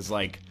thing, because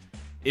like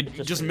it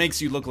just just weird.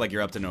 makes you look like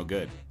you're up to no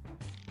good.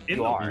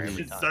 You are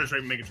every It time. starts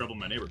making trouble in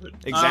my neighborhood.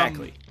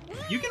 Exactly.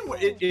 You can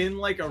in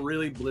like a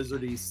really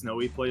blizzardy,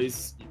 snowy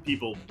place.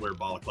 People wear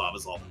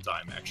balaclavas all the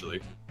time,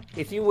 actually.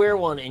 If you wear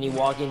one and you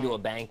walk into a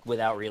bank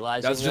without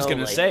realizing, I was just though,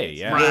 gonna like, say,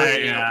 yeah. we're Right,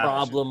 in yeah. a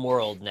problem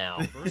world now.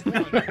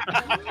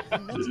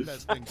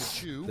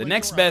 The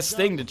next best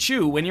thing to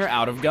chew when you're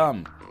out of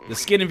gum. The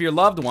skin of your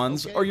loved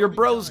ones or your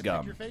bro's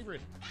gum.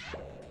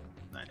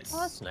 Nice.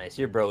 Well, that's nice.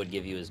 Your bro would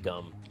give you his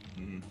gum.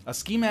 A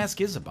ski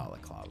mask is a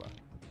balaclava.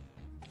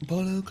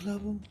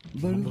 Balaclava.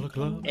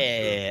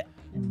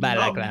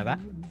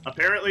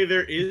 Apparently,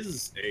 there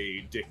is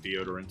a dick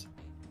deodorant.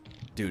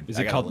 Dude, Is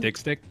I it gotta called look. Dick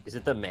Stick? Is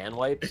it the man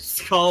wipes?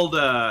 It's called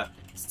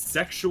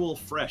Sexual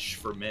Fresh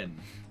for Men.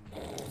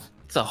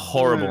 It's a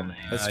horrible name.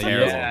 That's Yeah.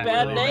 terrible.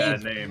 Bad Really name.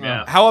 bad name,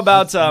 yeah. How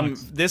about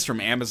this from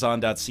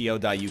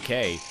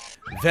Amazon.co.uk?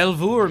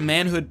 Velvour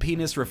Manhood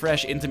Penis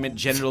Refresh Intimate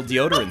Genital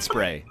Deodorant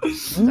Spray.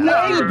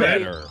 Way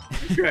better.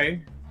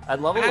 Okay. I'd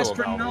love a little velvet.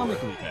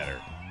 Astronomically better.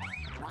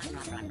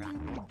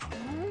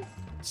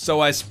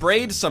 So I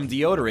sprayed some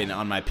deodorant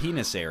on my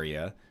penis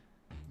area.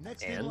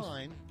 Next And? in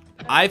line,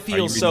 I Are feel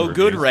you so reading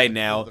good reviews? right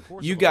now.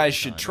 You guys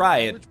should try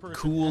it.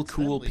 Cool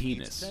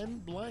penis.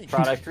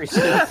 Product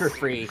received for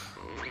free.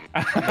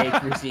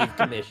 Make receive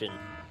commission.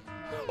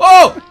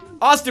 Oh!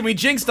 Austin, we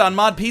jinxed on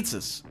mod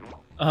pizzas.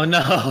 Oh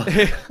no.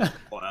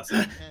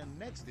 Classic. And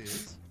next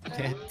is a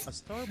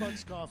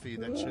Starbucks coffee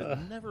that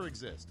should never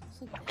exist.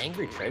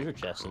 Angry treasure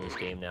chest in this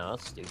game now.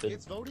 That's stupid.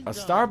 It's voting A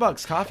time.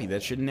 Starbucks coffee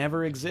that should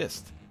never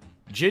exist.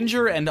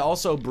 Ginger and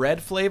also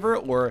bread flavor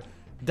or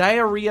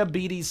diarrhea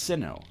beaties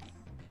sino.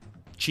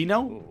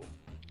 Chino?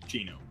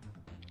 Chino.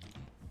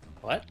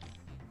 What?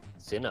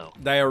 Sino.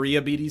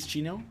 Diarrhea beaties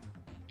chino?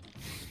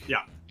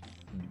 Yeah.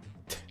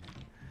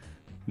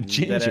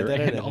 Ginger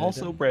and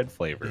also bread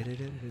flavor.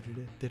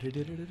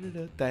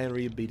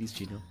 Diarrhea beaties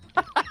chino.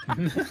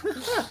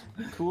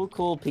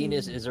 Cool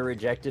penis is a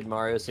rejected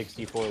Mario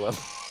 64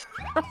 level.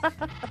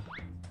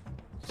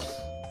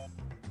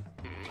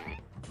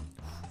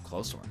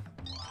 Close one.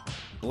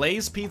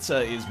 Blaze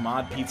Pizza is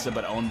mod pizza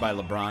but owned by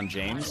LeBron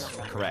James?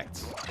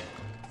 Correct.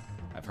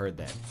 I've heard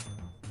that.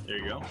 There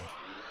you go.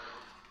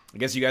 I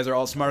guess you guys are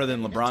all smarter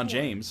than LeBron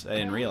James. I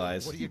didn't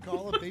realize. What do you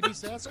call a baby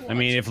Sasquatch? I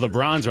mean, if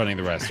LeBron's running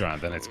the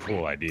restaurant, then it's a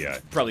cool idea.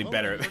 Probably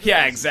better.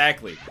 Yeah,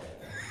 exactly.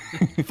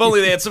 If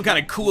only they had some kind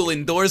of cool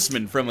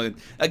endorsement from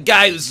a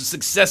guy who's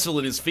successful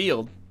in his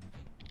field.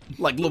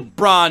 Like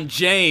LeBron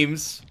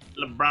James.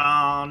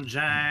 LeBron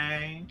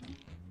James.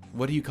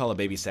 What do you call a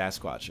baby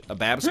Sasquatch? A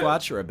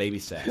Babsquatch or a baby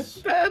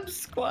Sass?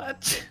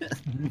 Babsquatch.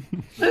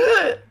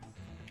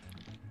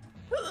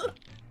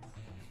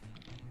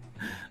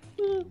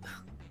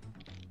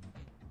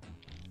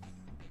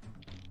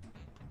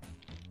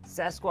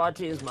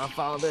 Sasquatch is my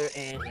father,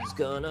 and he's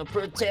gonna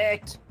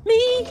protect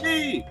me.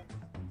 Hey.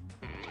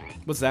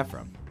 What's that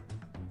from?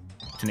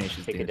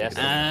 Tenacious Take a D.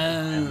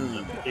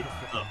 Destiny.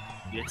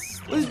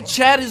 Yes.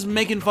 Chad is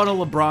making fun of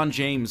LeBron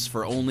James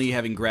for only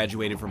having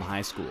graduated from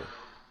high school.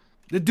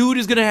 The dude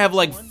is gonna have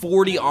like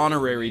 40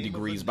 honorary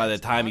degrees by the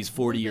time he's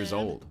 40 years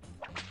old.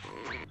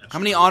 How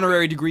many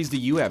honorary degrees do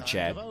you have,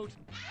 Chad?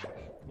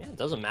 Yeah, it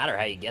doesn't matter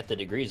how you get the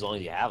degree as long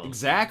as you have them.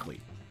 Exactly.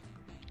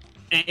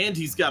 And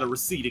he's got a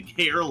receding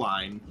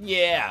hairline.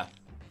 Yeah.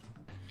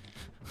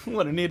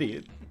 What an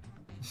idiot.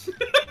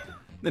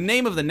 The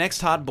name of the next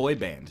hot boy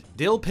band: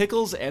 Dill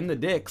Pickles and the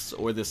Dicks,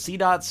 or the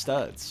C-Dot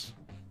Studs.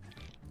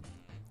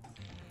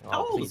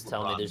 Oh, Oh, please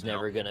tell me LeBron there's now.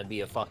 never gonna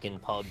be a fucking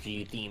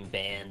PUBG themed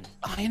band.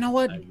 Oh, you know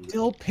what?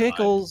 Dill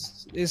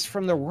Pickles is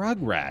from the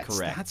Rugrats.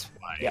 Correct. That's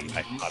why Yep.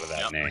 I thought of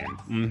that Yep. name.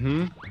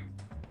 Mm-hmm.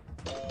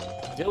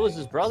 Dill was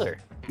his brother.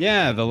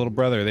 Yeah, the little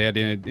brother. They had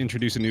to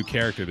introduce a new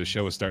character. The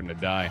show was starting to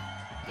die.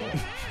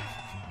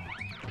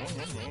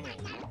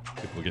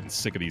 People are getting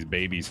sick of these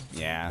babies.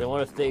 Yeah. Then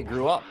what if they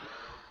grew up?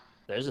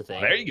 There's a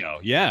thing. There you go.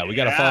 Yeah, we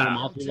got to follow them Yeah.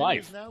 all through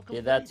life.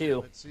 Did that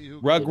too.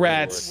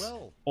 Rugrats,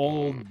 Well,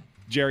 old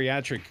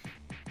geriatric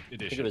I think it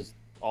edition. was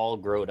all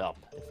growed up,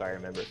 if I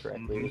remember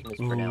correctly. It was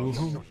mispronounced.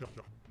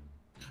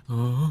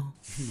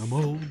 I'm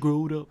all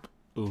grown up.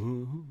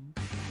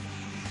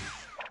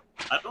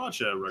 I'd watch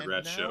a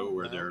Rugrats show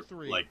where they're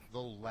like,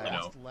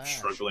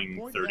 struggling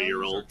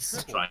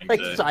 30-years trying Like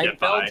to Seinfeld? get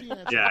by. Yeah,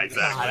 God,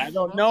 exactly. I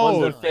don't Was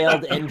know. a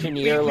failed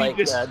engineer like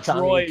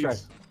Tommy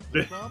destroys.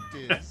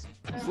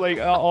 It's like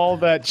all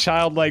that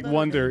childlike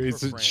wonder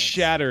is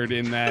shattered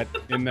in that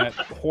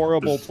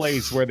horrible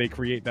place where they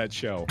create that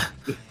show.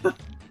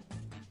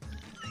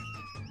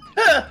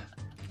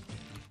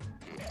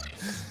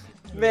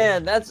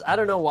 Man, that's, I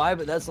don't know why,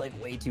 but that's like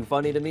way too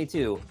funny to me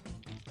too.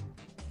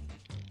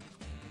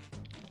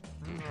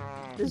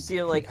 Just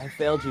seem like, I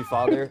failed you,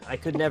 father. I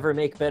could never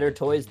make better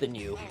toys than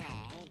you.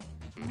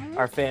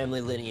 Our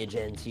family lineage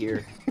ends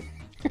here.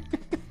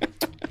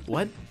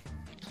 What?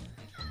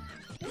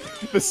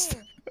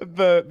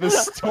 The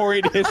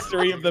storied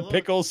history of the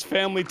Pickles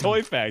family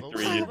toy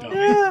factory. You dummy.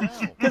 Yeah,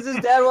 because his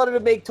dad wanted to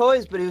make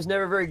toys, but he was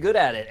never very good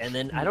at it. And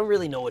then I don't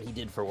really know what he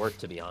did for work,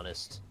 to be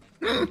honest.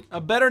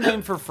 A better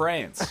name for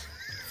France.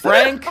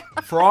 Frank,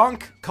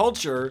 Franck,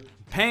 Culture,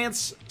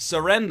 Pants,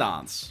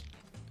 Surrendance.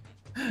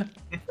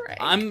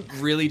 I'm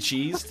really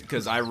cheesed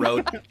because I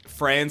wrote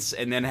France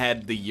and then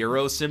had the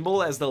Euro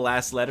symbol as the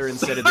last letter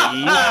instead of the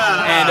E.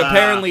 And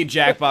apparently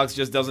Jackbox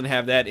just doesn't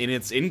have that in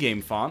its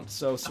in-game font,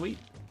 so sweet.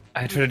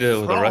 I tried to do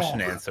it with a Russian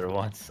answer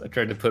once. I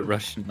tried to put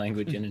Russian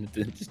language in and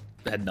it just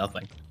had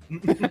nothing.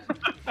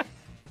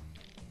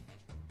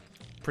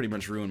 Pretty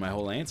much ruined my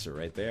whole answer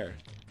right there.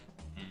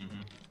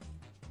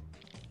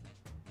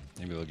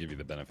 Maybe they'll give you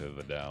the benefit of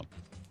the doubt.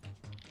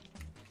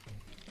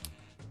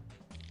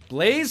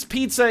 Blaze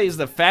Pizza is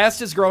the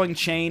fastest growing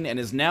chain and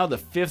is now the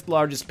 5th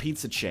largest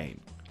pizza chain.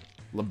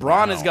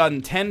 LeBron has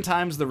gotten 10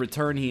 times the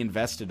return he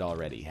invested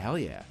already. Hell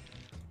yeah.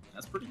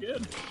 That's pretty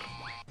good.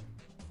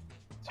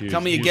 Tell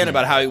me again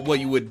about how what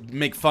you would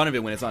make fun of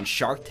it when it's on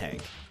Shark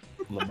Tank.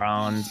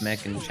 LeBron's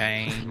making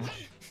change.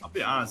 I'll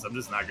be honest, I'm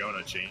just not going to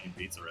a chain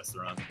pizza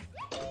restaurant.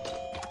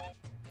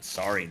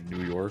 Sorry,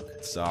 New York.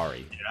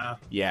 Sorry. Yeah,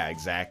 Yeah,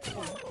 exactly.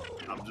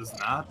 I'm just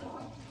not.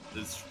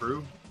 It's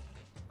true.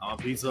 I'm a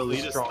pizza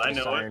elitist. I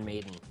Strongest know Iron it.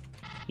 Maiden.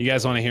 You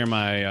guys want to hear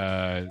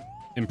my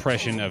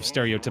impression of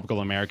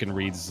stereotypical American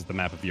reads as the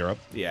map of Europe?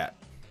 Yeah.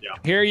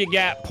 Here you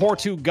got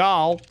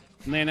Portugal,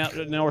 and then up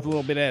north a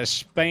little bit out of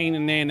Spain,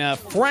 and then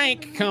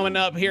Frank coming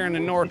up here in the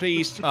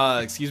northeast.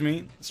 Excuse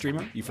me,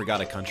 streamer, you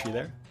forgot a country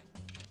there.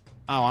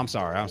 Oh, I'm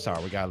sorry.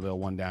 We got a little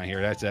one down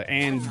here. That's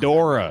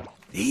Andorra.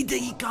 He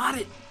got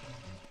it.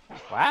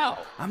 Wow.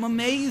 I'm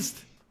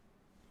amazed.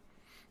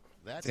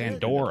 That's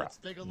Andorra. Let's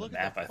take a look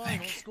Map, at the I final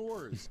think.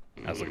 scores.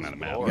 I was looking at a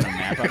map. Got a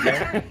map up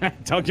there.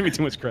 Don't give me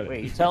too much credit.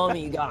 Wait, you telling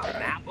me you got a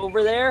map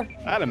over there?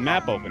 I had a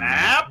map open.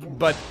 Map?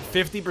 But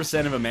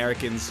 50% of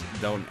Americans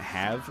don't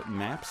have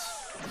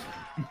maps.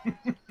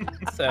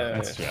 So,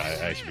 That's true.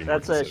 I should be more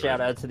That's a considerate.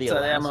 shout out to the so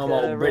I'm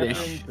Alaska all British.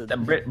 reference. The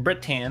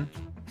Britain.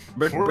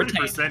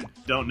 40%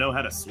 don't know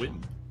how to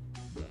swim.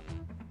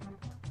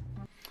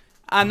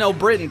 I know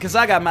Britain because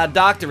I got my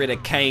doctorate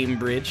at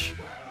Cambridge.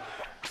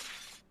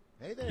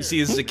 Hey there. You see,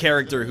 this is a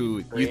character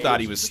who you thought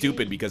he was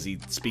stupid because he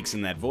speaks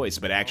in that voice,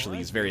 but actually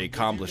he's very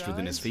accomplished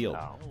within his field.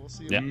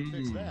 Yeah.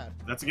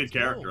 That's a good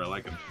character. I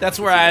like him. That's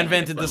where I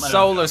invented the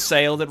solar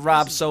sail that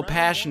Rob's so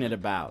passionate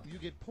about.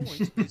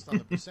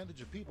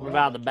 What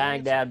about the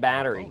Baghdad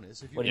battery?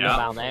 What do you know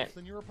about that?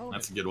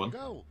 That's a good one.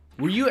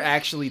 Were you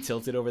actually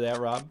tilted over that,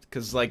 Rob?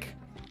 Because, like,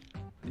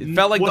 it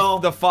felt like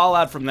the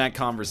fallout from that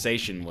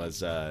conversation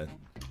was,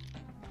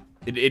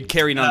 it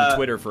carried on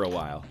Twitter for a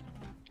while.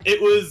 It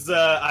was,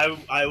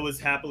 I was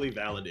happily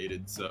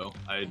validated, so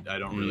I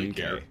don't really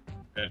care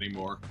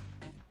anymore.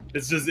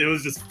 It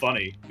was just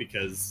funny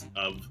because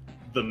of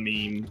the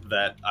meme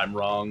that I'm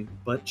wrong,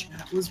 but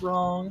chat was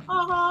wrong.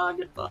 Haha,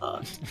 get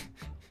fucked.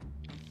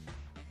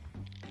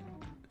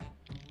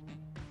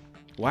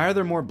 Why are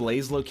there more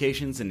Blaze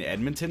locations in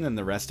Edmonton than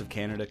the rest of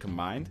Canada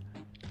combined?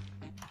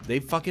 They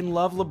fucking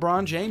love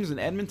LeBron James in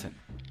Edmonton.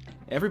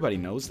 Everybody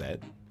knows that.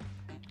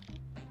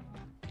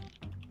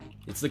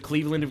 It's the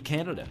Cleveland of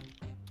Canada.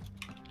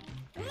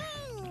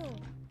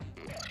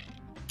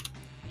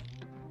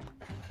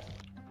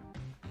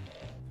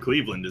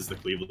 Cleveland is the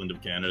Cleveland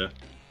of Canada.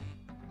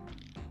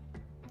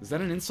 Is that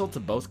an insult to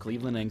both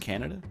Cleveland and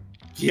Canada?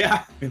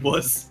 Yeah, it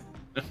was.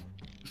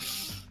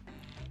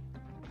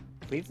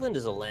 Cleveland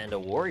is a land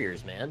of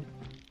warriors, man.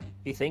 If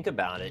you think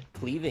about it,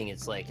 cleaving,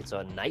 it's like it's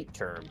a night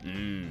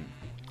term.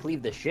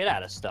 Cleave the shit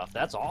out of stuff.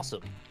 That's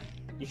awesome.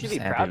 You should be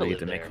proud to live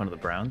there. Make fun of the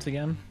Browns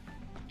again.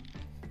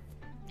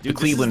 Dude, The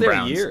Cleveland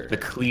Browns. Year. The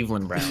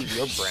Cleveland Browns.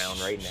 You're brown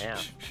right now.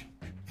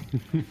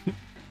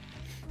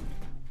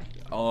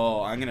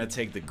 Oh, I'm gonna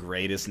take the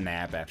greatest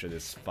nap after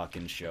this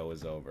fucking show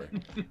is over.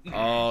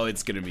 Oh,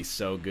 it's gonna be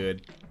so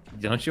good.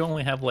 Don't you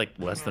only have like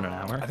less than an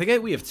hour? I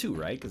think we have 2,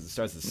 right? Because it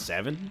starts at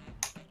 7.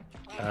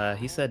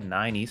 He said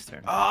 9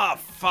 Eastern. Oh,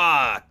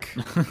 fuck.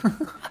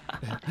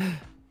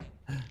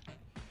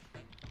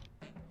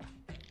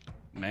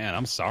 Man,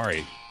 I'm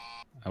sorry.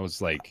 I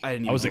was like, I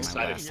didn't I was even get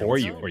my excited last for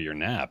you for your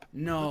nap.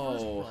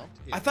 No.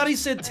 I thought he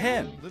said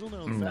 10.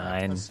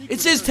 9. It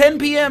says 10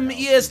 p.m.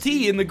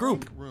 EST in the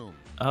group.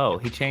 Oh,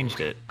 he changed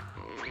it.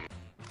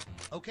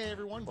 Okay,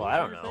 everyone. Well, I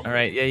don't know. All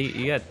right, yeah,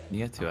 you got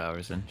 2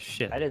 hours then.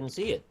 Shit. I didn't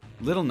see it.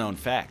 Little known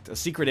fact, a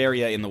secret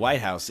area in the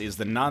White House is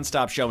the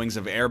non-stop showings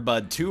of Air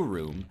Bud 2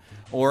 room,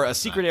 or a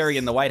secret area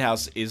in the White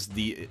House is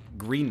the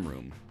green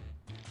room.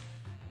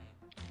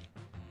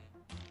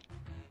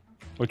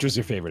 Which was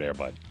your favorite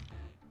Airbud?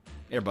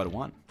 Air Bud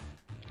 1.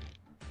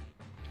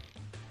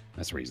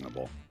 That's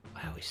reasonable.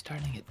 Why are we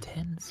starting at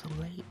 10 so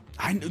late?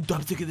 I'm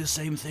thinking the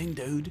same thing,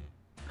 dude.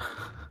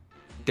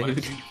 Why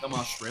did you become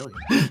Australian?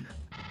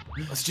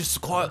 It's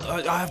just quite.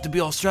 I have to be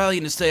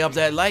Australian to stay up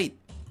that late.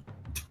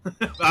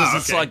 Because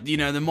it's like, you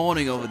know, the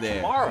morning over there.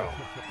 Tomorrow.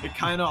 It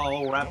kind of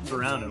all wrapped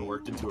around and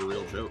worked into a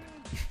real joke.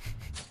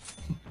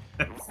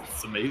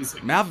 It's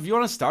amazing. Malv, if you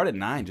want to start at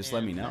 9, just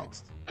let me know.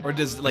 Or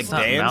does, like, It's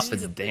not Dan? Malf,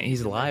 it's Dan.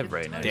 He's live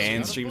right now.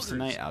 Dan streams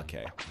tonight?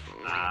 Okay.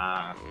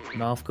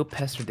 Malf, go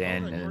pester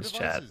Dan in his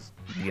chat.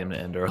 Get him to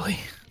end early.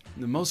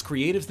 The most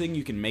creative thing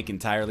you can make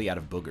entirely out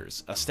of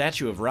boogers. A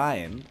statue of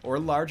Ryan, or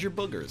larger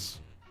boogers.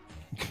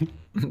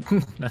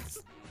 That's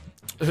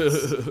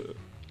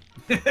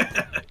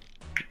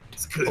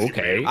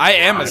Okay. I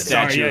am a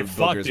statue Sorry, of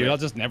fuck, boogers. dude. Right? I'll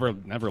just never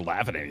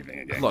laugh at anything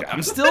again. Look, God.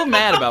 I'm still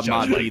mad about Judge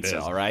Mod like Pizza,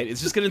 this. alright?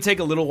 It's just gonna take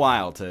a little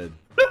while to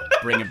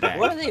bring it back.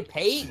 What are they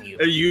paying you?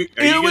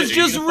 It was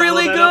just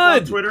really that up on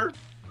good. Twitter?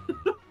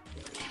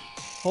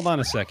 Hold on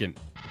a second.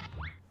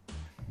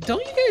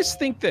 Don't you guys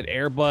think that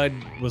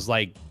Airbud was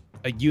like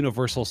a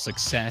universal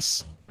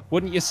success?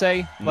 Wouldn't you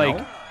say?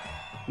 Like,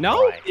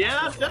 no?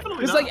 Yeah, definitely.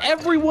 Because not. like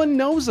everyone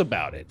knows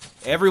about it.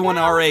 Everyone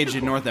our age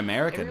in North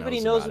America Everybody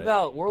knows knows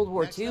about about World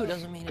War II.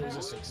 Doesn't mean it was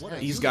a success. it.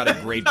 He's got a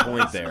great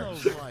point there.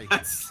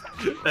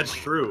 That's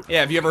true. Yeah,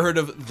 have you ever heard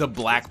of the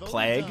Black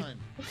Plague?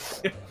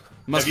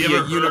 Must Have be you a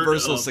ever heard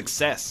universal of-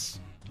 success.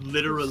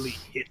 Literally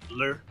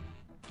Hitler.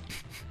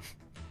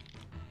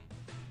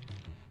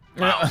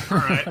 Wow. All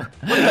right.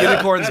 What a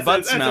unicorn's butt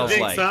That's smells a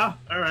jinx, like. huh?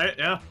 All right.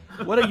 Yeah.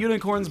 What a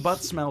unicorn's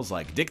butt smells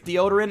like. Dick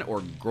deodorant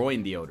or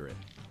groin deodorant?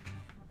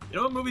 You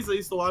know what movies I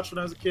used to watch when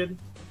I was a kid?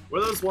 Were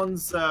those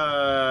ones,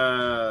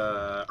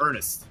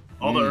 Ernest?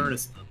 All the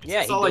Ernest movies.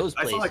 Yeah, I saw, he goes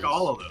I saw like places.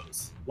 all of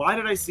those. Why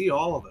did I see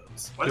all of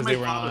those? Why did Because my they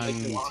were father on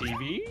make me watch them?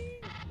 TV?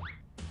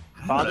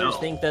 Fathers No.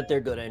 think that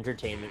they're good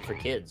entertainment for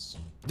kids.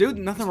 Dude,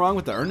 nothing wrong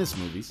with the Ernest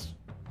movies.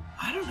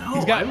 I don't know.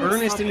 He's got I always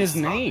Ernest thought in they his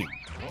sucked. name.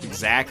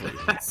 Exactly.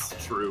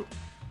 That's true.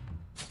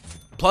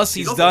 Plus,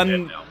 He's he's also dead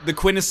done now. the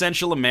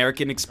quintessential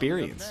American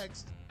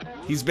experience.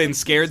 He's been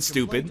scared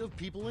stupid.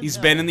 He's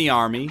been in the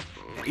army.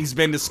 He's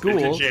been to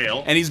school.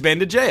 jail. And he's been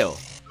to jail.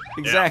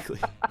 Exactly.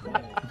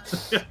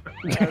 That's the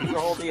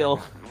whole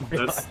deal.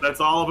 That's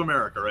all of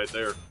America right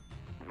there.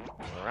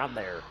 Right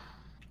there.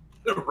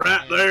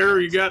 Right there,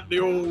 you got the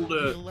old.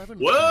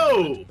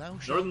 Whoa!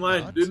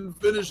 Northernlion didn't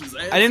finish his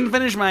answer. I didn't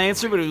finish my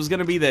answer, but it was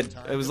gonna be that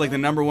it was like the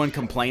 #1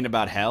 complaint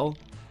about hell.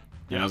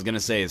 And I was gonna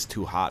say it's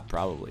too hot,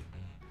 probably.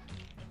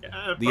 Yeah,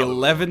 The probably.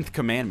 11th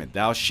commandment: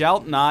 Thou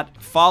shalt not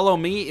follow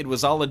me. It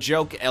was all a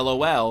joke.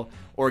 LOL.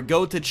 Or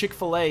go to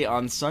Chick-fil-A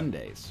on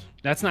Sundays.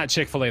 That's not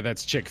Chick-fil-A,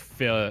 that's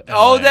Chick-fil-A.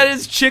 Oh, that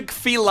is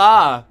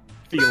Chick-fil-A.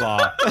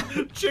 Fila.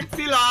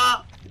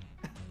 Chick-fil-A.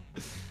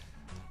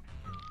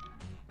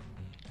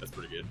 That's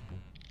pretty good.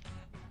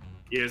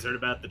 You guys heard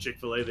about the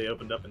Chick-fil-A they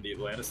opened up in the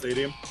Atlanta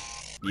Stadium?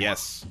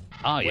 Yes.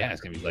 Oh yeah,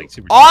 it's gonna be like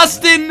super.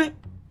 Austin!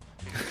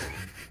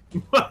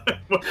 I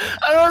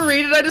don't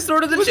read it. I just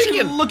ordered the Would you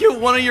chicken. look at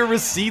one of your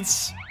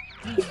receipts?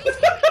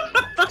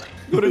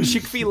 Go to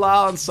Chick-fil-A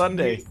on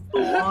Sunday.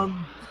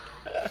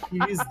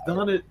 He's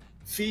done it.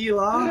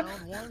 Fila.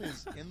 Round 1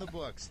 is in the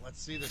books.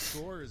 Let's see the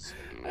scores.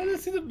 I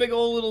just see the big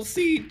old little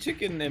seed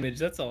chicken image.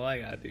 That's all I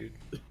got, dude.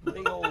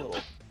 Big old little.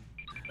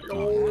 Big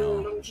old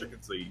little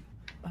chicken seed.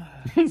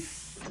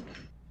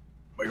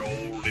 Big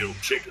old little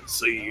chicken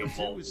seed. I'm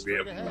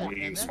gonna get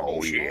wings.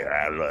 Oh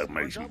yeah, I love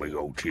me some big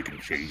old chicken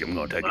cheese. I'm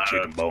gonna take a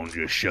chicken bone and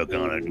just suck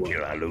on it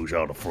until I lose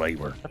all the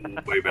flavor.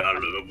 Baby, I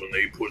love when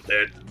they put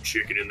that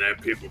chicken in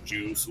that pickle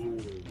juice. Ooh,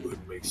 it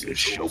makes it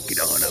Just so soak it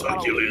on up.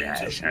 succulent.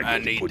 Nice. I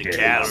just need put the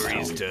that in my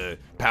calories mouth. to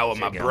power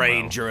my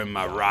brain during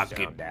my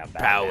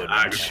rocket-powered.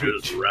 I could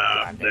just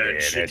wrap that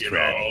that's chicken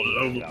right. all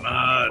over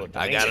my.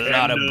 I got a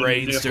lot of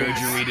brain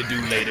surgery to do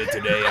later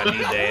today. I need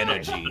the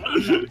energy.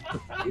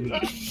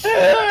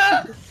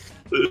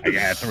 I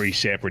got 3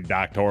 separate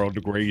doctoral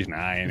degrees and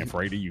I ain't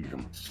afraid to use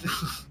them.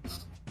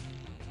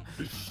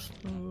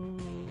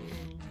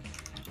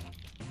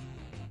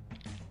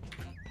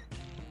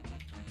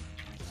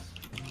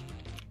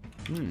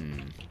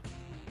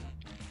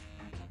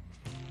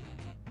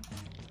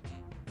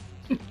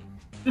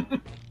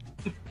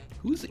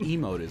 Whose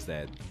emote is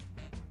that?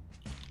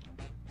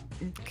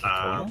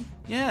 Uh,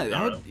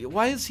 Yeah,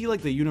 why is he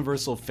like the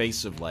universal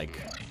face of like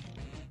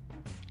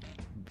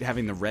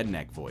having the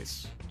redneck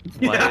voice?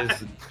 Why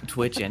is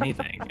Twitch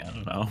anything? I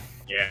don't know.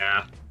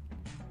 yeah.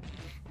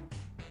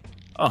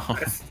 Oh,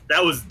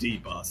 That was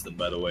deep, Austin,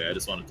 by the way. I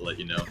just wanted to let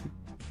you know.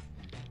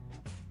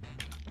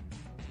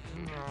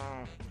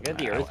 I got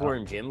the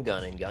Earthworm Jim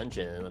gun in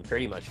Gungeon, and I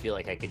pretty much feel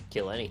like I could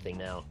kill anything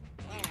now.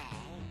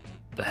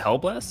 the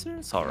Hellblaster?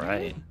 It's all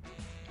right.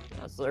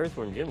 That's the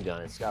Earthworm Jim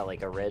gun. It's got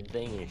like a red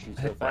thing and it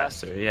shoots so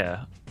fast. Hellblaster,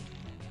 yeah.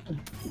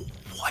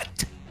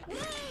 What?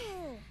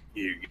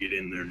 You get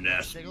in there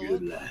nasty Take a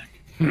good look.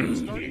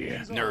 like.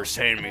 Yeah. Nurse,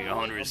 hand me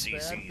 100 A bad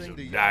cc's thing of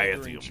to yell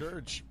during diethium.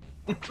 church.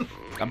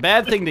 A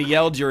bad thing to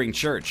yell during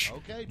church.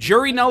 Okay,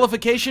 Jury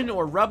nullification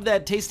or rub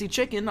that tasty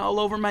chicken all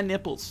over my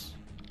nipples.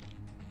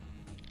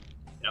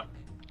 Yep.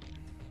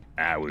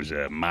 I was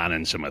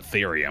mining some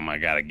Ethereum. I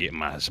gotta get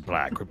my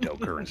supply of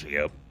cryptocurrency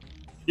up.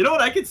 You know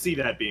what? I could see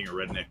that being a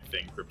redneck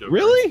thing, cryptocurrency.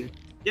 Really?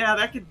 Yeah,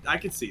 I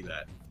could see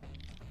that.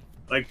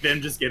 Like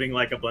them just getting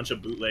like a bunch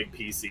of bootleg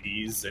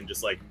PCs and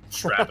just like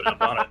strapping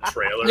up on a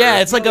trailer. Yeah,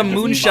 it's like a and just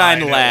moonshine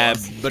buying lab,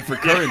 it. but for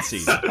currency.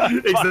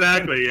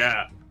 Exactly,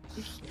 yeah.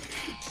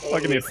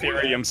 Fucking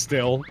Ethereum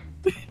still.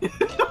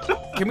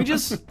 Can we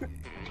just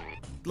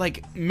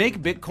like make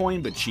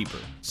Bitcoin but cheaper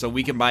so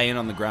we can buy in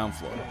on the ground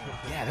floor?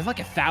 Yeah, they're like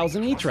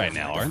 1,000 each right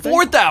now, aren't they?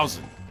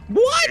 4,000.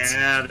 What?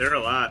 Yeah, they're a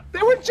lot.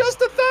 They were just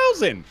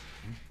 1,000.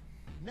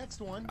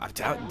 Next one. I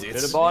doubt Should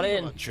have bought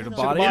in. Should have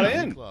Bought bought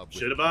in. in.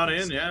 Should have bought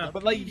in, yeah.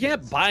 But like, you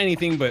can't buy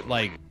anything but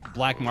like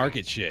black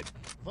market shit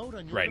Vote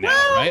on your right now,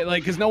 right?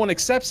 Like, because no one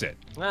accepts it.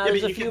 Nah, Yeah,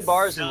 there's but a you few can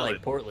bars in sell like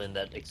it. Portland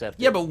that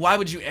accept Yeah, it. but why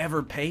would you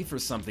ever pay for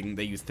something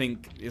that you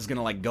think is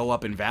gonna like go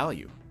up in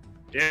value?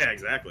 Yeah,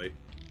 exactly.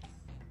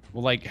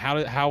 Well, like, how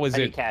is How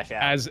do you it cash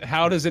out? as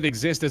how does it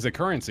exist as a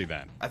currency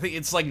then? I think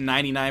it's like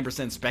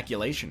 99%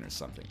 speculation or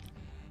something.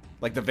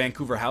 Like the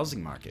Vancouver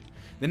housing market.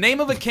 The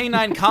name of a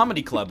canine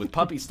comedy club with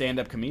puppy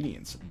stand-up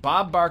comedians.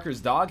 Bob Barker's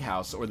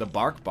Doghouse or the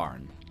Bark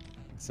Barn.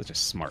 It's such a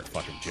smart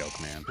fucking joke,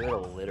 man. Good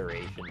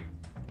alliteration.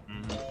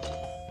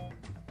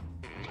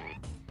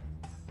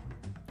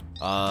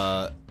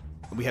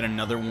 We had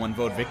another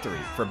one-vote victory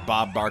for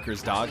Bob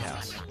Barker's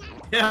Doghouse.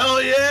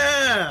 Hell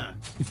yeah!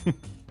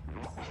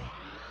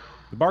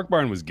 The Bark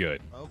Barn was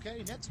good.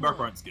 Okay, next Bark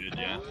one. Barn's good,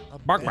 yeah. A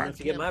Bark bad Barn.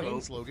 You get my campaign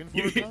vote. slogan for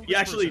a You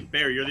actually, congressperson.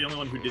 Bear, you're the only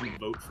one who didn't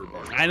vote for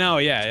Bark. I know,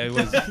 yeah, it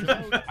was.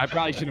 I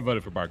probably should have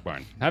voted for Bark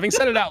Barn. Having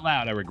said it out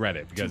loud, I regret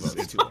it because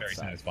it's very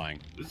satisfying.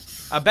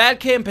 A bad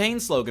campaign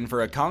slogan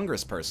for a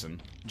congressperson.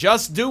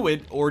 Just do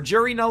it or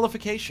jury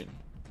nullification.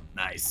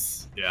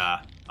 Nice.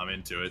 Yeah, I'm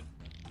into it.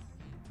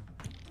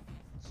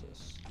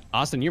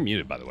 Austin, you're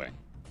muted, by the way.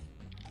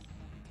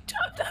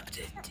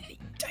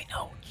 I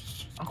know.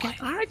 Okay,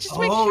 all right, just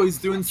Oh, he's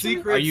doing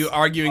secrets. Are you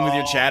arguing with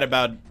your chat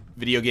about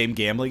video game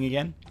gambling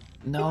again?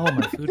 No,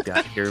 my food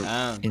got here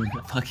Oh. in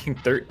fucking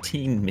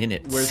 13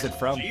 minutes. Where's it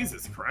from?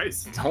 Jesus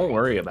Christ. Don't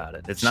worry about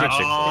it. It's not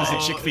Chick- Chick-fil-A. Is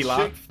it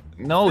Chick-fil-A?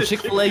 No,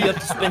 Chick-fil-A, you have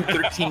to spend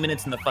 13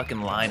 minutes in the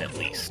fucking line at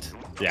least.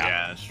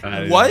 Yeah, sure.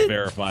 That is What?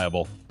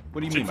 verifiable.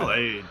 What do you mean? by that?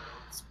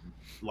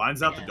 Chick-fil-A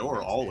lines out the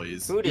door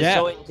always. Food is Yeah.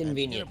 so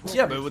inconvenient.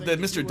 Yeah, but with the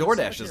Mr.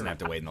 DoorDash doesn't have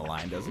to wait in the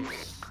line, does he?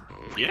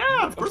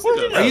 Yeah, of course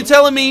it does. Are you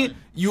telling me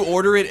you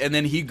order it and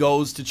then he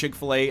goes to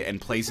Chick-fil-A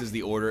and places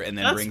the order and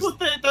then That's brings... what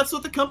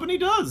the company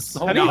does.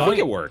 How do you think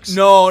it works?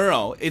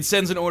 No. It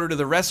sends an order to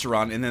the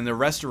restaurant and then the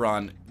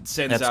restaurant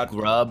sends That's out...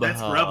 Grubhub.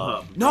 That's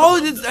Grubhub. No,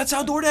 that's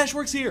how DoorDash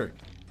works here.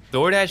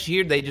 DoorDash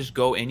here, they just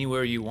go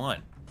anywhere you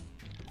want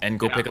and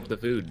go pick up the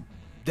food.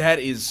 That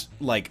is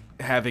like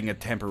having a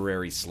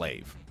temporary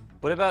slave.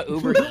 What about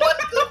Uber? What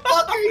the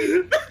fuck are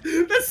you?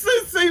 That's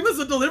the same as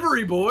a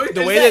delivery boy.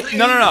 The way that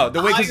no,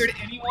 the way Hired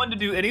anyone to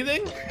do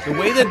anything? the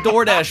way that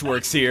DoorDash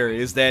works here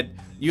is that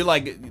you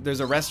like there's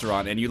a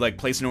restaurant and you like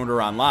place an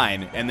order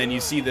online and then you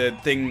see the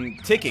thing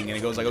ticking and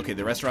it goes like, okay,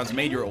 the restaurant's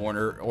made your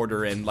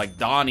order and like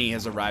Donnie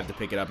has arrived to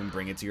pick it up and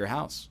bring it to your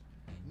house.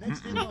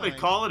 No, they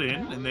call it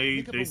in and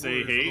they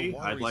say, hey,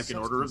 I'd like an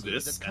order of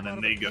this, and then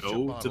they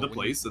go to the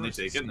place and they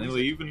take it and they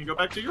leave and go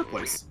back to your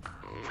place.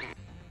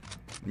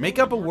 Make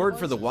up a word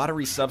for the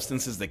watery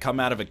substances that come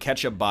out of a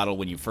ketchup bottle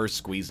when you first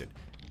squeeze it.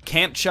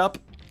 Can't-chup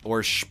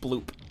or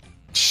sploop?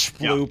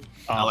 Sploop,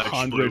 I like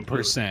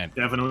 100%.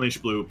 Definitely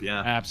sploop,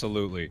 yeah.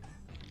 Absolutely.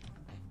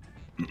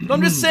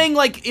 I'm just saying,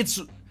 like, it's...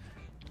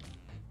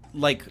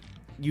 Like,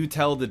 you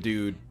tell the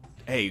dude,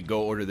 hey,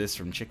 go order this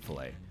from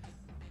Chick-fil-A.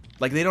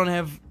 Like, they don't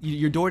have...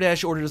 Your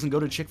DoorDash order doesn't go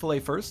to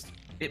Chick-fil-A first?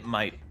 It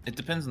might. It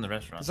depends on the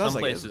restaurant. Some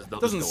Some like, places, they'll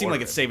doesn't just seem like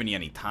order it's it. saving you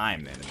any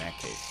time, then, in that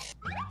case.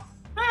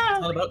 It's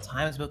not about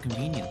time, it's about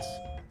convenience.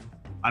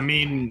 I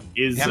mean,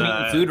 is... I'm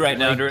eating food right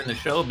now during the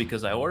show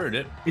because I ordered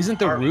it. Isn't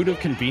the root of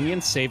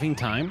convenience saving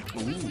time?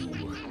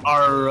 Ooh.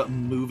 Are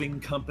moving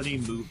company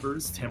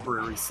movers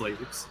temporary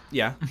slaves?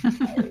 Yeah.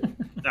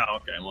 Oh,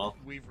 okay, well,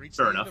 We've reached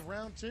fair the enough. end of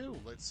round 2.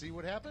 Let's see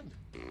what happened.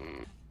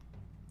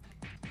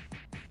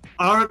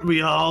 Aren't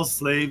we all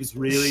slaves,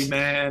 really,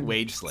 man?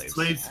 Wage slaves.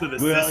 Slaves to the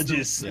We're all system.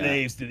 just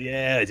slaves to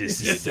the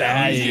just Yeah,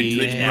 society.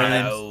 Twitch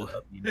now.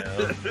 you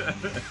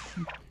know.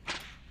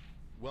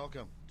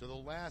 Welcome to the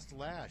last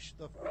lash.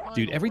 The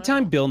Dude, final every time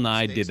round. Bill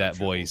Nye Stakes did are that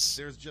triple. voice,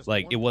 There's just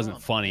like, one it wasn't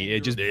round. funny.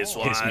 It just This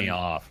pissed me one.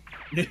 off.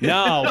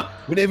 No.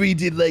 Whenever he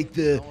did like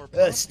the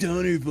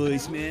stoner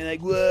voice, man,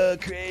 like whoa,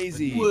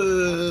 crazy.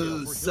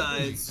 Whoa,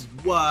 science is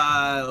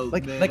wild,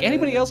 Like, man. like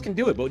anybody else can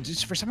do it, but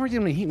just for some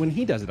reason when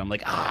he does it, I'm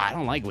like, I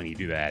don't like when you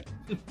do that.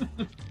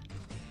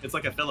 It's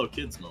like a fellow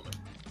kids moment.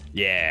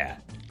 Yeah.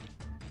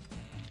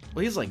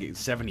 Well, he's like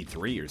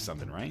 73 or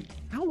something, right?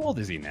 How old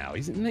is he now?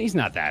 He's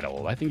not that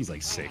old. I think he's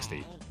like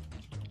 60.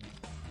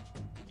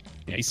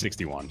 Yeah, he's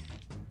 61.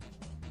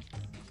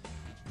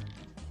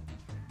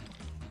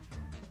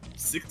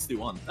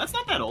 61. That's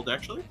not that old,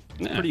 actually.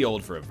 Nah. Pretty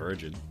old for a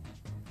virgin.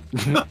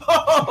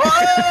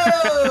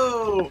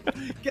 Oh!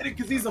 Get it?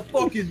 Because he's a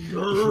fucking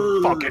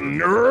nerd. Fucking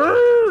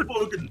nerd.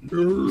 Fucking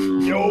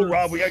nerd. Yo,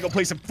 Rob, we gotta go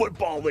play some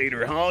football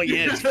later, huh?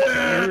 Yeah, it's fucking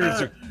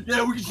nerds. Are...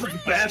 Yeah, we can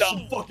just bash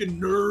some fucking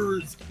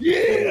nerds.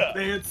 Yeah.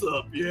 Pants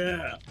up,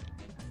 yeah.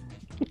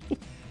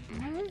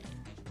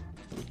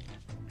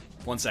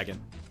 1 second.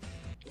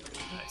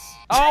 Nice.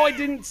 Oh, I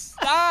didn't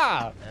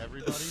stop.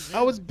 Everybody's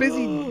I was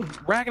busy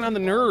ragging on the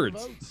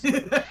nerds.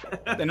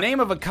 The name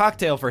of a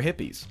cocktail for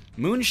hippies.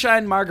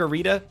 Moonshine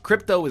Margarita,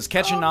 Crypto is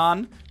Catching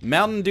On,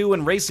 Mountain Dew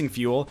and Racing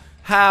Fuel,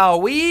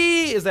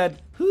 Howie, is that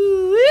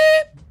hoo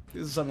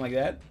This is something like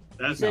that.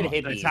 That's, said that's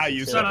hippies how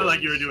you instead sounded of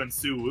like you were hippies. doing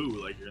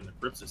Suwoo, like you're in the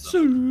Crips or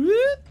something.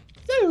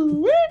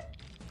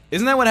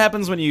 Isn't that what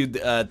happens when you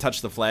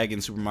touch the flag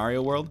in Super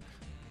Mario World?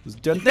 Yeah,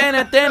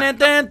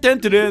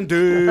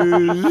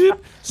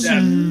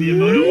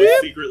 Miyamoto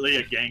was secretly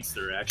a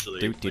gangster,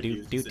 actually. Like, he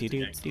was just into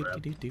gangster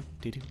rap.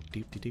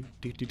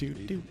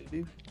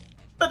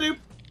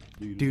 Ba-doop.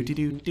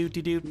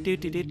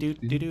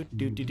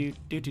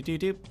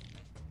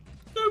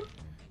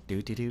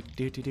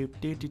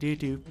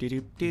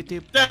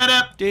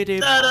 Da-da,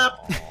 da-da.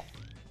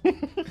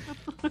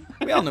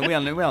 We all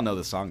know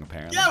the song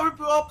apparently. Yeah,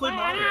 we all played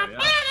Mario,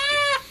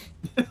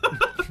 yeah.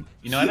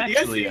 You know, I've You guys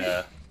actually,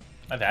 see-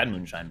 I've had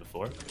moonshine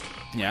before.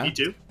 Yeah. Me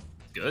too.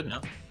 Good,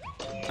 no?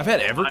 I've had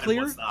Mine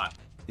Everclear. was not.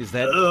 Is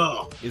that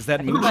Ugh. is that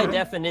By moonshine?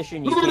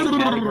 definition, you can't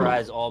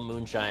categorize all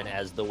moonshine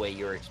as the way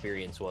your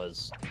experience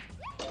was.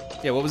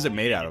 Yeah. What was it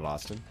made out of,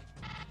 Austin?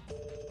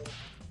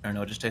 I don't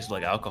know, it just tasted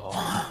like alcohol.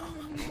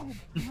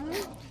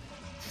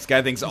 This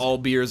guy thinks all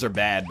beers are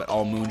bad, but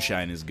all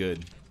moonshine is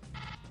good.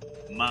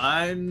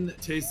 Mine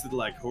tasted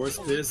like horse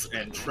piss,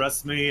 and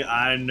trust me,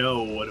 I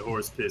know what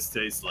horse piss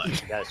tastes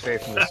like. Got it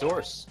straight from the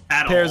source.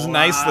 Had a Pairs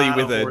nicely lot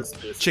with of horse a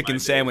piss in chicken my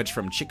day. sandwich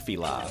from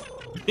Chick-fil-A.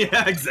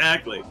 Yeah,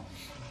 exactly.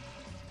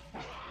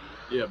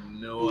 You have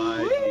no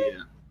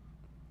idea.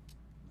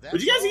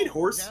 Would you guys eat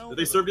horse? Did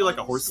they serve you like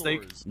a horse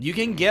steak? You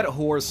can get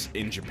horse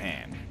in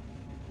Japan.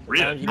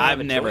 Really? You don't have I've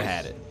a never choice.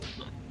 had it.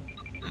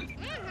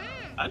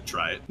 I'd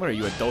try it. What are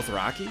you, a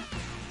Dothraki?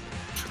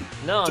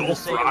 No, I'm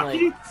just saying,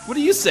 Dothraki? like, What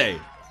do you say?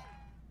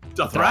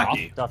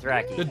 Dothraki.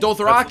 Dothraki. The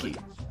Dothraki.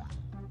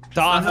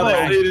 That's how they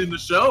say it in the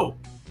show.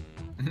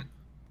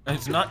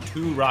 It's not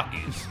two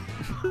Rockies.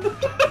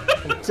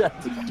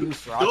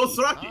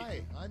 Dothraki.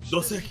 Hi, I'm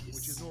Dos Shitty, Equis.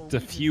 which is The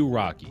few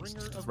Rockies.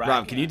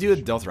 Rob, can you do a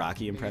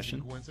Dothraki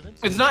impression?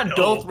 It's not No.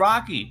 Dolph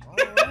Rocky.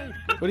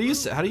 What do you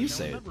say? How do you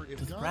say it?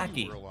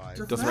 Dothraki.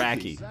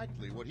 Dothraki.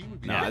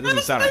 No, Yeah. it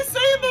doesn't sound That's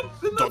right.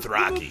 what they say in the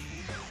Dothraki.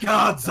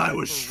 Gods, I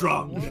was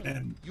strong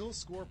then. You'll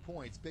score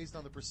points based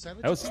on the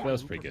percentage That was of people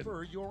who pretty good.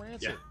 prefer your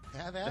answer.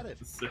 Have at it.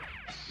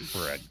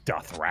 For a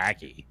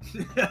Dothraki.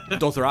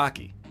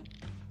 Dothraki.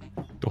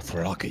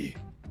 Dothraki.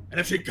 And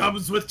if she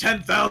comes with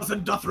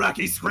 10,000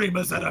 Dothraki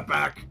screamers at her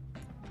back.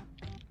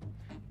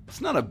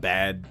 It's not a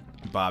bad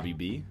Bobby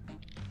B.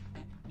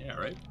 Yeah,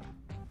 right?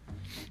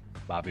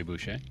 Bobby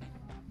Boucher.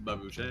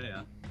 Babuche,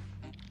 yeah.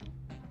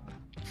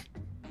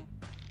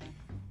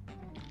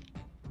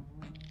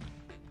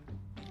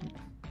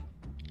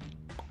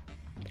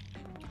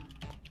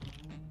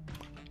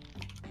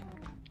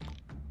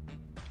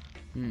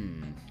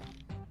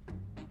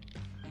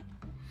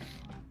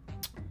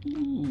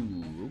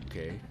 Ooh,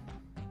 okay.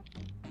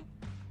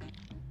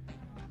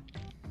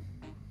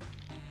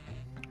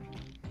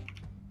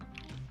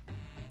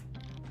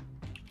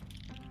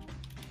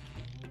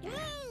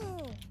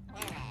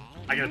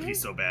 I gotta pee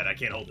so bad, I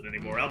can't hold it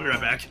anymore. I'll be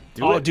right back.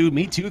 Dude,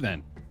 me too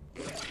then.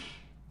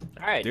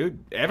 All right, Dude,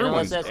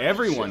 Unless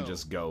everyone show.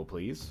 just go,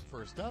 please.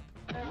 First up,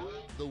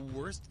 the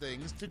worst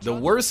things to The juggle.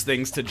 worst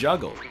things to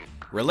juggle.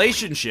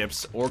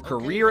 Relationships or Okay,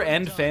 career well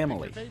and done. Pick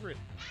family. your favorite.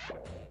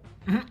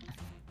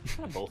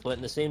 both went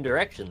in the same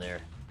direction there.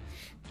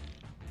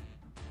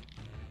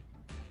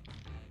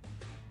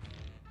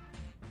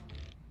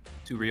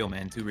 Too real,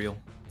 man. Too real.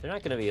 They're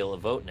not going to be able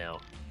to vote now.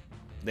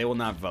 They will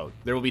not vote.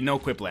 There will be no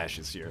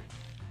Quiplashes here.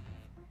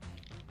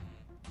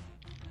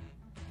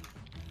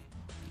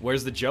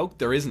 Where's the joke?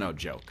 There is no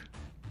joke.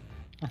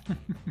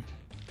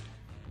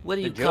 What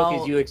do The you joke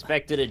call? is you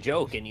expected a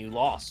joke and you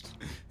lost.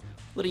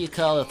 What do you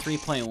call a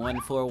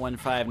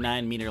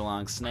 3.14159 meter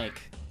long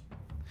snake?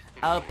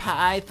 A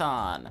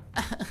python.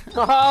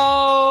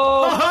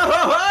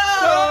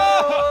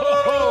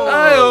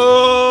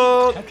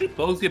 Oh! How did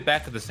both get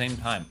back at the same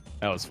time?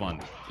 That was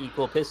fun.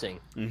 Equal pissing.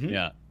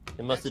 Yeah.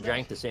 They must have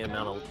drank the same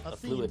amount A of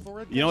theme fluid.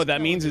 for a You know what that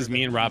guest means is calendar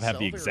me and that Rob can have the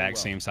sell very exact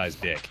well. same size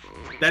dick.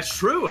 That's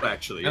true,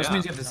 actually. That just Yeah.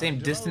 means you have the same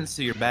distance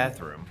to your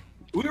bathroom.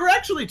 We were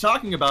actually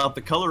talking about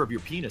the color of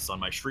your penis on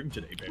my stream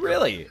today, baby.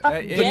 Really?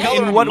 Yeah.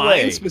 In what Mine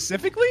way?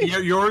 specifically?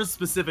 Yours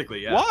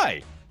specifically, yeah.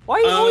 Why? Why are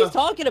you always Uh,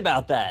 talking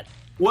about that?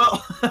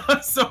 Well,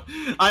 so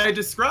I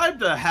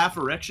described a half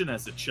erection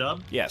as a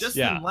chub. Yes. Just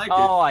Yeah. didn't like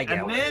Oh, it. I get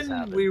And why this then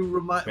happened. we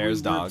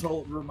Bear's were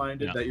dog.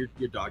 reminded Yeah. that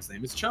your dog's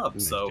name is Chubb.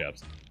 Nice So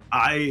jobs.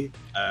 I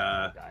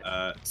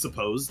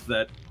supposed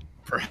that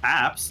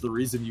perhaps the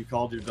reason you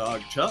called your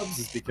dog Chubbs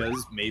is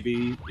because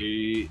maybe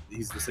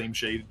he's the same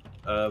shade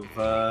of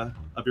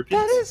your penis.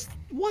 That is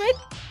what?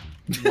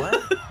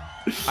 What?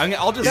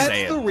 I'll just That's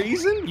say the it.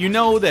 reason? You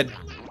know that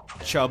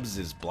Chubbs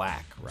is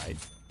black, right?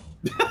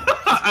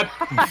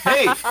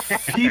 Hey,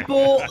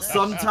 people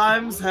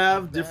sometimes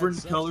have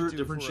different Bad color, substitute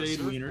different for a shade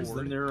wieners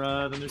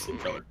surfboard. than their skin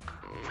color.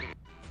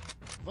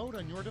 Vote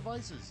on your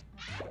devices.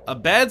 A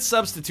bad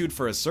substitute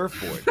for a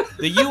surfboard.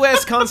 The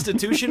U.S.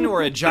 Constitution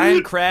or a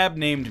giant crab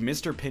named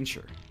Mr.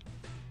 Pincher?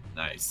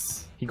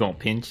 Nice. He gonna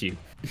pinch you.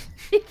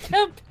 Keep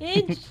on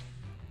pinch.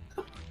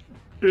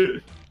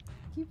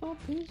 Keep on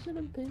pinching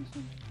and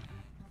pinching.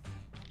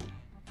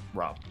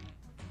 Rob.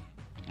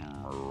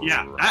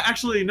 Yeah,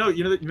 actually, no.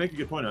 You know, you make a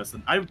good point,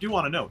 Austin. I do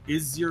want to know: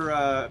 is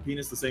your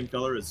penis the same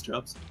color as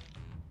Chubb's?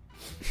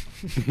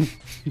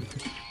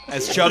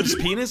 As Chubb's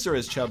penis or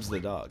as Chubb's the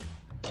dog?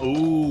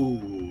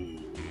 Ooh.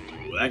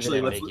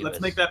 Actually, let's ambiguous.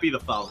 make that be the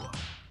follow-up.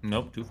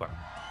 Nope, too far.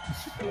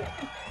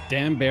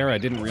 Damn, Bear, I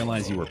didn't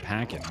realize you were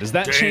packing. Does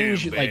that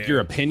change like your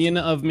opinion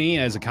of me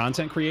as a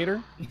content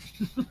creator?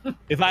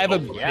 If I have a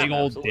Yeah, big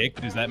old absolutely.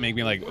 dick, does that make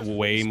me like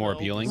way more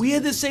appealing? We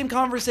had the same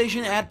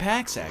conversation at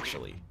PAX,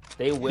 actually.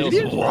 They will.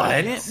 Did you? support Yeah,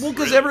 it. well,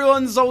 because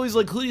everyone's always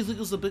like, who do you think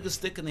is the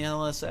biggest dick in the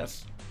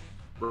LSS?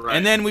 Right.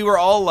 And then we were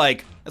all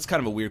like, that's kind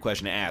of a weird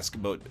question to ask,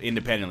 but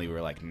independently we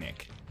were like,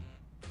 Nick.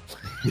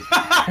 It's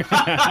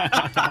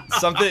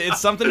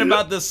something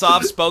about the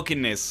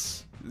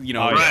soft-spokenness, you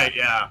know. Oh, yeah. right,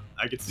 yeah,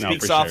 I could see. No,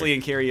 Speak for softly sure.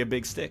 and carry a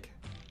big stick.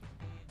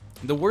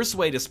 The worst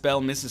way to spell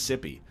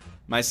Mississippi.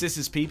 My sis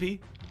is pee-pee?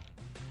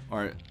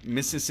 Or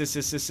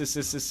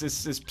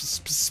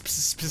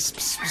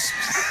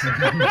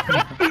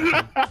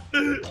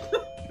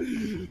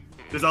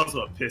There's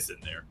also a piss in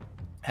there.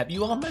 Have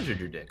you all measured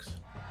your dicks?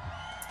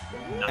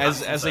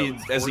 As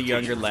a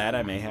younger lad,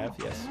 I may have,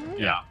 yes.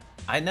 Yeah.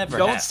 I never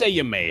Don't have. say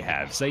you may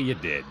have. Say you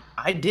did.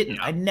 I didn't.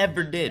 I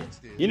never did.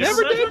 You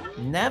never did?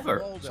 Never.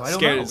 So I don't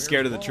Scared- know.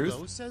 scared of the truth?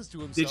 Waldo says to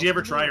himself Did you ever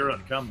in the try your mirror,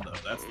 own cum though?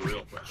 That's the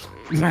real question.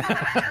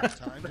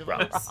 "Time to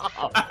vote."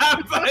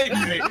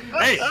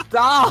 Hey,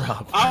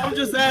 Stop. I'm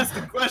just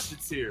asking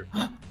questions here.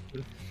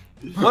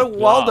 What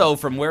Waldo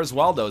from Where's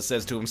Waldo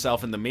says to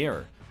himself in the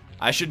mirror?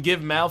 I should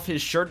give Malf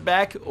his shirt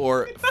back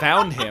or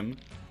found him.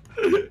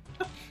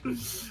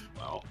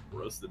 Wow,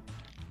 roasted.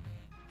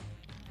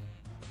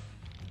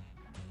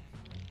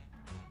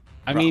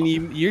 I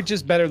mean, you're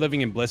just better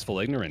living in blissful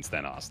ignorance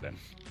than Austin.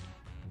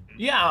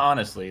 Yeah,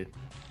 honestly.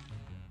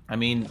 I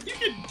mean, You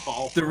could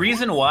fall. the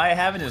reason why I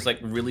haven't is like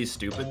really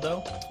stupid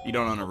though. You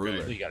don't own a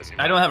ruler. You gotta see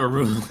I don't have a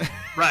rule.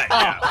 Right.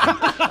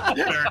 Yeah.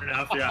 Fair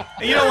enough. Yeah.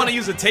 And you don't want to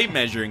use a tape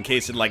measure in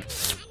case it like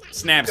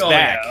snaps Oh,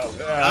 back. yeah.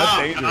 that's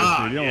dangerous,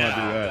 ah, dude. You don't want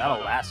to do yeah. that.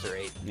 That'll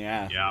lacerate.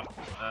 Yeah. Yeah.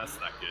 That's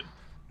not good.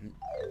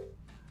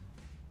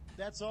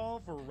 That's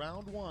all for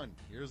round one.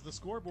 Here's the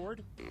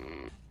scoreboard.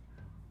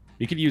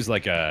 You could use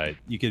like a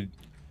you could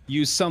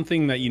use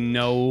something that you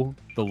know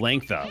the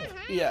length of.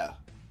 Yeah.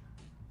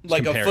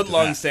 Like a Compared to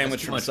foot-long that.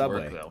 sandwich from Much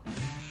Subway. work, though.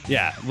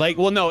 Yeah, like,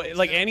 well, no,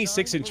 like any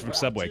 6-inch from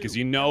Subway, because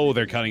you know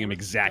they're cutting them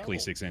exactly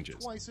 6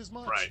 inches. Twice as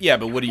much. Right. Yeah,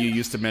 but what do you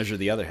use to measure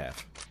the other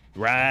half?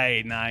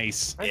 Right,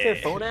 nice. Aren't there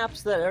phone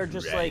apps that are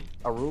just like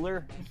a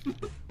ruler?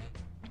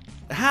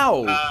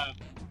 How?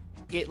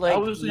 It like I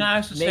was gonna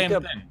ask the make same a-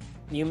 thing.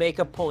 You make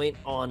a point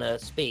on a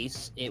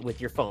space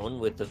with your phone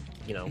with the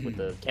with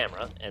the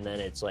camera, and then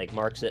it's like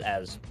marks it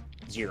as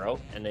 0,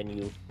 and then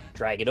you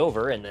drag it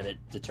over, and then it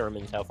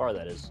determines how far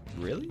that is.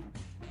 Really?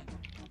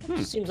 It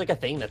just seems like a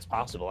thing that's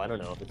possible. I don't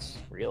know if it's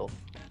real.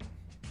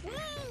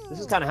 This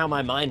is kind of how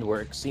my mind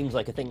works. Seems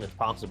like a thing that's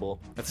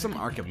possible. That's some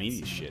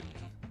Archimedes shit.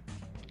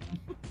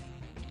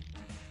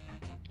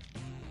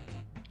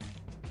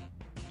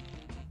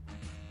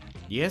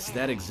 Yes,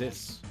 that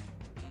exists.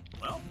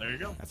 Well, there you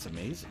go. That's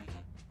amazing.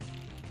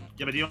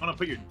 Yeah, but do you want to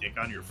put your dick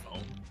on your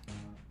phone?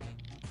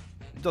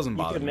 It doesn't You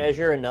bother could me.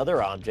 measure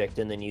another object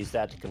and then use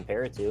that to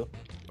compare it to.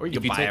 Or you If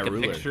could you buy take a a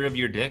ruler. picture of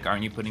your dick,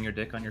 aren't you putting your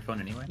dick on your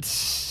phone anyway?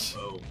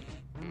 Oh,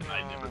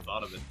 I never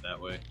thought of it that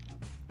way.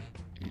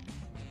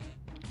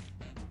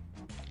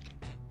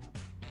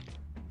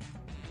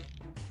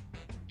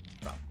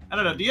 I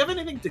don't know. Do you have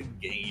anything to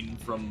gain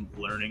from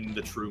learning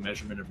the true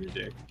measurement of your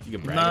dick? You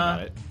can brag Nah.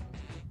 about it.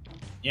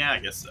 Yeah, I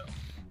guess so.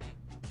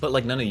 But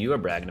like none of you are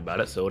bragging about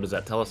it, so what does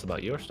that tell us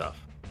about your stuff?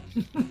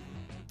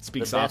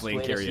 Speak The softly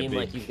and best way to carry a seem big.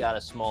 like you've got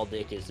a small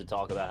dick is to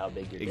talk about how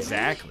big your dick is.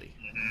 Exactly.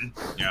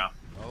 Yeah.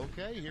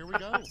 Okay, here we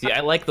go. See, I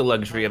like the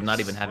luxury of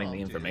not even having the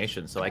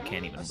information, so I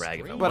can't even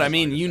brag about it. But I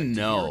mean, you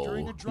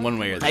know, one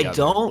way or the I other.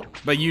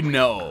 don't. But you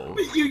know.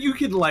 But you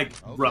could like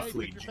Okay,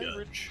 roughly pick your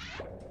favorite. judge.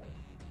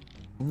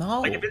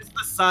 No. Like if it's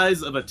the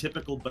size of a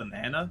typical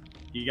banana,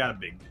 you got a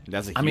big dick.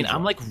 That's a huge I mean, one.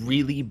 I'm like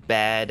really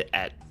bad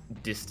at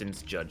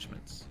distance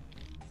judgments.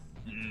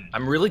 Mm.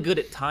 I'm really good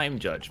at time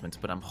judgments,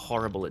 but I'm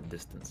horrible at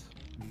distance.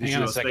 Hang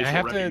on a second.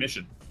 Facial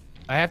recognition.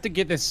 I have to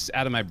get this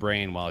out of my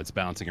brain while it's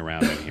bouncing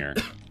around in here.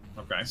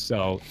 Okay.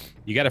 So,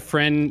 you got a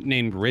friend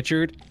named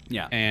Richard,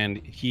 Yeah. and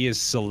he is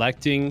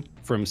selecting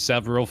from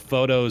several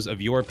photos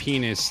of your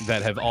penis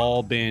that have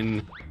all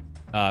been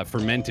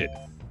fermented.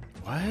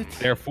 What?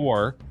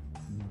 Therefore,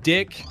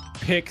 dick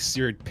pics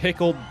your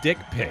pickled dick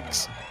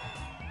pics.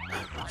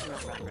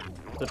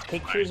 The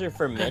pictures are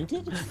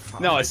fermented?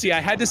 No, see,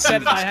 I had to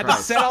set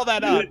all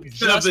that up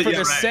just Yeah, for the right,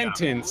 yeah.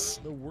 sentence.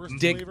 The worst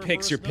Dick flavor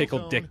pics for a your snow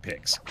pickled cone. dick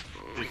pics.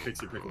 Dick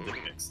pics, your pickled dick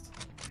pics.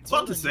 It's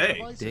fun to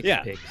say. Dick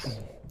Yeah. pics.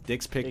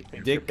 Dick's pick.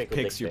 Dick Dick pic-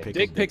 picks your dick pickle.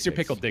 Dick pics your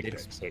pics. pickled dick Dick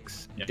pics.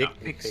 pics. Yeah. Dick Dick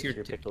pics pics your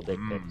your dick pickled dick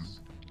pics. pics.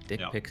 Dick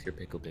Yeah. pics your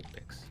pickled dick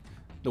pics.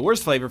 The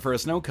worst flavor for a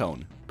snow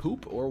cone: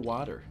 poop or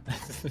water.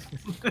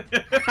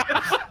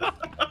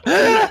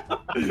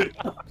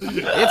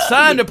 It's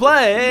time to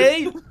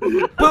play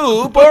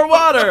poop or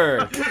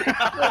water.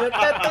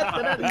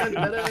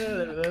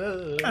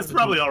 That's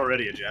probably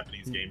already a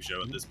Japanese game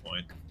show at this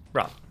point.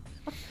 Bro,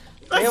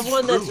 They have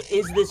one that's,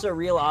 is this a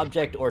real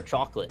object or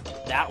chocolate?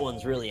 That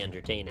one's really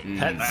entertaining.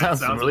 that, That sounds,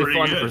 sounds really pretty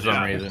fun good, for some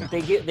yeah.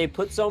 reason. They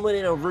put someone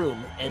in a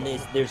room and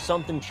there's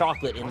something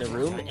chocolate in the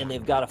room and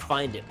they've got to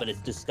find it, but it's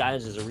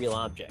disguised as a real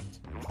object.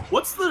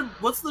 What's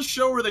the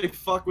show where they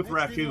fuck with Next in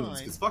raccoons?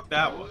 line. Cause fuck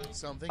that one.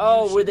 Something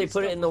Oh, you where they shouldn't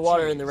put it stuff in the with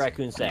water cheese. and the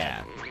raccoon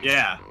sad.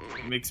 Yeah.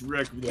 Makes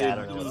Yeah, I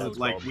don't know what that's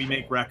like called. we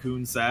make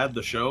raccoon sad.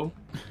 The show.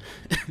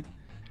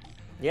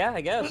 Yeah,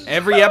 I guess.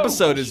 Every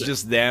episode is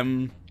just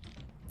them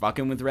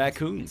fucking with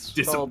raccoons.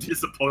 Called-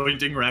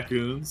 Disappointing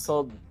raccoons. It's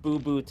called Boo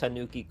Boo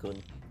Tanuki-kun.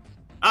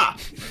 Ah,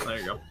 there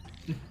you go.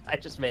 I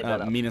just made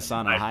that up.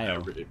 Minasan, I Ohio.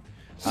 never did.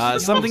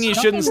 Something you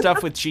shouldn't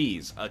stuff with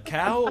cheese: a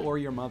cow or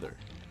your mother.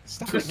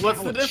 Stuff What's with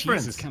the cow cheese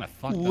difference? is kind of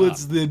fucked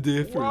the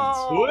difference?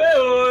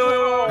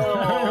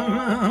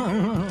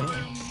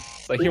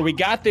 So here, we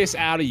got this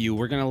out of you.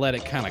 We're gonna let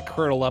it kind of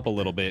curdle up a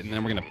little bit, and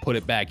then we're gonna put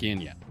it back in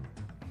you.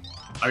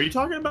 Are you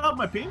talking about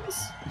my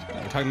penis?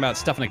 We're talking about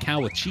stuffing a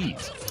cow with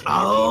cheese.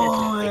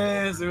 Oh,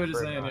 yeah, I see what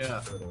you're saying.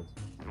 Yeah,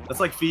 that's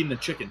like feeding a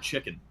chicken.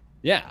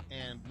 Yeah.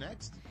 And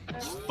next.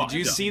 Did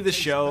you see the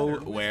show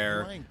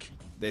where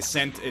they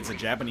sent? It's a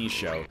Japanese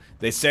show.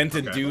 They sent a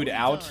Okay. dude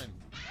out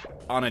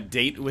on a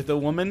date with a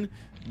woman,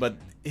 but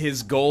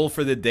his goal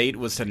for the date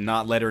was to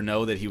not let her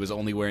know that he was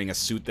only wearing a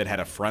suit that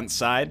had a front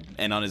side,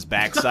 and on his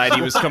back side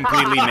he was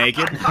completely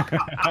naked.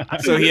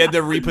 So he had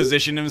to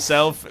reposition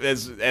himself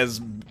as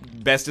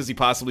best as he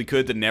possibly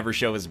could to never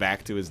show his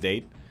back to his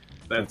date.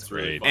 That's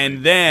really great. funny.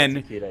 And then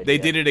That's a cute they idea.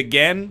 did it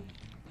again,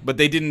 but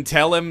they didn't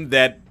tell him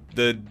that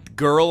the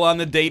girl on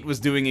the date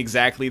was doing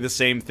exactly the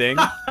same thing.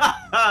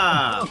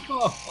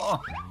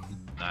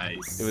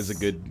 Nice. It was a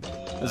good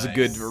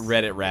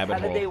Reddit rabbit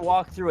How did they hole.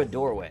 walk through a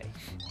doorway?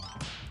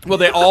 Well,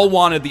 they all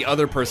wanted the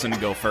other person to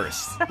go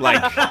first.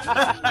 Like,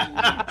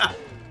 Yeah,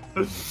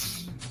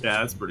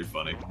 that's pretty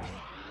funny.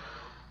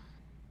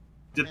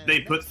 Did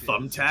they put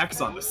thumbtacks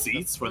on the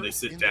seats when they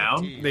sit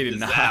down? They did 'Cause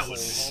not. That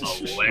was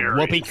hilarious.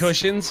 Whoopee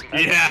cushions.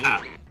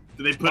 Yeah.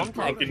 Did they put Thumbtack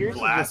broken pierces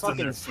glass your in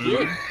their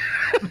fucking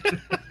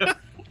food?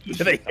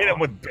 Do they hit him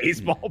with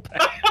baseball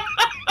bats?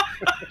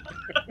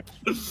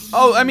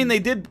 Oh, I mean, they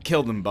did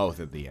kill them both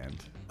at the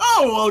end.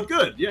 Oh, well,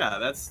 good. Yeah,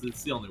 that's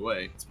the only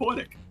way. It's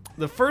poetic.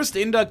 The first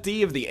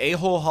inductee of the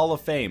A-Hole Hall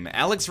of Fame,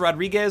 Alex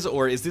Rodriguez,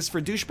 or is this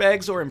for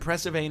douchebags or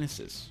impressive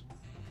anuses?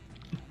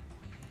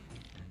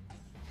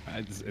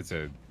 It's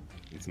an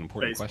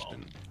important Baseball.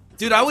 question.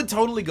 Dude, I would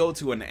totally go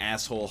to an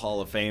asshole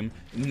Hall of Fame,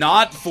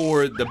 not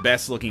for the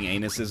best-looking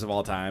anuses of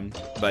all time,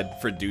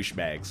 but for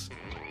douchebags.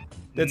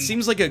 That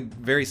seems like a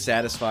very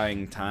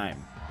satisfying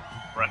time.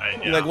 Right,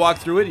 yeah. You like walk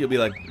through it, you'll be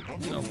like,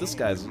 you know, he's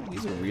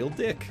a real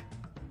dick.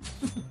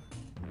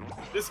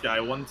 This guy,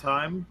 one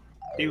time,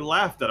 he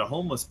laughed at a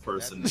homeless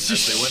person as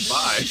they went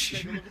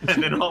by,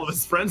 and then all of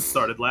his friends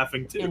started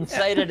laughing too.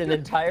 Incited an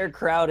entire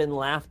crowd in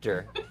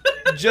laughter.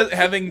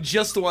 Having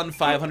just won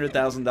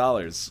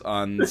 $500,000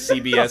 on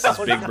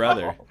CBS's Big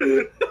Brother.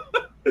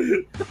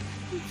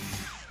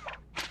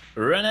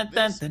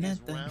 This is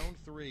round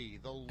 3.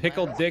 The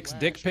Pickled last dicks, flash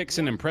dick pics,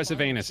 and will impressive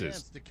have a anuses.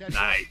 chance to catch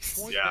Nice,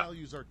 up. Point yeah.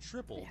 values are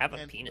triple, They have a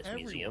and penis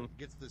everyone museum.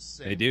 gets the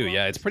same They do,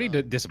 yeah. It's pretty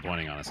prize.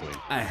 disappointing, honestly.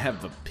 I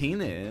have a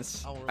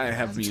penis. Our I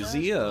have last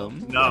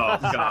museum. No,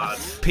 God.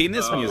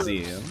 Penis Oh.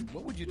 museum.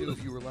 What would you do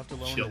if you were left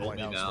alone in Kill the White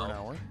me House now. for an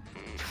hour?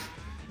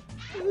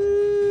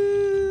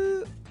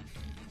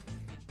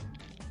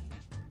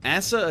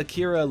 Asa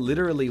Akira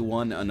literally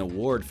won an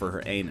award for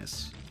her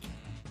anus.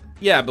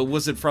 Yeah, but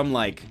was it from,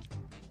 like,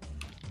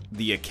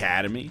 the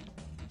Academy?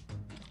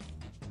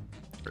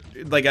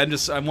 Like, I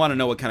want to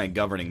know what kind of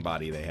governing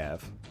body they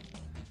have.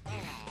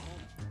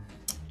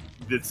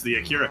 It's the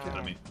Akira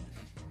Academy,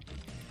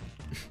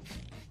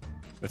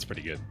 That's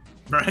pretty good.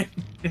 right?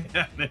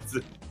 Yeah,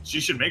 she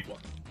should make one.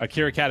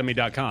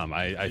 AkiraAcademy.com.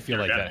 I feel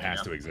like that Academy, has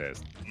yeah. to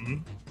exist.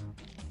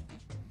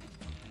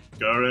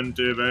 Current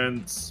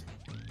events.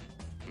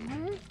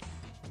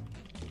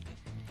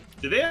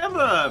 Do they have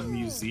a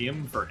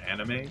museum for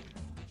anime?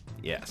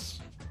 Yes.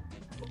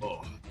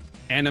 Oh.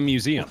 And a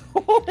museum.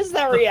 What was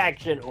that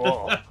reaction?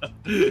 Oh,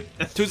 2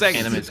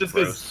 seconds. Anime's Just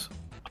gross.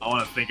 I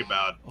want to think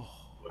about what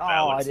that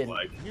I looks didn't.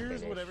 like.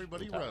 Here's what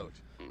everybody wrote.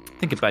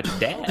 Think about your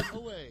dad.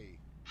 Away.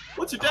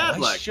 What's your dad I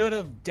like? should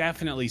have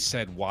definitely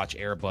said watch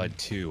Airbud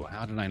 2.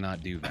 How did I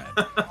not do that?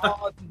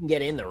 oh, if you can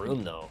get in the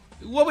room though.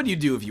 What would you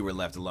do if you were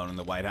left alone in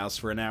the White House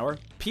for an hour?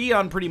 Pee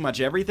on pretty much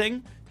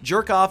everything?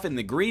 Jerk off in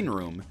the green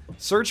room?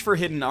 Search for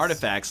hidden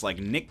artifacts like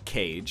Nick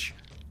Cage?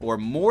 Or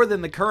more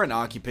than the current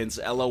occupants,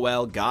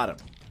 LOL, got him?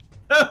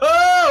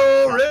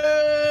 Oh,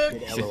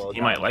 Rick! Good LOL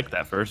You might like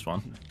that first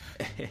one.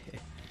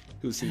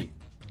 Who's he?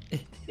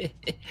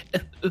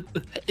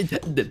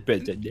 The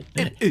president.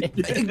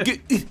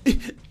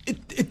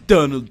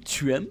 Donald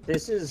Trump?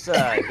 This is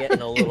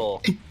getting a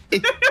little.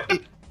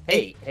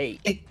 Hey,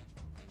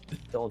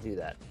 don't do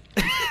that.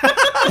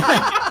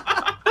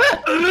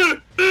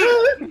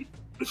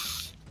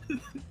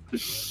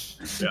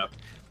 Yeah.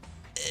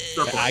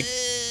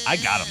 I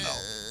got him, though.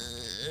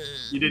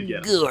 You did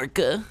get it.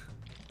 Gorka.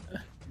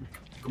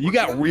 You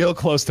got real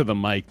close to the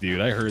mic,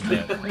 dude. I heard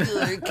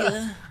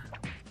that.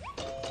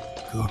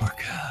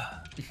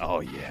 Gorka. Oh,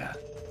 yeah.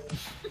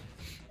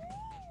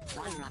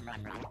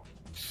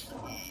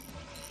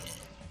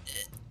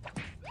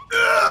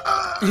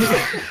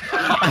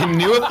 I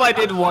knew if I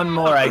did one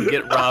more, I'd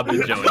get Rob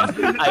to join.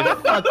 I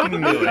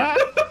fucking knew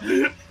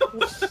it.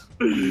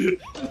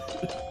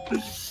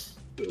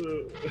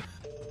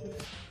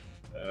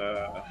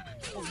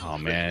 Oh,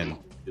 man.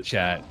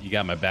 Chat, you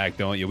got my back,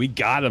 don't you? We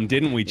got him,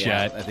 didn't we,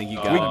 Chat? I think you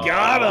got We him.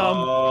 got him!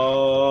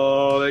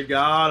 Oh, they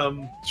got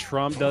him.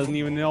 Trump doesn't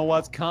even know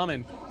what's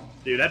coming.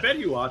 Dude, I bet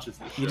he watches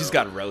this show. You just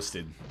got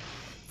roasted.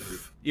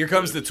 Here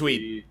comes the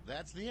tweet.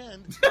 That's the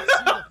end. Let's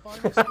see the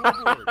final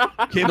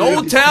scoreboard.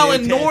 No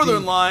talent,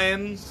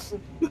 Northernlion.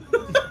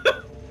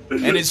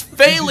 And his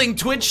failing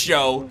Twitch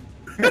show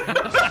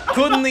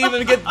couldn't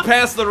even get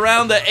past the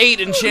round of 8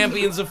 in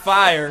Champions of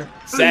Fire.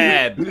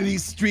 Sad. Who do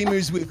these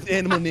streamers with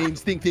animal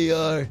names think they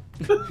are?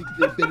 Think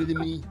they're better than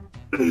me?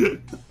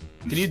 Can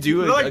you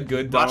do They're like a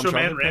good Donald Macho Trump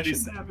Man Randy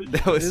impression? Savage.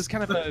 That This is was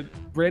kind of a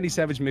Randy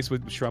Savage mixed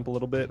with Shrump a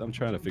little bit. I'm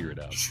trying to figure it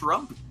out.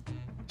 Trump? I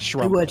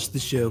Shrump. watched the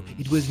show.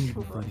 It wasn't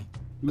even funny.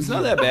 It's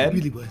not that bad. It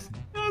really wasn't.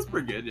 Yeah, that's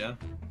pretty good, yeah.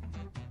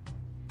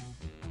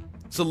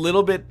 It's a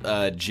little bit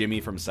Jimmy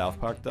from South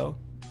Park, though.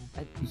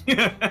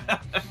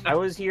 I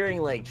was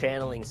hearing like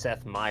channeling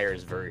Seth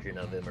Meyers' version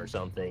of him or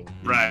something.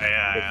 Right, It's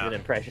yeah, an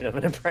impression of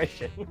an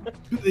impression.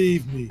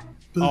 Believe me.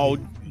 Oh,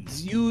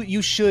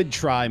 you should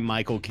try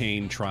Michael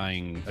Caine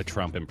trying a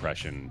Trump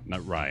impression.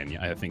 Not Ryan.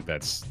 I think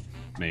that's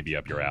maybe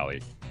up your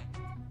alley.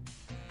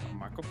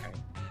 Michael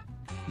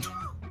Caine.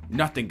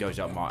 Nothing goes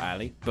up my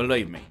alley.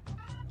 Believe me.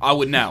 I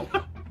would know.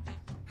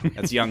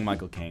 That's young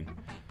Michael Caine.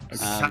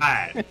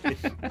 Side.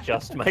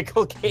 Just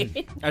Michael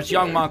Caine. That's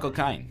young Michael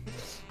Caine.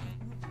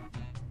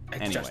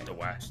 It's Anyway. just the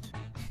West.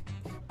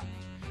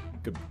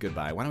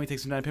 Goodbye. Why don't we take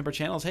some time to pimp our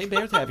channels? Hey,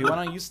 Bear Taffy,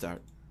 why don't you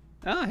start?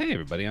 Oh, hey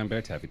everybody, I'm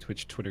Bear Taffy,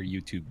 Twitch, Twitter,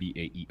 YouTube,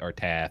 BAER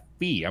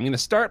Taffy. I'm gonna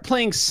start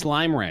playing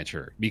Slime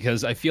Rancher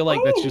because I feel like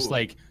that's just Ooh.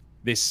 like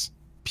this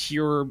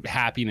pure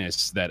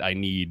happiness that I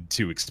need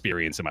to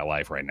experience in my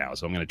life right now.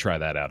 So I'm gonna try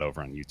that out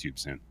over on YouTube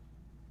soon.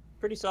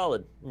 pretty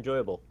solid,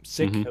 enjoyable.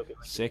 Sick, Okay.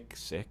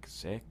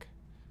 sick.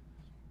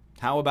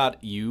 How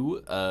about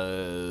you,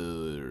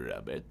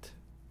 Robert?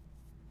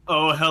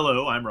 Oh,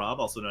 hello, I'm Rob,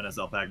 also known as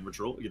Alpaca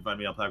Patrol. You can find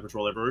me Alpaca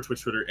Patrol everywhere,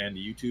 Twitch, Twitter, and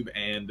YouTube,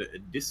 and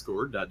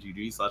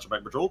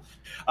discord.gg/Alpaca Patrol.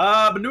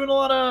 Been doing a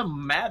lot of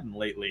Madden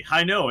lately.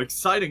 I know,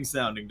 exciting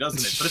sounding,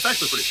 doesn't it? But it's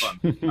actually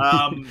pretty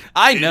fun.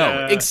 I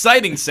know,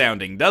 exciting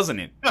sounding, doesn't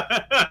it?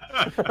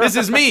 This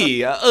is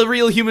me, a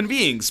real human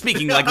being,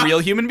 speaking like real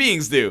human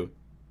beings do.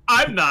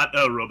 I'm not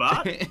a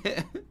robot.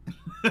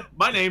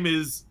 My name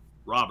is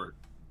Robert.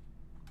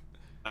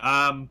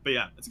 But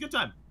yeah, it's a good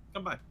time.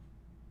 Come by.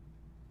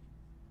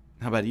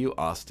 How about you,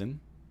 Austin?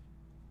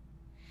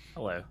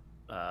 Hello.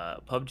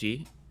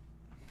 PUBG.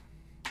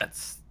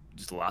 That's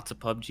just lots of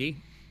PUBG.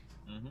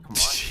 Come on.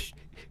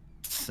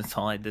 That's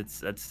all I did.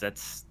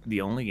 That's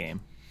the only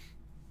game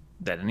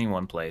that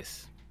anyone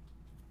plays.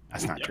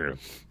 That's not true.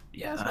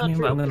 Yeah, That's not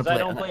true, I'm gonna 'cause play. I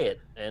don't play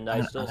it, and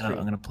I still stream.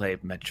 I'm gonna play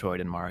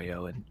Metroid and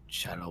Mario and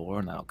Shadow of War,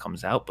 and that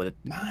comes out, but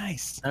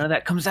Nice. none of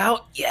that comes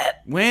out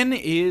yet. When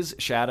is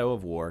Shadow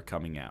of War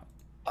coming out?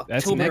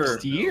 That's October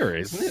next year,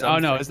 isn't it? something. Oh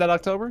no, is that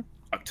October?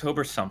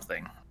 October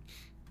something.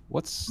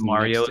 What's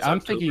Mario? next? I'm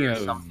October thinking of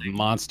something.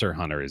 Monster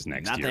Hunter is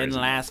next Nothing year. isn't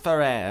it? lasts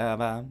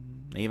forever,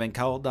 even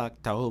cold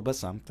October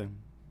something.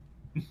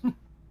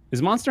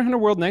 Is Monster Hunter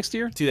World next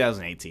year?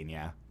 2018,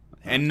 yeah.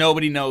 And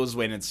nobody knows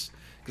when it's,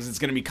 because it's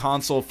going to be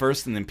console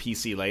first and then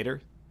PC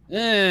later.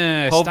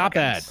 Stop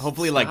that.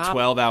 Hopefully like Stop.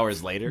 12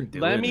 hours later.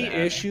 Let me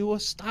issue a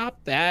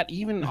stop that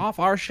even off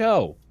our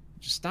show.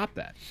 Just stop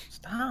that.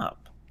 Stop.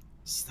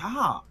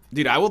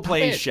 Dude, I will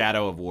play it.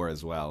 Shadow of War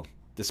as well,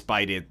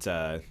 despite it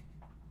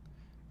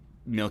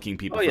milking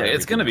people. Oh for yeah,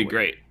 it's everything gonna be that we-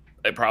 great.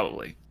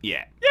 Probably.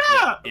 Yeah. Yeah,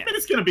 I mean,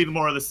 it's gonna be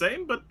more of the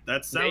same, but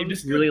that sounds They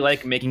just good. really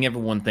like making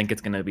everyone think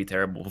it's gonna be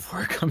terrible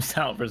before it comes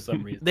out for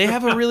some reason. They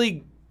have a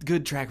really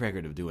good track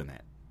record of doing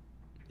that.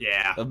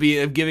 Yeah. Of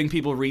giving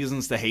people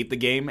reasons to hate the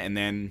game, and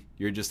then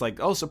you're just like,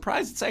 oh,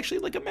 surprise, it's actually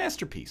like a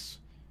masterpiece.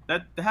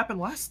 That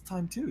happened last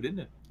time too, didn't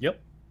it? Yep.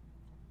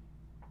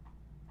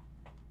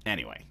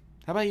 Anyway,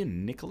 how about you,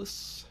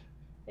 Nicholas?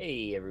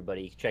 Hey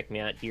everybody, check me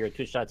out here at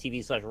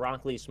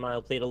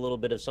twitch.tv/RocklySmile. Played a little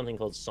bit of something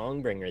called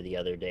Songbringer the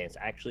other day. It's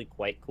actually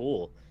quite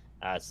cool.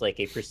 It's like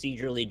a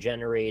procedurally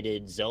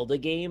generated Zelda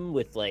game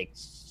with like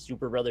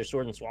Super Brother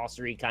Sword and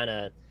Sorcery kind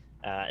of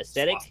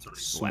aesthetic.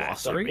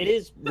 Swassery? It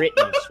is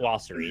written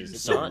Swassery,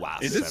 is it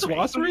not? Is it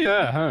Swassery?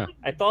 Yeah, huh?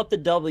 I thought the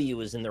W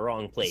was in the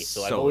wrong place,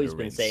 so I've Soda always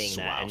been rin saying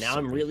that, and now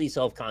I'm Swassery. really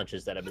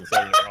self-conscious that I've been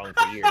saying it wrong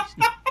for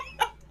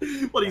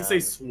years. What do you say,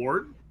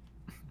 sword?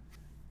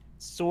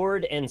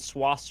 Sword and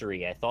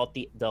Swassery. I thought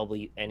the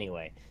W.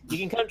 Anyway, you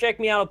can come check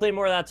me out. I'll play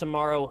more of that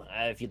tomorrow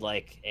if you'd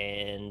like.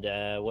 And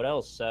what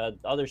else?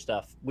 Other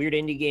stuff. Weird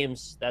indie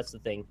games. That's the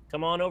thing.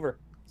 Come on over.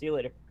 See you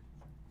later.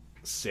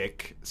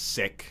 Sick.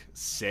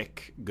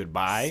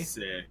 Goodbye.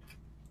 Sick.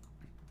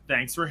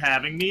 Thanks for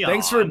having me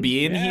Thanks on. for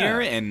being Yeah.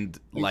 here and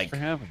Thanks like for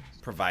having us.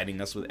 providing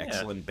us with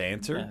excellent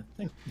banter.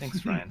 Yeah,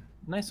 thanks, Ryan.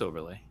 Nice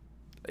overlay.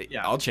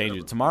 Yeah, I'll change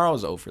it.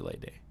 Tomorrow's overlay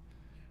day.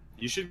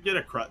 You should get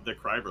the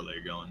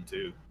Cryverlay going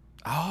too.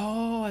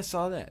 Oh, I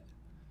saw that.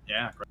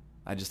 Yeah.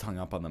 I just hung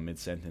up on the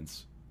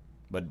mid-sentence.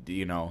 But,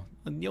 you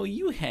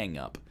hang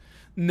up.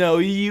 No,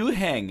 you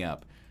hang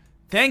up.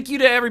 Thank you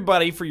to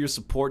everybody for your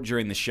support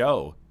during the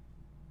show.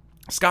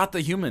 Scott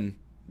the Human,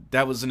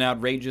 that was an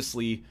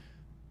outrageously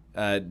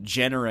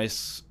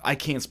generous... I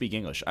can't speak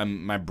English.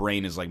 My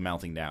brain is, like,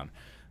 melting down.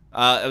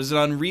 It was an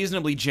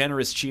unreasonably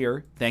generous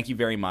cheer. Thank you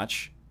very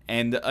much.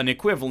 And an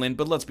equivalent,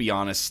 but let's be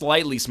honest,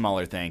 slightly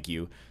smaller thank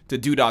you to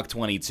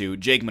Dudok22,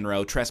 Jake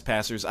Monroe,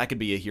 Trespassers, I Could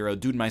Be a Hero,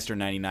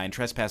 Dudemeister99,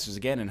 Trespassers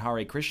again, and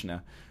Hare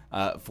Krishna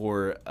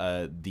for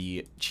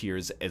the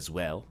cheers as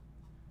well.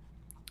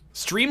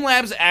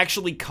 Streamlabs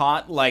actually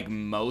caught, like,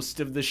 most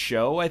of the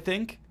show, I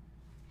think.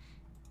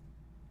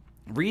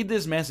 Read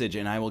this message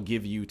and I will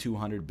give you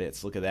 200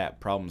 bits. Look at that.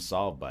 Problem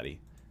solved,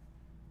 buddy.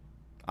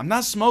 I'm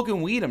not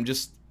smoking weed.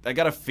 I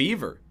got a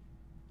fever.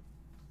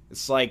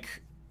 It's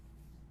like...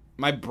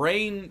 my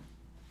brain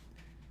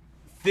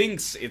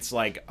thinks it's,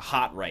 like,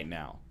 hot right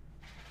now.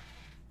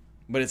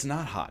 But it's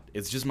not hot.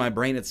 It's just my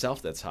brain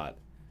itself that's hot.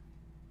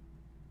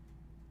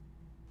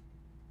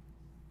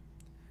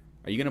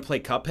 Are you going to play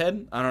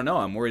Cuphead? I don't know.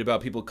 I'm worried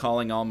about people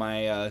calling all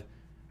my,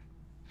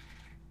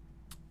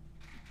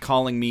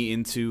 calling me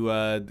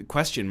into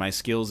question my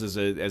skills as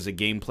a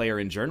game player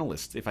and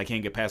journalist if I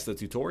can't get past the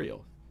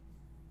tutorial.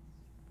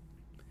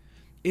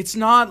 It's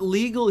not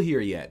legal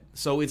here yet,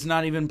 so it's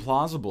not even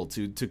plausible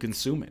to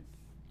consume it.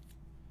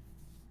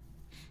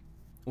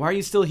 Why are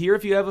you still here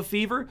if you have a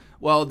fever?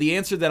 Well, the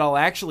answer that I'll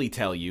actually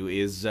tell you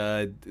is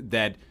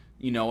that,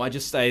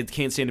 I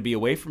can't stand to be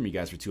away from you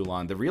guys for too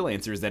long. The real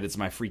answer is that it's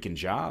my freaking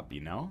job,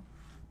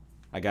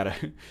 I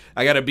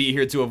gotta be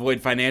here to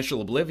avoid financial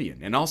oblivion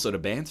and also to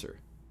banter.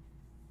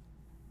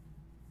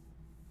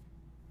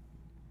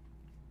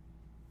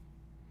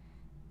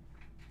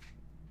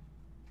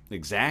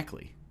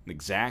 Exactly.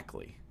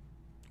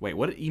 Wait,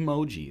 what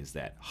emoji is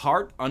that?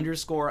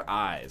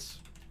 Heart_eyes.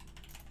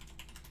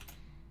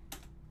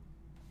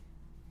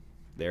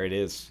 There it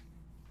is.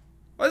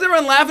 Why is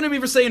everyone laughing at me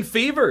for saying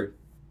fever?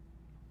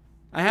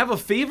 I have a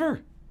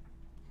fever.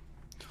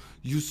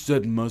 You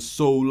set my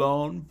soul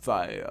on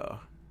fire.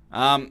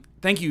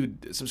 Thank you,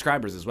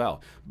 subscribers as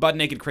well. Butt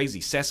Naked Crazy,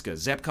 Seska,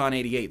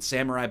 Zepcon88,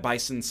 Samurai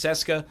Bison,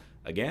 Seska,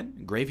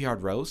 again,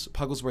 Graveyard Rose,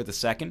 Pugglesworth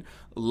II,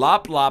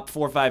 Lop Lop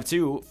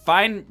 452,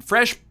 Fine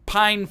Fresh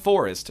Pine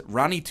Forest,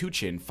 Ronnie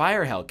Tuchin,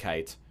 Fire Hell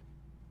Kite,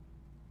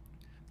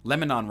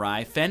 Lemon on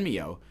Rye,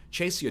 Fenmio,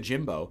 Chase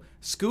Yojimbo,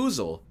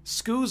 Skoozle,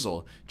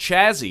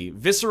 Chazzy,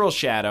 Visceral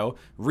Shadow,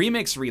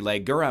 Remix Relay,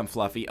 Guram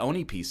Fluffy,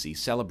 Oni PC,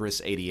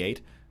 Celebris 88.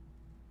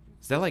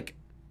 Is that like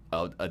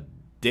a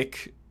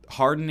dick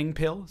hardening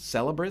pill?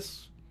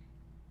 Celebris?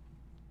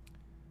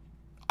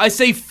 I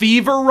say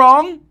fever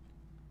wrong?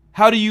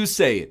 How do you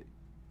say it?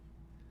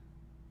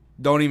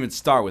 Don't even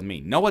start with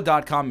me.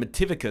 Noah.com,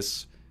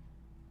 Mativicus,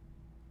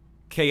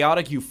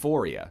 Chaotic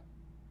Euphoria,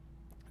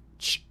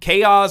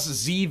 Chaos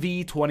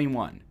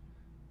ZV21,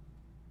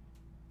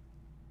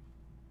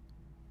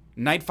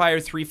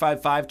 Nightfire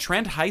 355,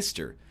 Trent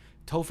Heister,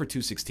 Topher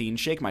 216,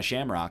 Shake My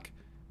Shamrock,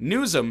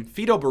 Newsum,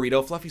 Fido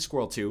Burrito, Fluffy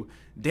Squirrel 2,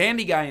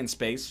 Dandy Guy in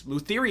Space,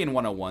 Lutherian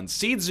 101,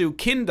 Seedzu,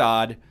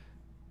 Kindod,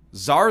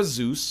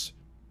 Zarzeus,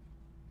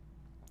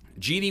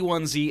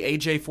 GD1Z,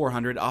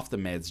 AJ400, Off the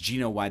Meds,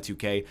 Gino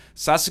Y2K,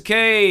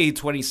 Sasuke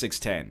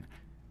 2610,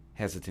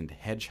 Hesitant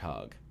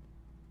Hedgehog.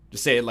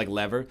 Just say it like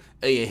lever.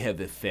 I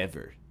have a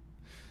fever.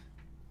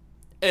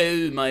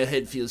 Oh, my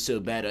head feels so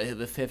bad. I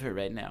have a fever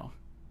right now.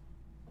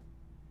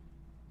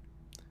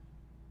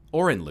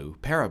 Orinlu,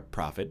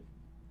 Paraprophet,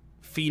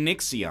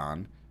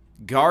 Phoenixion,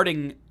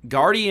 Guardian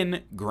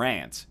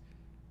Grant,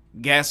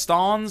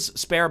 Gaston's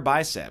Spare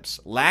Biceps,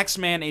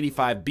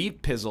 Laxman85,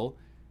 Beat Pizzle,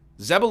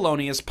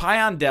 Zebulonius,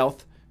 Pion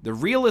Delth, The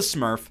Realist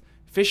Smurf,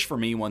 Fish for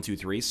Me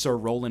 123, Sir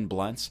Roland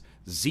Blunts,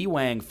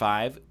 Zwang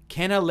 5,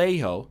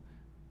 Kenalejo,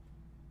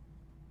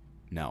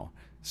 no,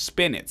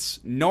 Spinets,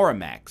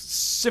 Noramax,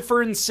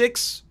 Siffern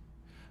 6,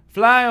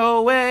 Fly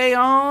away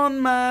on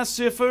my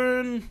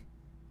Siffern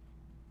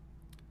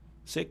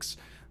 6,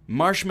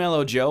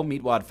 Marshmallow Joe,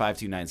 Meatwad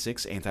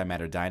 5296,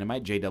 Antimatter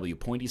Dynamite, JW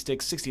Pointy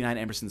Stick, 69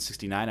 Emerson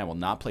 69. I will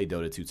not play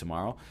Dota 2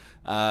 tomorrow.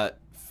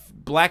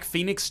 Black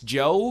Phoenix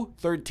Joe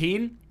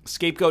 13,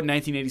 Scapegoat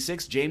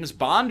 1986, James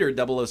Bonder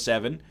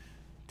 007,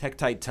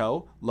 Tektite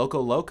Toe,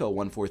 Loco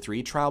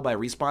 143, Trial by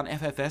Respawn,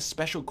 FFS,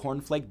 Special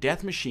Cornflake,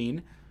 Death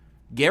Machine,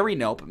 Gary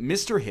Nope,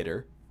 Mr.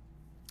 Hitter,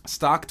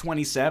 Stock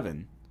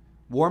 27,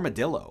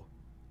 Warmadillo,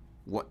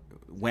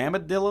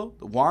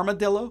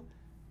 Warmadillo,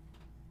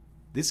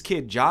 This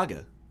Kid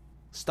Jaga,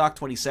 Stock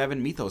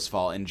 27, Mythos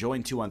Fall, and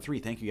Join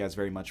 213. Thank you guys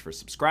very much for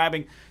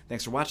subscribing.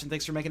 Thanks for watching.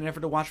 Thanks for making an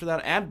effort to watch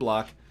without ad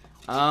block.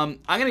 I'm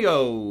going to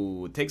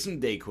go take some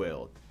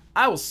Dayquil.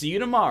 I will see you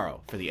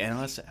tomorrow for the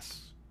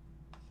NLSS.